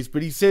this, Chris.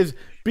 But he says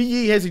Big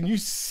E has a new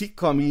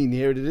sitcom he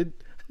inherited,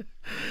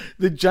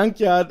 The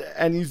Junkyard,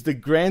 and he's the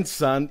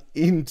grandson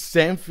in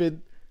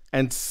Sanford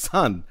and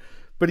Son.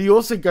 But he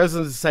also goes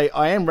on to say,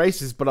 I am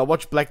racist, but I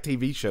watch black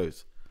TV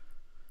shows.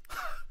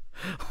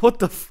 What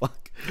the fuck?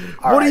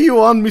 What are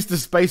you on, Mr.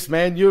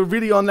 Spaceman? You're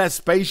really on that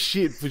space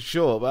shit for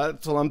sure. But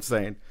that's all I'm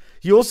saying.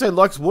 He also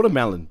likes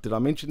watermelon. Did I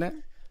mention that?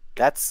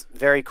 That's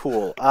very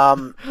cool.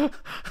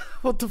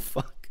 What the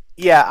fuck?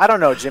 Yeah, I don't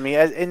know, Jimmy.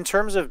 In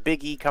terms of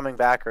Big E coming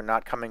back or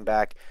not coming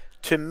back,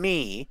 to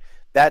me,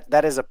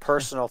 that is a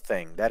personal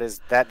thing. That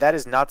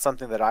is not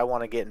something that I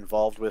want to get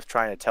involved with,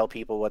 trying to tell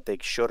people what they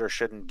should or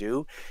shouldn't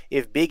do.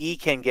 If Big E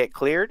can get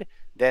cleared,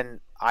 then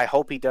I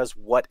hope he does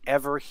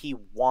whatever he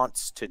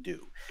wants to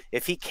do.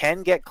 If he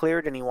can get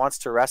cleared and he wants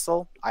to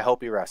wrestle, I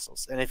hope he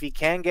wrestles. And if he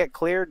can get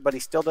cleared but he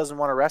still doesn't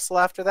want to wrestle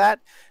after that,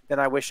 then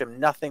I wish him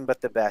nothing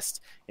but the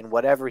best in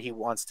whatever he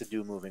wants to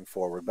do moving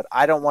forward. But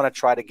I don't want to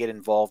try to get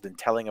involved in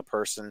telling a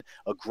person,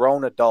 a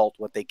grown adult,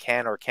 what they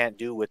can or can't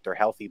do with their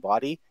healthy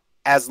body,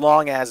 as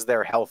long as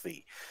they're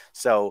healthy.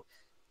 So,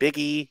 Big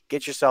E,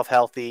 get yourself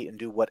healthy and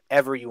do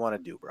whatever you want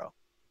to do, bro.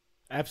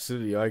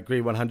 Absolutely. I agree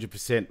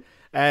 100%.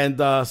 And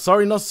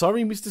sorry, not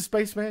sorry, Mr.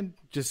 Spaceman.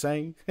 Just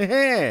saying.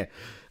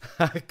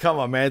 Come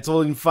on, man. It's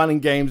all in fun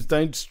and games.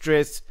 Don't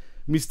stress,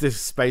 Mr.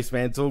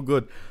 Spaceman. It's all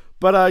good.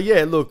 But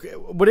yeah, look,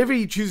 whatever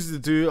he chooses to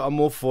do, I'm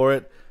all for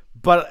it.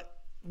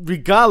 But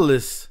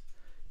regardless,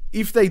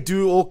 if they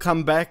do all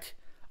come back,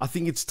 I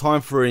think it's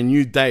time for a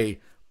new day.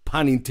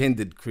 Pun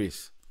intended,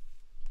 Chris.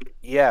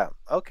 Yeah.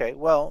 Okay.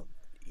 Well,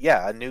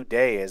 yeah, a new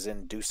day as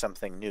in do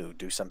something new,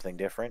 do something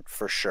different,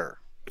 for sure.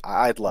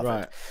 I'd love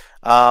it.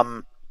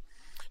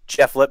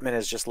 Jeff Lippman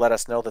has just let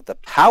us know that the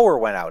power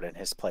went out in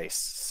his place.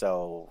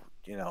 So,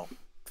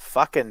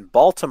 fucking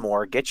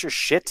Baltimore, get your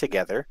shit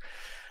together.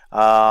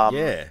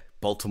 Yeah,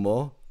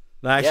 Baltimore.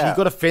 No, actually, he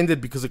got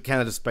offended because of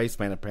Canada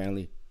Spaceman,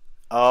 apparently.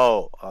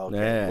 Oh, okay.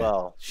 Yeah.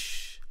 Well,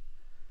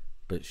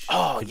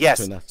 But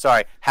yes.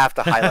 Sorry, have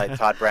to highlight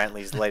Todd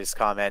Brantley's latest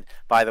comment.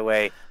 By the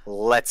way,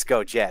 let's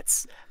go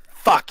Jets.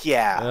 Fuck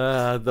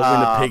yeah. The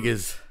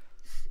Winnipeggers.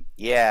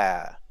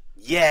 Yeah.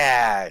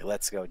 Yeah,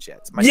 let's go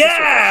Jets. Let's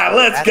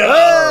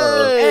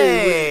go.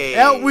 Hey.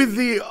 Out with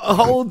the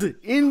old,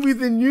 in with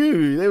the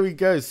new. There we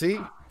go, see?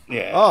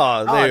 Yeah.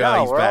 Oh, there you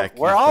go. He's back.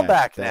 We're all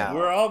back now.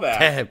 We're all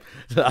back.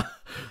 Damn.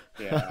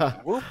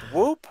 Yeah. Whoop,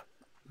 whoop.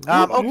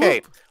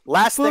 Okay,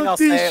 last thing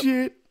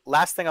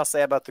I'll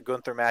say about the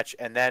Gunther match,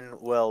 and then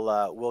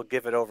we'll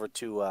give it over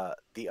to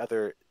the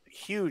other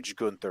huge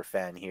Gunther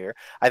fan here.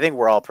 I think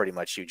we're all pretty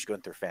much huge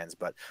Gunther fans,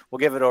 but we'll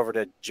give it over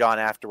to John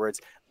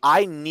afterwards.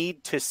 I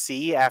need to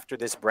see, after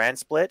this brand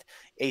split,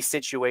 a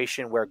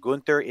situation where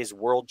Gunther is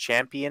world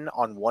champion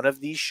on one of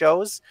these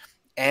shows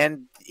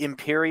and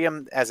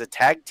Imperium as a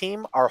tag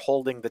team are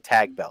holding the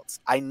tag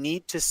belts. I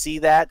need to see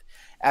that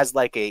as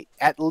like a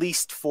at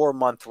least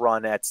 4-month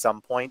run at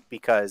some point,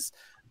 because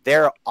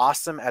they're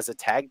awesome as a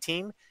tag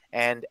team.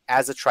 And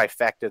as a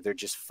trifecta, they're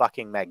just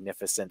fucking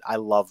magnificent. I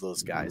love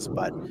those guys.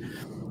 But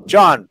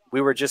John,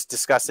 we were just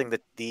discussing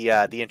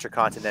the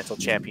Intercontinental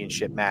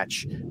Championship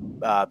match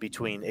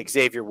between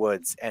Xavier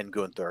Woods and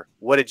Gunther.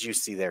 What did you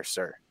see there,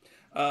 sir?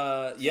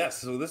 Yes.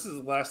 So this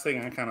is the last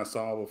thing I kind of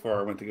saw before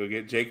I went to go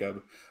get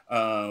Jacob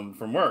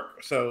from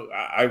work. So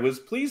I was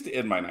pleased to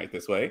end my night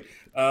this way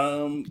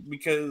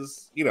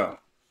because,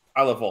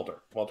 I love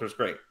Walter. Walter's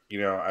great.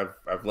 You know,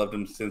 I've loved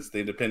him since the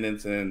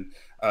independence and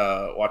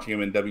watching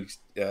him in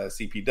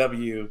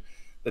WCPW.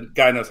 The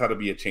guy knows how to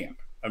be a champ.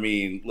 I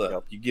mean,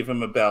 look, you give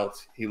him a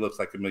belt, he looks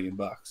like $1 million.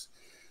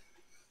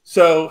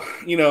 So,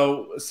 you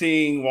know,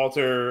 seeing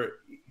Walter,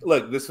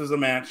 look, this was a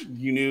match.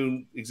 You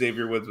knew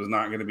Xavier Woods was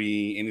not going to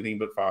be anything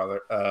but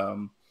was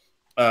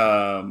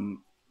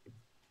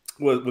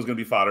going to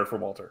be fodder for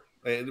Walter.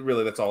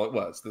 Really, that's all it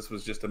was. This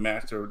was just a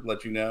match to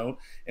let you know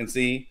and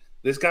see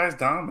this guy's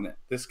dominant.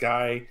 This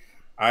guy,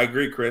 I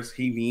agree, Chris,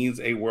 he needs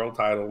a world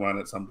title run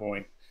at some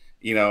point.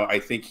 You know, I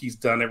think he's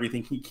done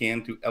everything he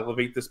can to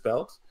elevate this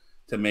belt,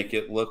 to make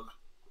it look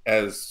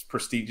as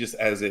prestigious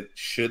as it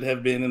should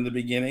have been in the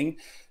beginning.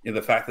 And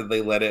the fact that they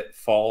let it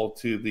fall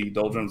to the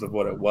doldrums of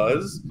what it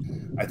was,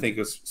 I think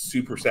is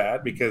super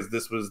sad, because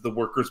this was the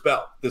worker's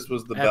belt. This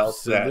was the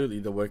belt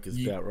that the worker's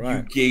belt, right?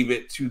 You gave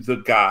it to the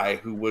guy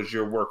who was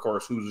your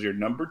workhorse, who was your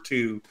number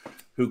 2,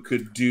 who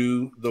could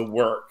do the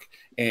work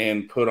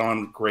and put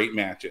on great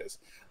matches.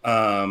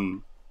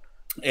 And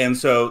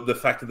so the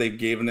fact that they've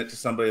given it to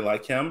somebody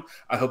like him,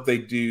 I hope they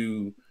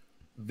do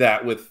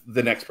that with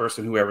the next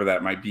person, whoever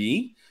that might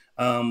be.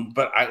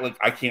 But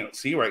I can't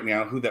see right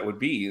now who that would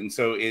be. And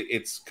so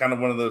it's kind of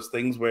one of those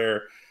things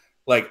where,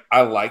 like,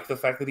 I like the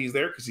fact that he's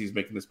there because he's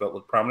making this belt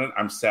look prominent.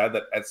 I'm sad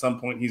that at some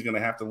point he's going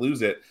to have to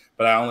lose it,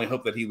 but I only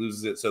hope that he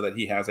loses it so that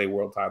he has a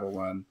world title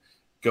run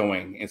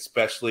going,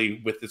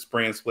 especially with this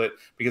brand split,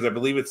 because I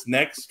believe it's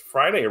next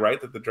Friday,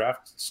 right, that the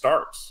draft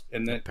starts.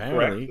 Isn't that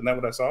correct? Isn't that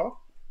what I saw?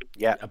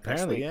 Yeah,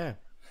 apparently, yeah.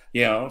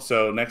 You know,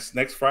 so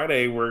next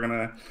Friday we're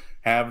gonna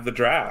have the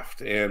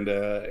draft, and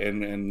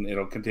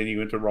it'll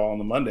continue into Raw on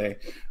the Monday.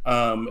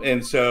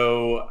 And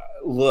so,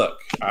 look,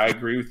 I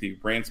agree with you.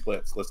 Brand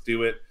splits. Let's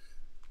do it.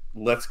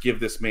 Let's give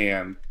this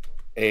man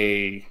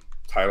a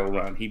title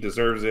run. He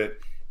deserves it.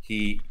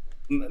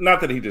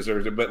 Not that he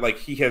deserves it, but like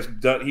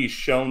he's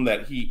shown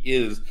that he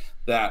is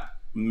that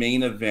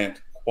main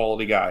event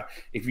quality guy.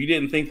 If you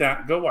didn't think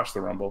that, go watch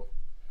the Rumble.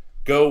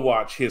 Go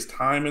watch his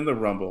time in the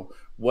Rumble,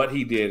 what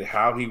he did,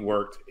 how he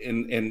worked,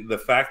 and the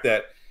fact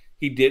that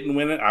he didn't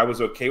win it, I was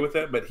okay with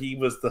it, but he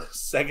was the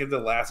second to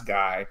last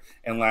guy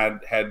and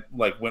had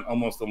went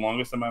almost the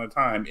longest amount of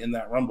time in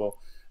that Rumble.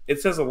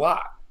 It says a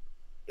lot.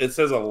 It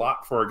says a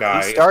lot for a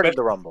guy. He started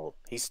the Rumble.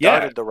 He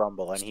started the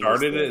Rumble, and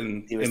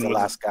he was the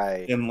last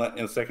guy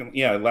in second.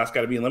 Yeah, last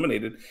guy to be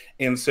eliminated.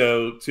 And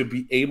so to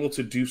be able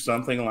to do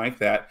something like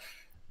that,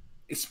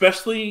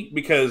 especially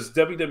because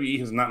WWE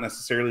has not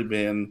necessarily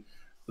been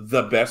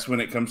the best when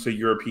it comes to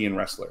European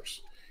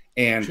wrestlers,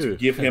 and to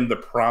give him the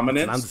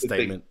prominence, an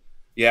understatement.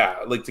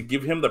 To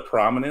give him the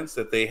prominence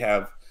that they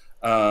have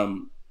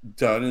done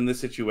in this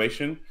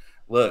situation.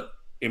 Look,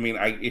 I mean,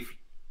 I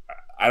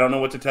don't know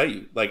what to tell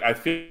you. Like, I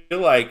feel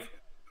like,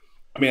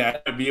 I mean, I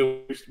might be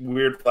a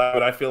weird flag,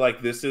 but I feel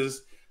like this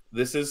is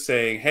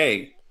saying,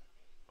 hey,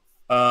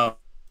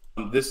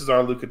 this is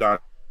our Luka Doncic.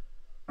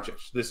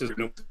 This is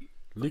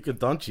Luka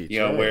Doncic, you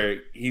know,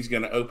 where he's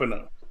going to open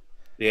up.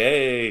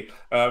 Yay!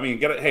 I mean, I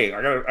got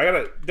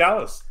a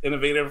Dallas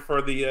innovative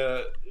for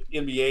the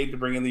NBA to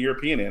bring in the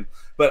European in,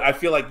 but I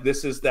feel like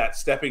this is that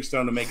stepping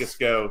stone to make us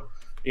go,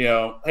 you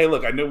know, hey,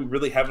 look, I know we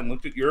really haven't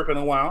looked at Europe in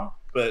a while,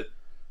 but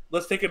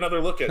let's take another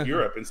look at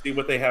Europe and see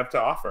what they have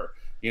to offer.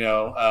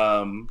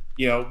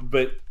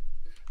 But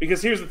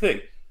because here's the thing,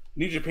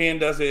 New Japan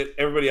does it,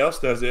 everybody else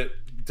does it.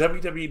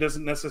 WWE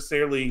doesn't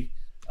necessarily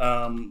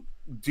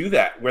do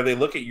that, where they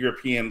look at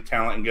European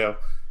talent and go,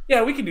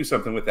 yeah, we can do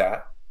something with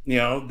that. You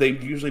know, they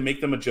usually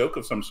make them a joke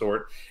of some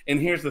sort.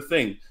 And here's the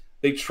thing.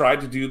 They tried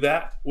to do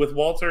that with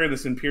Walter in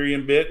this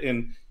Imperium bit,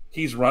 and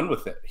he's run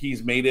with it.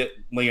 He's made it,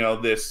 you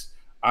know, this,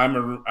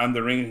 I'm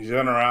the ring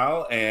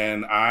general,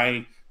 and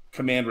I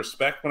command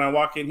respect when I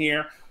walk in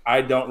here.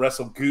 I don't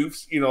wrestle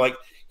goofs. You know, like,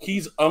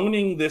 he's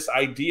owning this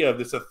idea of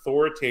this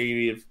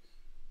authoritative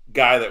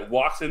guy that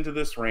walks into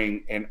this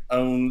ring and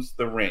owns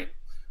the ring.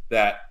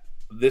 That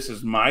this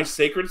is my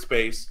sacred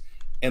space,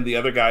 and the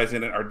other guys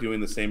in it are doing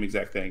the same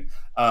exact thing.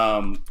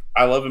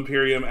 I love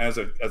Imperium as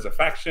a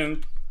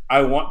faction.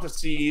 I want to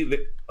see that,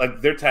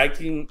 like, their tag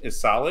team is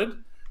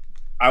solid.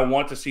 I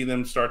want to see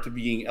them start to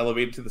being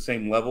elevated to the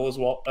same level as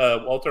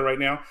Walter right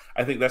now.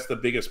 I think that's the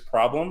biggest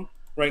problem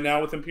right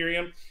now with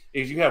Imperium,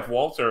 is you have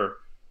Walter,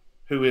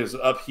 who is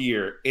up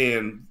here,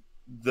 and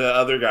the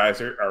other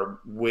guys are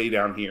way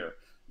down here.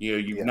 You know,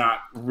 you've not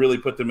really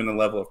put them in the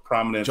level of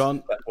prominence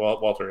John, that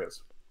Walter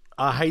is.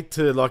 I hate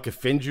to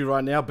offend you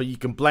right now, but you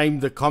can blame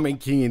the Comment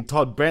King and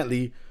Todd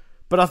Brantley,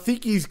 but I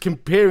think he's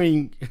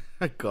comparing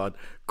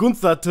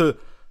Gunther to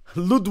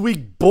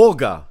Ludwig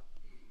Borga.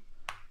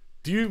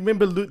 Do you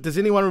remember? Does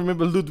anyone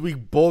remember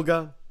Ludwig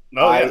Borga?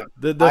 Oh, yeah.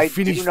 The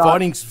Finnish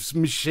fighting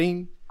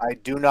machine. I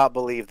do not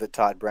believe that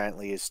Todd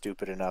Brantley is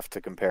stupid enough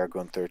to compare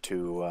Gunther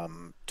to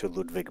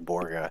Ludwig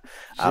Borga.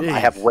 I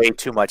have way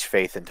too much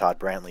faith in Todd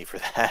Brantley for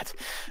that.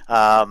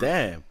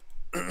 Damn.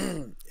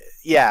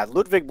 Yeah,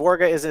 Ludwig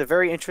Borga is a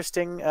very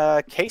interesting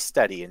case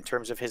study in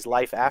terms of his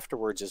life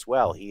afterwards as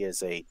well. He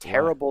is a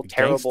terrible,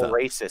 terrible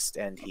racist,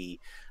 and he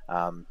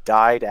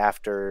died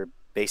after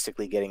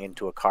basically getting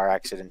into a car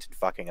accident and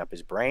fucking up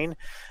his brain,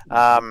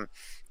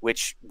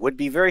 which would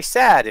be very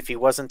sad if he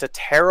wasn't a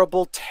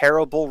terrible,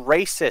 terrible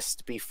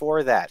racist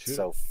before that. Sure.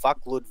 So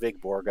fuck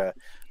Ludwig Borga.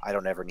 I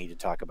don't ever need to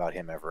talk about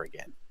him ever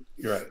again.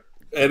 You're right.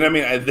 And I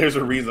mean, there's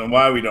a reason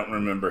why we don't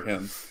remember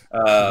him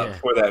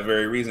for that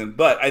very reason.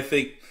 But I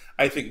think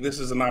this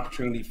is an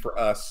opportunity for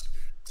us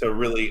to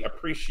really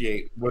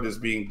appreciate what is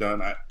being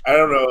done. I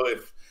don't know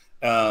if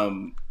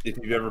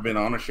you've ever been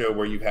on a show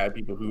where you've had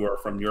people who are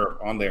from Europe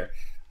on there.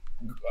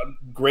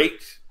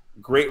 Great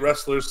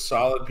wrestlers,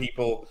 solid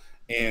people,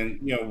 and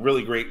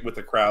really great with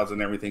the crowds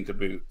and everything to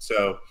boot.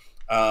 So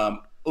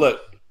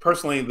look,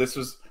 personally, this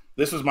was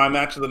my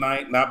match of the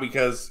night, not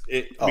because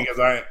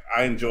I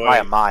enjoy by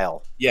a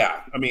mile.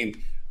 Yeah, I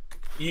mean,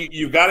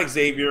 you've got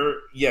Xavier.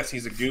 Yes,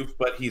 he's a goof,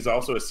 but he's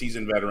also a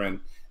seasoned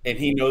veteran, and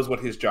he knows what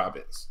his job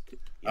is.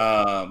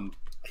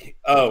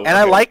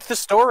 I liked the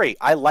story.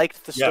 I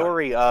liked the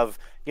story of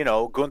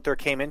Gunther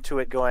came into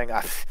it going,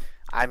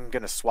 I'm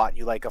gonna swat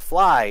you like a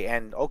fly,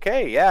 and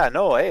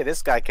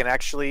this guy can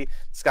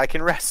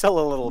wrestle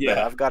a little bit.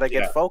 I've got to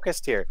get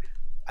focused here.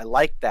 I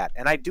like that,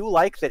 and I do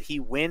like that he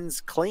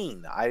wins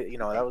clean.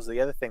 That was the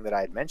other thing that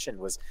I had mentioned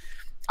was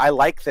I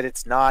like that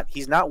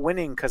he's not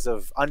winning because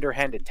of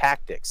underhanded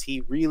tactics.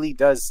 He really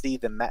does see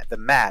the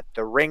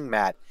ring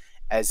mat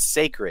as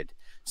sacred.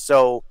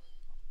 So,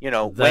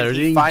 when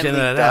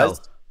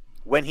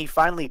he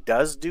finally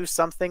does do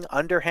something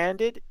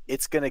underhanded,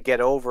 it's gonna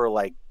get over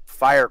like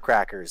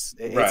firecrackers.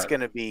 It's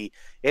gonna be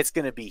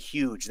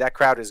huge. That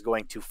crowd is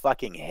going to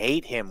fucking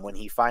hate him when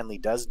he finally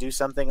does do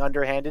something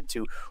underhanded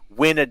to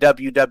win a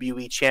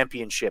WWE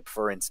championship,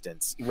 for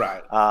instance.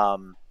 Right.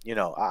 I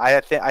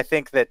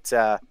think that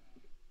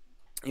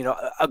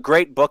a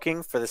great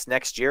booking for this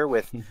next year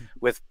with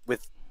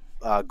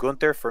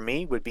Gunther for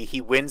me would be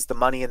he wins the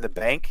Money in the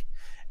Bank,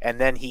 and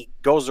then he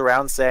goes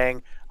around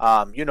saying,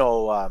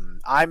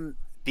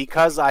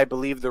 because I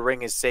believe the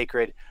ring is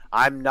sacred,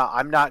 I'm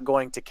not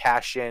going to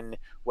cash in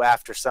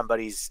after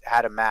somebody's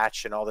had a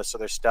match and all this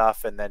other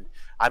stuff, and then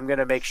I'm going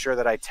to make sure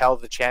that I tell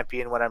the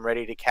champion when I'm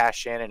ready to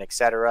cash in, and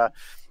etc.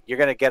 You're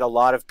going to get a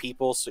lot of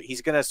people, so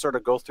he's going to sort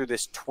of go through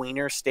this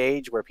tweener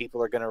stage where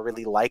people are going to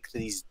really like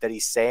that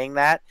he's saying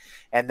that,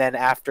 and then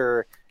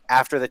after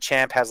the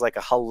champ has like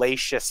a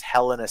hellacious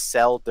Hell in a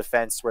Cell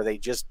defense where they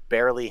just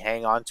barely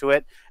hang on to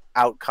it,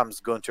 out comes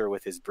Gunther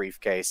with his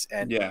briefcase,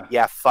 and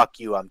fuck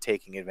you, I'm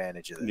taking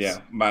advantage of this. Yeah,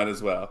 might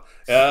as well.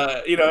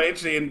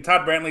 Interesting. And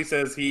Todd Brantley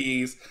says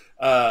he's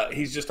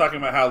just talking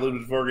about how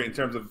Ludwig Borga in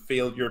terms of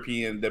failed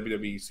European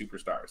WWE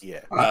superstars.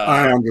 Yeah,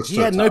 I understand. He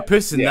had no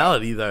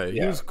personality though.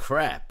 He was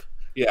crap.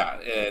 Yeah,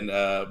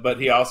 and but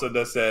he also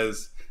Todd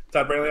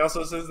Brantley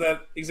also says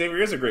that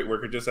Xavier is a great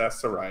worker. Just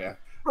ask Soraya.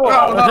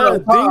 Oh,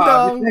 Ding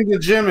dong. Ding to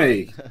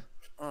Jimmy.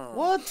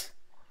 What?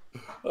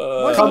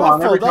 Come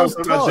on, every time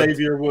about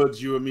Xavier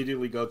Woods, you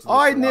immediately go to the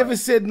I never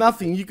said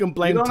nothing. You can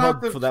blame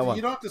Todd for that one.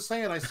 You don't have to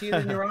say it. I see it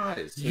in your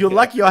eyes. You're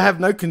lucky I have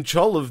no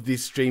control of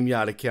this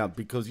StreamYard account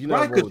because you know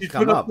what will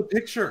come up. The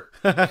picture.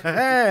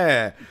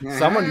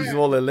 Someone is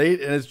all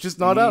elite, and it's just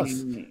not us.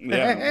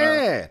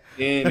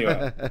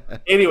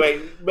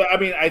 Anyway, but I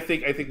mean, I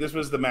think this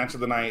was the match of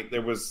the night.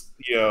 There was,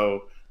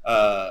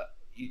 I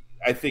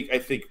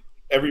think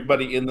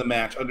everybody in the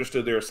match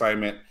understood their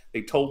assignment.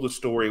 They told the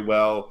story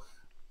well.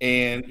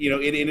 And,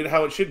 it ended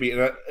how it should be.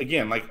 And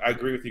again, I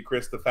agree with you,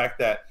 Chris, the fact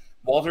that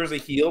Walter's a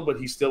heel, but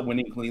he's still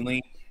winning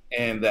cleanly.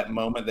 And that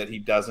moment that he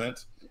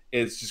doesn't,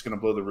 is just going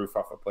to blow the roof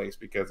off a place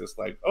because it's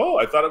like, oh,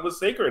 I thought it was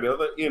sacred.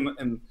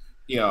 And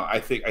I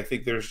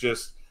think there's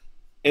just,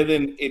 and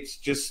then it's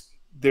just,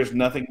 there's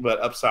nothing but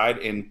upside.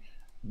 And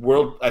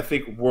world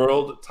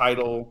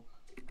title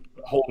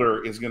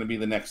holder is going to be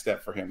the next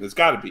step for him. It's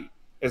got to be.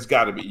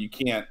 You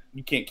can't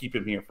keep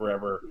him here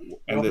forever.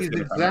 And well,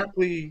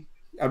 exactly.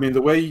 I mean,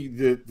 the way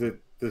that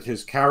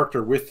his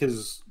character with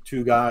his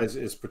two guys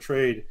is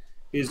portrayed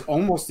is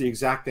almost the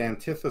exact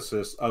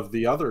antithesis of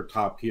the other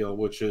top heel,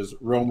 which is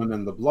Roman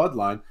and the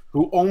Bloodline,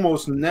 who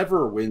almost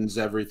never wins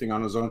everything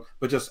on his own,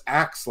 but just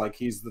acts like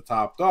he's the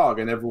top dog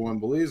and everyone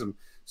believes him.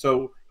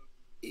 So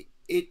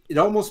it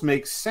almost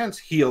makes sense,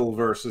 heel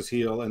versus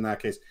heel in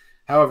that case.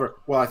 However,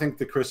 I think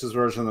the Chris's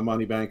version of the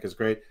Money Bank is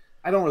great.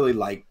 I don't really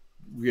like,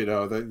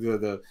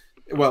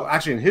 well,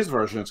 actually, in his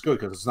version, it's good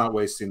because it's not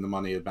wasting the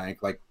Money in the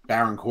Bank. Like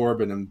Baron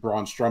Corbin and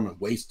Braun Strowman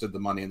wasted the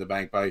Money in the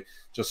Bank by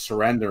just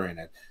surrendering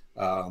it.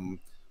 And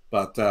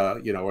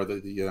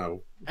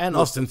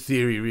Austin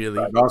Theory, really.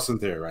 Right, Austin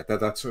Theory, right?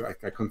 That's I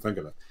couldn't think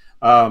of it.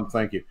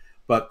 Thank you.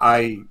 But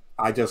I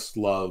just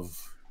love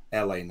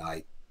LA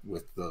Knight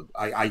with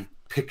I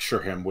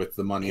picture him with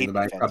the Money in the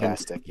Bank.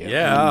 Fantastic.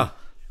 Yeah.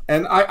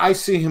 And I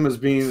see him as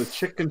being a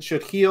chicken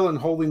shit heel and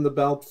holding the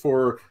belt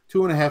for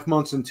 2.5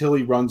 months until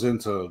he runs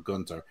into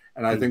Gunther.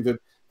 And I think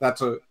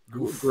that's a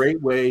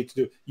great way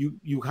to do.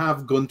 You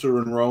have Gunther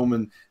and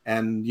Roman,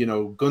 and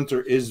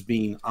Gunther is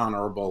being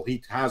honorable.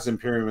 He has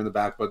Imperium in the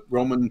back, but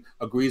Roman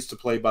agrees to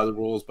play by the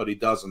rules, but he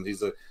doesn't.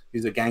 He's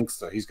a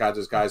gangster. He's got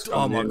his guys.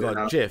 Oh my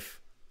God,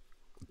 Jeff!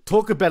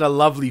 Talk about a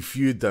lovely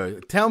feud, though.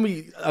 Tell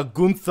me a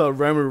Gunther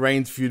Roman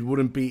Reigns feud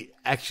wouldn't be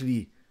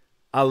actually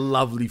a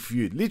lovely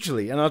feud,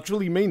 literally, and I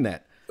truly mean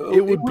that.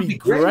 It would be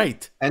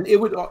great. And it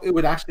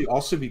would actually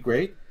also be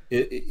great.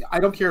 I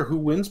don't care who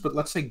wins, but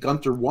let's say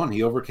Gunther won.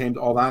 He overcame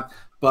all that,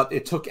 but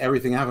it took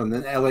everything out of him.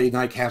 Then LA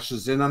Knight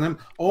cashes in on him.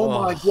 Oh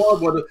my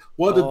God,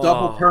 what a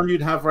double turn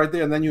you'd have right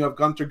there. And then you have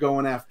Gunther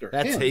going after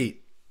That's him.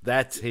 heat.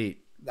 That's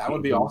heat. That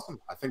would be awesome.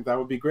 I think that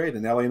would be great.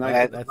 And LA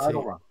Knight the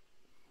title run.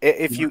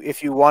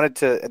 If you wanted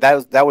to,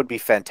 that would be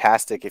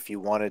fantastic. If you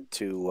wanted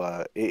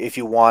to, if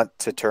you want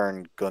to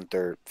turn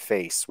Gunther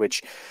face,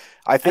 which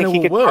I think he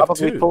could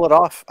probably pull it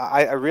off.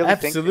 I really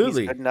think that he's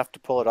good enough to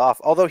pull it off.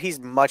 Although he's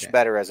much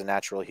better as a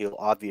natural heel,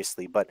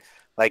 obviously. But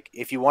like,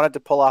 if you wanted to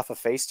pull off a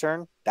face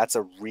turn, that's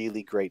a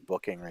really great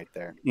booking right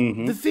there.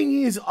 Mm-hmm. The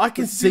thing is, I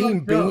can see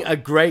him being a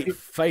great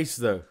face,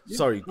 though.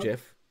 Sorry,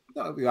 Jeff.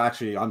 No,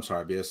 actually, I'm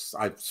sorry, because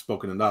I've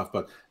spoken enough,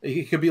 but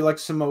he could be like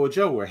Samoa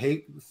Joe, where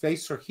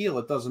face or heel,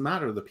 it doesn't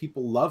matter. The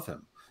people love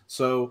him.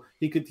 So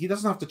he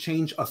doesn't have to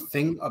change a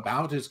thing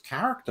about his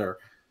character,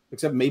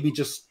 except maybe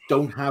just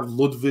don't have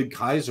Ludwig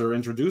Kaiser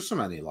introduce him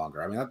any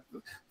longer. I mean,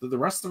 the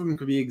rest of them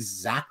could be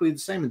exactly the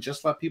same and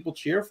just let people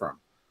cheer for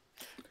him.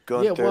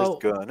 Gunther's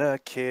gonna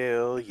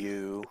kill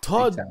you.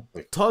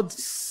 Todd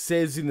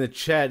says in the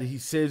chat, he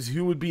says,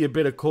 who would be a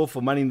better call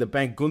for Money in the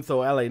Bank, Gunther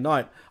or LA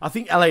Knight? I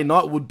think LA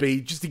Knight would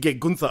be, just to get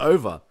Gunther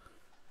over.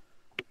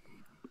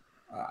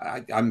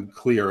 I'm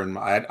clear, and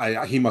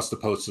he must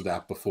have posted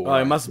that before. Oh,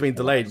 it must have been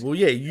delayed. Well,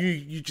 yeah,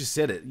 you just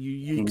said it.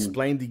 You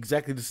explained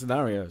exactly the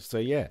scenario. So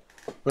yeah,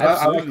 but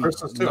I like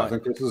Chris's too. I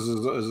think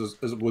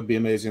Chris's would be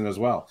amazing as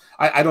well.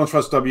 I don't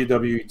trust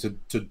WWE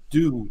to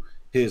do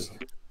his.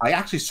 I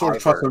actually sort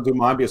of trust him to do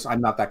mine because I'm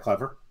not that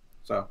clever.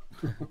 So,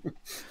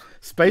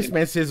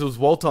 Spaceman says it was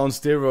Walter on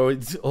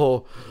steroids,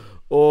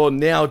 or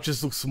now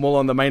just looks small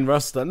on the main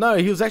roster. No,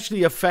 he was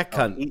actually a fat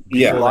cunt.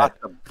 He lost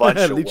a bunch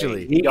of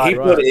literally. He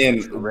put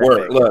in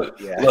work.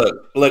 Look.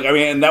 I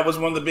mean, and that was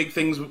one of the big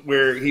things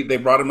where they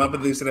brought him up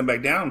and they sent him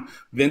back down.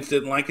 Vince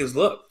didn't like his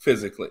look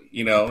physically.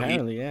 You know,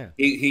 apparently,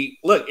 He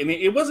look, and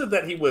it wasn't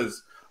that he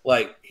was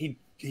like he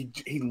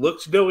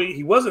looked doughy.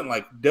 He wasn't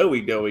like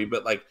doughy,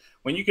 but like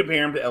when you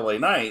compare him to LA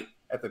Knight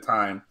at the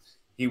time,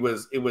 he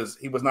was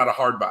not a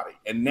hard body,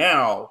 and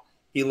now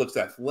he looks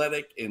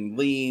athletic and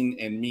lean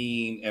and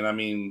mean. And I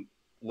mean,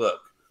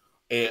 look,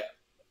 and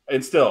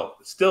still,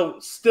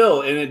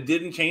 and it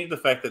didn't change the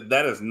fact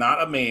that is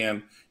not a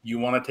man you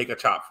want to take a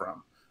chop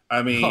from.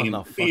 I mean,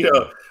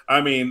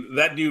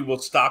 that dude will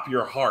stop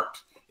your heart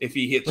if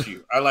he hits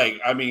you.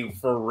 I mean,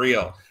 for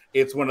real.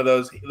 It's one of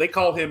those. They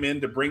call him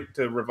in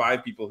to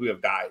revive people who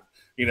have died.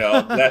 You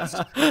know, that's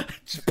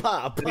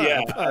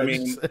I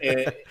mean,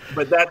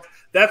 but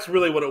that's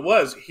really what it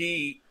was.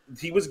 He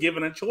was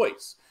given a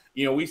choice.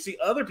 You know, we see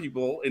other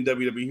people in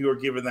WWE who are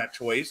given that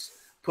choice,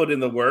 put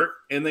in the work,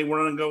 and they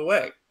want to go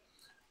away.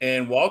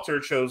 And Walter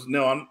chose,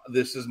 no,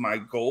 this is my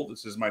goal.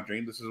 This is my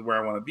dream. This is where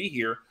I want to be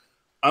here.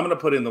 I'm going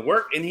to put in the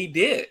work. And he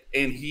did.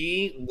 And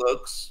he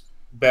looks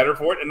better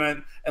for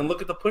it. And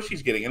look at the push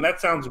he's getting. And that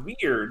sounds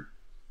weird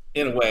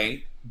in a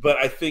way, but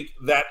I think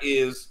that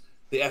is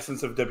the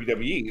essence of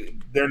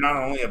WWE. They're not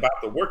only about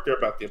the work, they're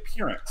about the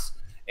appearance.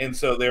 And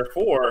so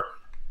therefore,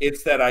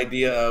 it's that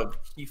idea of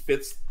he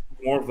fits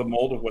more of the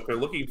mold of what they're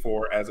looking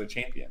for as a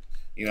champion.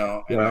 You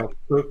know,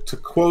 well, to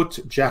quote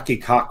Jackie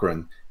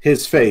Cochran,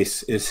 his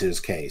face is his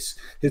case.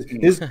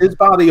 His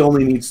body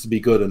only needs to be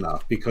good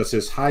enough because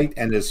his height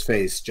and his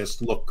face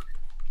just look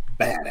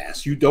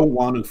badass. You don't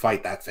want to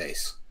fight that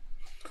face.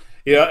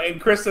 Yeah, and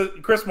Chris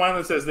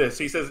Wyland says this.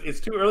 He says it's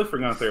too early for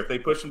Gunther. If they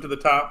push him to the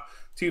top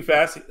too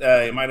fast,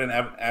 it might have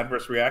an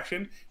adverse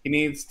reaction. He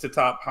needs to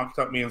top Honky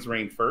Tonk Man's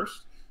reign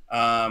first.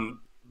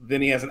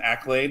 Then he has an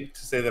accolade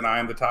to say that I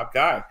am the top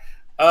guy.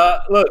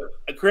 Look,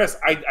 Chris,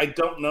 I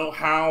don't know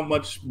how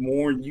much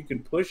more you can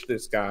push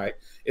this guy,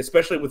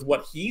 especially with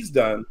what he's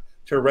done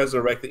to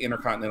resurrect the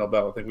Intercontinental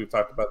belt. I think we've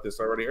talked about this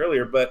already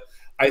earlier, but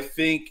I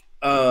think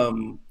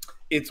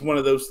it's one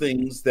of those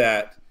things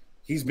that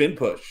he's been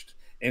pushed.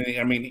 And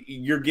I mean,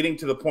 you're getting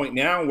to the point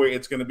now where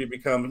it's going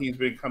to he's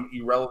become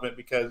irrelevant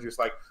because it's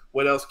like,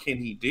 what else can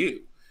he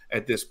do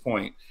at this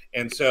point?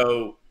 And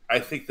so I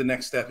think the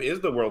next step is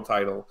the world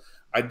title.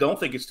 I don't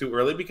think it's too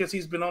early because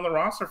he's been on the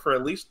roster for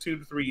at least 2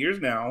 to 3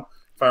 years now,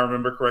 if I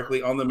remember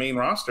correctly, on the main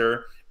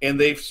roster. And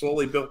they've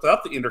slowly built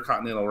up the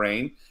Intercontinental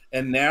reign.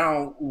 And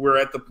now we're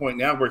at the point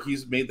now where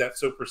he's made that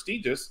so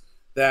prestigious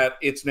that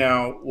it's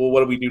now, well,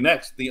 what do we do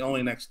next? The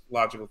only next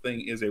logical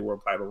thing is a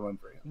world title run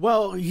for him.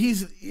 Well,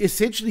 he's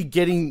essentially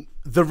getting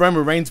the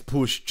Roman Reigns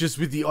push just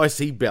with the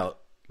IC belt.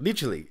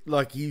 Literally.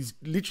 Like, he's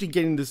literally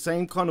getting the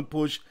same kind of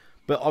push,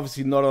 but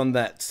obviously not on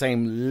that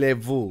same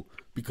level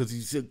because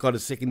he's got a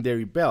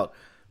secondary belt.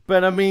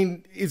 But, I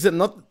mean, is it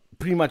not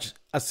pretty much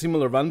a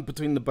similar run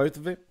between the both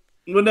of it?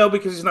 Well, no,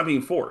 because he's not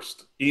being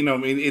forced. You know, I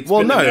mean,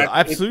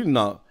 absolutely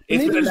not.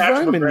 It's Neither been a is natural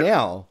Roman progression.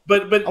 now.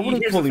 But I wouldn't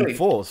here's call the him thing.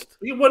 forced.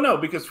 Well, no,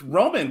 because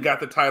Roman got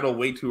the title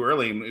way too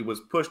early, and it was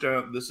pushed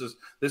out. This is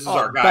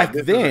our guy. Back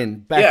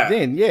then,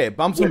 yeah.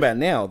 But I'm talking about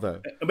now,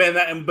 though.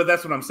 But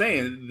that's what I'm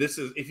saying. This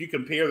is, if you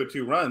compare the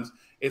two runs,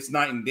 it's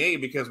night and day,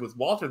 because with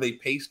Walter they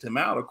paced him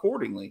out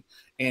accordingly,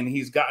 and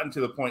he's gotten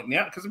to the point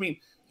now. Because I mean,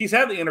 he's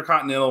had the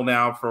Intercontinental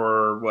now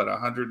for what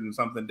 100 and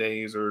something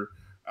days or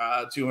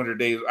 200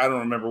 days. I don't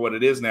remember what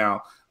it is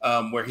now.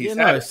 Where he's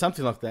had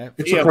something like that.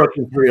 It's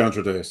approaching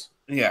 300 days.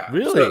 Yeah,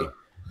 really.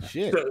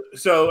 Shit.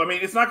 So I mean,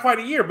 it's not quite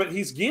a year, but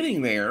he's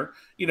getting there,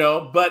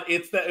 But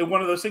it's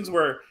one of those things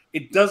where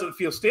it doesn't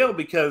feel stale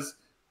because,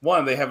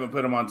 one, they haven't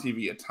put him on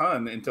TV a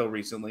ton until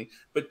recently,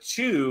 but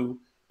two,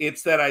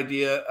 it's that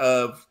idea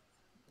of,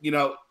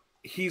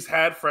 he's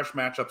had fresh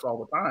matchups all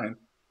the time,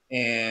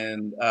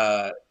 and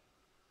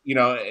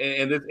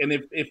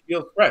it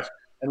feels fresh.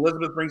 And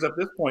Elizabeth brings up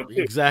this point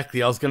too.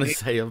 Exactly, I was going to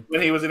say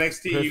when he was in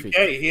NXT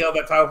UK, he held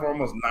that title for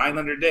almost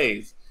 900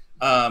 days.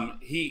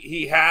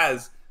 He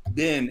has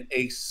been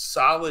a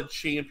solid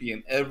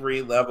champion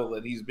every level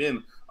that he's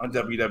been on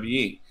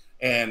WWE,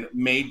 and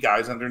made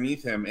guys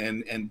underneath him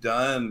and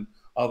done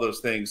all those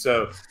things.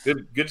 So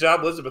good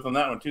job, Elizabeth, on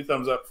that one. 2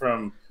 thumbs up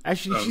from.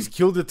 Actually, she's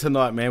killed it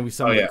tonight, man, with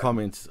some of the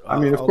comments. I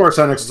mean, of course,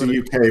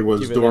 NXT UK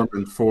was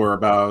dormant for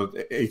about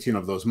 18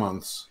 of those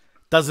months.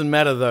 Doesn't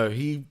matter though.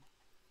 Him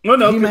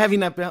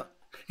having that belt.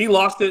 He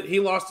lost it. He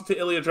lost it to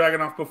Ilya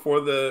Dragunov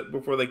before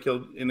they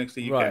killed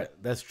NXT UK. Right,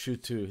 that's true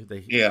too.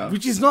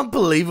 Which is not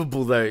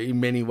believable though in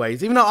many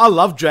ways. Even though I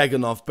love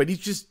Dragunov, but he's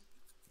just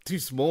too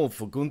small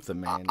for Gunther,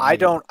 man. I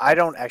don't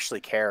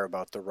actually care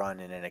about the run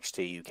in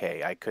NXT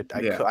UK.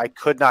 I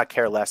could not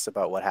care less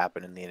about what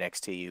happened in the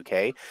NXT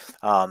UK.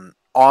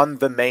 On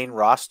the main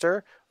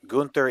roster,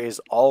 Gunther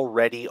is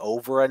already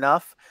over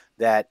enough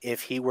that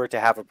if he were to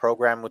have a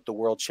program with the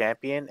world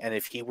champion, and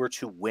if he were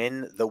to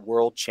win the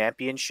world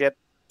championship,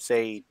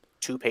 say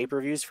 2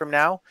 pay-per-views from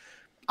now,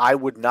 I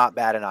would not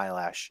bat an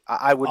eyelash.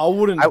 I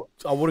wouldn't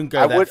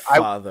go that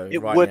far though.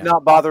 It would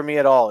not bother me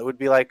at all. It would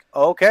be like,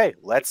 okay,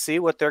 let's see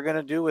what they're going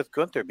to do with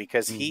Gunther,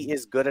 because he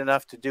is good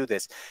enough to do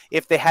this.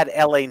 If they had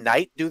LA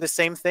Knight do the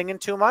same thing in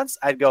 2 months,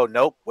 I'd go,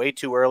 nope, way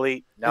too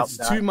early. Nope,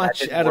 it's too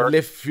much out of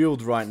left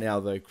field right now,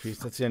 though, Chris.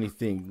 That's the only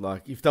thing.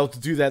 Like, if they were to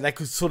do that, that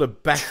could sort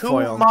of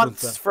backfire on 2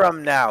 months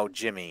from now,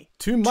 Jimmy.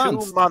 2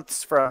 months. 2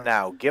 months from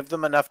now. Give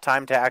them enough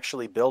time to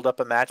actually build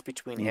up a match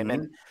between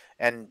him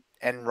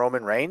and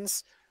Roman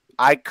Reigns.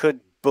 I could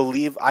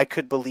believe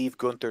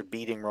Gunther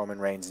beating Roman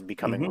Reigns and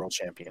becoming world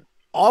champion.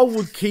 I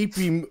would keep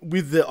him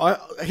with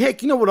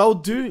heck, you know what I'll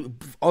do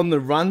on the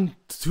run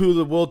to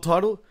the world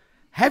title?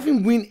 Have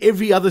him win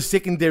every other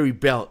secondary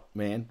belt,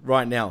 man,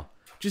 right now.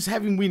 Just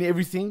have him win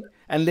everything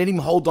and let him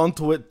hold on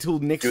to it till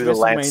next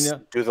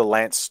WrestleMania. Do the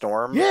Lance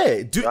Storm. Yeah,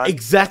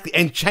 exactly.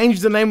 And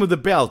change the name of the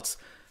belts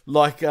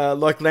like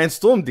Lance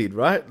Storm did,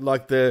 right?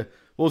 Like the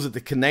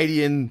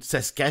Canadian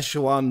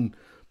Saskatchewan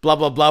blah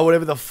blah blah,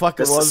 whatever the fuck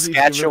it was.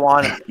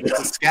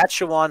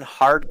 Saskatchewan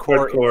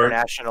hardcore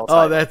international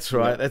title. Oh, that's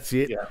right. That's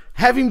it. Yeah.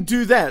 Have him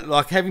do that.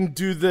 Like, have him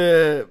do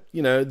the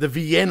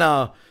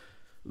Vienna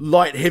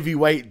light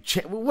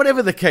heavyweight,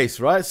 whatever the case,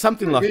 right?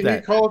 Something like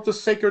that. You call it the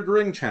Sacred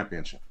Ring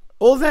Championship.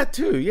 All that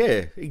too,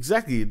 yeah,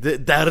 exactly.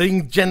 The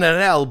Ring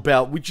General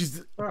belt, which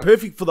is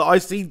perfect for the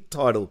IC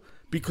title,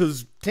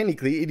 because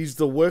technically it is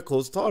the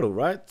workhorse title,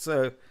 right?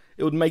 So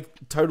it would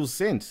make total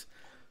sense.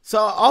 So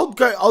I'll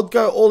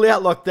go all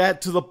out like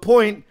that, to the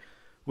point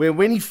where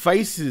when he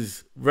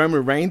faces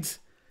Roman Reigns,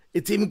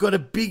 it's even got a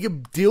bigger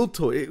deal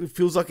to it. It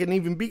feels like an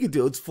even bigger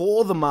deal. It's for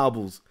all the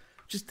marbles,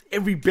 just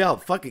every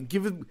belt. Fuck it,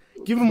 give him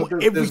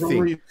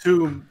everything.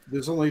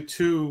 There's only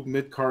two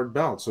mid-card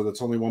belts, so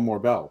that's only one more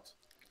belt.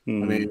 I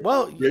mean,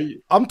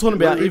 I'm talking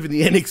about even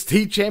the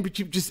NXT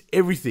championship, just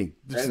everything.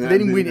 Just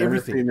let him win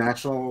everything. The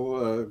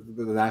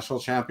national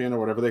champion, or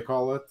whatever they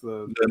call it,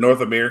 the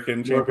North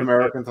American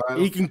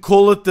title. You can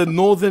call it the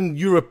Northern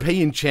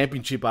European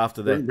Championship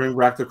after that. Bring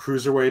back the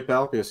cruiserweight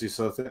belt, because he's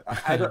so thin.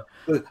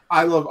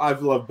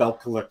 I've loved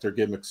belt collector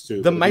gimmicks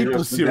too. The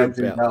maple syrup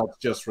belt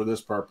just for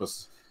this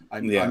purpose.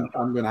 I'm going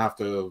to have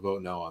to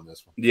vote no on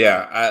this one.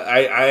 Yeah,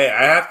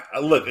 I have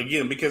to look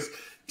again, because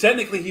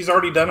technically he's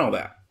already done all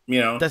that.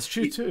 That's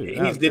true too.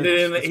 He's done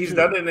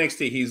it in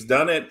NXT. He's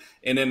done it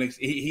in NXT.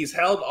 He's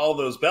held all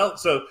those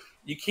belts. So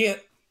you can't,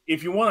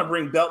 if you want to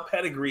bring belt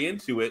pedigree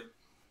into it,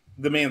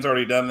 the man's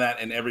already done that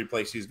in every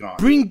place he's gone.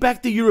 Bring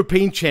back the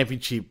European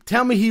Championship.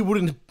 Tell me he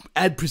wouldn't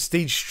add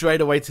prestige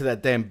straight away to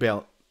that damn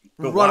belt.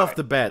 But right why? Off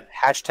the bat.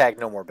 #,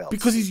 no more belts.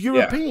 Because he's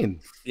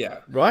European. Yeah.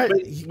 Right?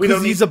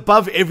 Because he's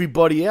above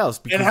everybody else,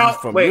 because he's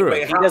from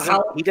Europe.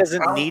 He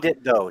doesn't need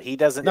it, though. He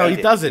doesn't need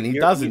it. He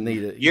doesn't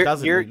need it.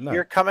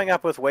 You're coming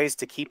up with ways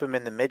to keep him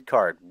in the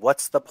mid-card.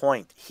 What's the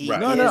point?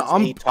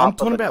 I'm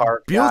talking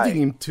about building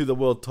him to the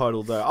world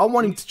title, though. I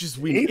want him to just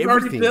win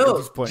everything at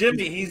this point.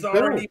 Jimmy, he's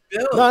already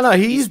built. No,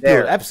 he's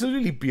built.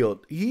 Absolutely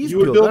built. He's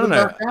built.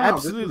 No,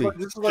 absolutely.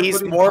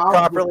 He's more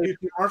properly...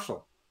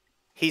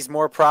 He's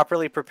more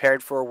properly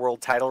prepared for a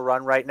world title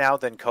run right now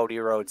than Cody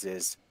Rhodes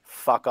is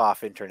fuck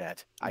off,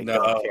 internet. I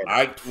don't care.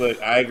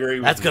 I agree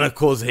with That's you. going to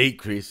cause heat,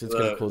 Chris. It's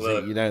going to cause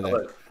heat. You know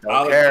that.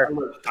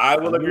 I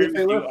will agree with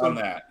you on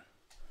that.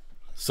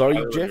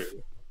 Sorry, Jeff?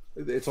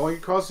 It's only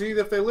cause heat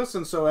if they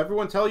listen. So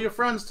everyone tell your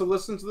friends to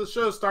listen to the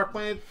show. Start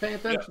paying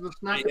attention to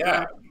Smack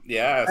Attack.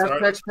 Yeah.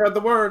 Spread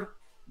the word.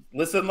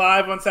 Listen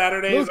live on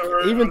Saturdays.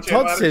 Look, even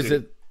Todd says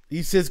it.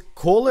 He says,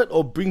 call it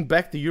or bring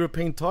back the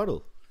European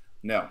title.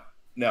 No.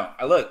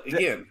 Look,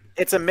 again.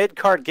 It's a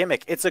mid-card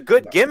gimmick. It's a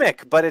good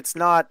gimmick, but it's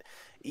not...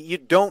 You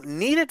don't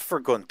need it for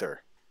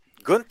Gunther.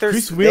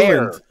 Gunther's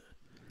there.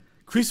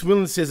 Chris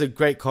Whelan says a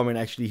great comment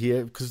actually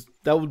here, because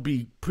that would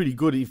be pretty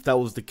good if that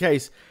was the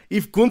case.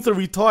 If Gunther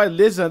retired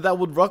Lesnar, that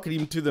would rocket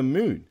him to the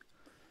moon.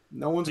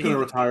 No one's going to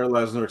retire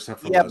Lesnar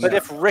except for Lesnar. Yeah, but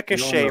if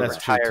Ricochet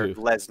retired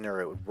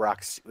Lesnar, it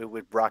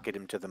would rocket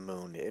him to the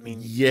moon. I mean,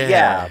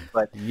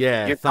 but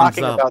you're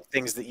talking about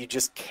things that you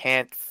just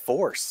can't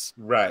force.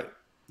 Right.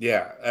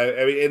 Yeah.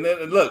 I mean, and then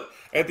look,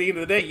 at the end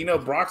of the day,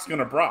 Brock's going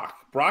to Brock.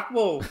 Brock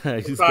will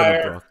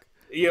retire.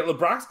 Yeah,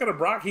 Brock's going to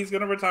Brock. He's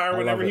going to retire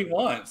whenever he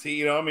wants.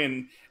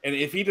 And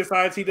if he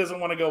decides he doesn't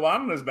want to go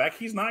out on his back,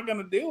 he's not going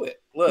to do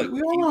it. Look,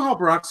 we all know how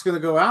Brock's going to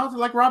go out.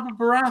 Like Robert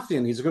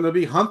Baratheon, he's going to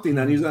be hunting,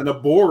 and a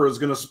boar is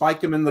going to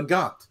spike him in the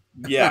gut.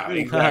 Yeah,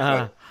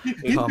 exactly.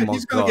 He's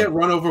going to get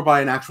run over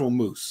by an actual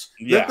moose.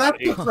 Yeah,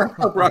 that's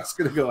how Brock's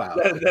going to go out.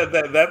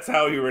 That's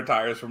how he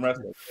retires from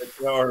wrestling,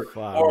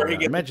 or he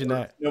gets imagine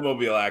a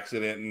snowmobile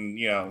accident, and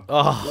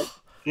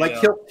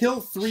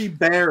kill 3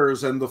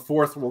 bears and the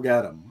 4th will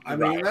get him. I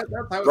mean, that's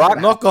how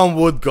Brock, knock on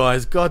wood,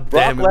 guys. God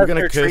damn it, we're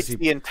gonna curse him.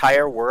 The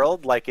entire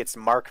world like it's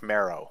Mark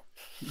Marrow.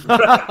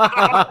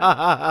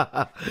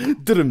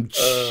 Did him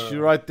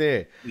right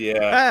there.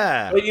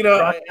 Yeah, but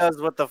Brock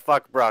does what the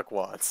fuck Brock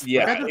wants.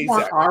 Yeah,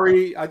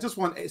 I just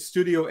want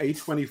Studio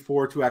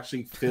A24 to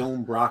actually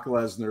film Brock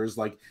Lesnar's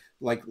like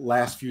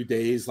last few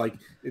days, like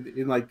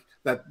in like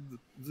that.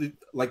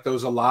 Like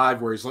those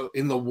Alive where he's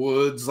in the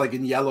woods, like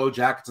in yellow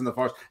jackets in the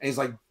forest, and he's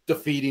like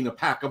defeating a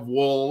pack of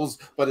wolves,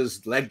 but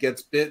his leg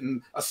gets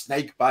bitten, a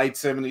snake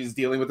bites him, and he's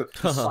dealing with it,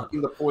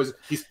 sucking the poison.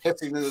 He's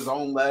pissing in his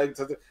own leg.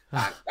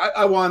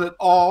 I want it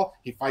all.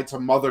 He fights a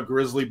mother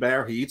grizzly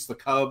bear. He eats the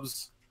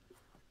cubs.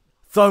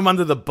 Throw him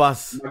under the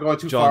bus. Am I going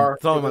too John, far?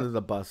 Throw him under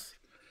the bus.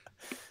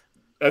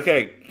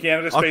 Okay,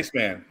 Canada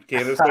Spaceman.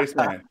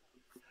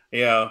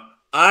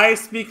 I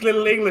speak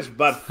little English,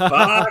 but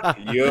fuck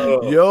you.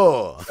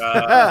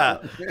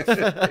 Because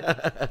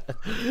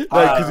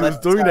he's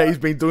doing that. He's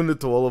been doing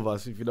it to all of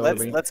us, if you know what I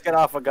mean. Let's get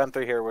off of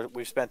Gunther here.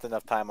 We've spent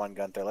enough time on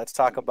Gunther. Let's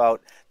talk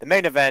about the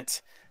main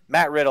event,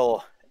 Matt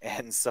Riddle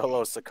and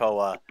Solo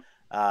Sikoa.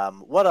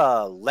 What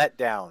a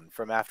letdown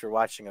from after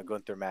watching a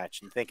Gunther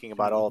match and thinking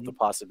about all of the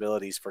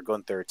possibilities for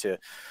Gunther to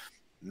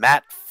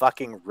Matt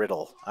fucking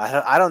Riddle.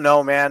 I don't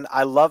know, man.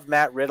 I love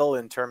Matt Riddle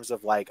in terms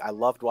of I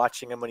loved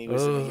watching him when he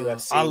was in the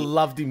UFC. I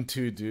loved him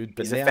too, dude.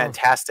 But he's a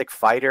fantastic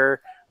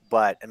fighter.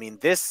 But I mean,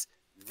 this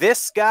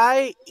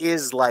guy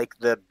is like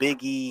the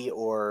Big E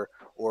or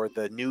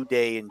the New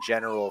Day in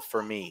general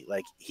for me.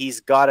 Like he's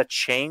got to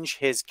change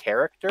his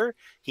character.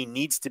 He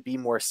needs to be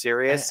more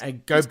serious.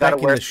 And go back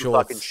in the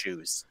shorts. Fucking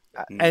shoes.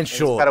 And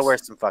shorts. He's got to wear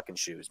some fucking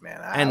shoes, man.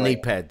 And knee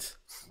pads.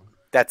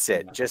 That's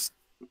it. Just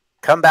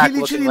come back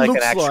looking like an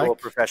actual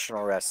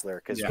professional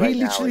wrestler, because right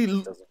now it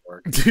doesn't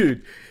work.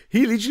 Dude,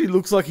 he literally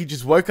looks like he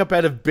just woke up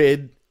out of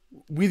bed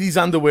with his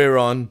underwear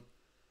on,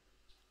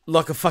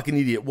 like a fucking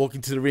idiot,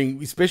 walking to the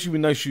ring, especially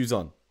with no shoes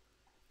on.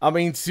 I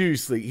mean,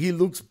 seriously, he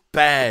looks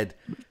bad.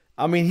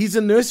 I mean, he's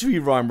a nursery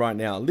rhyme right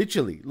now,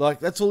 literally. Like,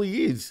 that's all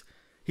he is.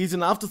 He's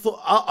an afterthought.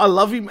 I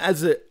love him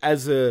as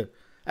a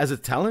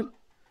talent,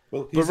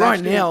 but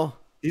now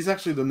he's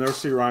actually the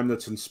nursery rhyme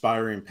that's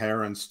inspiring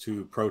parents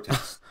to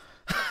protest.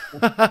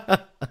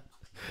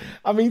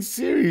 I mean,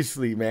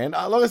 seriously, man.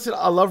 Like I said,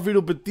 I love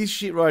Riddle, but this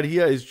shit right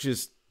here is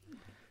just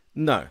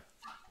no.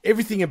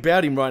 Everything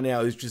about him right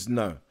now is just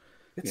no.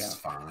 It's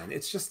fine.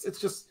 It's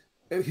just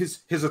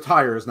his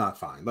attire is not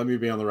fine. Let me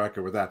be on the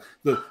record with that.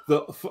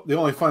 The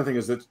only funny thing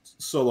is that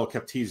Solo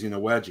kept teasing a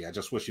wedgie. I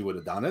just wish he would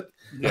have done it.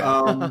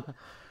 Yeah.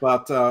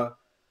 But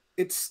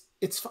it's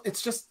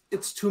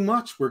too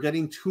much. We're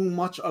getting too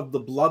much of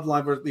the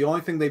bloodline. The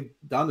only thing they've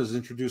done is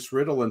introduce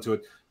Riddle into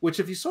it, which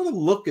if you sort of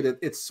look at it,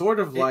 it's sort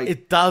of like...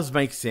 It does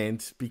make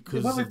sense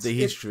because of the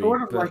history. It's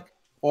sort of like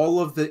all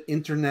of the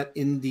internet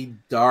indie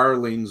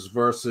darlings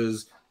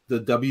versus the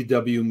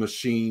WW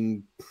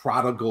machine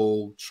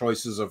prodigal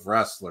choices of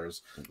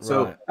wrestlers.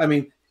 So, right. I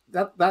mean,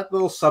 that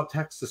little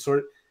subtext is sort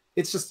of...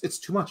 It's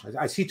too much.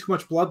 I see too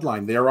much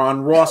bloodline. They're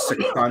on Raw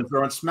 6 times.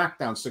 They're on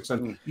SmackDown 6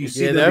 times. You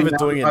see they're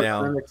overdoing it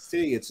now.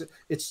 NXT.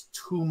 It's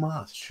too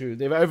much. True.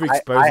 They're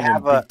overexposing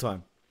him big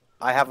time.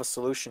 I have a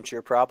solution to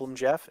your problem,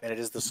 Jeff, and it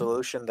is the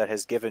solution that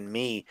has given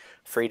me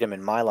freedom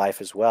in my life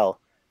as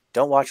well.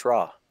 Don't watch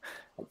Raw.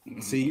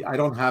 See, I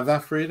don't have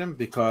that freedom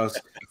because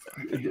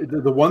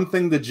the one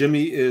thing that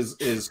Jimmy is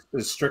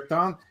strict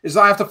on is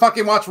I have to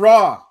fucking watch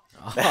Raw.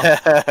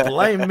 Oh,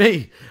 blame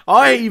me.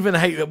 I even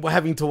hate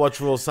having to watch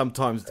Raw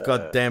sometimes.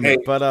 God damn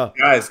it! But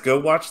guys, go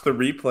watch the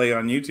replay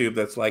on YouTube.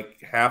 That's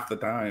like half the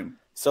time.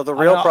 So the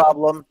real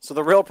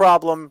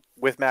problem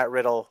with Matt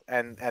Riddle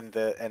and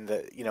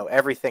the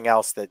everything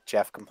else that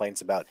Jeff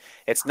complains about,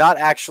 it's not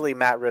actually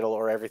Matt Riddle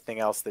or everything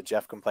else that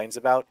Jeff complains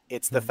about.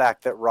 It's the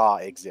fact that Raw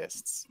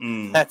exists.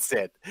 That's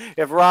it.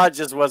 If Raw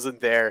just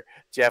wasn't there,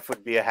 Jeff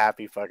would be a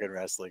happy fucking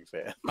wrestling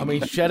fan. I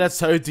mean, shout out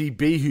to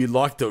ODB who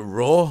liked it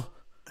Raw.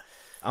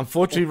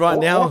 Unfortunately, right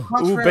now,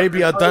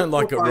 baby, I don't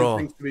like it Raw.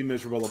 Things to be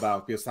miserable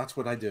about because that's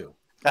what I do.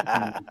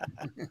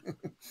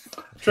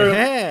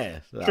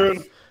 True.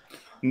 True.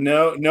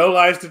 No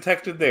lies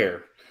detected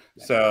there.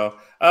 So,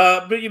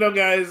 but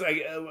guys,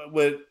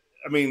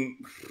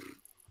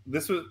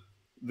 this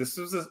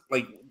was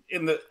like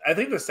I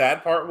think the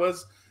sad part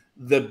was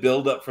the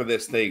build up for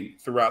this thing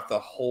throughout the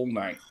whole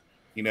night.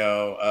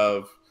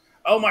 Of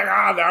oh my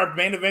god, our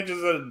main event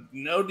is a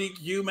no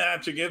DQ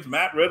match against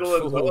Matt Riddle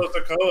and Solo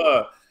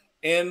Sikoa,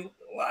 and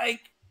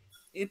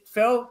it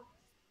felt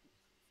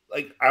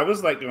like I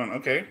was going,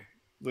 okay,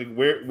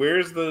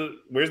 where's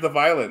the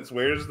violence?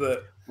 Where's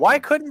the Why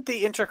couldn't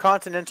the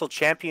Intercontinental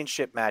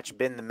Championship match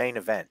been the main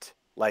event?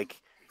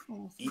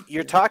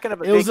 You're talking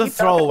about. It was a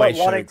throwaway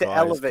show, guys.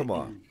 Elevate. Come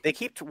on. They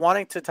keep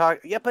wanting to talk.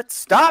 Yeah, but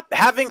stop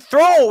having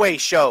throwaway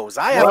shows.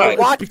 I haven't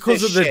watched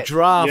because this of the shit.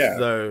 draft,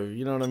 though.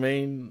 You know what I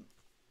mean?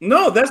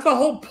 No, that's the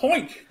whole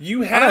point.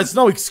 It's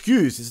no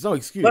excuse. It's no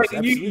excuse.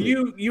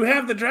 You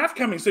have the draft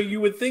coming, so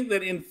you would think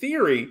that in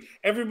theory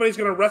everybody's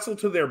going to wrestle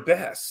to their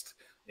best.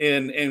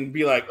 And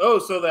be like, oh,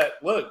 so that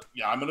look,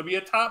 I'm going to be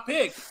a top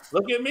pick.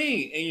 Look at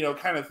me, and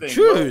kind of thing.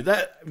 True,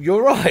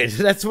 you're right.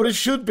 That's what it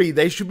should be.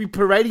 They should be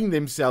parading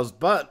themselves,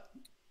 but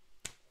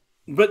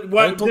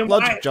why, don't talk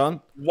logic, John.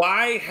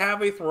 Why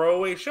have a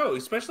throwaway show,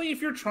 especially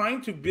if you're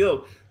trying to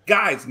build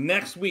guys?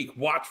 Next week,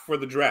 watch for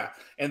the draft,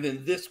 and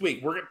then this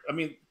week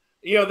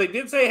they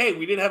did say, hey,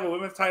 we did have a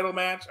women's title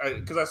match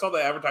because I saw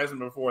the advertisement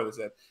before that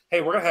said,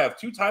 hey, we're going to have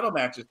 2 title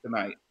matches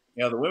tonight.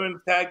 The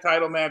women's tag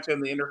title match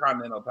and the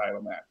Intercontinental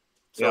title match.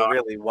 So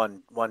really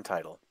one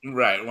title.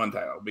 Right, one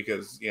title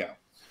because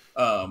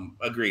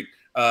agreed.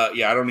 I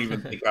don't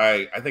even think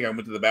I think I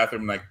went to the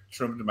bathroom and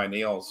trimmed my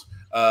nails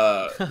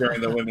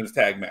during the women's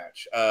tag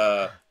match.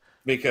 The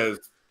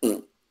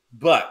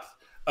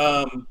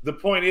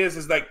point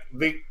is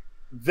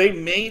they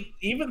made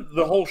even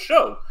the whole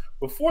show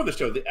before the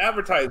show, the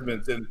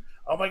advertisements and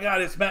oh my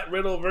god, it's Matt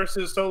Riddle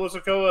versus Solo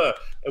Sikoa,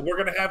 and we're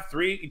gonna have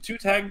 2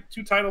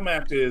 title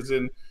matches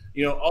and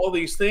all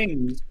these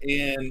things,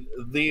 and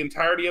the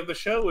entirety of the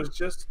show was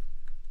just,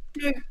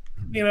 at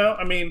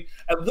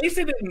least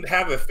they didn't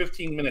have a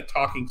 15-minute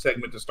talking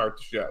segment to start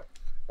the show,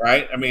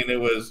 right?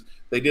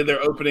 They did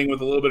their opening with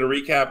a little bit of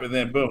recap, and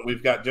then boom,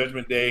 we've got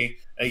Judgment Day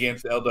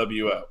against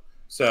LWO.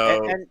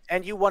 So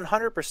and you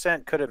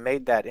 100% could have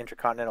made that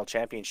Intercontinental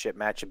Championship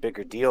match a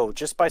bigger deal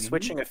just by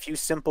switching a few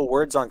simple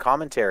words on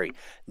commentary.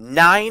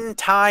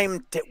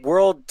 9-time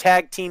World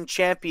Tag Team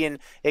Champion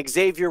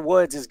Xavier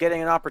Woods is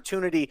getting an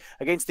opportunity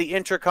against the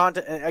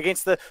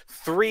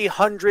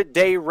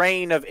 300-day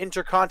reign of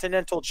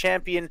Intercontinental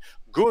Champion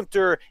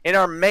Gunther in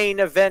our main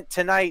event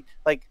tonight.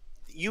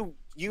 You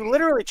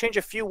literally change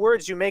a few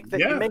words, you make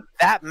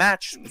that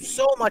match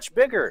so much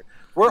bigger.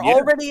 We're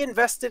already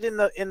invested in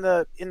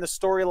the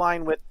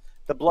storyline with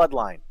the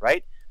bloodline,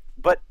 right?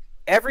 But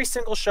every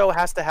single show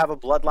has to have a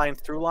bloodline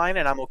through line,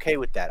 and I'm okay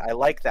with that. I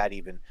like that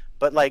even.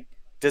 But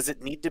does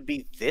it need to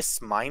be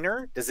this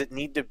minor? Does it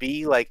need to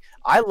be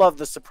I love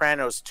The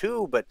Sopranos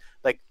too, but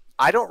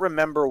I don't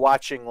remember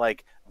watching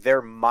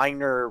their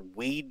minor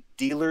weed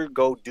dealer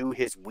go do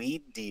his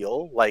weed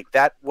deal.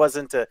 That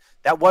wasn't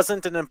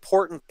an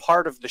important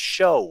part of the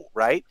show,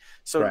 right?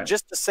 So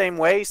just the same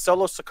way,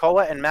 Solo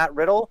Sikoa and Matt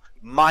Riddle,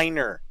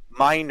 minor.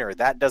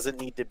 That doesn't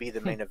need to be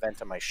the main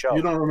event of my show.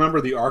 You don't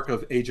remember the arc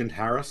of Agent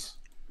Harris?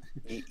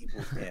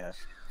 Yeah.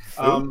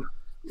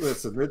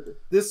 Listen,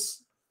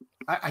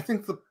 I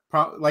think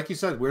like you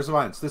said, where's the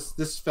violence?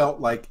 This felt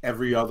like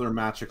every other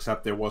match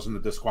except there wasn't a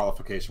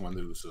disqualification when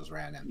the Usos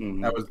ran in.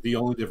 Mm-hmm. That was the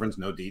only difference.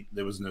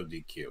 There was no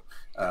DQ.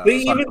 They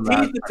even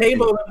teased the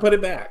table and put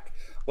it back.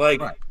 Why?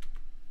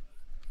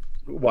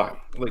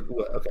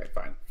 Okay,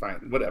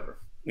 fine, whatever.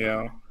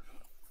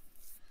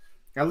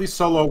 At least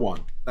Solo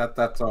won.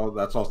 That's all.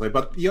 That's all.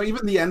 But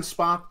even the end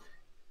spot,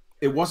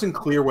 it wasn't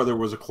clear whether it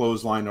was a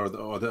clothesline or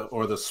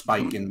the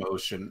spike in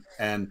motion.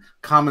 And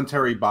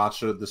commentary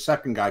botched it. The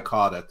second guy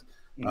caught it.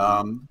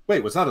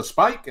 Wait, was that a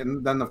spike?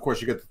 And then, of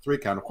course, you get the 3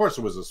 count. Of course,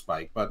 it was a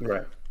spike, but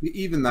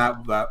even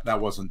that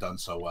wasn't done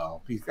so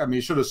well. He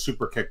should have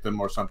super kicked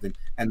him or something,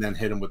 and then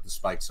hit him with the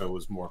spike, so it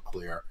was more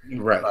clear.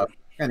 Right.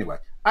 Anyway,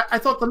 I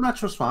thought the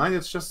match was fine.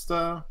 It's just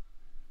like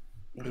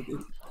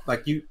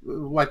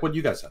what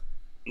you guys said.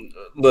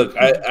 Look,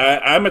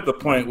 I'm at the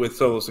point with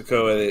Solo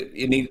Sikoa that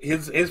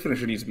his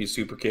finisher needs to be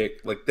super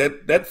kick.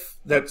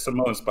 That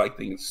Samoan spike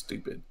thing is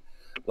stupid.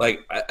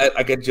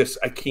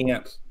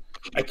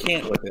 I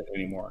can't with it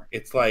anymore.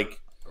 It's I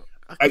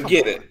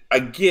get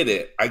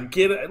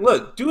it.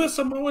 Look, do a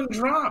Samoan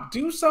drop.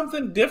 Do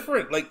something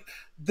different.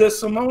 The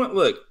Samoan,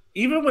 look,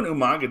 even when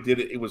Umaga did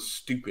it, it was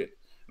stupid.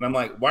 And I'm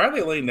like, why are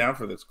they laying down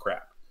for this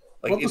crap?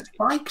 Like, well, the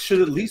spike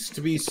should at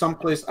least be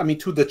someplace. I mean,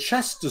 to the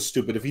chest is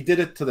stupid. If he did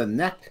it to the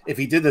neck, if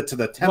he did it to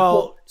the temple,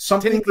 Well,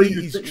 something. technically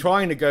he's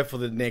trying to go for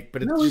the neck,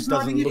 but it just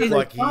doesn't look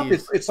like he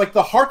is. It's like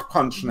the heart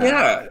punch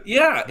now.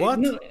 Yeah. What?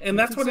 And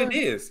that's what it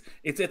is.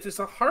 It's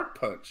a heart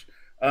punch.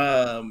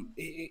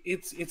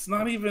 It's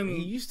not even.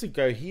 He used to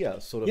go here,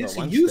 sort of. Yes, at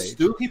one he used stage.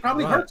 to. He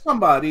probably hurt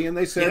somebody, and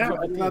they said, Yeah.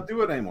 "I do not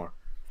do it anymore."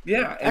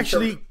 Yeah,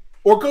 Actually,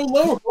 or go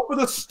lower, go for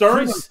the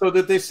sternum, Chris- so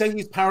that they say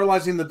he's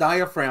paralyzing the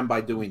diaphragm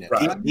by doing it.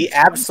 Right. The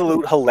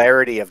absolute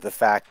hilarity of the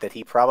fact that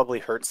he probably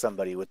hurt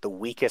somebody with the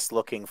weakest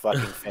looking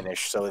fucking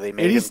finish, so they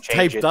made it him is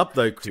change taped it up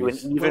though, to an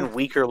Chris. even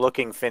weaker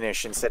looking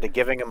finish instead of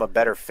giving him a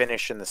better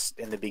finish in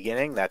the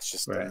beginning. That's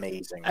just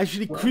amazing.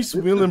 Actually, Chris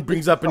Whelan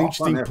brings up an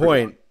interesting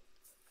point.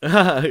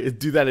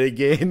 Do that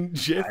again,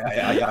 Jeff.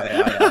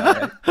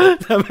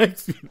 That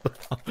makes me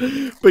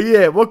laugh. But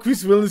yeah, what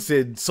Chris Whelan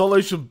said,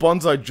 Solo should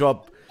bonsai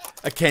drop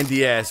a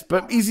candy ass,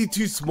 but is he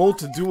too small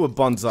to do a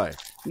bonsai?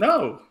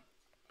 No.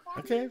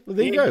 Okay, well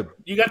there you go.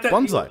 You got that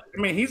bonsai.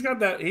 I mean, he's got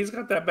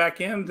that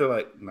back end to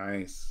like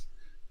nice,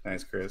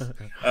 Chris.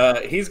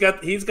 He's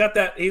got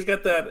that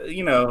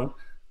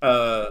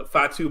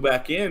Fatu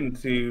back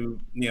end to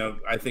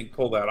I think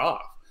pull that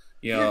off.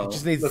 You know, It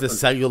just needs the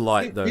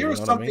cellulite though. Here's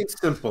you know something what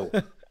simple.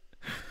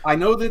 I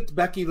know that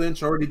Becky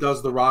Lynch already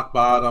does the rock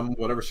bottom,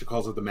 whatever she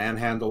calls it, the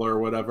manhandler or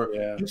whatever.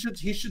 Yeah.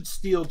 He should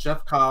steal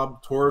Jeff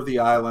Cobb, Tour of the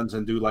Islands,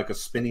 and do like a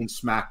spinning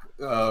smack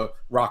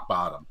rock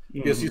bottom.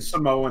 Because he's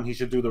Samoan, he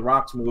should do the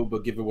rocks move,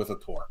 but give it with a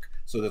torque.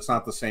 So that's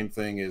not the same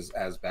thing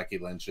as Becky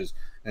Lynch's,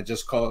 and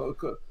just call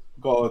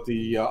it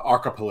the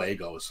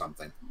archipelago or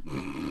something.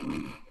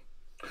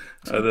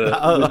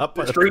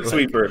 The street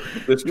sweeper.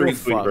 The street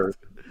sweeper.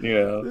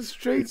 Yeah, the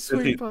street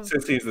sweeper.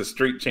 Since he's the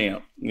street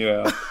champ,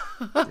 The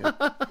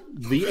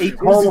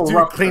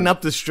eight-hole clean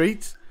up the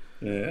streets.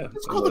 Yeah,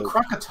 it's called the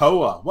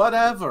Krakatoa,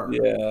 whatever.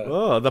 Yeah.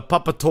 Oh, the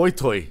Papa Toy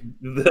Toy.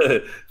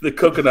 The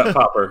coconut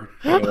popper.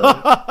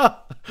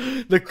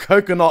 The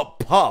coconut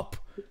pop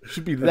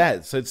should be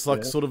that. So it's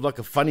like sort of like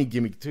a funny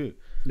gimmick too.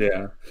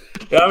 Yeah,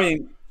 I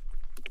mean,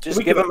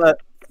 just give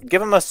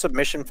him a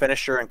submission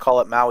finisher and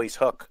call it Maui's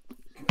hook.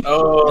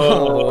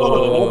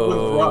 Oh.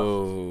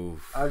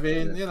 I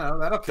mean,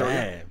 that'll kill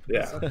you.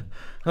 Yeah.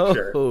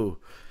 Sure. Ooh.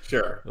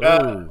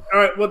 All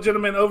right. Well,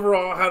 gentlemen,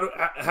 overall,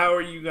 how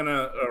are you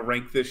gonna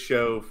rank this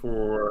show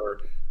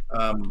for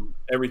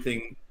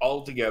everything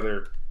all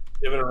together?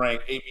 Give it a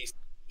rank: A, B,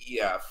 C,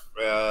 E, F.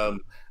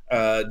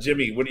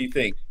 Jimmy, what do you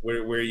think?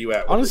 Where are you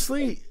at?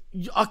 Honestly,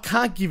 I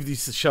can't give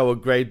this show a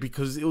grade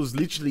because it was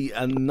literally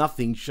a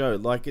nothing show.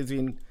 Like, as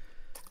in,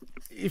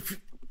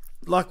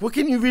 what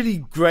can you really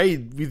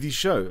grade with this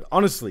show?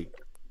 Honestly.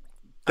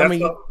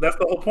 That's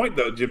the whole point,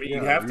 though, Jimmy.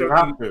 You have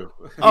to.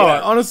 Oh,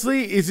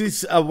 honestly, is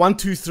this a 1,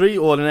 2, 3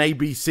 or an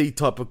ABC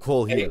type of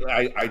call here?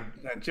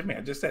 Jimmy,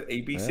 I just said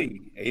ABC.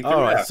 Yeah.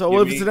 All right, so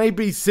if it's an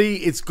ABC,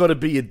 it's got to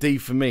be a D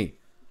for me.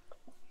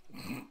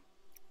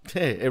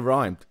 Yeah, it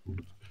rhymed.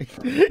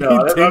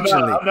 No,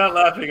 I'm not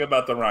laughing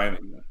about the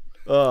rhyming.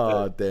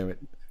 Oh, damn it.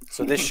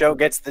 So this show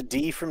gets the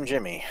D from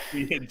Jimmy.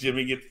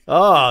 Jimmy gets.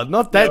 Oh,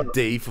 not that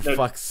D, for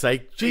fuck's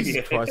sake.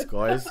 Jesus Christ,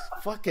 guys.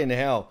 Fucking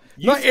hell.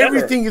 Not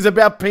everything is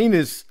about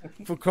penis,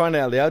 for crying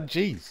out loud.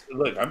 Jeez.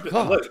 Look,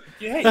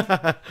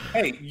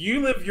 hey,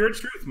 you live your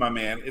truth, my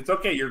man. It's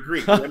okay. You're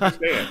Greek. You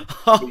understand.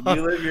 But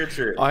you live your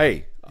truth.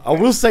 Hey, I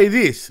will say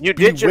this. You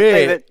did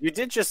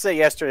just say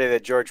yesterday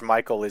that George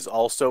Michael is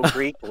also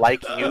Greek,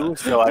 like you.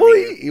 So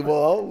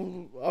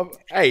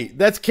hey,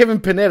 that's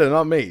Kevin Panetta,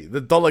 not me. The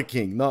Dollar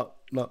King, not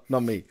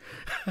me.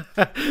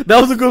 That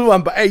was a good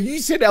one. But hey, you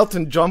said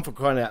Elton John, for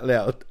crying out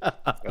loud.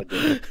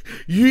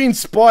 You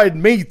inspired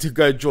me to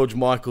go George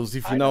Michaels,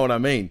 if you know what I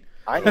mean.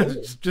 I know.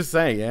 Just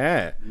saying,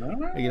 yeah.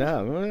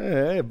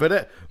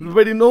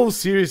 But in all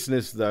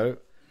seriousness, though,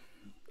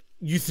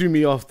 you threw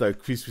me off, though,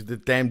 Chris, with the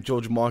damn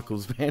George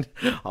Michaels, man.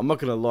 I'm not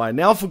going to lie.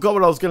 Now I forgot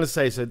what I was going to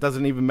say, so it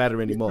doesn't even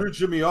matter anymore. You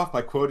threw Jimmy off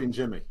by quoting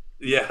Jimmy.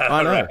 Yeah,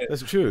 I know. right.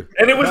 That's true.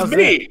 And it was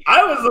me.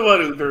 I was the one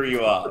who threw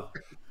you off.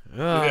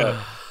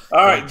 Yeah.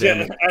 All right,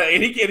 Jeff.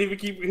 And he can't even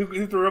keep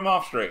who threw him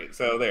off straight.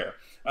 So there.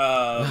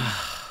 All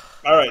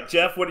right,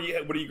 Jeff. What are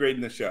you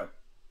grading this show?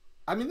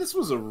 I mean, this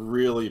was a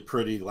really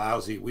pretty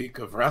lousy week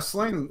of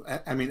wrestling.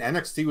 I mean,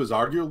 NXT was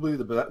arguably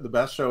the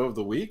best show of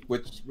the week,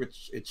 which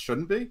it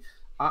shouldn't be.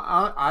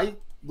 I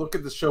look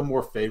at the show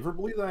more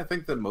favorably than I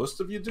think that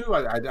most of you do.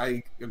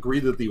 I agree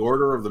that the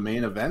order of the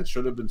main event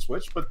should have been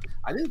switched, but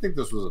I didn't think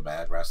this was a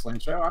bad wrestling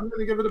show. I'm going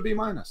to give it a B-.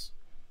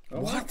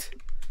 What?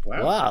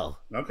 Wow.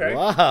 Okay.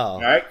 Wow.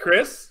 All right,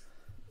 Chris.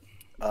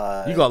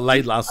 You got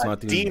laid last night.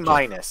 D-.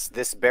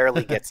 This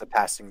barely gets a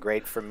passing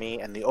grade from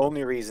me, and the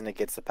only reason it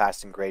gets a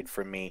passing grade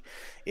from me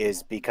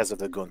is because of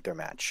the Gunther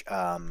match.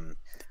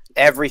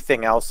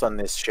 Everything else on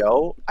this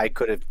show, I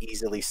could have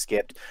easily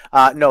skipped.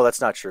 No,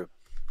 that's not true.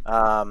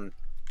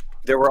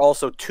 There were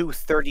also 2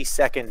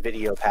 30-second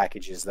video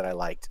packages that I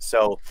liked.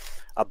 So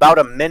about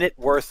a minute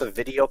worth of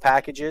video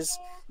packages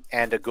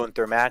and a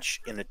Gunther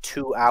match in a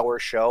 2-hour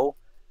show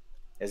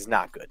is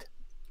not good.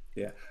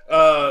 Yeah.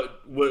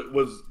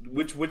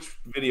 Which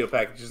video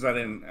package is that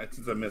in?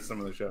 Since I missed some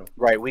of the show.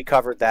 Right, we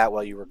covered that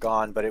while you were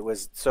gone, but there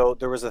was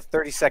a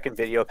 30-second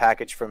video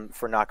package for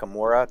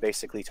Nakamura,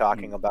 basically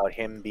talking about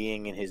him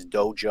being in his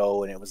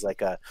dojo, and it was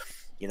like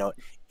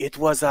it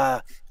was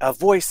a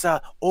voice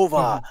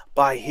over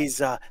by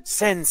his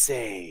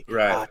sensei,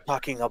 right,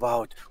 talking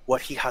about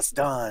what he has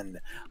done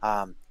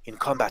in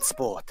combat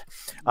sport.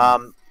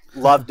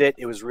 Loved it.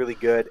 It was really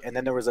good. And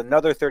then there was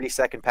another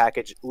 30-second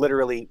package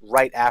literally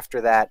right after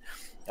that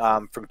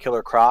from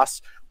Killer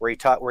Cross where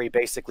he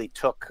basically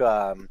took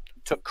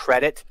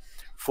credit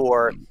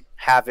for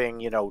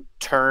having,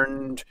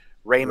 turned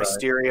Rey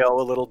Mysterio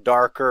a little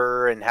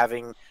darker and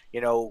having,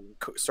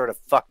 sort of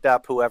fucked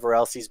up whoever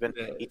else he's been.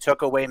 He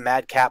took away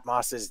Madcap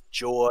Moss's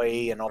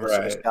joy and all this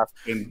other stuff.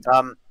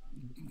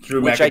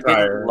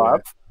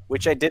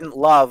 Which I didn't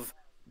love,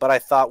 but I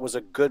thought was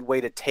a good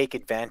way to take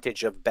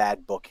advantage of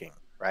bad booking.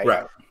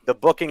 Right. The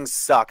booking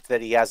sucked that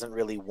he hasn't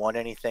really won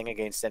anything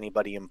against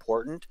anybody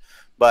important,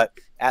 but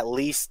at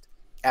least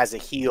as a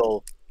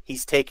heel,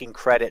 he's taking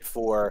credit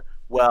for,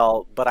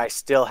 but I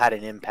still had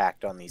an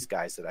impact on these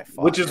guys that I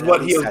fought. Which is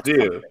what he'll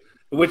do.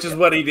 Which is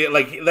what he did.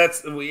 Like,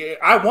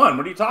 I won.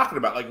 What are you talking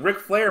about? Like, Ric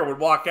Flair would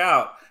walk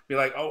out, be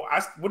like, what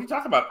are you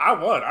talking about? I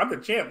won. I'm the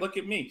champ. Look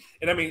at me.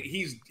 And I mean,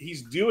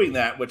 he's doing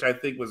that, which I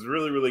think was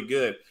really, really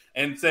good.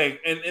 And saying,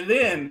 and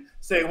then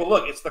saying, well,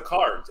 look, it's the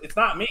cards. It's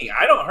not me.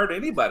 I don't hurt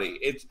anybody.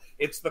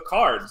 It's the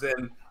cards.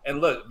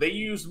 And look, they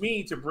use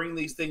me to bring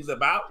these things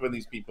about with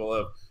these people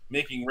of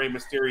making Rey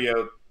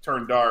Mysterio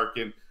turn dark,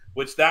 and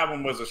which that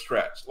one was a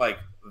stretch. Like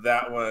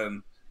that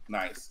one,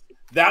 nice.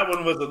 That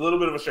one was a little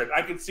bit of a stretch.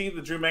 I could see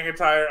the Drew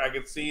McIntyre. I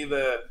could see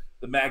the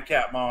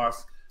Madcap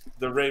Moss.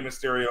 The Rey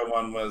Mysterio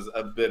one was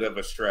a bit of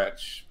a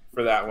stretch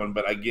for that one,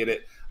 but I get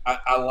it.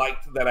 I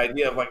liked that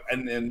idea of like,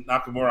 and then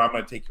Nakamura, I'm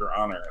going to take your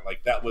honor.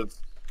 Like that was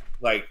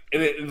like,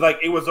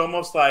 it was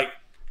almost like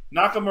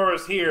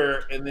Nakamura's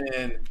here, and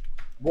then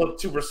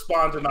to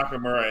respond to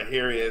Nakamura,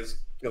 here is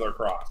Killer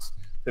Cross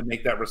to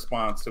make that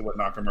response to what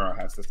Nakamura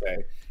has to say.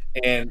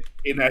 And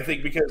I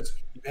think because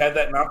you had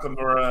that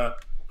Nakamura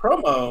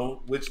promo,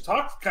 which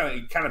talks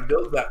kind of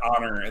builds that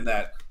honor and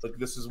that like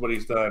this is what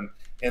he's done,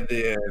 and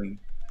then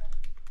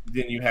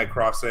you had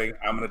Cross saying,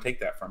 "I'm going to take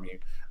that from you."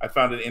 I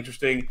found it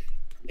interesting.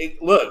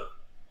 Look,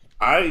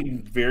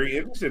 I'm very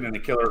interested in a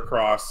Killer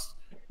Cross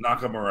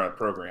Nakamura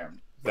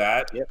program.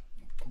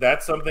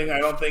 That's something I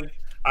don't think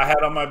I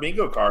had on my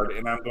bingo card,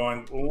 and I'm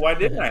going, well, why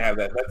didn't I have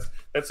that?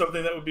 That's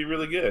something that would be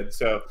really good.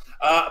 So,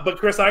 but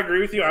Chris, I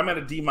agree with you. I'm at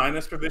a D-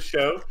 for this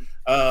show.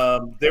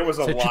 There was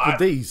a lot. Triple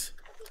D's.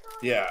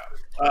 Yeah.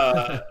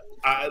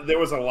 There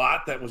was a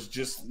lot that was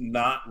just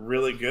not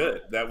really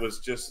good. That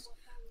was just,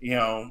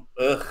 I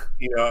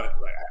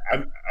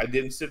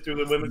didn't sit through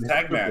the women's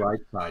tag match. Right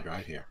side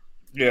right here.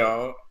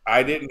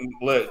 I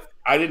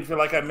didn't feel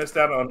like I missed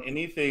out on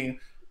anything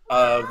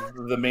of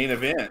the main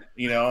event.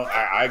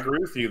 I agree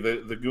with you.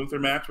 The Gunther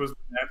match was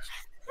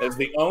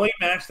the only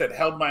match that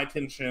held my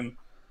attention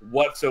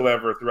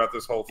whatsoever throughout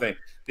this whole thing.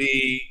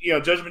 The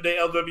Judgment Day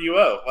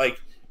LWO,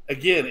 like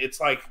again, it's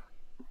like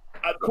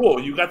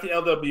cool, you got the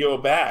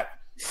LWO back,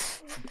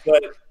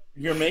 but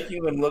you're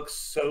making them look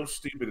so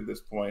stupid at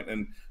this point.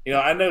 And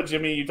I know,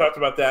 Jimmy, you talked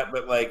about that,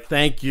 but like,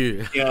 thank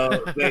you.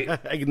 They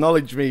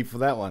acknowledge me for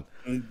that one.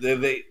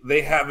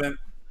 They haven't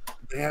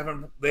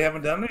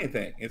done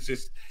anything. It's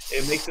just,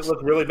 it makes it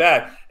look really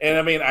bad. And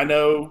I mean,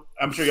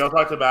 I'm sure y'all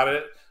talked about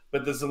it,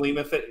 but the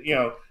Zelina thing,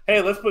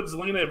 hey, let's put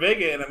Zelina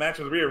Vega in a match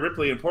with Rhea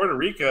Ripley in Puerto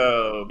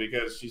Rico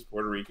because she's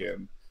Puerto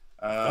Rican.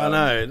 I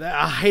know.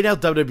 I hate how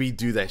WWE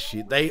do that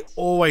shit. They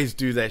always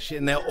do that shit,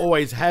 and they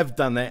always have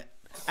done that.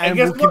 And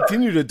will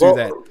continue to do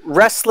that.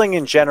 Wrestling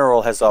in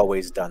general has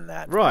always done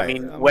that. Right. I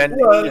mean, when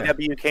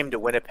AEW came to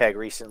Winnipeg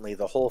recently,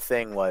 the whole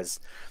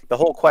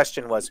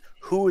question was,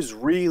 who is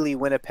really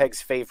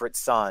Winnipeg's favorite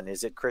son?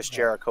 Is it Chris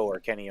Jericho or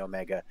Kenny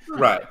Omega?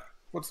 Right.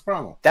 What's the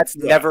problem? That's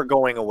never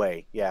going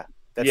away. Yeah.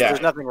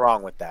 There's nothing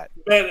wrong with that.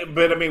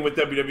 But I mean, with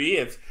WWE,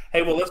 it's,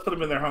 hey, well, let's put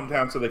them in their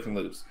hometown so they can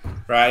lose,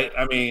 right?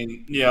 I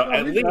mean,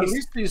 at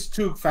least these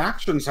two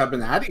factions have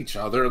been at each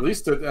other. At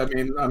least, I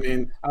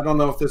mean, I don't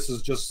know if this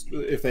is just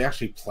if they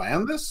actually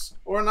planned this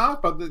or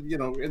not, but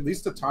at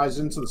least it ties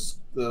into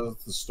the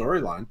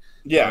storyline.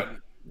 Yeah,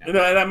 and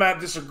I'm not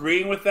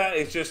disagreeing with that.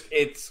 It's just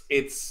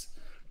it's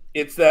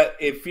that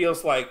it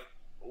feels like,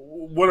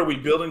 what are we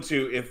building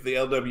to if the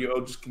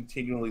LWO just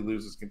continually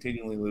loses?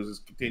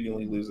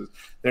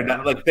 They're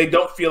not like, they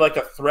don't feel like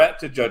a threat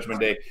to Judgment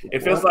Day.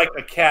 It feels like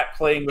a cat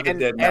playing with a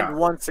dead mouse. And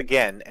once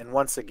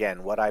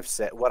again, what I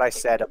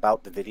said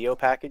about the video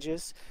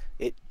packages,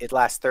 it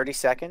lasts 30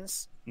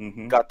 seconds.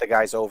 Mm-hmm. Got the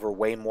guys over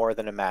way more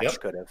than a match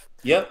could have.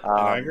 Yep,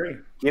 I agree.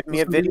 Give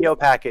me a video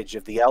package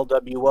of the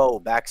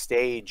LWO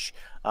backstage,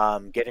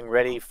 getting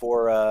ready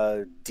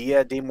for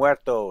Dia de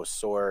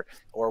Muertos or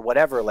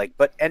whatever.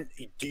 And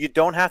you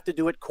don't have to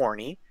do it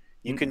corny.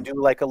 You can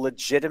do like a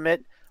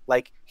legitimate,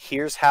 like,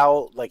 here's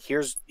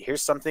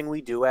something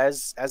we do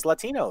as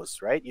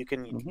Latinos, right? You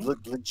can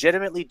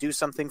legitimately do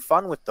something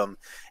fun with them,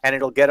 and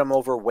it'll get them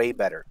over way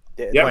better.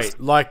 Yep. Wait,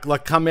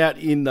 like come out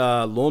in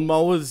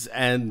lawnmowers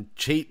and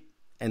cheat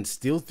and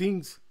steal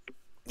things?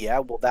 Yeah,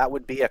 well, that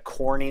would be a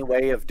corny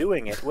way of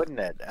doing it, wouldn't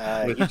it?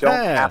 You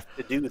don't have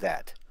to do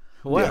that.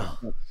 Well,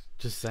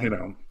 just saying. You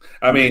know,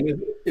 I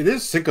mean, it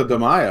is Cinco de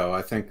Mayo,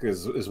 I think,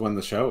 is when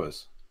the show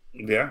is.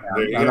 Yeah,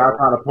 and that's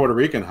not a Puerto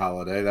Rican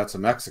holiday. That's a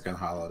Mexican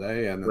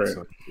holiday, and it's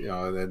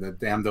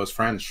damn those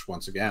French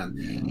once again.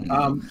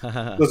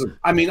 Listen,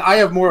 I mean, I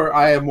have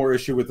more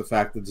issue with the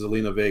fact that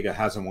Zelina Vega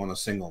hasn't won a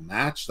single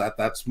match.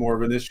 That's more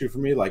of an issue for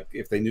me. Like,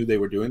 if they knew they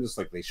were doing this,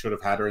 like, they should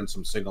have had her in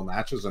some single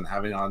matches and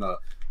having on a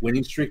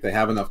winning streak. They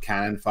have enough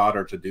cannon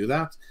fodder to do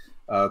that,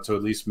 to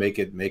at least make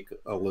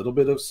a little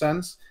bit of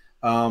sense.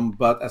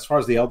 But as far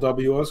as the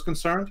LWO is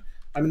concerned,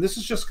 I mean, this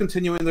is just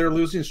continuing their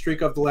losing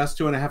streak of the last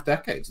 2.5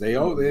 decades. They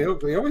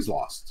always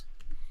lost.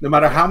 No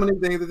matter how many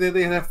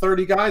they have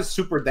 30 guys,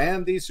 super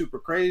dandy, super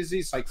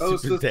crazy,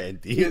 psychosis, Super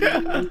dandy.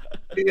 LA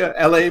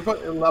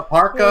La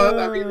Parca.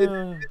 I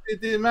mean,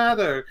 it didn't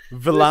matter.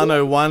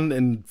 Villano 1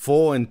 and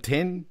 4 and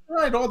 10.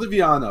 Right, all the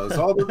Villanos,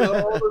 all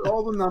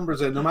the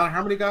numbers, and no matter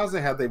how many guys they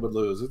had, they would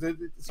lose.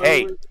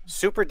 Hey,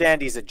 Super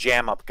Dandy's a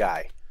jam up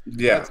guy.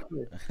 Yeah,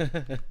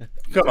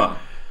 come on.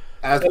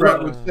 As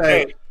Brett would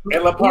say,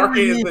 and La Parca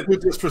is the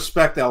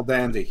disrespect El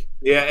Dandy.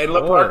 Yeah, and La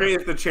Parca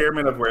is the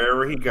chairman of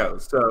wherever he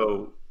goes.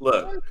 So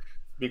look,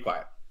 be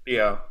quiet.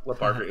 Yeah, La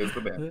Parca is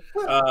the man.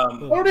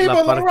 What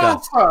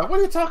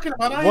are you talking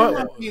about? I am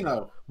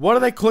Latino. Why do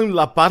they call him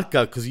La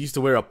Parca? Because he used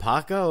to wear a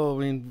parka? I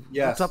mean,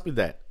 what's up with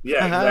that?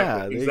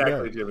 Yeah,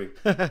 exactly, Jimmy.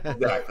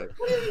 Exactly.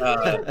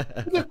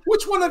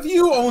 Which one of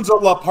you owns a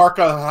La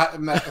Parca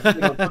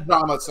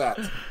pajama set?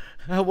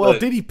 Well,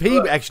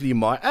 DDP actually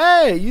might.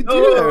 Hey, you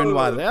do own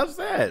one. How's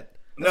that?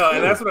 No,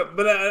 and that's what.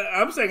 But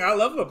I'm saying I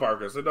love La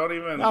Parca, so don't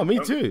even. Oh, me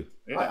too.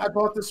 Yeah. I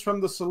bought this from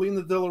the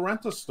Selena De La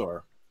Renta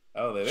store.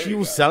 Oh, there she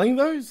was selling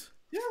those?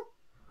 Yeah.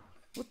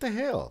 What the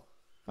hell?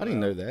 I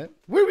didn't know that.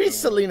 Where is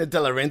Selena De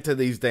La Renta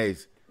these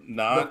days?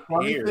 Not the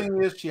funny here.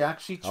 thing is, she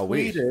actually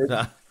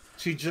tweeted.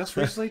 She just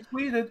recently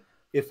tweeted,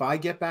 "If I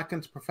get back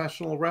into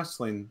professional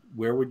wrestling,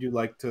 where would you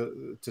like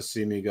to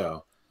see me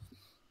go?"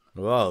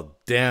 Well,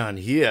 down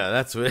here.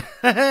 That's where.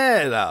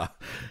 No.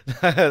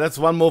 That's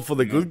one more for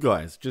the good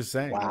guys. Just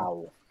saying.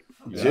 Wow.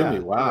 Jimmy,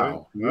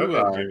 wow.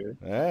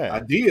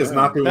 Jimmy. is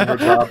not doing her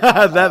job.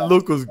 That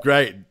look was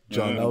great,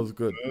 John. That was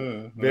good.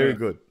 Very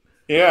good.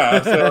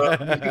 Yeah. So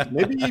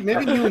maybe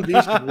you and Dee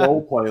should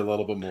role play a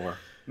little bit more.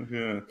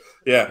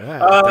 Yeah.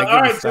 All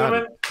right,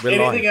 gentlemen.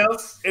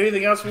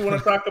 Anything else we want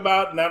to talk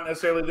about? Not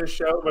necessarily this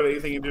show, but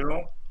anything in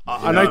general.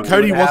 I know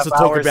Cody wants to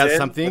talk about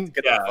something. Let's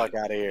get the fuck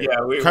out of here. Yeah,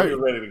 we're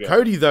ready to go.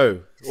 Cody,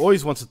 though,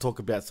 always wants to talk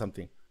about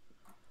something.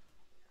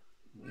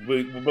 But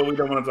we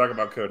don't want to talk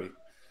about Cody.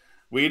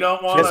 We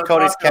don't want to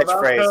Cody's talk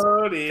about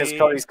Cody. Because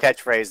Cody's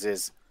catchphrase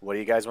is, "What do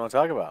you guys want to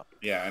talk about?"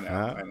 Yeah, I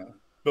know.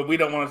 But we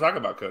don't want to talk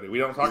about Cody. We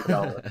don't talk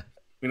about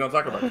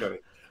Cody.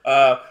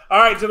 All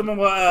right, gentlemen.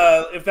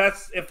 Well, if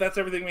that's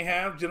everything we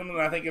have, gentlemen,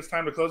 I think it's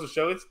time to close the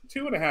show. It's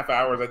 2.5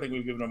 hours. I think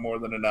we've given them more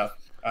than enough.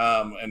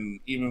 And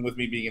even with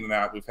me being in and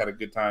out, we've had a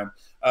good time.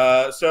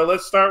 So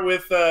let's start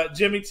with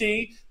Jimmy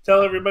T.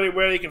 Tell everybody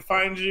where they can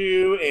find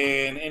you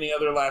and any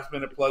other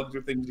last-minute plugs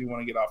or things you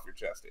want to get off your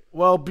chest here.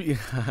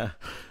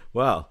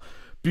 Well,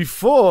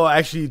 before I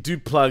actually do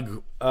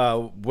plug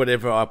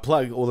whatever I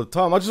plug all the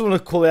time, I just want to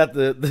call out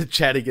the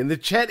chat again. The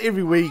chat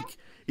every week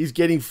is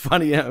getting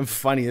funnier and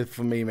funnier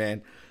for me,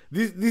 man.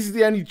 This is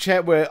the only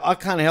chat where I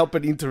can't help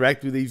but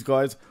interact with these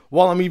guys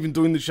while I'm even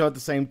doing the show at the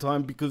same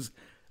time, because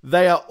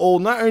they are all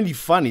not only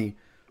funny,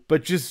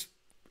 but just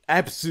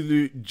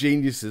absolute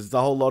geniuses, the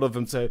whole lot of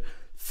them. So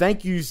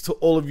thank yous to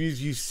all of you.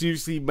 You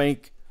seriously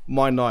make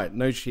my night.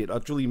 No shit. I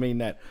truly mean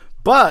that.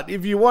 But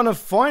if you want to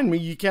find me,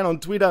 you can on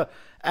Twitter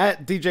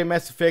at DJ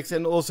MassFX,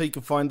 and also you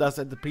can find us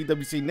at the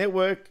PWC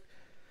Network.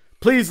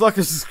 Please like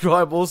and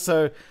subscribe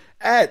also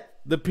at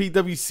the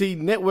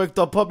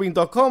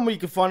pwcnetwork.podbean.com, where you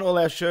can find all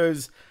our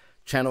shows,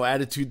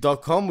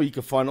 channelattitude.com, where you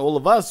can find all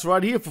of us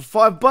right here for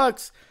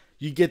 $5.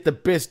 You get the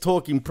best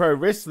talk in pro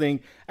wrestling,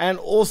 and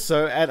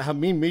also at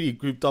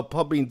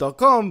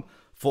HaminMediaGroup.podbean.com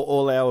for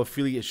all our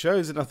affiliate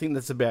shows. And I think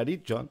that's about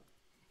it, John.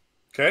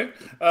 Okay.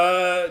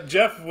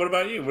 Jeff, what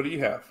about you? What do you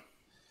have?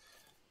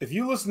 If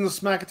you listen to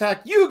Smack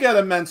Attack, you get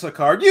a Mensa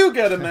card. You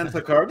get a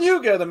Mensa card.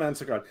 You get a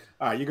Mensa card.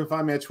 All right, you can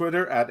find me at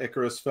Twitter at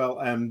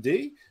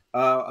IcarusFellMD.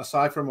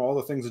 Aside from all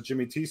the things that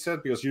Jimmy T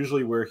said, because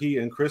usually where he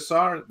and Chris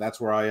are, that's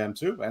where I am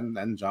too,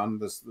 and John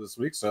this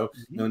week. So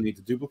no need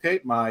to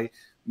duplicate. My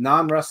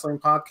non-wrestling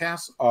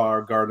podcasts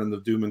are Garden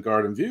of Doom and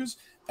Garden Views,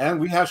 and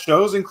we have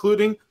shows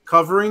including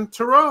covering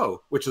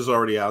Tarot, which is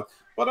already out.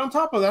 But on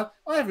top of that,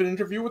 I have an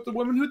interview with the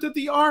woman who did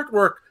the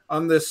artwork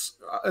on this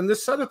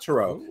set of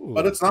Tarot. Ooh.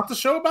 But it's not the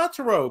show about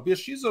Tarot, because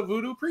she's a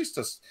voodoo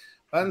priestess,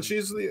 and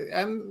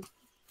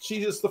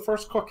She is the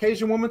first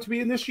Caucasian woman to be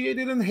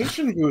initiated in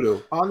Haitian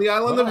voodoo on the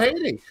island of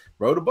Haiti.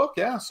 Wrote a book,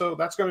 yeah. So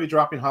that's going to be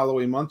dropping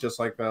Halloween month, just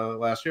like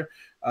last year.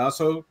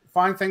 So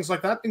find things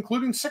like that,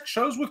 including 6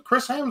 shows with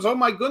Chris Hams. Oh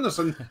my goodness!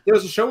 And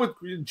there's a show with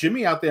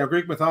Jimmy out there,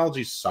 Greek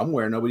mythology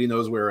somewhere. Nobody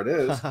knows where it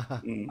is.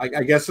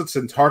 I guess it's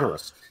in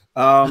Tartarus.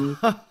 And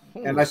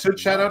I should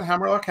shout out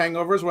Hammerlock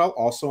Hangover as well,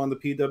 also on the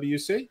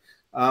PWC.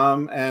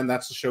 And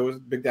that's the show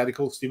with Big Daddy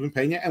Cool Stephen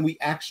Pena, and we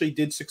actually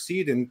did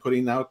succeed in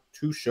putting out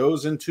 2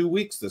 shows in 2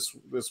 weeks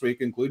this week,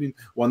 including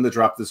one that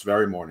dropped this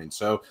very morning.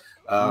 So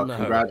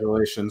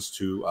congratulations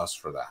to us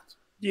for that.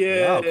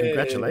 Yeah, wow,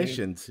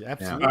 congratulations.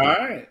 Absolutely. All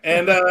right,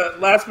 and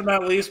last but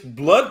not least,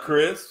 Blood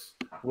Chris,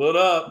 what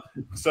up?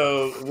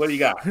 So what do you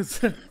got?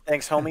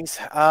 Thanks, homies.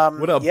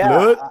 What up,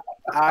 Blood?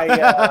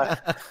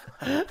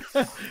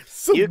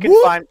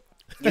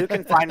 You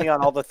can find me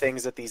on all the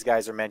things that these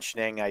guys are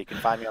mentioning. You can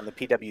find me on the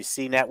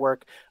PWC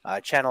network,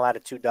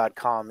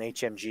 channelattitude.com,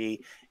 HMG,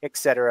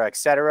 etc.,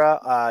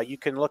 etc. You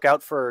can look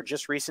out for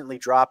just recently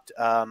dropped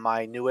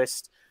my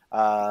newest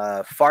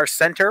Far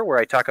Center, where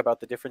I talk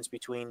about the difference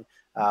between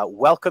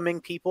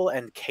welcoming people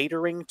and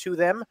catering to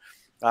them,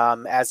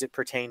 as it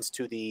pertains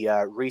to the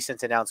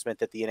recent announcement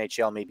that the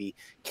NHL may be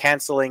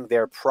canceling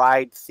their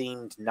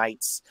Pride-themed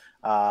nights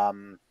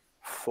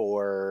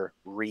for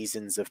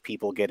reasons of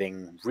people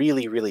getting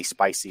really, really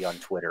spicy on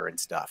Twitter and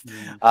stuff.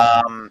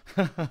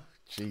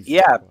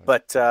 Yeah,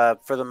 but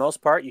for the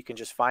most part, you can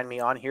just find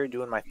me on here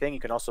doing my thing. You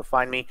can also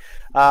find me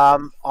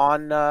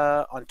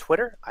on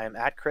Twitter. I am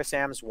at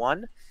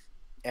ChrisAms1.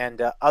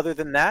 And other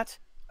than that,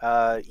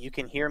 you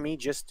can hear me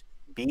just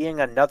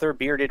being another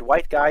bearded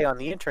white guy on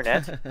the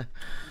internet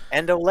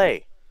and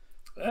Olay.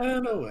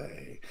 And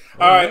away.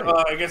 All right.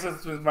 Well, I guess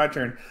it's my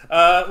turn.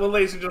 Well,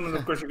 ladies and gentlemen,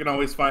 of course, you can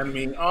always find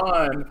me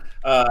on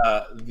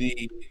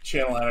the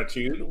Channel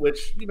Attitude,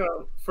 which,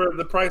 for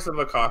the price of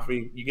a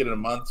coffee, you get a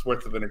month's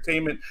worth of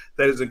entertainment.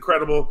 That is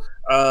incredible.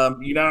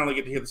 You not only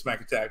get to hear the Smack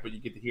Attack, but you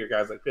get to hear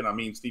guys like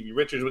Stevie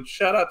Richards, which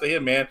shout out to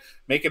him, man,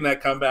 making that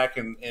comeback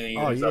and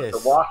he's up to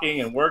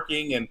walking and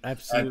working and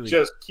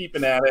just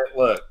keeping at it.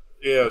 Look,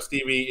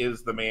 Stevie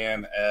is the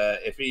man.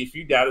 If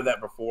you doubted that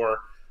before,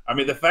 I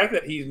mean, the fact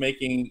that he's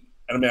making,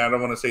 I mean, I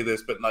don't want to say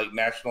this, but like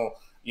national,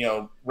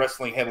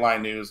 wrestling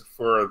headline news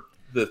for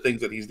the things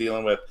that he's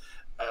dealing with.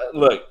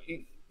 Look,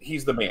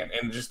 he's the man,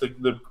 and just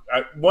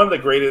one of the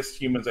greatest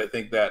humans I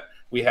think that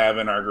we have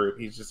in our group.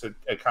 He's just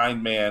a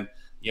kind man.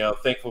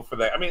 Thankful for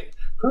that. I mean,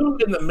 who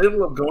in the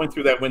middle of going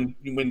through that, when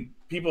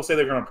people say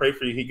they're going to pray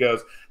for you, he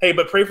goes, "Hey,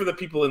 but pray for the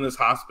people in this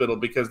hospital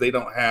because they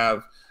don't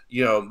have,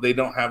 they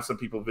don't have some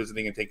people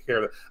visiting and take care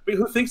of it." But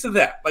who thinks of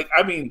that? Like,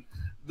 I mean.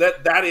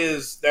 That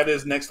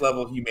is next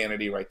level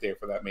humanity right there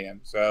for that man.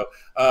 So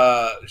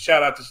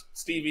shout out to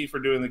Stevie for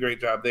doing the great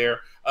job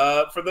there.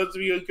 For those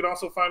of you who can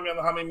also find me on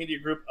the Hame Media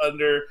Group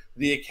under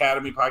the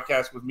Academy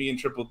Podcast with me and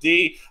Triple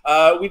D.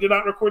 We did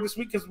not record this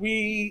week because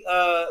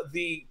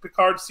the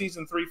Picard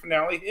season 3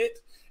 finale hit,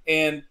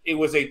 and it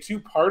was a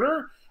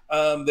 2-parter.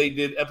 They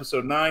did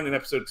episode 9 and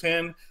episode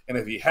 10, and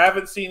if you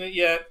haven't seen it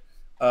yet,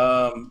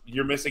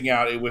 you're missing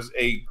out. It was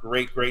a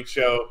great, great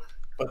show.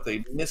 But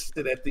they missed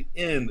it at the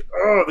end.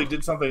 Oh, they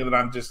did something that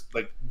I'm just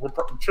like,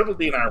 Triple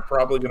D and I are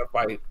probably going to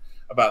fight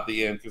about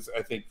the end because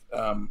I think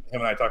him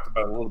and I talked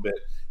about it a little bit,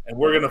 and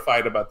we're going to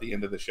fight about the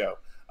end of the show.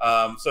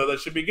 So that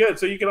should be good.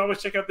 So you can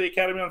always check out the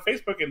Academy on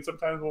Facebook, and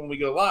sometimes when we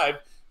go live,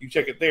 you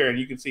check it there, and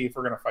you can see if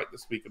we're going to fight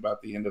this week about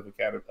the end of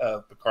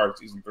Picard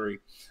season 3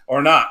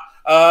 or not.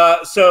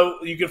 So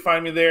you can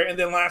find me there. And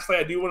then lastly,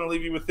 I do want to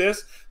leave you with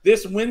this.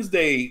 This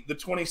Wednesday, the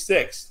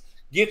 26th,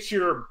 get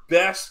your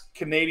best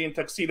Canadian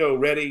tuxedo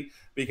ready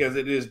because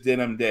it is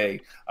Denim Day,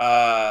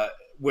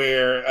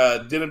 where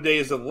Denim Day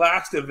is the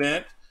last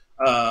event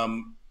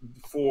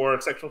for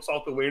Sexual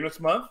Assault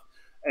Awareness Month.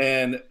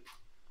 And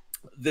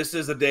this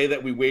is a day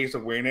that we raise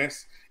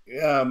awareness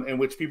in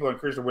which people are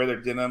encouraged to wear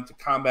their denim to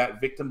combat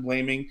victim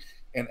blaming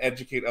and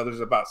educate others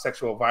about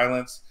sexual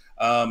violence.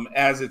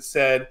 As it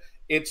said,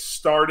 it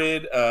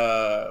started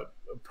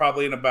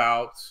probably in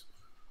about,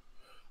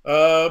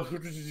 what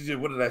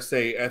did I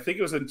say? I think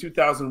it was in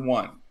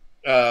 2001.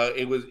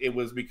 It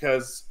was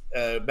because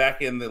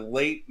back in the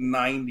late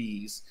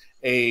 90s,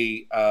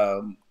 a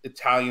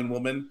Italian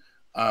woman,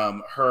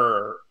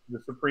 the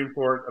Supreme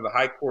Court or the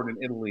High Court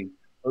in Italy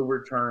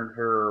overturned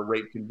her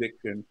rape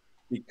conviction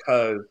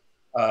because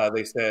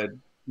they said,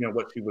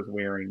 what she was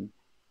wearing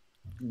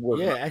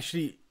was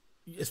actually,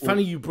 it's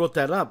funny you brought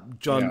that up,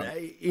 John. Yeah.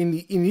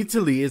 In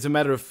Italy, as a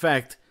matter of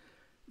fact,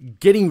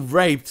 getting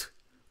raped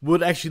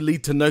would actually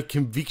lead to no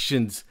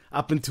convictions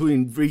up until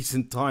in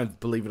recent times,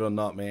 believe it or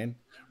not, man.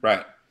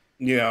 Right.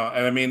 And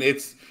I mean,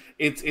 it's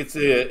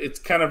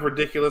kind of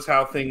ridiculous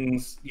how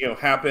things,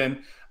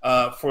 happen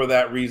for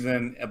that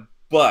reason.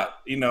 But,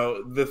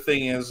 the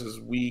thing is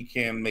we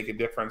can make a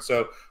difference.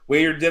 So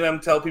wear your denim,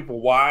 tell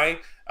people why,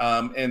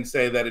 and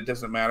say that it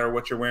doesn't matter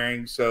what you're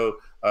wearing. So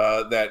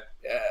that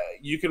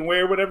you can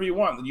wear whatever you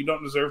want. You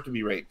don't deserve to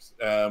be raped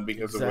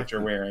because of what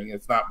you're wearing.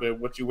 It's not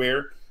what you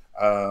wear.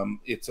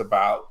 It's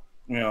about,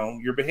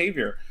 your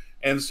behavior.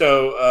 And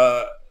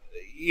so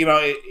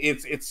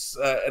it's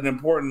an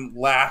important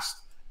last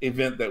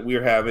event that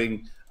we're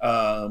having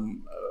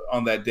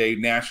on that day,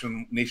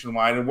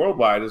 nationwide and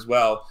worldwide as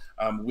well.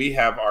 We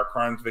have our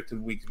Crimes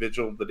Victim Week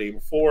vigil the day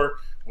before,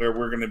 where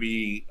we're going to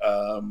be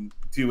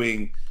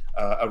doing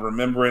a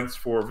remembrance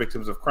for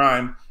victims of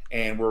crime,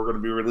 and we're going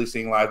to be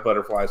releasing live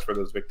butterflies for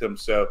those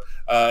victims. So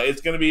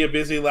it's going to be a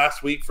busy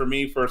last week for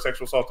me for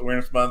Sexual Assault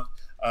Awareness Month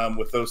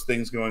with those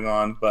things going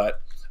on,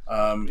 but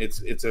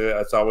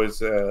it's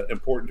always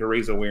important to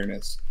raise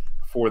awareness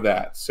for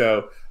that.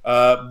 So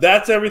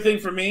that's everything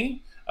for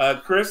me.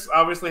 Chris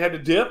obviously had to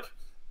dip,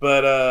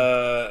 but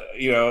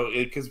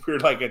because we're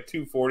like at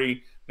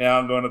 2:40 now,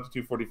 I'm going up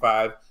to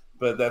 2:45,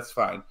 but that's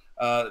fine.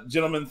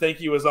 Gentlemen,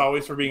 thank you as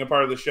always for being a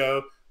part of the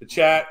show. The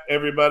chat,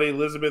 everybody,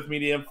 Elizabeth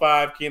Media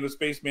M5, Candace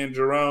Spaceman,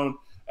 Jerome,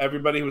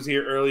 everybody who was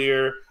here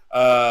earlier.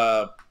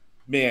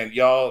 Man,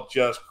 y'all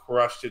just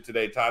crushed it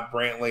today. Todd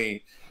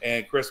Brantley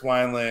and Chris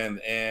Wineland,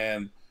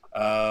 and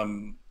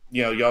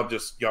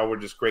y'all were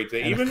just great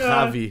today. And even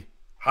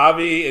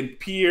Javi and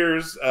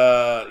Piers,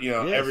 Yes,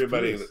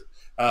 everybody. Piers.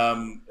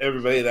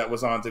 Everybody that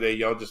was on today,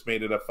 y'all just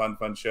made it a fun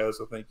show.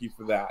 So thank you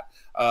for that.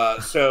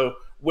 So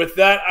with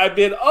that, I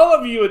bid all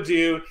of you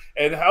adieu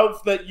and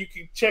hope that you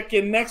can check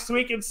in next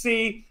week and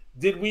see,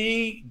 did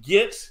we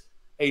get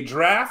a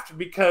draft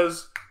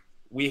because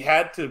we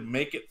had to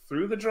make it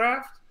through the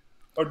draft?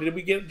 Or did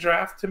we get a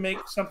draft to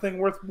make something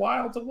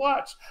worthwhile to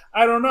watch?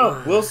 I don't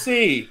know. We'll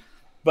see.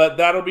 But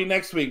that'll be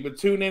next week. But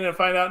tune in and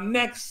find out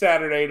next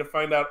Saturday to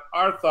find out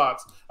our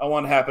thoughts on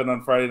what happened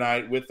on Friday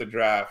night with the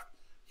draft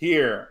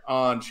here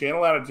on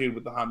Channel Attitude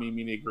with the Hami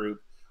Media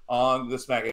Group on the Smack